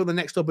wait until the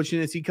next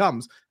opportunity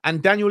comes.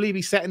 And Daniel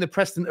Levy setting the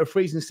precedent of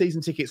freezing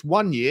season tickets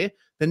 1 year.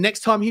 The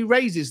next time he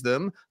raises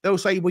them, they'll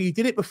say, well, you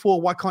did it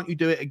before. Why can't you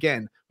do it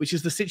again? Which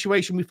is the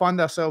situation we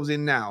find ourselves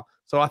in now.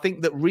 So I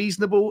think that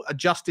reasonable,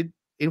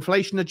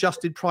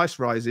 inflation-adjusted price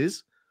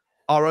rises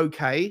are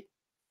okay.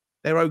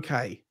 They're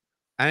okay.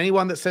 And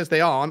anyone that says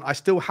they aren't, I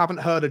still haven't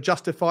heard a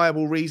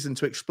justifiable reason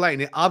to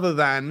explain it other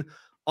than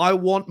I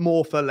want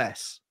more for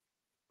less.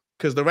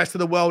 Because the rest of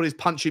the world is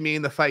punching me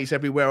in the face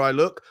everywhere I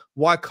look.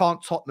 Why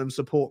can't Tottenham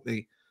support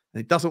me?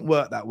 And it doesn't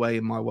work that way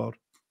in my world.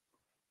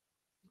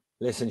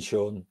 Listen,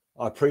 Sean,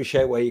 I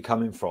appreciate where you're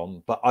coming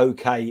from, but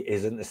okay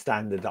isn't the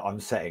standard that I'm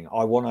setting.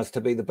 I want us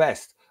to be the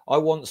best. I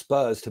want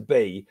Spurs to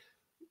be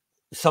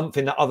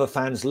something that other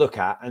fans look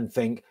at and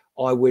think,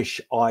 I wish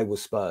I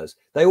was Spurs.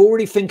 They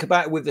already think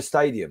about it with the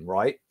stadium,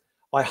 right?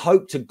 I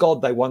hope to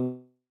God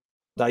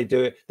they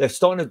do it. They're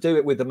starting to do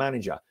it with the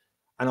manager.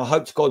 And I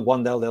hope to God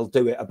one day they'll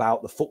do it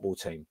about the football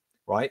team,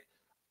 right?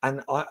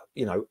 And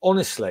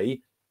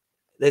honestly,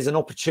 there's an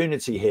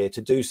opportunity here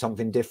to do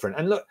something different.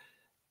 And look,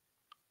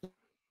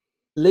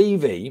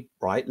 Levy,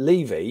 right?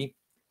 Levy,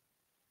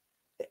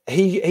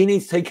 he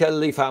needs to take a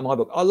leaf out of my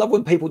book. I love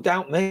when people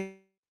doubt me.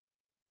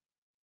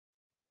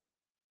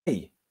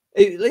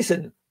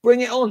 Listen,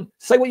 bring it on.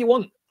 Say what you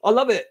want. I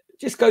love it.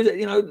 Just go,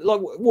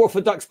 like war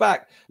for ducks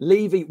back.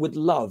 Levy would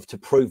love to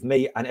prove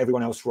me and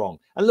everyone else wrong.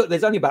 And look,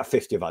 there's only about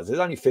 50 of us. There's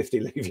only 50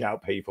 Levy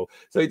out people.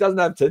 So he doesn't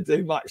have to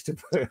do much to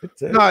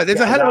no, there's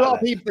a hell of a lot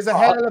of people. There's a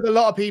hell of a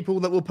lot of people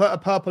that will put a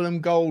purple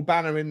and gold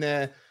banner in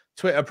their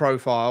Twitter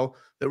profile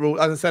that will,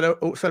 as I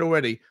said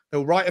already,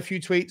 they'll write a few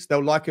tweets,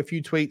 they'll like a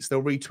few tweets,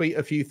 they'll retweet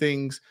a few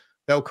things.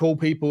 They'll call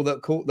people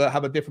that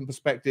have a different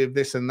perspective,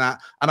 this and that.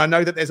 And I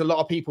know that there's a lot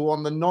of people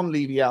on the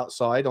non-Levy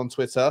outside on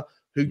Twitter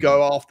who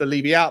go after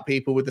Levy out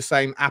people with the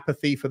same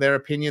apathy for their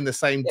opinion, the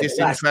same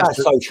disinterest.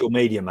 That's social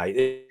media,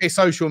 mate. It's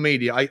social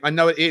media. I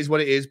know it is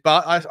what it is,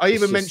 but I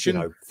even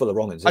mentioned full of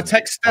wrong. I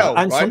text Stel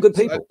and some good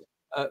people.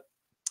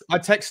 I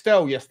text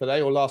Stel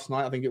yesterday or last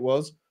night, I think it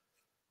was,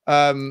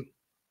 because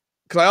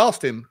I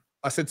asked him.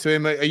 I said to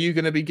him, "Are you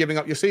going to be giving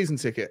up your season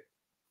ticket?"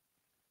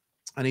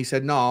 And he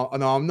said, "No,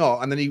 I'm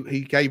not." And then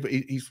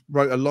he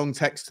wrote a long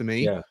text to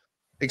me,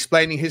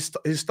 explaining his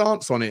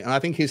stance on it. And I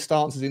think his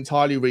stance is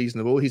entirely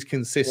reasonable. He's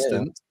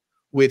consistent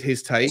with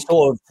his take.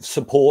 Sort of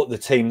support the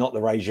team, not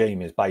the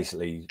regime, is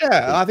basically.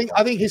 Yeah, I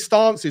think his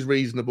stance is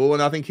reasonable,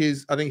 and I think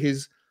his.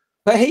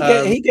 But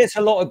he gets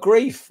a lot of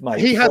grief, mate.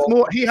 He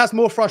has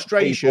more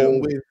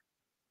frustration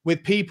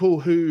with people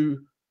who.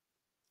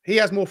 He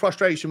has more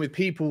frustration with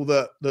people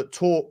that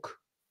talk.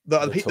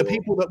 The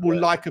people that will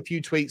like a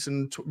few tweets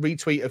and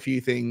retweet a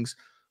few things,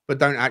 but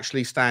don't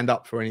actually stand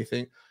up for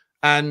anything.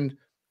 And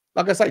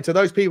like I say, to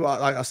those people,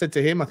 like I said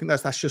to him, I think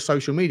that's just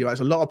social media. Right?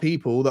 There's a lot of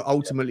people that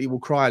ultimately will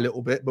cry a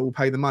little bit, but will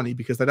pay the money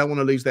because they don't want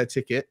to lose their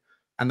ticket,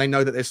 and they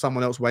know that there's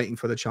someone else waiting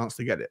for the chance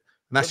to get it.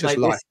 And that's just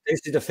life.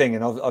 This is the thing,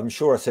 and I'm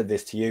sure I said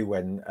this to you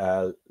when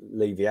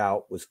Levy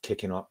out was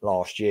kicking up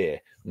last year,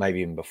 maybe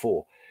even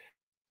before.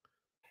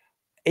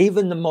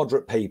 Even the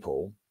moderate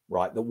people,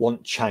 right, that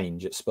want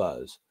change at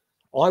Spurs,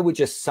 I would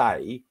just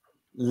say,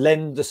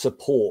 lend the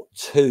support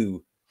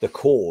to the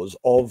cause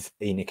of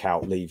ENIC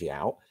out, Levy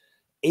out,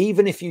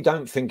 even if you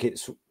don't think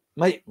it's,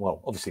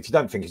 well, obviously, if you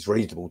don't think it's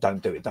reasonable,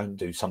 don't do it. Don't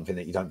do something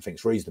that you don't think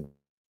is reasonable,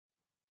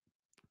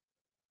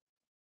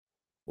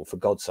 for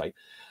God's sake.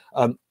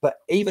 But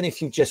even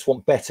if you just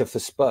want better for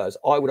Spurs,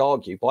 I would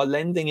argue by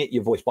lending it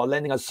your voice, by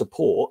lending us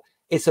support,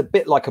 it's a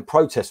bit like a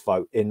protest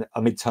vote in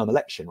a midterm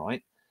election,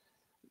 right?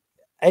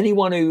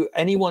 Anyone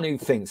who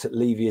thinks that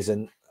Levy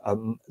isn't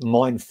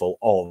mindful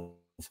of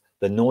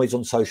the noise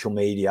on social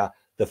media,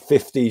 the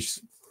 50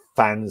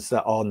 fans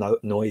that are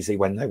noisy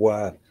when they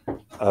were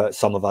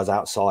some of us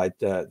outside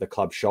the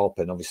club shop,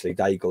 and obviously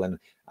Daigle and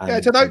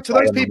to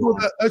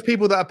those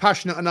people that are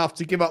passionate enough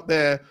to give up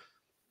their,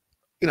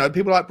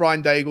 people like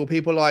Brian Daigle,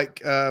 people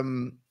like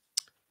Ryan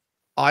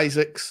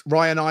Isaacs,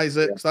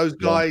 those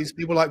guys,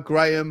 people like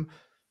Graham,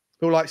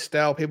 people like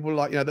Stel, people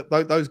like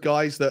those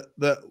guys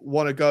that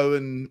want to go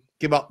and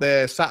give up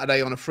their Saturday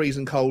on a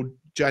freezing cold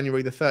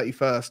January the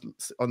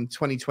 31st on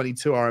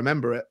 2022. I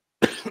remember it,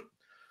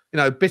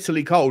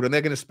 bitterly cold, and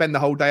they're going to spend the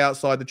whole day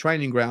outside the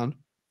training ground.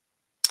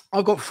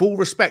 I've got full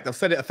respect. I've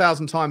said it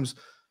 1,000 times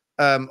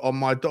on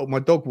my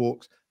dog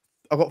walks.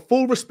 I've got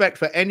full respect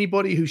for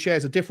anybody who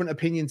shares a different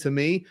opinion to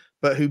me,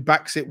 but who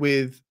backs it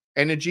with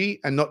energy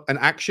and not an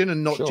action,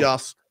 and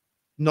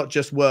not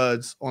just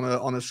words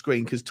on a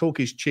screen, because talk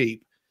is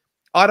cheap.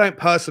 I don't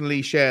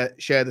personally share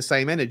the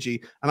same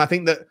energy, and I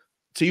think that,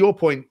 to your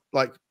point,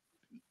 like,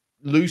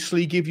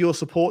 loosely give your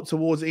support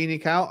towards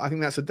ENIC out. I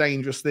think that's a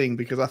dangerous thing,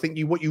 because I think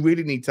what you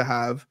really need to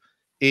have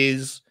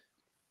is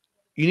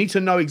you need to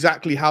know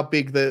exactly how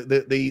big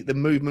the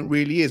movement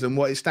really is and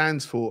what it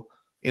stands for.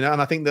 And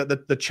I think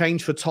that the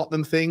change for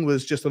Tottenham thing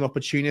was just an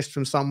opportunist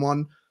from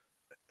someone,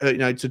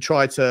 to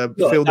try to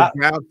fill the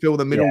ground, fill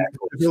the middle,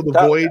 fill the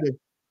void.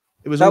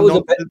 It was all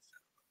nonsense.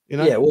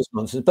 Yeah, it was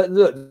nonsense. But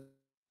look,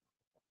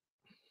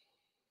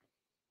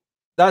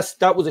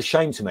 that was a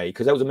shame to me,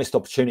 because there was a missed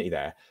opportunity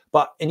there.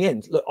 But in the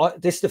end, look,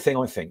 this is the thing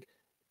I think.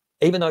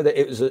 Even though that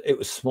it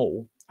was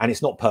small and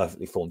it's not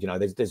perfectly formed,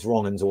 there's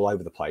wrong uns all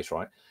over the place,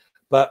 right?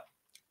 But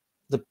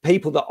the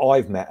people that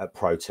I've met at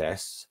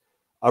protests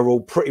are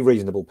all pretty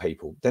reasonable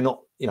people. They're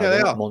not,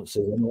 they're not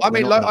monsters. I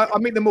mean, I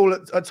meet them all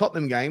at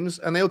Tottenham games,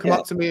 and they all come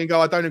up to me and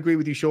go, "I don't agree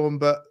with you, Sean,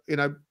 but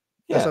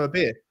Let's have a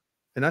beer.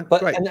 You know,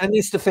 but great. and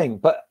it's the thing.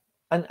 But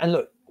and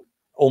look,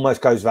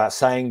 almost goes without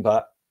saying,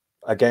 but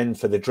again,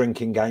 for the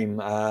drinking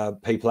game,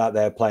 people out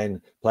there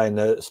playing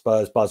the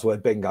Spurs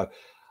buzzword bingo,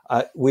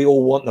 we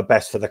all want the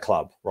best for the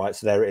club, right?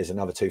 So there it is,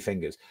 another two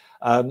fingers.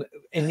 In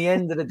the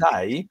end of the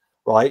day,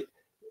 right?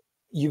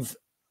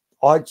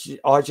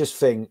 I just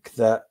think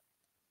that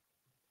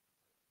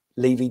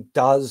Levy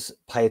does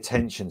pay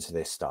attention to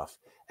this stuff.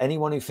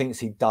 Anyone who thinks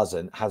he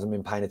doesn't hasn't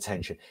been paying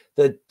attention.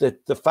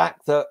 The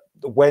fact that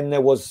when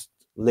there was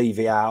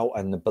Levy out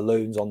and the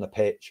balloons on the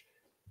pitch,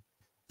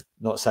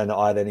 not saying that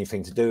I had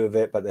anything to do with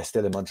it, but they're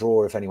still in my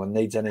drawer if anyone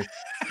needs any.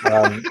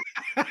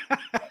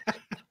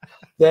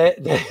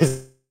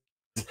 There's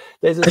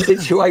a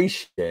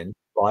situation,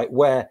 right,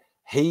 where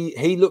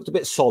he looked a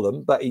bit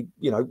solemn, but he,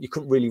 you know, you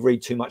couldn't really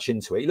read too much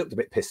into it. He looked a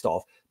bit pissed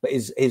off, but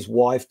his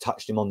wife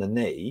touched him on the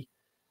knee.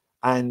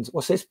 And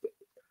what's this?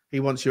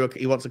 He wants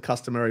a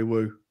customary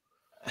woo.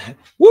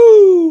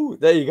 Woo!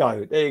 There you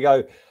go. There you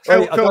go.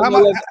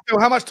 Phil,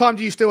 how much time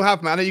do you still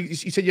have, man? You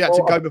said you had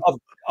to go before.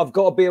 I've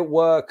got to be at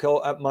work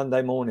at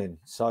Monday morning.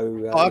 So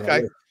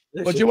okay.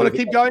 Well, do you want to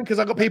keep going? Because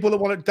I've got people that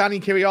want to. Danny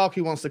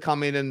Kiriaki wants to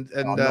come in and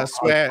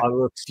swear.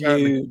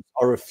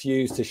 I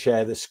refuse to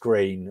share the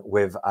screen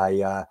with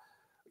a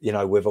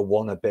with a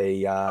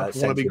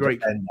wannabe Greek.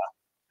 Defender.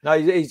 No,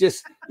 he's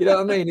just, you know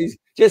what I mean? He's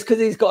just because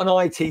he's got an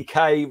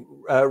ITK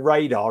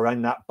radar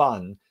and that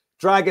bun.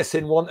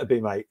 Dragosin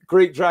wannabe, mate.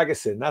 Greek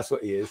Dragosin. That's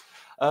what he is.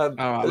 All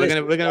right,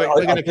 we're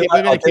gonna keep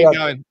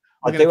going.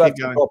 I do have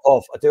to drop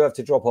off. I do have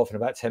to drop off in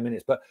about 10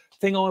 minutes. But the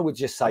thing I would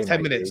just say,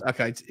 10 minutes.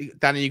 Okay,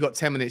 Danny, you got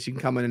 10 minutes. You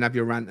can come in and have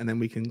your rant, and then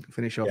we can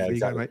finish off. Yeah,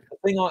 exactly. You go, mate.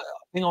 The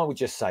thing I would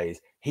just say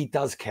is he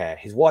does care.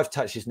 His wife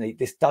touched his knee.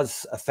 This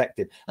does affect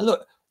him. And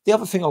look, the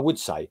other thing I would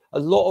say, a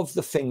lot of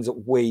the things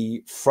that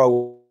we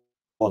throw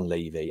on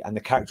Levy and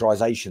the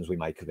characterizations we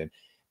make of him,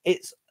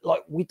 it's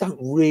like we don't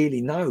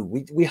really know.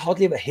 We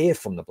hardly ever hear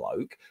from the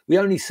bloke. We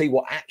only see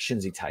what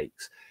actions he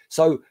takes.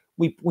 So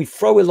we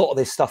throw a lot of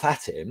this stuff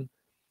at him.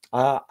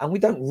 And we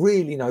don't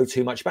really know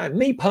too much about him.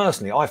 Me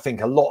personally, I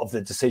think a lot of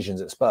the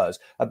decisions at Spurs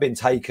have been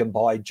taken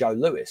by Joe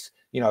Lewis,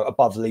 you know,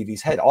 above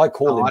Levy's head. I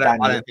call him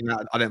Danny.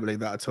 I don't believe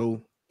that at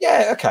all.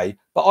 Yeah, okay.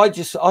 But I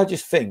just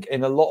think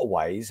in a lot of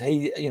ways,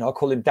 I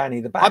call him Danny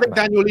the Batman. I think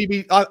Daniel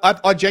Levy,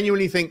 I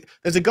genuinely think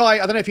there's a guy, I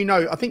don't know if you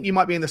know, I think you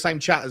might be in the same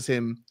chat as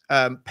him,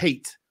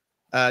 Pete.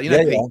 You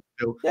know, Pete.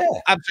 Yeah.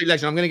 Absolute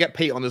legend. I'm going to get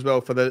Pete on as well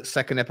for the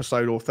second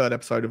episode or third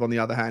episode of On the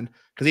Other Hand,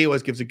 because he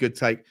always gives a good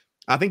take.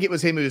 I think it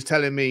was him who was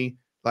telling me,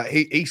 like,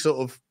 he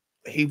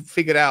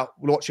figured out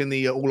watching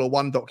the All or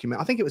One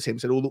document. I think it was him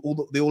said the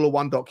All or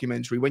One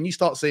documentary. When you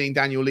start seeing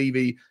Daniel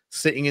Levy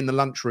sitting in the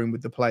lunchroom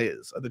with the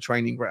players at the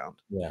training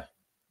ground,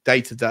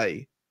 day to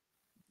day,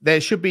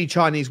 there should be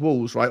Chinese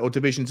walls, right, or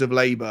divisions of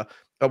labor.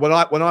 But when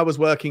I was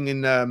working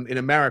in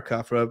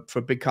America for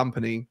a big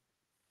company,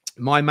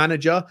 my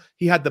manager,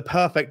 he had the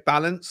perfect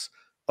balance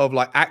of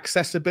like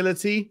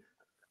accessibility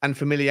and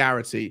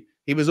familiarity.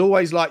 He was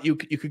always like, you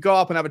could go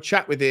up and have a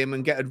chat with him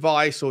and get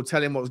advice or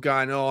tell him what's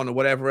going on or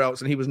whatever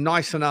else. And he was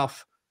nice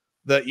enough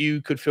that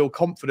you could feel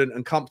confident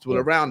and comfortable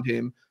around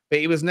him. But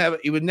he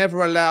would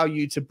never allow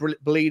you to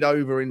bleed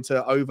over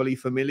into overly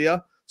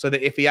familiar, so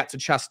that if he had to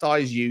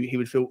chastise you, he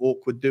would feel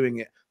awkward doing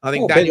it. I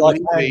think Daniel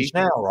Levy, Ange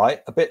now,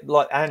 right? A bit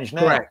like Ange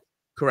now.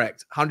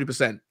 Correct.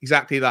 100%.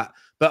 Exactly that.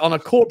 But on a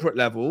corporate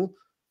level,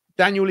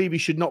 Daniel Levy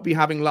should not be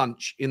having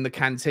lunch in the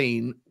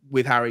canteen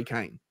with Harry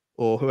Kane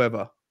or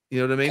whoever. You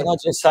know what I mean? Can I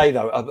just say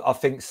though, I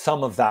think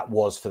some of that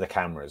was for the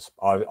cameras.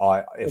 From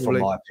my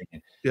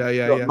opinion.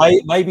 Yeah.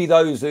 Maybe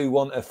those who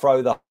want to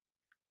throw the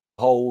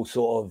whole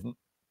sort of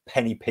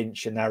penny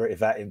pincher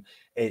narrative at him,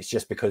 it's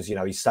just because, you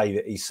know, he's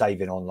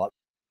saving on like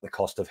the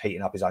cost of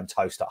heating up his own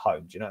toast at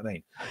home. Do you know what I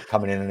mean?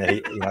 Coming in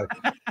and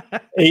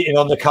eating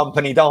on the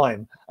company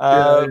dime.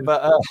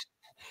 But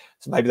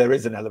so maybe there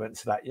is an element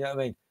to that. You know what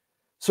I mean?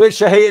 Switch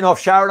the heating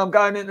off, Sharon. I'm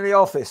going into the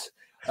office.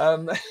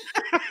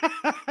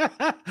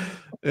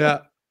 Yeah.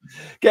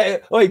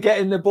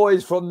 Getting the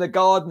boys from the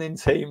gardening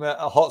team at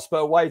a Hotspur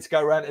away to go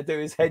around to do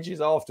his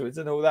hedges afterwards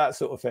and all that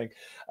sort of thing.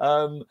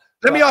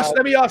 Let me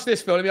ask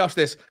this, Phil. Let me ask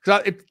this,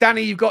 because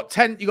Danny, you've got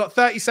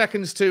 30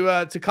 seconds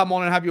to come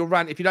on and have your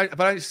rant. If I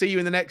don't see you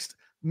in the next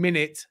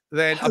minute,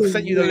 then I've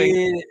sent you the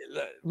link,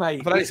 mate.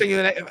 If I don't see you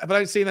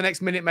in the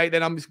next minute, mate,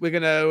 then we're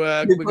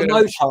gonna.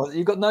 No chance.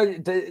 You've got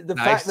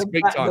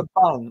the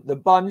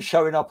bun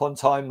showing up on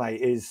time,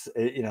 mate. Is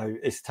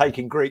it's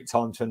taking Greek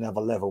time to another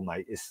level,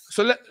 mate.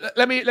 So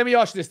let me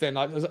ask you this then,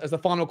 like, as the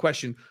final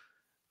question.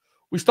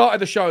 We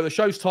started the show. The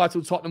show's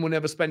titled "Tottenham will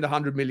never spend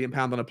 £100 million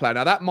on a player."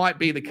 Now that might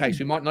be the case.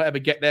 We might not ever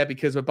get there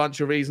because of a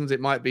bunch of reasons. It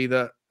might be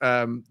that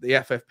the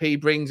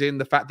FFP brings in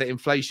the fact that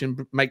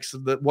inflation makes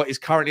what is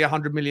currently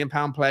 £100 million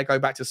player go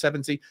back to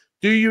 70.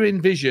 Do you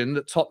envision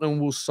that Tottenham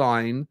will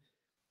sign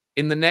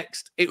in the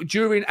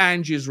during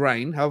Ange's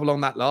reign, however long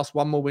that lasts,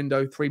 1 more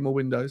window, 3 more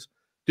windows?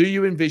 Do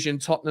you envision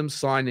Tottenham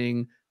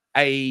signing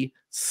a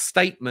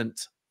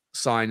statement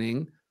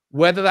signing,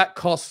 whether that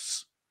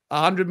costs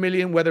 100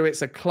 million, whether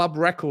it's a club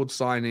record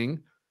signing,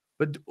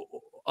 but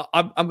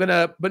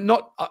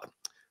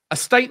a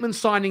statement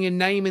signing in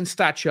name and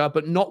stature,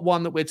 but not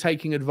one that we're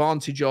taking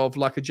advantage of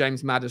like a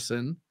James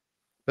Maddison,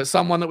 but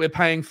someone that we're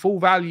paying full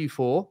value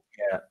for?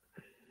 Yeah.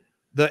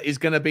 That is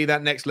going to be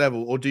that next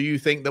level? Or do you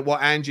think that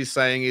what Ange is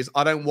saying is,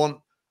 I don't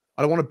want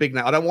a big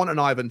name. I don't want an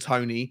Ivan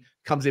Toney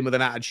comes in with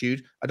an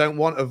attitude. I don't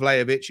want a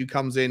Vlahovic who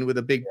comes in with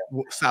a big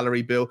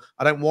salary bill.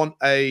 I don't want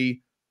a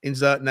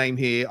insert name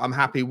here. I'm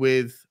happy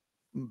with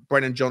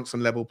Brennan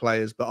Johnson level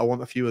players, but I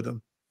want a few of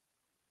them.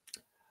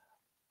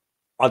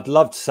 I'd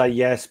love to say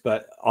yes,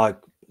 but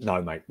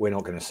no, mate, we're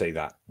not going to see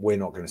that. We're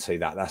not going to see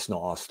that. That's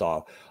not our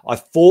style. I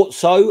thought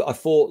so. I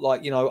thought,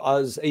 like,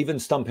 us even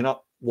stumping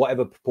up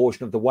whatever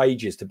proportion of the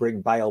wages to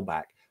bring Bale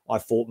back. I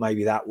thought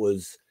maybe that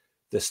was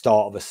the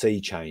start of a sea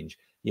change.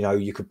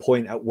 You could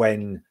point at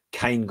when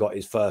Kane got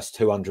his first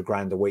 200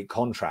 grand a week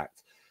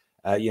contract.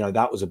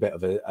 That was a bit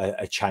of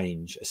a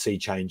change, a sea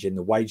change in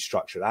the wage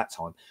structure at that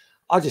time.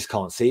 I just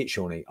can't see it,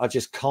 Shawnee. I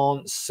just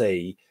can't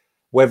see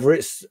whether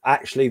it's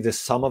actually the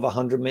sum of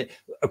 100 million.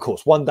 Of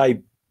course, one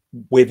day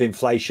with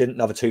inflation,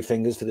 another 2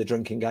 fingers for the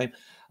drinking game.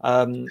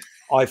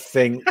 I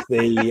think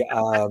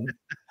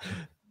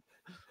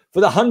for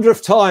the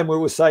 100th time, we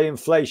will say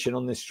inflation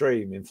on this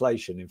stream.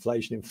 Inflation.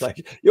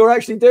 You're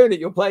actually doing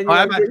it. You're playing your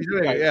I'm actually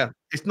doing it, yeah.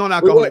 It's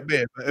non-alcoholic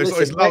beer. But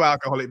it's low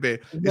alcoholic beer.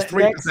 It's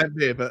 3%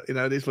 beer, but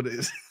it is what it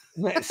is.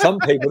 Some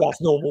people,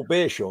 that's normal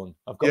beer, Sean.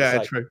 I've got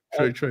to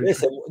say. True.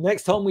 Listen,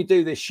 next time we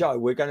do this show,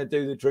 we're going to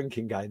do the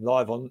drinking game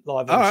live on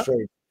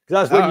stream.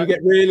 Because that's when you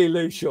get really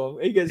loose,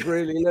 Sean. He gets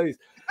really loose.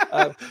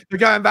 We're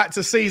going back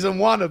to season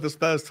 1 of the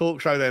Spurs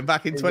Talk Show then,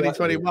 back in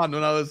 2021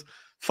 when I was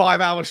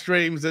 5-hour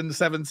streams and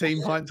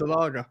 17 pints of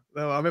lager.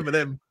 No, I remember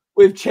them.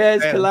 With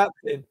chairs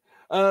collapsing.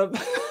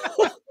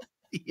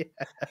 Yeah.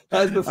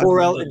 That was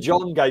before Elton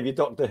John gave you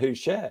Doctor Who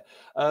share.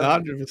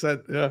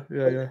 100%.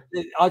 Yeah.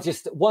 I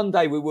just, one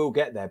day we will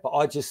get there, but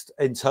I just,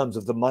 in terms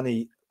of the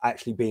money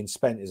actually being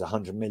spent, is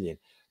 100 million.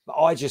 But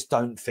I just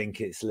don't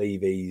think it's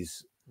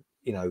Levy's,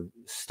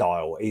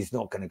 style. He's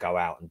not going to go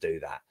out and do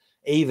that,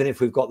 even if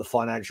we've got the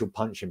financial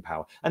punching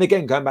power. And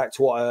again, going back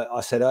to what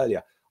I said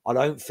earlier, I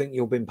don't think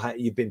you've been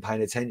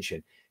paying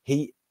attention.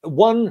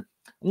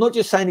 I'm not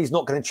just saying he's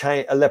not going to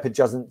change. A leopard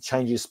doesn't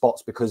change his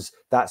spots because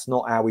that's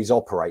not how he's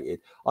operated.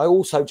 I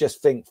also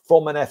just think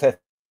from an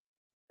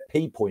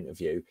FFP point of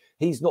view,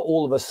 he's not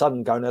all of a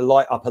sudden going to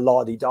light up a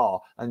la-di-da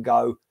and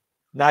go,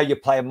 now you're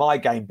playing my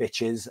game,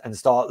 bitches, and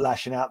start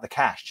lashing out the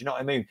cash. Do you know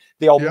what I mean?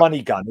 The old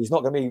money gun. He's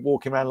not going to be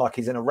walking around like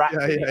he's in a rat.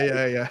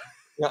 Yeah. You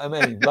know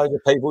what I mean? Loads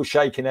of people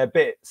shaking their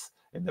bits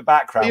in the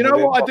background. You know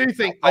what I do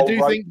think?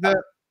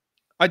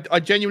 I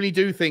genuinely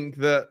do think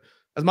that,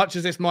 as much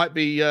as this might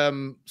be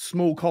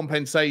small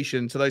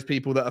compensation to those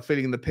people that are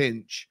feeling the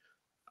pinch,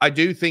 I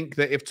do think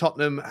that if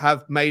Tottenham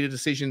have made a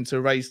decision to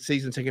raise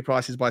season ticket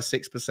prices by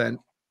 6%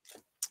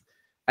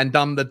 and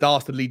done the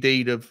dastardly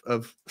deed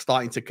of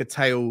starting to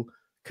curtail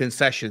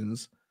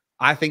concessions,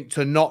 I think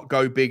to not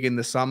go big in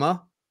the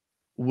summer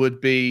would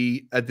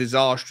be a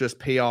disastrous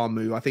PR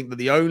move. I think that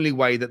the only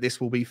way that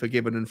this will be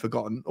forgiven and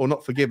forgotten, or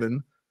not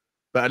forgiven,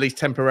 but at least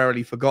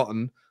temporarily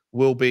forgotten,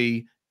 will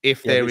be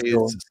if there is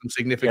some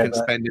significant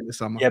spend in the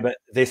summer. Yeah, but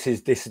this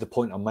is the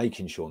point I'm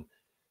making, Sean.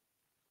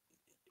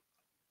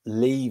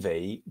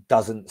 Levy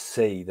doesn't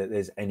see that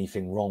there's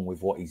anything wrong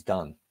with what he's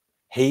done.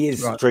 He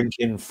is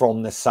drinking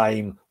from the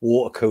same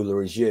water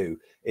cooler as you,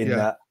 in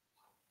that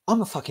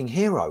I'm a fucking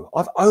hero.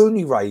 I've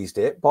only raised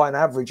it by an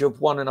average of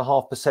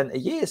 1.5% a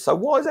year. So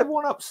why is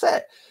everyone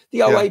upset? The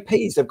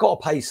OAPs, they've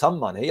got to pay some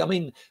money. I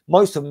mean,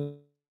 most of them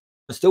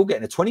are still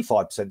getting a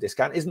 25%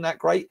 discount. Isn't that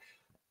great?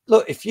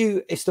 Look,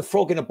 it's the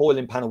frog in a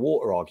boiling pan of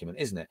water argument,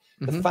 isn't it?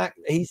 The fact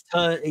he's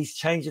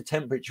changed the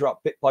temperature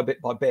up bit by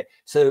bit.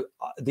 So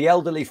the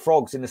elderly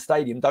frogs in the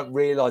stadium don't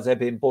realise they're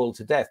being boiled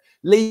to death.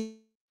 Levy,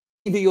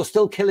 you're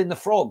still killing the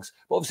frogs.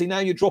 But obviously now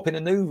you're dropping a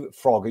new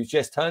frog who's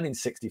just turning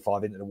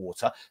 65 into the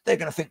water. They're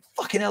going to think,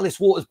 fucking hell, this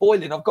water's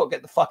boiling. I've got to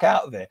get the fuck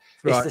out of here.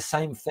 It's the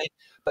same thing.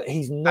 But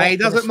he's not. And he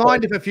doesn't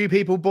mind if a few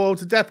people boil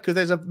to death because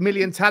there's a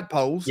million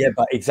tadpoles. Yeah,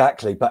 but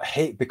exactly. But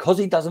because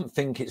he doesn't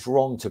think it's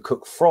wrong to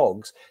cook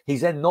frogs,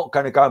 he's then not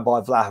going to go and buy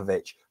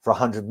Vlahovic for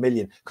 100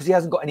 million because he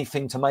hasn't got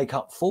anything to make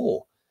up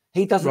for.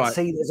 He doesn't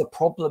see there's a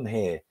problem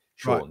here,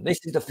 Sean. This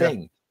is the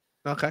thing.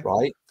 Yeah. Okay.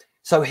 Right.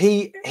 So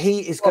he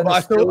is going to. I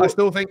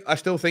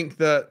still think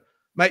that.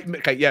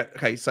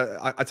 Okay. So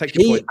I take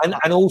your point.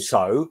 And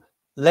also,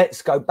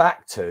 let's go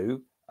back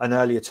to an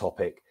earlier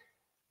topic.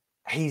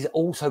 He's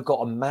also got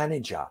a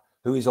manager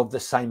who is of the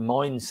same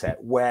mindset.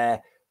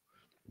 Where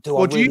do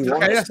I really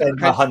want to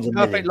spend 100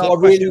 million? Do I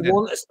really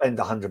want to spend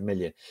 100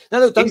 million? No,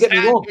 look, don't get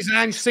me wrong. Is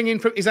Ange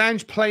singing? Is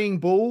Ange playing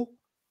ball?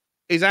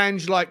 Is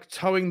Ange like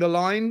towing the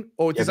line,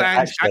 or does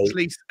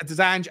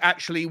Ange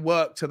actually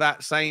work to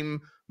that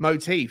same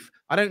motif?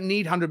 I don't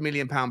need £100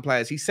 million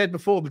players. He said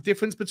before, the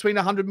difference between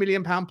a £100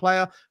 million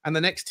player and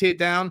the next tier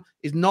down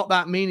is not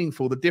that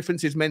meaningful. The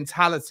difference is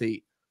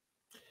mentality.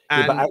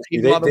 And but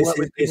actually,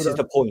 this is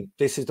the point.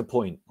 This is the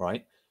point,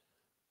 right?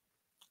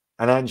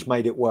 And Ange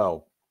made it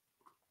well.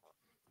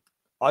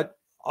 I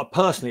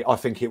personally, I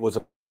think it was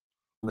a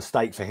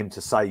mistake for him to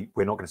say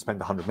we're not going to spend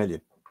 100 million,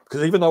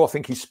 Because even though I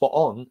think he's spot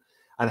on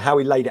and how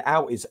he laid it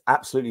out is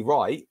absolutely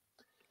right,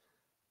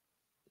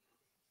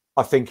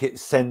 I think it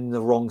sends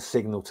the wrong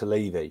signal to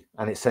Levy,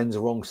 and it sends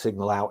a wrong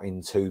signal out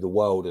into the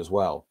world as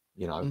well,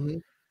 you know. Mm-hmm.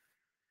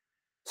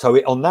 So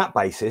on that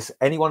basis,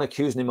 anyone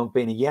accusing him of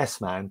being a yes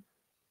man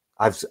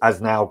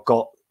has now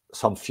got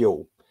some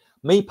fuel.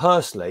 Me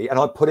personally, and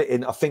I put it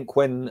in, I think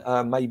when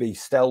maybe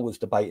Stell was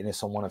debating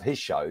this on one of his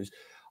shows,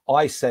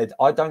 I said,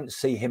 I don't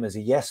see him as a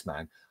yes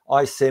man.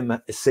 I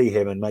see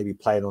him, and maybe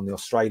playing on the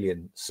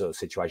Australian sort of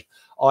situation,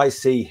 I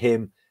see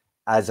him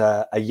as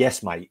a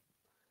yes mate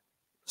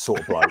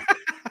sort of bloke.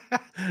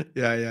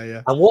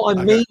 Yeah. And what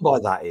I mean by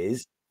that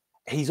is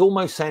he's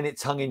almost saying it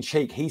tongue in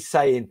cheek. He's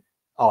saying,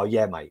 oh,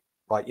 yeah, mate,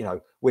 right, you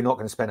know, we're not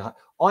going to spend.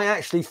 I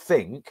actually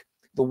think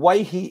the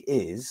way he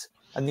is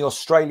and the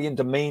Australian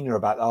demeanour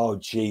about, oh,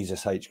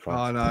 Jesus H. Christ.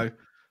 I know.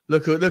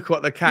 Look what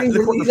the cat.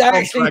 Look what he's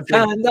actually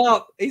turned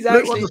up. He's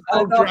actually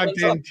turned up.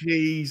 Dragged in.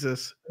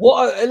 Jesus.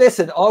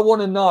 Listen, I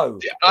want to know.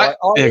 Yeah,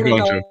 Are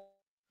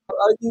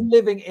you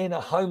living in a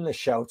homeless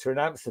shelter in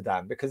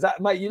Amsterdam? Because that,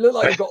 mate, you look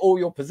like you've got all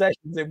your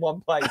possessions in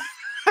one place.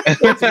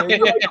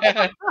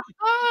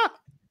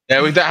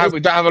 Yeah, we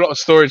don't have a lot of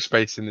storage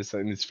space in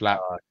this flat.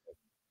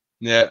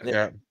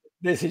 Yeah.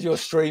 This is your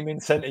streaming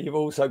center. You've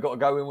also got to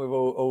go in with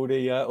all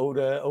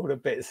the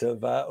bits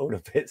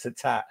of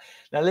tat.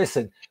 Now,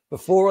 listen,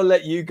 before I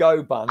let you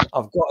go, Bun,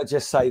 I've got to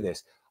just say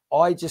this.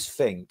 I just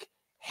think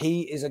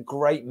he is a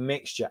great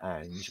mixture,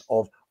 Ange,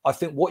 of, I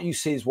think what you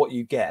see is what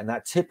you get, and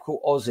that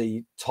typical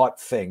Aussie type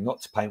thing,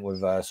 not to paint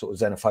with a sort of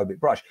xenophobic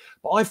brush,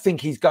 but I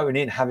think he's going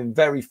in having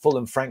very full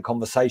and frank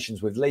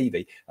conversations with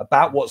Levy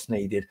about what's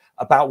needed,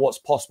 about what's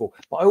possible.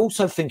 But I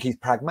also think he's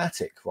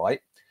pragmatic,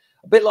 right?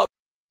 A bit like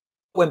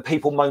when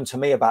people moan to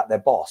me about their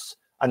boss,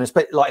 and it's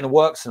like in a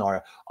work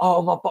scenario,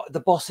 oh, the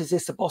boss is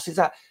this, the boss is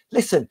that.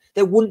 Listen,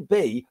 there wouldn't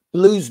be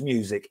blues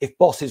music if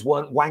bosses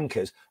weren't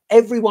wankers.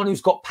 Everyone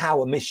who's got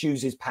power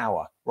misuses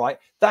power, right?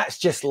 That's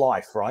just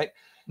life, right?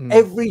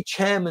 Every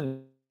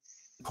chairman,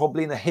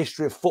 probably in the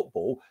history of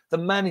football, the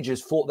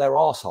managers fought their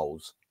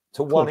arseholes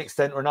to one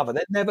extent or another.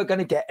 They're never going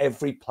to get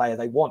every player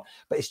they want,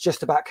 but it's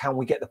just about, can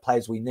we get the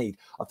players we need?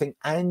 I think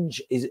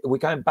Ange we're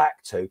going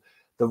back to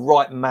the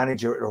right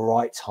manager at the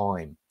right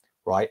time,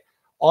 right?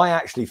 I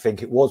actually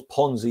think it was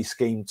Ponzi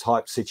scheme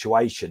type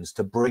situations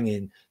to bring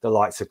in the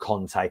likes of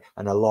Conte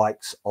and the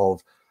likes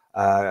of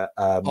I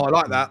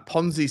like that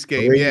Ponzi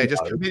scheme. Mourinho.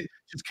 Yeah,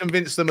 just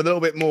convince them a little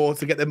bit more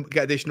to get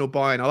additional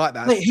buy-in. I like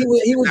that. Mate, he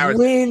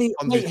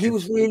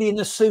was really in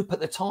the soup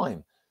at the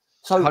time.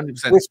 So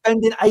 100%. we're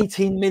spending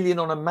 18 million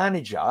on a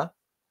manager,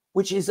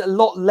 which is a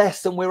lot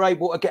less than we're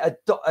able to get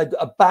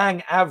a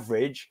bang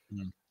average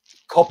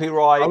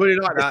copyright. I really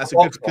like that.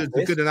 It's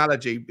a good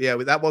analogy. Yeah,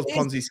 that was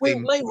Ponzi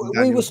scheme.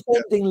 We were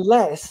spending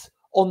less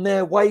on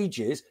their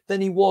wages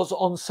than he was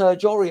on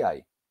Serge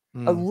Aurier,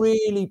 a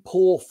really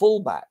poor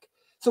fullback.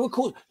 So, of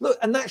course, look,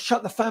 and that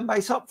shut the fan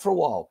base up for a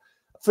while.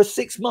 For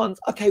 6 months,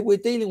 okay, we're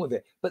dealing with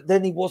it. But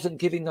then he wasn't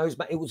giving those,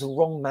 it was the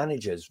wrong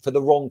managers for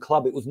the wrong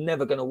club. It was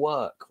never going to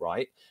work,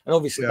 right? And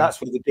obviously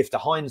that's with the gift of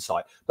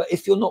hindsight. But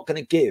if you're not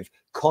going to give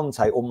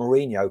Conte or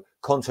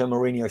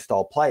Mourinho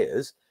style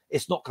players,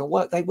 it's not going to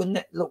work.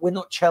 Look, we're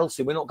not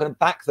Chelsea. We're not going to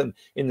back them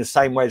in the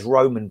same way as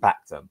Roman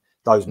backed them,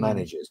 those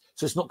managers.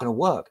 So it's not going to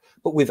work.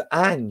 But with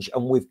Ange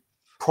and with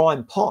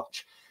Prime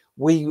Poch,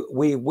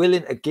 we're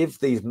willing to give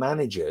these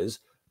managers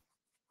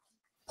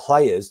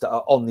players that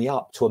are on the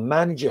up to a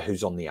manager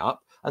who's on the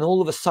up, and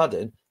all of a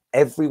sudden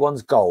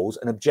everyone's goals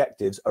and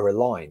objectives are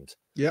aligned.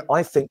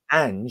 I think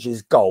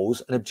Ange's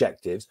goals and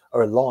objectives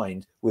are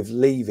aligned with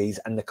Levy's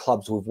and the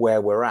clubs with where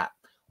we're at.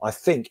 I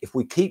think if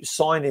we keep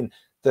signing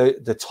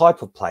the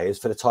type of players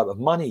for the type of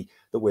money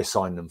that we're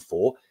signing them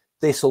for,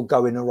 this will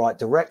go in the right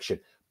direction.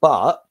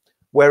 But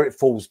where it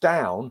falls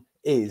down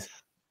is,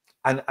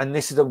 and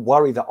this is a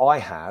worry that I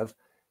have,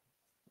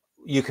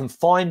 you can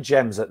find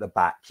gems at the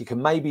back. You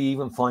can maybe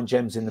even find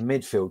gems in the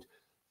midfield.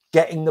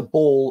 Getting the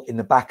ball in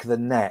the back of the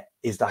net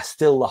is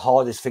still the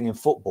hardest thing in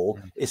football.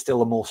 It's still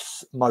the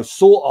most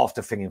sought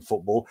after thing in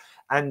football.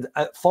 And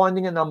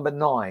finding a number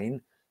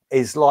 9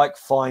 is like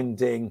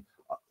finding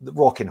the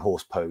rocking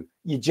horse poo.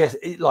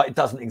 It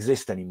doesn't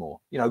exist anymore.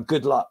 You know,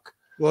 good luck.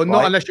 Well,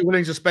 not unless you're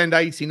willing to spend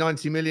 80,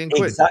 90 million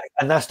quid. Exactly.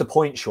 And that's the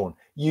point, Sean.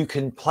 You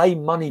can play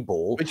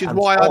Moneyball. Which is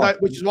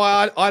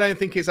why I don't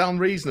think it's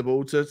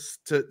unreasonable to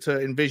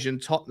envision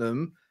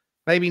Tottenham,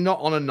 maybe not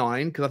on a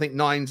 9, because I think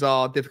 9s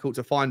are difficult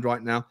to find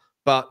right now,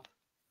 but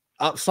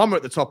somewhere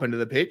at the top end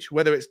of the pitch,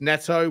 whether it's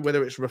Neto,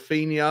 whether it's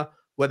Rafinha,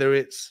 whether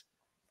it's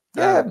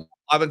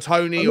Ivan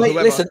Toney or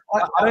whoever. Listen,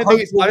 I don't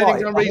think it's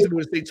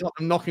unreasonable to see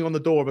Tottenham knocking on the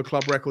door of a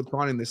club record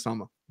signing this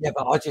summer. Yeah,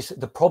 but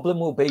the problem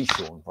will be,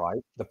 Sean,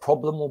 right? The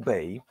problem will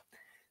be,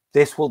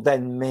 this will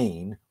then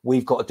mean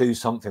we've got to do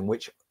something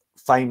which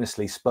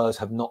famously Spurs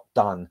have not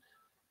done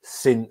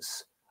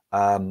since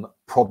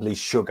probably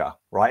Sugar,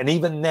 right? And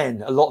even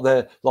then, a lot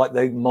of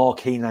the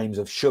marquee names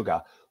of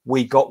Sugar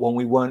we got when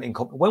we weren't in.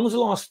 When was the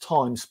last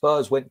time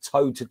Spurs went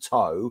toe to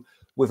toe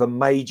with a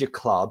major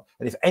club?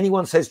 And if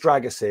anyone says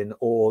Dragusin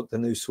or the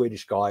new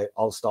Swedish guy,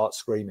 I'll start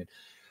screaming.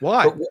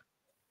 Why? But,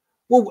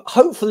 well,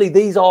 hopefully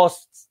these are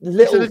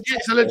little.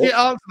 It's a legit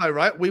answer, though,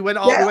 right? We went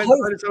Yeah,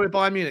 toe-to-toe with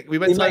Bayern Munich. We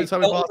went toe-to-toe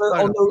with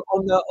Barcelona.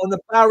 On the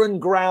barren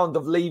ground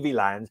of Levy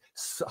land,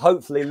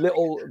 hopefully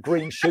little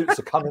green shoots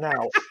are coming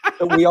out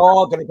that we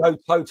are going to go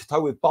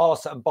toe-to-toe with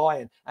Barca and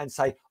Bayern and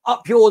say,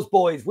 up yours,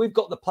 boys. We've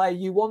got the player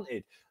you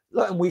wanted.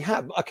 Look, and we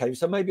have. Okay,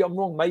 so maybe I'm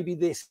wrong. Maybe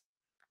this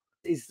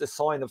is the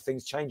sign of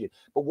things changing.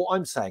 But what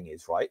I'm saying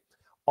is, right,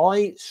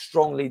 I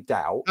strongly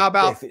doubt. How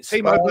about if it's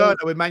Timo Werner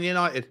with Man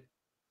United?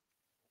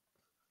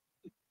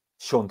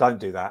 Sean, don't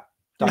do that.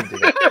 Don't do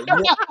that.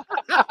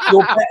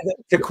 You're better than,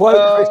 to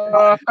quote Chris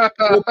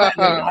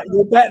Hunt,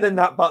 you're better than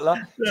that,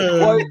 Butler.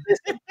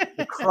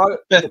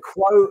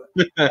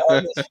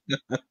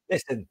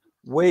 Listen,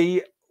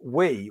 we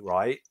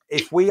right,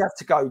 if we have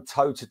to go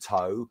toe to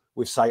toe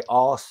with, say,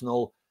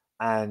 Arsenal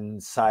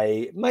and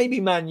say maybe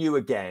Man U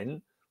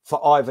again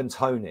for Ivan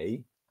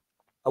Toney,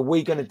 are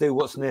we going to do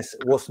what's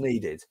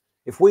needed?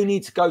 If we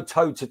need to go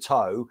toe to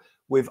toe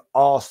with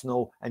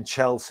Arsenal and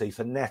Chelsea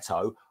for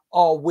Neto,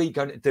 are we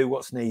going to do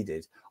what's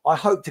needed? I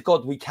hope to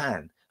God we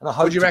can. And I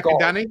hope what do you reckon,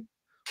 Danny?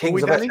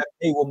 Kings of FFP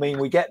will mean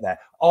we get there.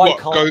 I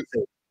can't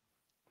see.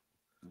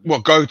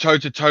 What, go toe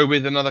to toe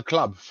with another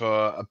club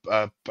for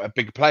a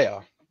big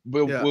player?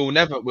 We'll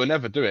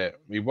never do it.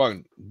 We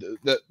won't.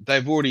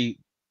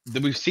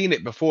 We've seen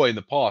it before in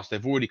the past.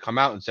 They've already come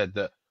out and said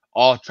that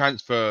our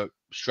transfer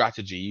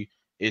strategy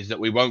is that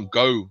we won't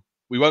go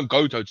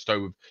toe to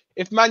toe with.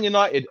 If Man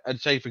United, I'd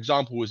say, for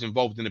example, was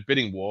involved in a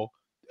bidding war,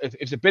 if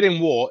it's a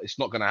bidding war, it's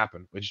not going to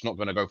happen. We're just not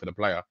going to go for the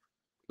player.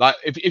 Like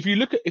if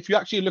you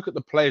actually look at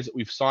the players that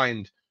we've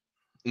signed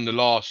in the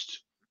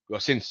last, well,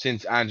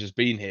 since Ange's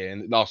been here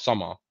in last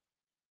summer,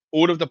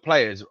 all of the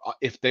players,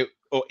 you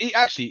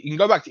can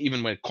go back to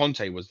even when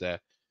Conte was there.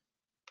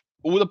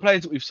 All the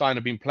players that we've signed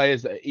have been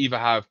players that either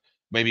have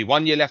maybe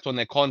 1 year left on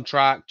their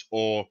contract,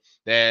 or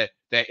the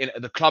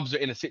clubs are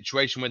in a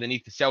situation where they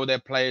need to sell their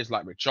players,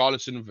 like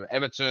Richarlison for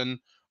Everton,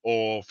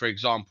 or for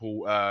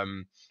example,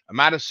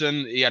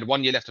 Maddison. He had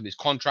 1 year left on his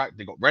contract.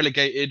 They got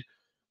relegated.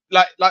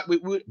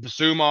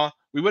 Basuma,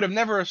 we would have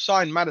never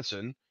signed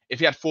Maddison if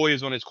he had 4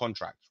 years on his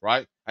contract,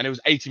 right? And it was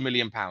 £80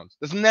 million.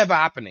 That's never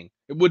happening.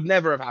 It would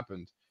never have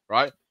happened,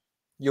 right?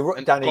 You're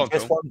right, Danny.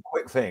 Just one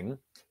quick thing.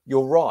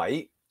 You're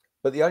right,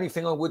 but the only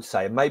thing I would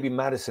say, and maybe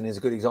Maddison is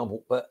a good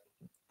example,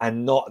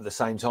 and not at the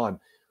same time.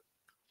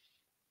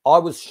 I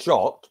was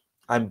shocked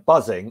and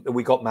buzzing that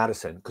we got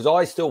Maddison, because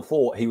I still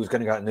thought he was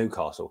going to go to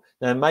Newcastle.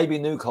 Now, maybe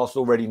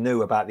Newcastle already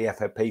knew about the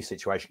FFP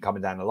situation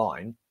coming down the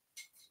line,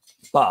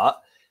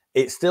 but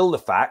it's still the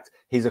fact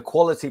he's a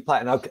quality player.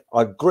 And I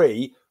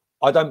agree.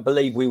 I don't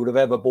believe we would have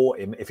ever bought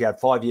him if he had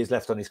 5 years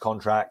left on his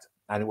contract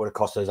and it would have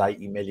cost us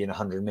 80 million,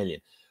 100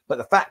 million. But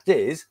the fact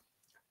is,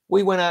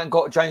 we went out and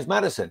got James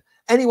Maddison.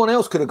 Anyone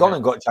else could have gone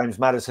and got James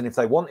Maddison if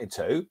they wanted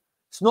to.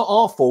 It's not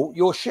our fault.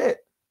 You're shit,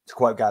 to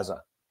quote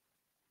Gaza.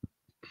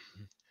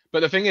 But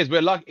the thing is,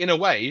 in a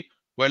way,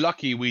 we're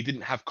lucky we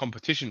didn't have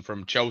competition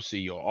from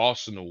Chelsea or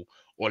Arsenal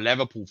or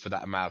Liverpool for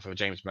that amount for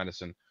James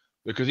Maddison,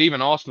 because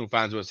even Arsenal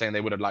fans were saying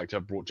they would have liked to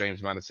have brought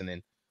James Maddison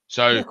in.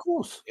 So, yeah, of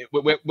course,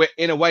 we're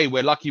in a way,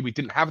 we're lucky we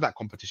didn't have that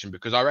competition,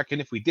 because I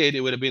reckon if we did,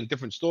 it would have been a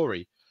different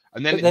story.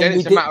 And then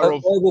it's a matter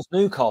of, where was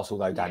Newcastle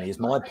though, Danny? Is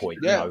my point.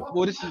 Yeah, you know?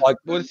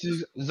 well, this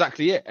is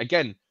exactly it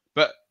again.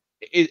 But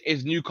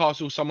is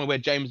Newcastle somewhere where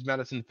James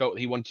Maddison felt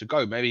he wanted to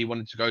go? Maybe he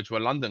wanted to go to a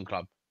London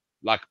club,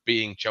 like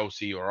being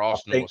Chelsea or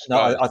Arsenal or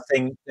Spurs. I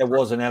think there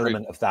was an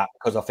element of that,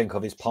 because I think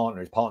of his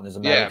partner. His partner's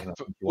American.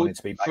 Yeah, he wanted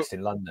to be based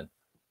in London.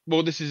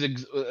 Well, this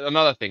is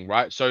another thing,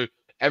 right? So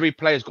every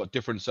player's got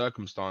different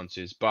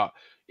circumstances. But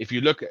if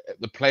you look at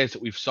the players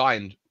that we've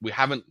signed, we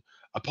haven't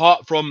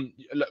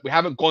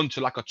gone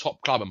to like a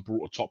top club and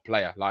brought a top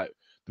player. Like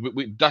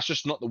that's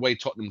just not the way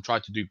Tottenham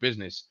tried to do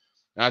business.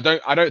 And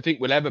I don't think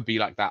we'll ever be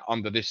like that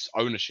under this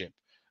ownership.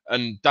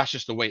 And that's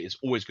just the way it's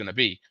always going to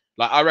be.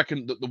 Like, I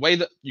reckon that the way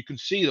that you can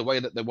see the way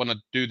that they want to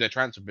do their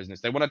transfer business,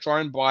 they want to try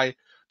and buy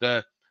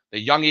the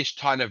youngish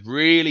kind of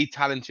really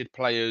talented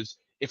players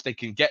if they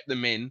can get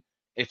them in.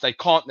 If they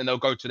can't, then they'll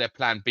go to their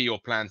plan B or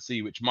plan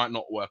C, which might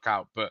not work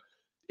out. But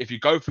if you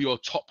go for your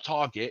top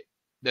target,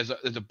 there's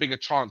a bigger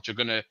chance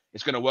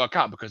it's gonna work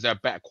out, because they're a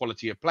better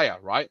quality of player,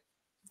 right?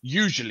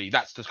 Usually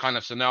that's the kind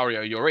of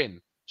scenario you're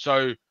in.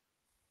 So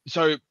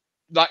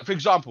like, for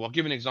example, I'll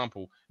give an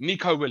example.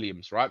 Nico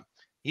Williams, right?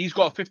 He's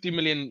got a 50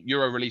 million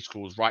euro release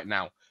clause right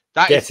now.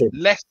 That is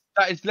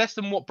less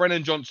than what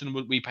Brennan Johnson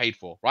we paid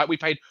for, right? We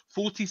paid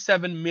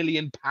 47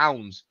 million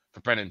pounds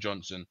for Brennan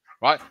Johnson,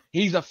 right?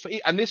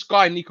 And this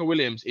guy, Nico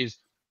Williams, is,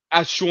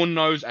 as Sean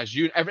knows, as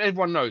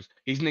everyone knows,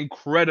 he's an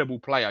incredible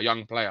player,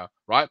 young player,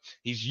 right?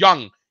 He's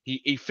young.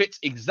 He fits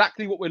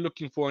exactly what we're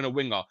looking for in a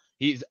winger.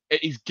 He's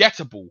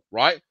gettable,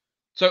 right?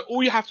 So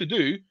all you have to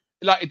do,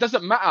 like, it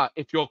doesn't matter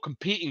if you're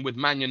competing with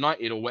Man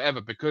United or whatever,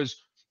 because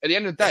at the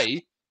end of the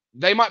day,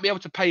 they might be able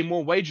to pay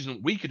more wages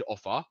than we could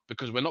offer,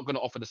 because we're not going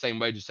to offer the same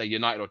wages, say,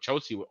 United or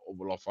Chelsea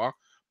will offer.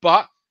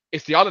 But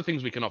it's the other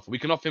things we can offer. We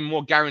can offer him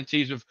more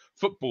guarantees of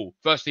football,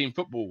 first team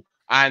football,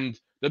 and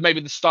that maybe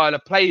the style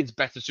of play is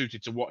better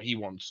suited to what he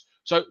wants.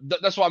 So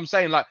that's what I'm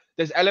saying. Like,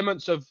 there's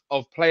elements of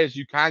players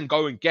you can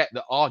go and get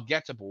that are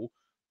gettable,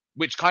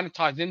 which kind of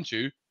ties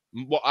into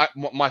what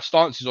my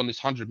stance is on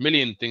this 100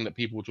 million thing that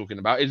people were talking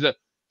about. Is that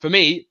for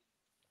me,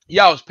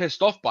 yeah, I was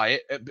pissed off by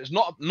it. It's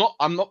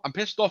I'm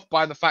pissed off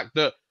by the fact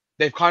that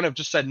they've kind of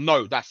just said,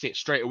 no, that's it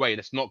straight away.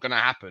 That's not going to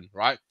happen,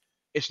 right?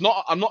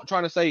 I'm not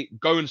trying to say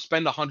go and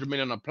spend 100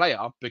 million on a player,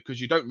 because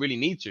you don't really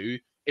need to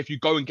if you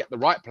go and get the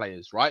right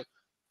players, right?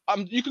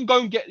 You can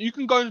go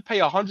and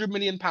pay 100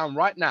 million pound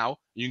right now.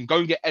 You can go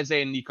and get Eze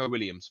and Nico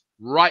Williams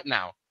right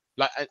now.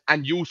 Like,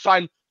 and you'll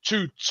sign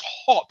 2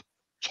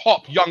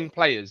 top young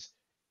players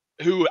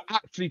who will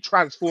actually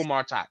transform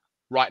our attack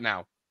right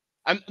now.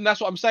 And that's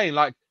what I'm saying.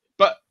 Like,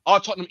 but are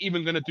Tottenham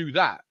even going to do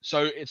that?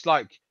 So it's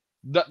like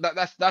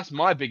that's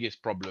my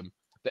biggest problem.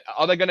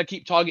 Are they going to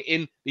keep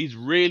targeting these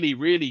really,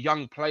 really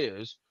young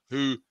players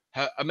who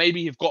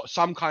maybe have got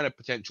some kind of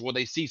potential, or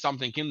they see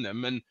something in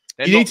them, and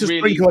you need to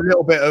sprinkle a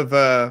little bit of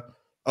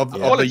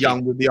the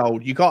young with the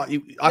old. You can't.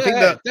 I think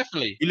that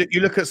definitely.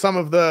 You look at some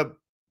of the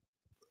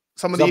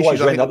issues.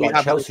 You end up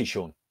like Chelsea,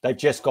 Sean. They've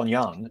just gone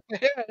young.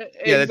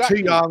 Yeah, they're too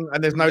young,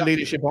 and there's no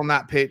leadership on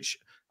that pitch.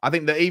 I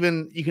think that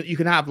even you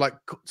can have like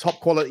top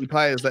quality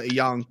players that are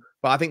young,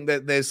 but I think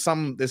that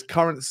there's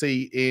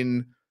currency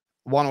in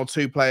 1 or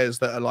 2 players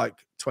that are like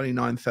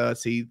 29,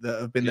 30 that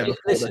have been there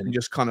before, that can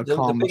just kind of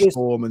calm the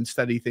storm and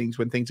steady things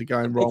when things are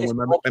going wrong.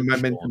 When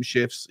momentum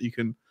shifts, you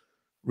can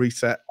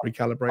reset,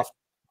 recalibrate.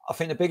 I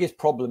think the biggest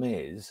problem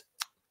is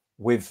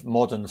with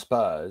modern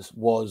Spurs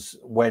was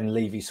when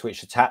Levy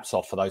switched the taps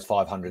off for those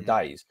 500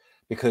 days,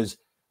 because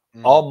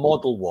our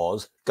model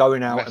was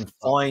going out and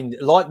find,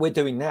 like we're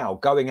doing now,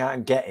 going out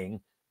and getting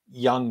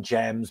young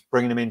gems,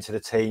 bringing them into the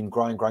team,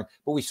 growing. But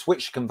we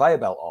switched conveyor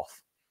belt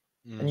off.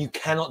 And you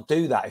cannot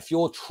do that. If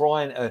you're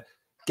trying to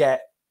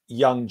get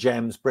young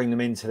gems, bring them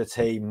into the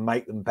team,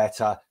 make them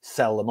better,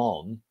 sell them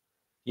on,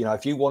 you know,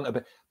 if you want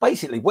to,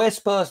 basically where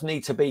Spurs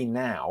need to be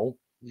now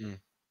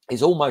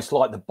is almost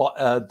like the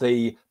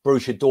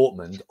Borussia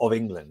Dortmund of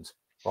England,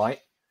 right?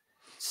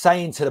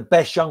 Saying to the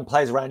best young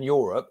players around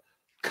Europe,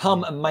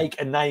 come and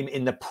make a name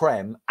in the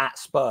Prem at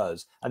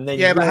Spurs. And then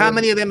but how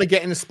many of them are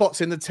getting the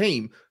spots in the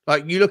team?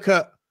 Like, you look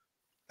at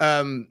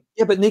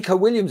yeah, but Nico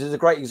Williams is a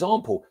great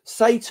example.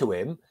 Say to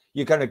him,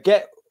 you're going to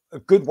get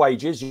good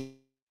wages, you're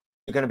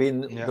going to be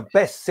in the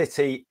best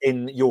city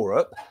in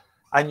Europe,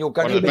 and you're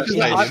going to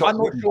be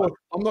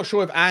I'm not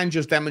sure if Ange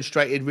has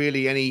demonstrated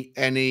really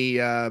any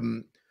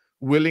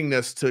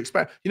willingness to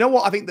experiment. You know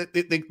what I think that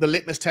the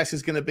litmus test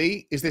is going to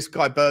be is this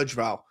guy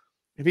Bergvall.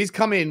 If he's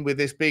come in with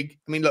this big,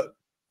 I mean, look,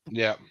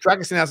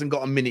 Dragusin hasn't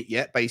got a minute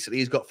yet. Basically,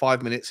 he's got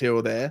 5 minutes here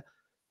or there,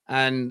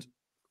 and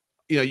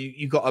you know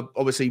you got to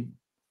obviously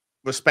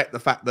respect the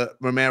fact that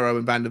Romero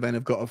and Van der Ven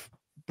have got a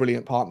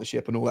brilliant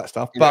partnership and all that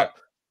stuff. But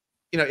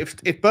you know, if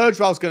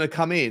Bergvall's going to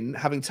come in,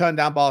 having turned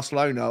down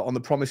Barcelona on the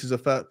promises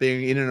of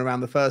being in and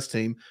around the first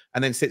team,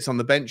 and then sits on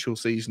the bench all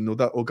season,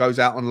 or goes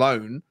out on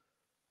loan,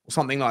 or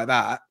something like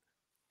that,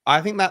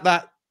 I think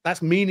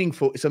that's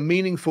meaningful. It's a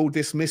meaningful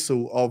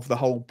dismissal of the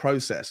whole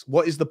process.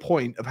 What is the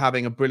point of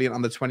having a brilliant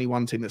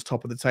under-21 team that's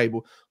top of the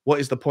table? What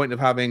is the point of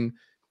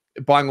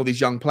buying all these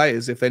young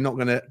players if they're not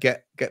going to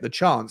get the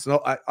chance? And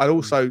I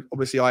also,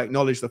 obviously, I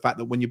acknowledge the fact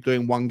that when you're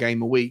doing 1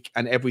 game a week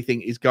and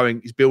everything is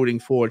building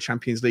for a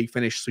Champions League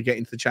finish to get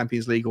into the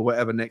Champions League or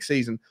whatever next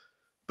season.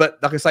 But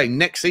like I say,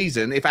 next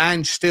season, if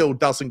Ange still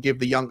doesn't give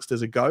the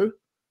youngsters a go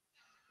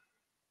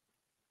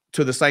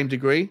to the same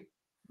degree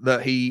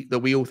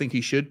that we all think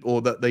he should,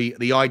 or that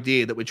the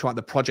idea that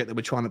the project that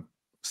we're trying to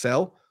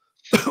sell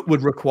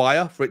would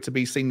require for it to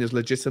be seen as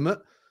legitimate,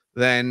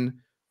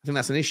 then I think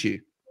that's an issue.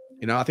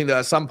 You know, I think that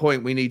at some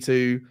point we need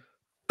to,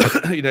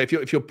 you know, if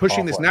you're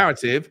pushing this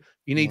narrative,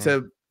 you need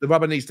the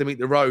rubber needs to meet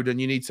the road, and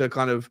you need to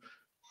kind of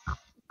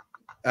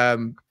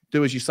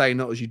do as you say,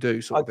 not as you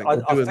do, sort of thing.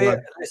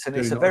 Listen,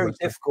 it's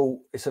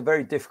a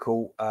very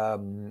difficult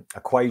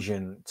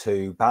equation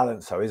to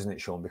balance, though, isn't it,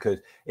 Sean? Because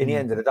in the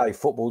end of the day,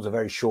 football's a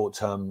very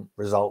short-term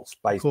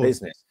results-based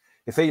business.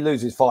 If he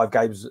loses 5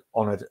 games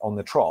on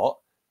the trot,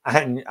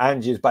 and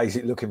Ange is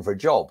basically looking for a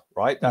job,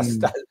 right? That's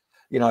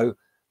you know.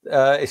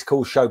 It's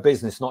called show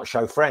business, not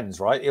show friends,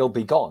 right? He'll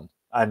be gone.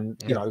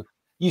 And, you know,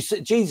 you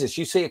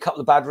see a couple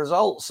of bad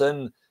results,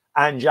 and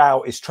Ange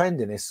out is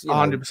trending. It's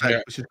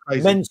 100%, which is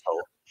crazy. Mental,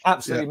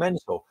 absolutely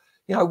mental.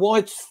 You know,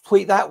 why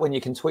tweet that when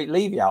you can tweet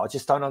Levy out? I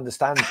just don't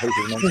understand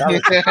people's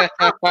mentality.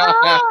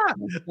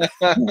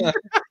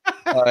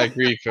 I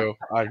agree, Phil.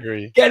 I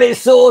agree. Get it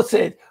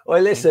sorted.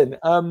 Well, listen,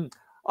 I'm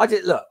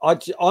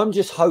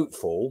just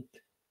hopeful.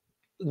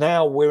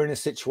 Now we're in a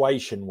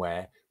situation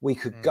where we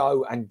could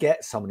go and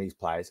get some of these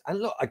players.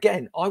 And look,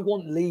 again, I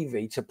want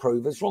Levy to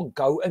prove us wrong.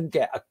 Go and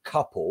get a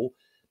couple,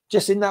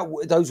 just in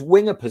those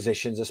winger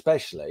positions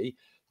especially,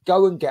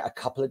 go and get a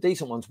couple of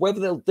decent ones. Whether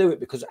they'll do it,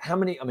 because how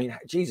many, I mean,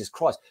 Jesus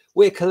Christ,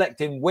 we're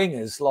collecting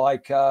wingers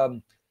like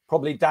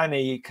probably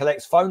Danny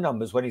collects phone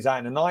numbers when he's out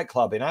in a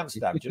nightclub in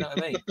Amsterdam. Do you know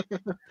what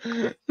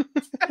I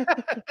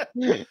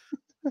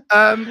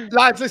mean?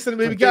 Lads, listen,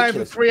 we've been going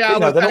for 3 hours. You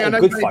know, they're not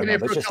all good phone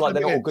numbers, just like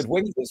they're not all good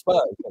wingers at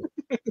Spurs.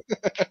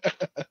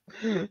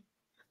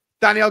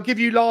 Danny, I'll give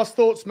you last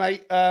thoughts,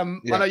 mate. I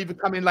Yeah. know you've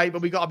come in late,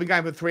 but I've been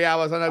going for 3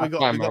 hours. I know we got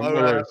Fine, to man. No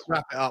worries.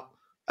 wrap it up.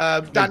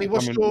 Danny,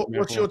 what's Coming,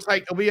 your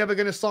take? Are we ever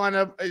going to sign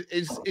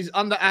is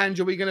under Ange?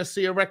 Are we going to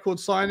see a record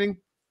signing?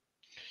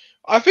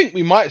 I think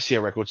we might see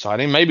a record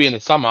signing, maybe in the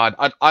summer.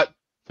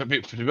 To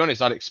be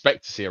honest, I'd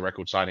expect to see a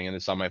record signing in the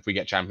summer if we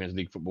get Champions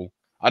League football.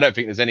 I don't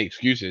think there's any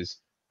excuses.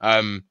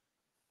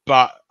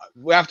 But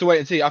we have to wait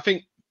and see. I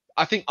think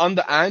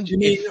under Ange,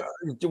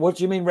 what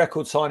do you mean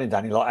record signing,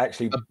 Danny? Like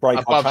actually break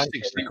our above transfer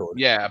 60, record?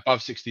 yeah, above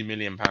 £60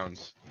 million.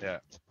 Yeah.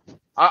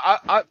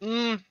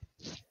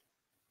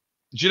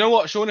 Do you know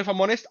what, Sean? If I'm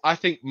honest, I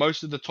think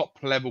most of the top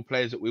level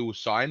players that we will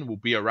sign will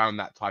be around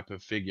that type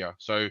of figure.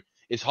 So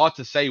it's hard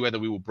to say whether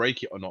we will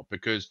break it or not,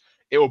 because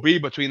it will be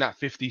between that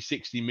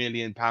 50-60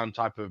 million pound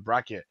type of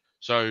bracket.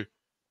 So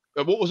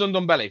what was on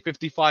Ndombele?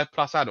 55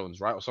 plus add-ons,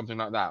 right? Or something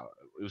like that.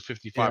 It was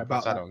 55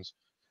 plus add-ons.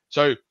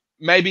 So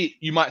maybe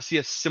you might see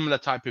a similar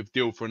type of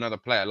deal for another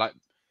player. Like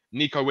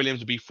Nico Williams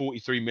would be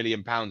 43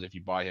 million pounds if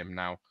you buy him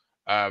now.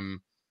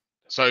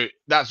 So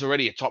that's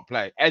already a top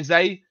player.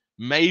 Eze,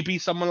 maybe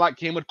someone like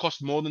him would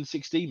cost more than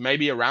 60,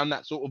 maybe around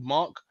that sort of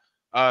mark.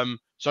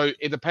 So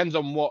it depends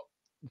on what.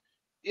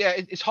 Yeah,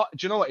 it's hard.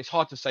 Do you know what? It's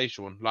hard to say,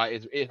 Sean.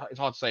 Like it's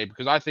hard to say,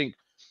 because I think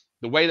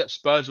the way that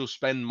Spurs will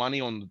spend money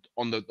on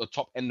the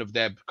top end of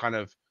their kind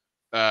of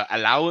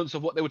allowance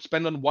of what they would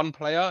spend on one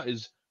player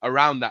is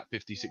around that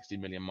 50-60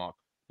 million mark.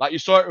 Like you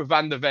saw it with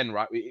Van der Ven,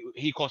 right?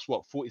 He cost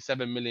what,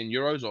 47 million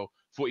euros or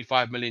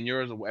 45 million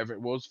euros or whatever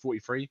it was,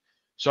 43.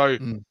 So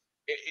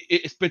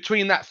it's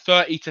between that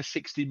 30 to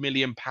 60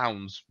 million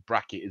pounds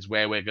bracket is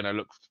where we're going to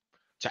look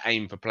to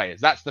aim for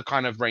players. That's the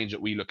kind of range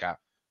that we look at.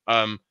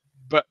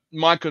 But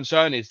my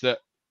concern is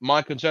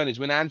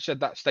when Ange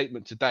said that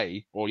statement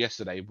today or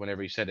yesterday,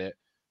 whenever he said it,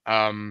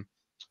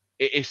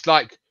 it's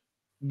like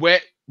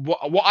what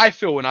I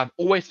feel, and I've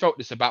always felt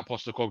this about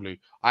Postecoglou.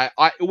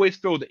 I always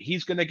feel that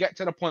he's going to get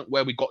to the point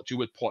where we got to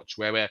with Poch,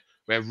 where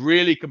we're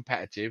really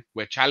competitive,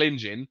 we're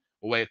challenging,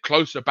 or we're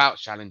close about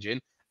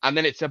challenging, and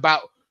then it's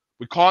about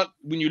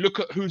when you look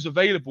at who's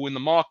available in the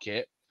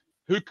market,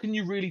 who can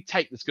you really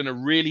take that's going to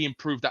really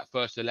improve that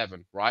first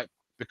 11, right?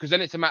 Because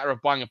then it's a matter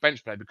of buying a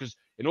bench player, because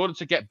in order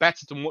to get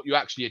better than what you're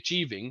actually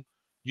achieving,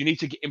 you need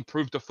to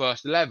improve the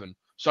first 11.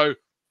 So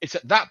it's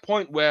at that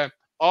point where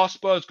our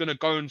Spurs going to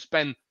go and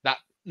spend that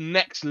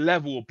next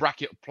level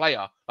bracket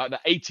player, like the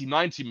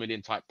 80-90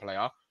 million type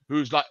player,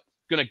 who's like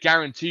going to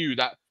guarantee you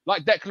that,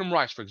 like Declan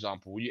Rice, for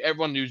example.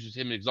 Everyone uses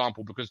him as an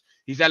example because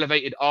he's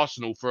elevated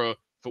Arsenal for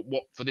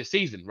this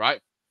season,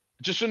 right?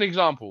 Just an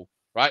example,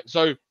 right?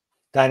 So,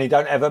 Danny,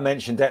 don't ever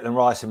mention Declan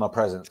Rice in my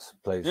presence,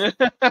 please.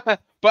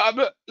 But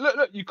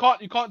look, you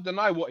can't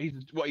deny what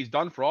he's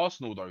done for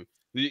Arsenal, though.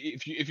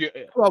 If you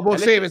well, we'll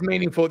see if it's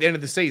meaningful at the end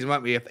of the season,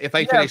 won't we? If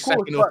they finish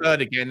second or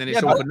third again, then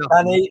it's all for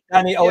nothing.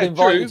 Danny, I would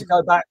invite you to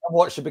go back and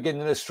watch the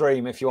beginning of the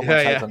stream if you want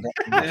my take on that.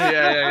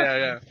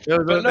 Yeah.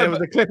 There was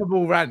a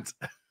clippable rant.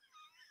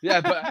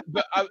 Yeah, but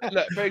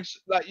look,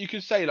 like you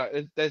can say,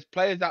 like there's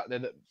players out there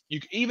that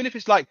even if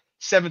it's like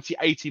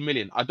 70-80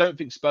 million, I don't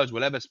think Spurs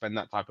will ever spend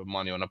that type of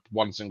money on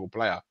one single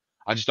player.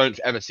 I just don't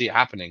ever see it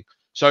happening.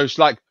 So it's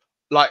like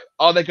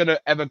are they going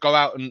to ever go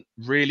out and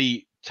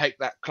really take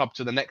that club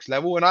to the next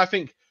level? And I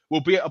think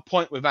we'll be at a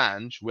point with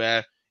Ange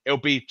where it'll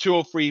be 2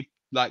 or 3,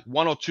 like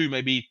 1 or 2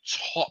 maybe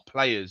top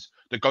players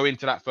that go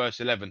into that first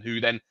 11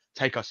 who then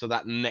take us to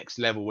that next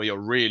level where you're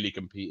really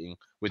competing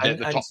with the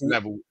top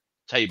level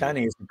table.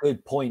 Danny, it's a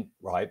good point,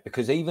 right?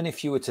 Because even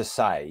if you were to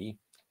say,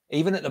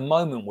 even at the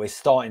moment, we're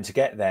starting to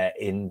get there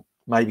in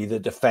maybe the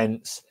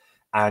defence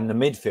and the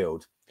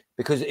midfield.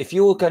 Because if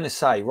you're going to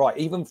say, right,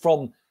 even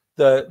from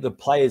the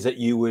players that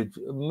you would,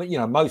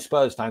 most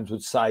Spurs fans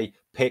would say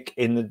pick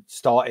in the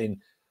starting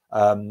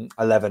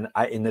 11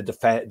 in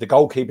the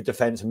goalkeeper,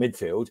 defence and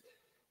midfield.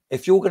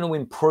 If you're going to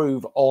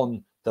improve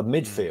on the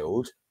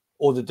midfield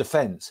or the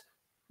defence,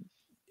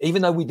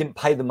 even though we didn't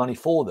pay the money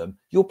for them,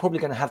 you're probably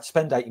going to have to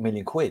spend 80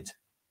 million quid.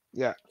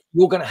 Yeah.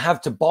 You're going to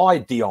have to buy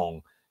De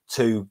Jong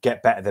to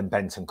get better than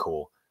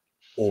Bentancur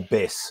or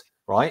Biss,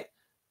 right?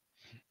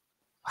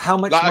 How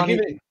much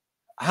money?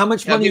 How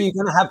much money are you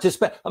going to have to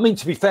spend? I mean,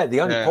 to be fair,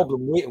 the only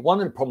one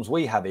of the problems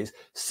we have is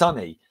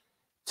Sonny.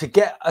 To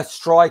get a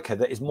striker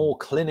that is more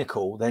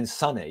clinical than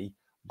Sonny,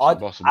 I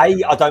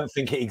don't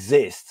think it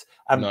exists,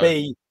 and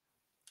B,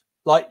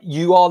 like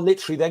you are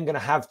literally then going to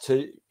have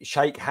to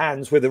shake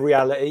hands with the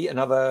reality.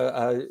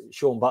 Another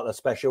Sean Butler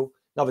special.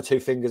 Another 2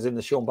 fingers in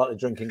the Sean Butler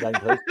drinking game,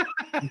 please.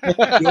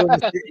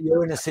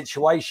 You're in a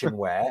situation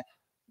where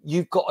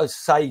you've got to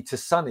say to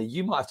Sonny,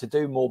 you might have to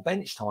do more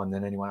bench time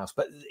than anyone else.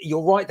 But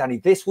you're right, Danny.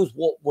 This was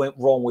what went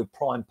wrong with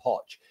Prime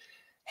Poch.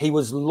 He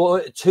was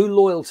too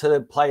loyal to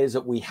the players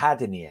that we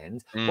had in the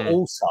end, but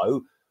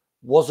also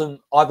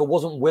wasn't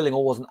willing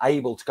or wasn't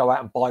able to go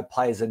out and buy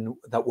players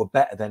that were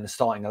better than the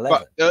starting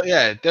 11. But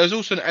there's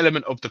also an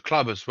element of the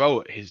club as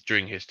well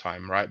during his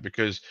time, right?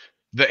 Because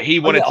that he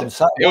wanted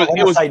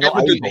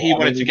he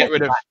wanted to get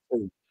rid of.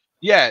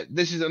 Yeah,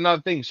 this is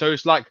another thing. So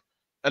it's like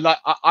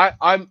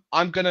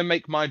I'm gonna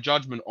make my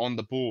judgment on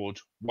the board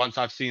once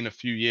I've seen a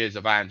few years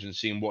of Ange and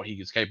seen what he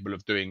is capable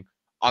of doing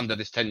under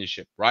this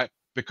tenureship, right?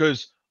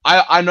 Because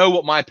I know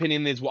what my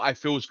opinion is, what I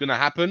feel is going to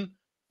happen.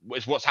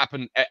 It's what's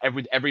happened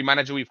every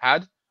manager we've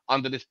had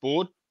under this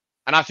board,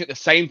 and I think the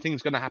same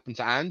thing's going to happen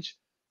to Ange.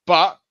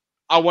 But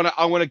I want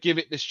to give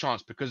it this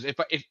chance, because if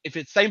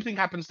the same thing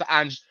happens to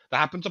Ange, that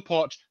happened to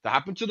Poch, that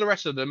happened to the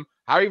rest of them,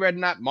 Harry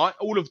Redknapp,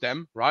 all of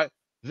them, right?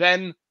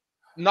 Then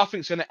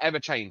nothing's going to ever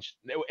change.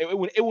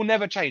 It will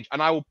never change,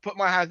 and I will put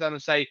my hands down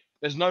and say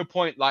there's no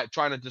point like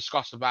trying to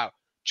discuss about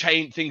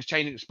things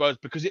changing at Spurs,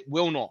 because it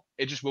will not.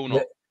 It just will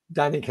not.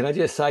 Danny, can I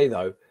just say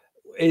though,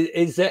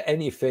 is there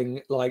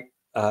anything like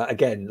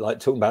again, like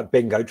talking about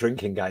bingo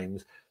drinking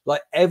games,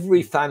 like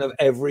every fan of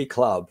every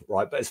club,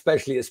 right, but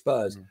especially at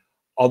Spurs,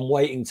 I'm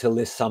waiting till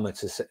this summer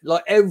to see,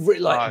 like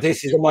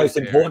this is the most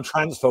important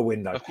transfer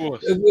window. Of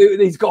course,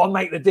 he's got to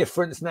make the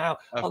difference now.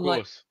 Of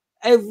course.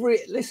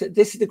 Listen,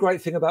 this is the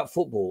great thing about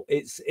football.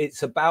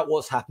 It's about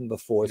what's happened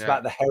before. It's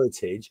about the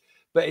heritage,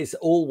 but it's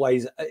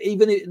always,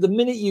 even the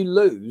minute you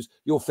lose,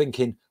 you're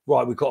thinking,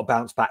 right, we've got to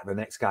bounce back the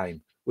next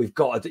game. We've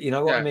got to, you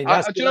know what I mean?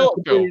 Do you know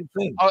what, Phil?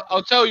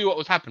 I'll tell you what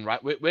was happening,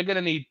 right? We're going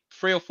to need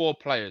 3 or 4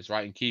 players,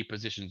 right, in key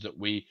positions that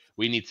we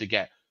need to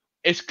get.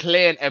 It's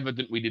clear and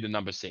evident we need a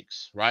number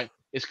 6, right?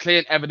 It's clear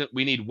and evident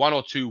we need 1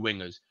 or 2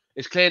 wingers.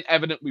 It's clear and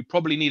evident we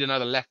probably need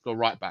another left or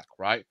right back,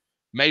 right?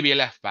 Maybe a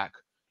left back.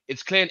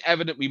 It's clear and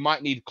evident we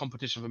might need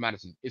competition for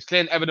Maddison. It's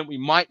clear and evident we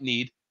might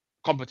need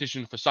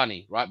competition for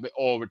Sonny, right?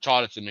 Or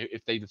Richarlison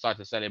if they decide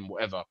to sell him,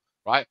 whatever,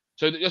 right?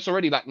 So that's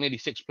already like nearly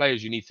 6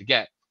 players you need to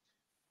get.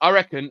 I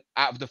reckon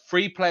out of the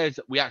 3 players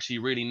that we actually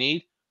really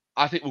need,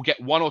 I think we'll get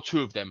 1 or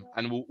 2 of them,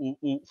 and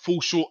we'll fall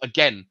short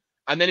again.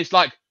 And then it's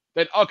like,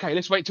 then okay,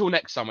 let's wait till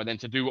next summer then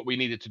to do what we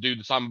needed to do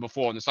the summer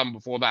before, and the summer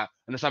before that,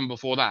 and the summer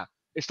before that.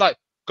 It's like,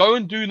 go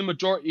and do the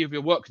majority of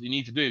your work that you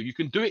need to do. You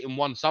can do it in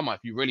one summer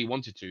if you really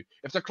wanted to.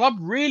 If the club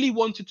really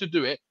wanted to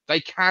do it, they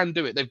can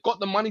do it. They've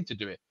got the money to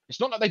do it. It's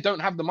not that they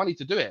don't have the money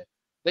to do it.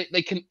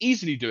 They can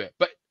easily do it,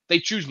 but they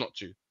choose not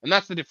to, and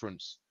that's the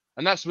difference.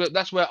 And that's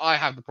where I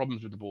have the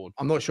problems with the board.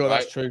 I'm not sure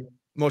that's true. I'm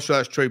not sure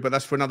that's true, but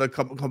that's for another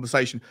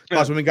conversation.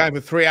 Guys, we've been going for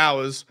 3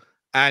 hours,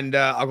 and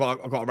I've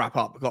got to wrap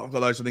up. I've got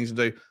loads of things to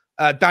do.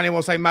 Danny, I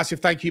want to say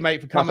massive thank you,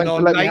 mate, for coming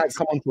on.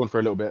 Come on for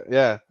a little bit.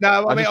 Yeah.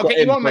 No, I mean, I'll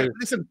get you on, mate.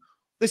 Listen,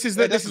 this is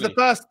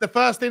the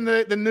first in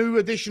the new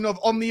edition of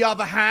On the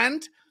Other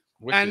Hand.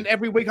 Wicked. And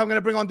every week I'm going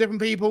to bring on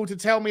different people to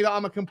tell me that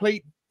I'm a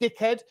complete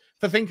dickhead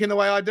for thinking the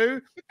way I do,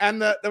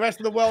 and that the rest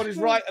of the world is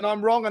right and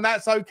I'm wrong, and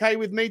that's okay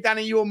with me.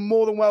 Danny, you are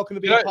more than welcome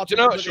to be a part of it.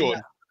 Do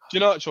you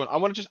know what, Sean? I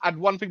want to just add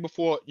one thing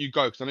before you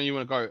go, because I know you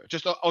want to go.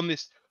 Just on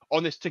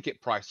this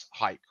ticket price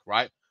hike,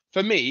 right?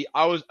 For me,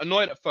 I was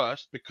annoyed at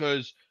first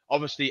because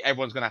obviously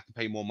everyone's going to have to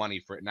pay more money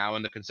for it now,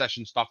 and the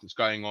concession stuff that's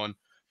going on.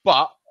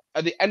 But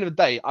at the end of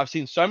the day, I've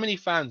seen so many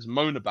fans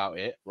moan about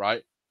it,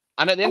 right?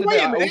 And at the end of the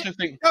day, I also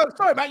think... Oh,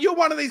 sorry, Matt. You're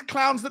one of these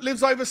clowns that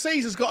lives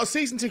overseas, has got a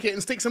season ticket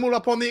and sticks them all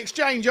up on the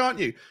exchange, aren't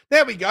you?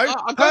 There we go.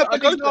 I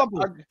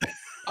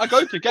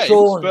go to games,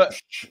 Sean, but...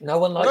 No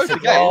one likes to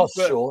games,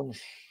 Sean.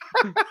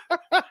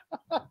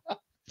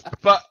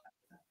 But,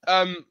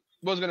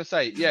 what was I going to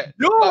say? Yeah.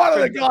 You're one of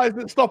the guys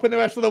that's stopping the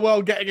rest of the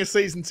world getting a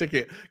season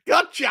ticket.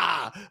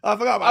 Gotcha! I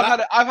forgot about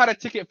that. I've had a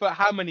ticket for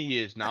how many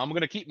years now? I'm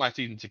going to keep my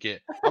season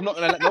ticket. I'm not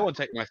going to let no one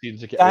take my season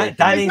ticket.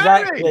 Danny's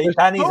actually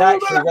one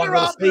of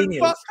the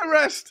seniors. Fuck the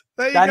rest.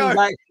 There you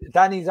go.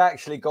 Danny's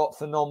actually got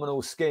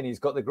phenomenal skin. He's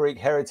got the Greek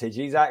heritage.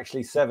 He's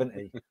actually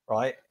 70,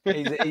 right?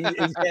 He's getting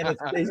a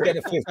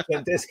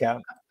 50%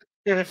 discount.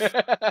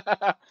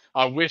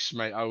 I wish,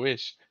 mate. I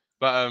wish.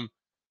 But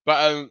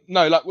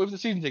no, like with the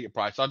season ticket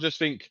price, I just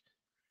think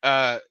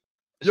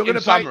you're going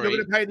to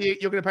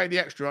pay the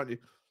extra, aren't you?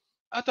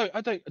 I don't.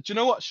 Do you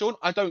know what, Sean?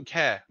 I don't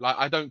care. Like,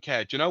 I don't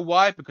care. Do you know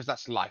why? Because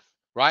that's life,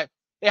 right?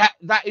 Yeah,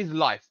 that is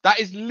life. That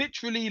is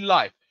literally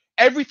life.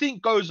 Everything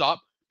goes up.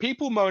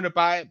 People moan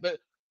about it, but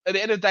at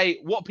the end of the day,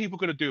 what are people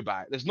going to do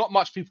about it? There's not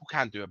much people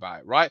can do about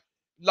it, right?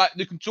 Like,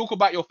 you can talk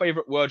about your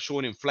favorite word,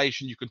 Sean,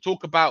 inflation. You can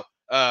talk about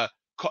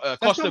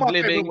cost of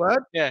living.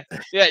 Yeah,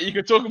 you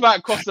can talk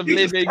about cost of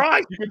living.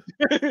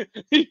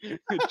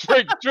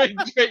 Drink.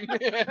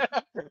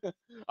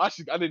 I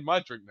need my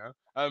drink now.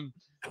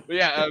 But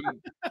yeah,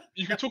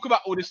 you can talk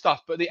about all this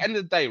stuff, but at the end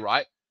of the day,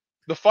 right?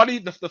 The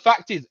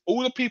fact is,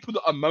 all the people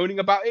that are moaning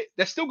about it,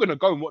 they're still going to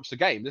go and watch the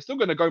game. They're still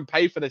going to go and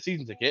pay for their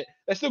season ticket.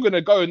 They're still going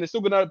to go and they're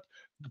still going to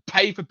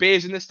pay for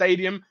beers in the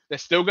stadium. They're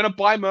still going to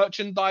buy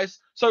merchandise.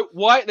 So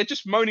why? They're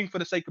just moaning for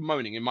the sake of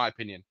moaning, in my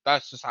opinion.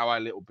 That's just how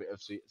I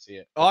see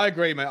it. I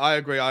agree, mate. I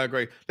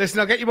agree. Listen,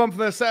 I'll get you one for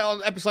the set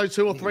on episode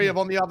 2 or 3 of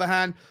On the Other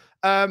Hand.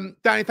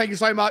 Danny, thank you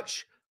so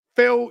much.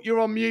 Phil, you're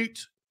on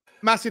mute.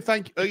 Massive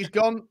thank you. He's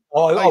gone.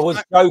 I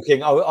was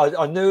joking.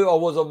 I knew I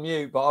was on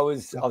mute, but I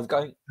was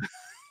going...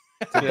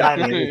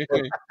 Danny,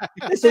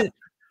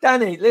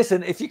 Danny,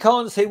 listen, if you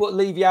can't see what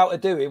Levy out are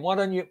doing, why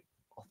don't you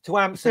to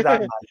Amsterdam,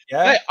 mate?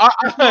 Yeah,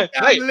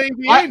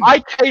 I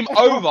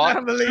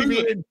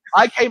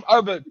came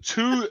over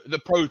to the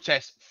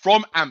protest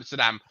from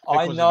Amsterdam.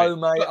 I know,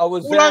 mate. I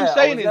was all there. I'm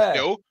saying is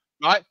still,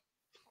 right?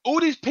 all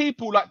these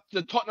people like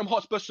the Tottenham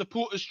Hotspur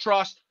Supporters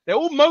Trust, they're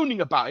all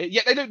moaning about it,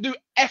 yet they don't do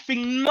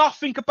effing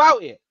nothing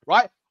about it,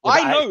 right? Well,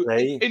 I know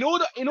actually, in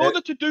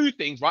order to do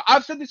things, right?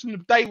 I've said this from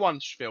day one,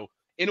 Phil.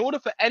 In order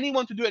for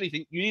anyone to do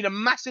anything, you need a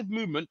massive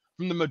movement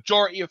from the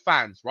majority of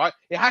fans, right?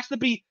 It has to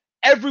be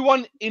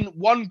everyone in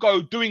one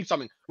go doing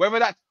something, whether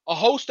that's a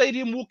whole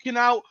stadium walking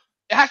out.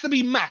 It has to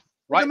be mass,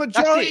 right? The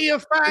majority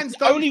of fans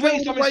don't only feel way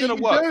the something's way going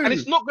to you work, do. and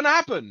it's not going to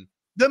happen.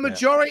 The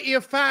majority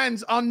of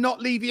fans are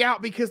not Levy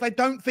out because they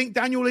don't think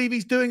Daniel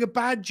Levy's doing a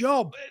bad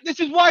job. This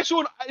is why,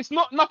 Sean,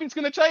 nothing's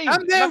going to change.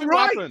 And they're Nothing will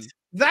right. happen.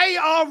 They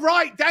are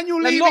right.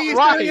 Daniel They're Levy not is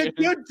right. doing a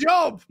good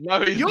job.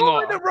 No, he's You're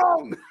not. in the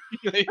wrong.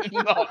 He's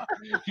not.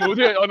 We'll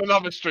do it on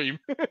another stream.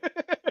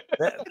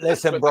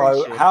 Listen,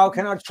 bro, how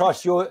can I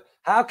trust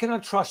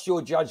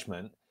your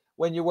judgment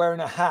when you're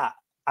wearing a hat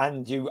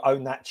and you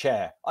own that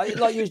chair?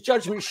 Like your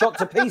judgment shot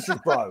to pieces,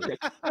 bro.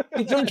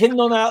 You're drinking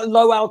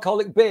low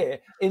alcoholic beer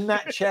in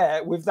that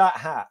chair with that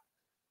hat.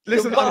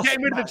 Listen, I'm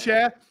getting rid of the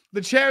chair.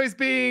 The chair is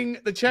being.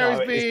 It's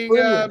brilliant.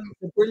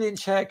 It's a brilliant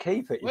chair.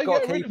 Keep it. You've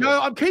got to keep it. No,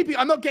 I'm keeping.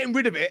 I'm not getting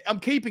rid of it. I'm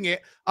keeping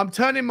it. I'm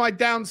turning my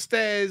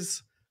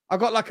downstairs. I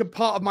got like a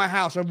part of my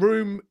house, a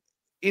room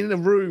in a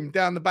room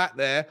down the back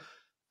there.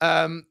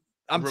 I'm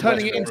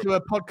turning it into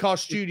a podcast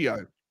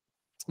studio,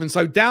 and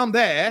so down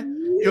there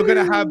you're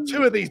going to have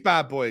 2 of these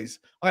bad boys.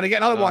 I'm going to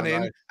get another one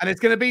in, and it's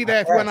going to be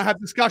there for when I have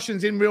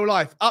discussions in real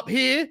life. Up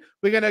here,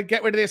 we're going to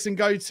get rid of this and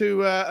go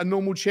to a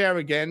normal chair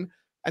again.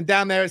 And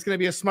down there, it's going to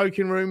be a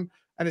smoking room,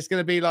 and it's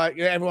going to be like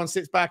everyone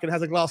sits back and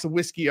has a glass of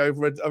whiskey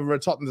over a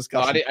Tottenham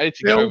discussion. I need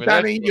to Bill,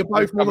 Danny, you're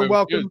both more than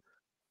welcome.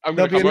 I'm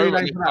going to come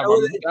over. You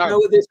know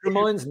what this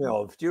reminds me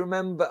of? Do you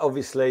remember?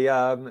 Obviously,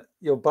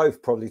 you're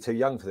both probably too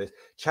young for this.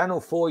 Channel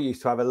 4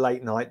 used to have a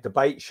late night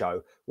debate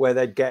show where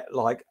they'd get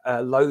like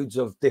loads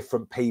of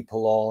different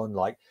people on,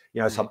 like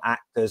some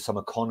actors, some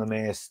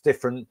economists,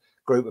 different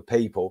group of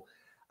people,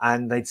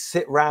 and they'd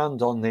sit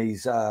round on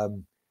these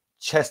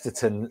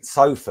Chesterton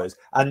sofas,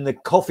 and the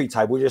coffee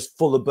table just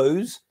full of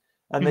booze.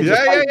 And they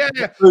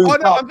yeah. Oh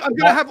no, I'm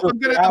gonna have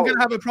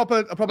a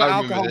proper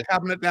alcohol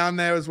cabinet down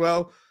there as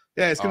well.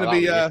 Yeah, it's gonna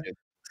be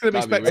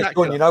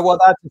spectacular. You know what?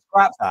 That's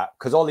scrap that,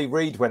 because Ollie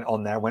Reed went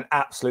on there and went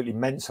absolutely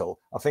mental.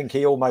 I think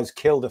he almost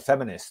killed a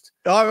feminist.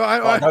 All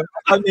right.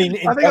 I mean,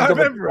 I think I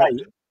remember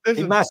it.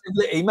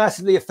 He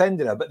massively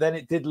offended her, but then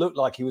it did look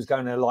like he was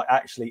going to like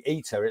actually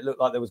eat her. It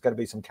looked like there was going to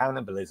be some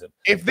cannibalism.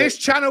 If this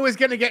channel is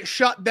going to get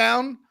shut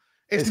down,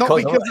 it's not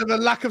because of the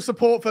lack of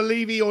support for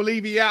Levy or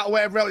Levy out or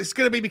whatever else. It's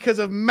going to be because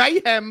of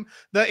mayhem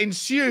that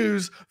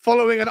ensues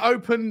following an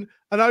open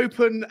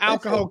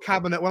alcohol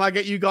cabinet when I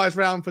get you guys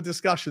round for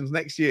discussions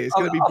next year. It's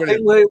going to be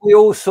brilliant. I think we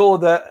all saw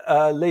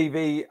that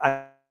Levy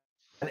and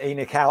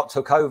Enoch out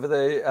took over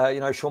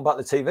the Sean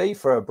Butler TV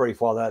for a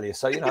brief while earlier.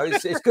 So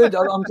it's good.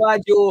 I'm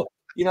glad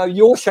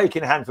you're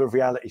shaking hands with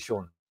reality,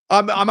 Sean.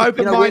 I'm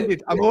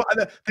open-minded.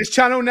 This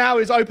channel now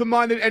is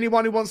open-minded.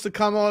 Anyone who wants to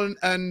come on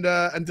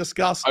and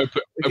discuss.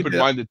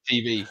 Open-minded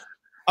TV.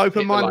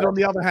 Open-minded on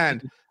the other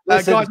hand.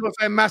 Guys, I want to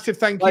say a massive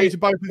thank you to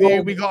both of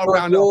you. We got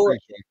around.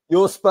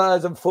 Your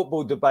Spurs and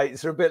football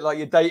debates are a bit like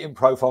your dating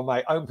profile,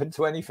 mate. Open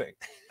to anything.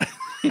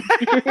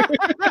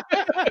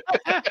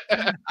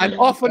 And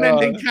often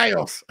ending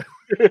chaos.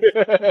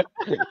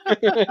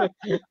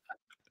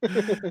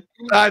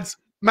 Lads,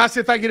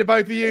 massive thank you to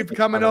both of you for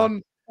coming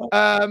on.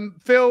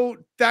 Phil,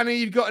 Danny,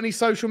 you've got any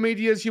social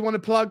medias you want to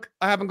plug?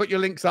 I haven't got your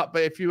links up,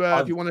 but if you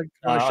want to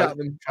shout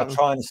them, I'll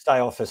try and stay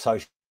off of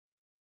social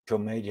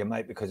media,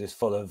 mate, because it's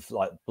full of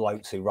like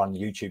blokes who run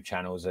YouTube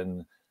channels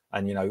and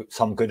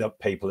some good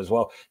people as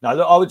well. Now,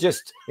 look, I would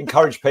just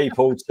encourage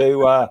people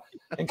to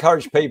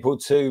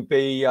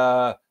be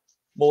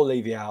more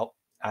Levy out,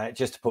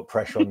 just to put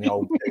pressure on the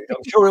old dude.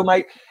 I'm sure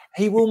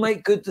he will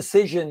make good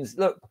decisions.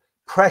 Look,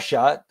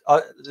 pressure.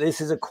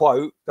 This is a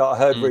quote that I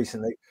heard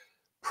recently.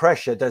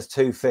 Pressure does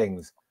 2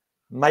 things: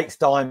 makes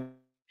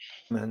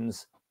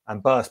diamonds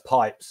and burst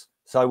pipes.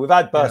 So we've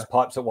had burst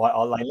pipes at White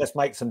Hart Lane. Let's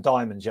make some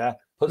diamonds,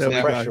 put some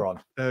pressure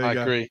on. I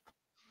agree.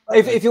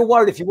 If you're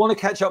worried, if you want to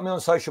catch up with me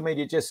on social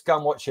media, just go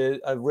and watch a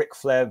Ric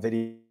Flair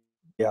video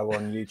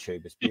on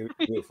YouTube. It's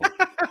beautiful.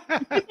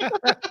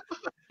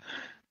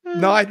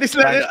 No, this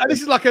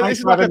is like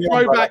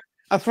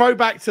a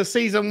throwback to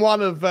season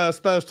 1 of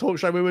Spurs Talk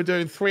Show. We were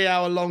doing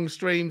 3-hour long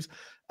streams.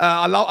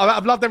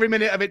 I've loved every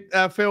minute of it,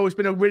 Phil. It's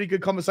been a really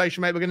good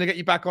conversation, mate. We're going to get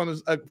you back on,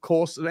 of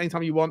course,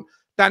 anytime you want.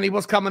 Danny,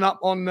 what's coming up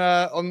on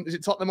is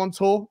it Tottenham on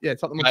tour? Yeah,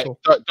 Tottenham on tour.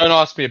 Don't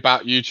ask me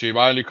about YouTube.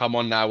 I only come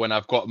on now when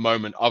I've got a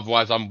moment.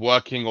 Otherwise, I'm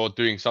working or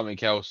doing something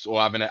else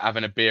or having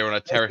a beer on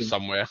a terrace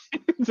somewhere.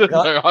 I don't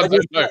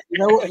know.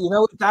 You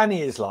know what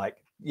Danny is like?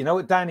 You know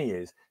what Danny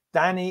is?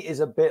 Danny is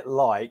a bit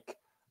like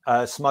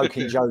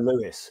Smoking Joe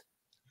Lewis.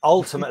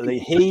 Ultimately,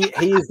 he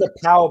is the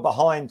power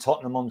behind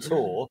Tottenham on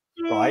tour,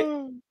 right?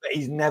 But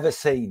he's never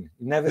seen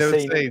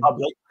in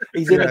public.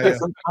 He's in a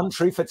different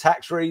country for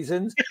tax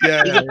reasons. He's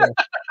the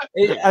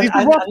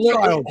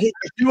Rothschild.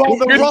 You are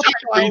the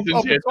Rothschild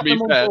of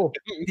Tottenham on tour.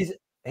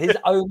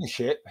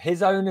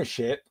 His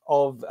ownership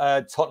of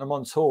Tottenham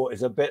on tour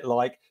is a bit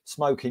like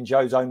Smoking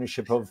Joe's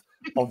ownership of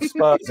of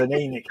Spurs and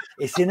ENIC.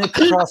 It's in a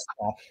trust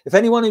now. If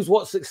anyone who's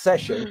watched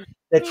Succession,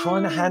 they're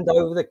trying to hand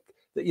over the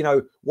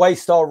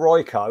Waystar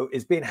Royco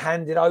is being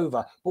handed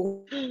over. But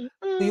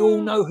we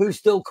all know who's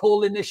still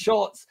calling the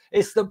shots.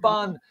 It's the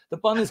Bun. The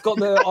Bun has got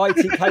the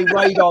ITK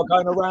radar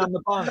going around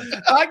the Bun.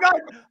 I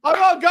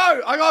gotta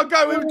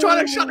go. We've been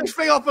trying to shut this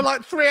thing off for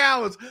like 3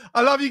 hours.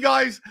 I love you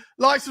guys.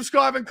 Like,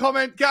 subscribe, and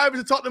comment. Get over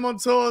to Tottenham on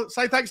Tour.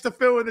 Say thanks to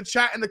Phil in the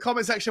chat in the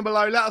comment section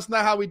below. Let us know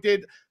how we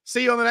did.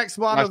 See you on the next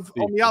one.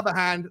 On the other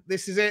hand,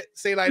 this is it.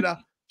 See you later.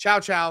 Ciao,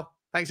 ciao.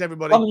 Thanks,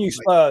 everybody. Come on, you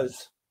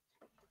Spurs.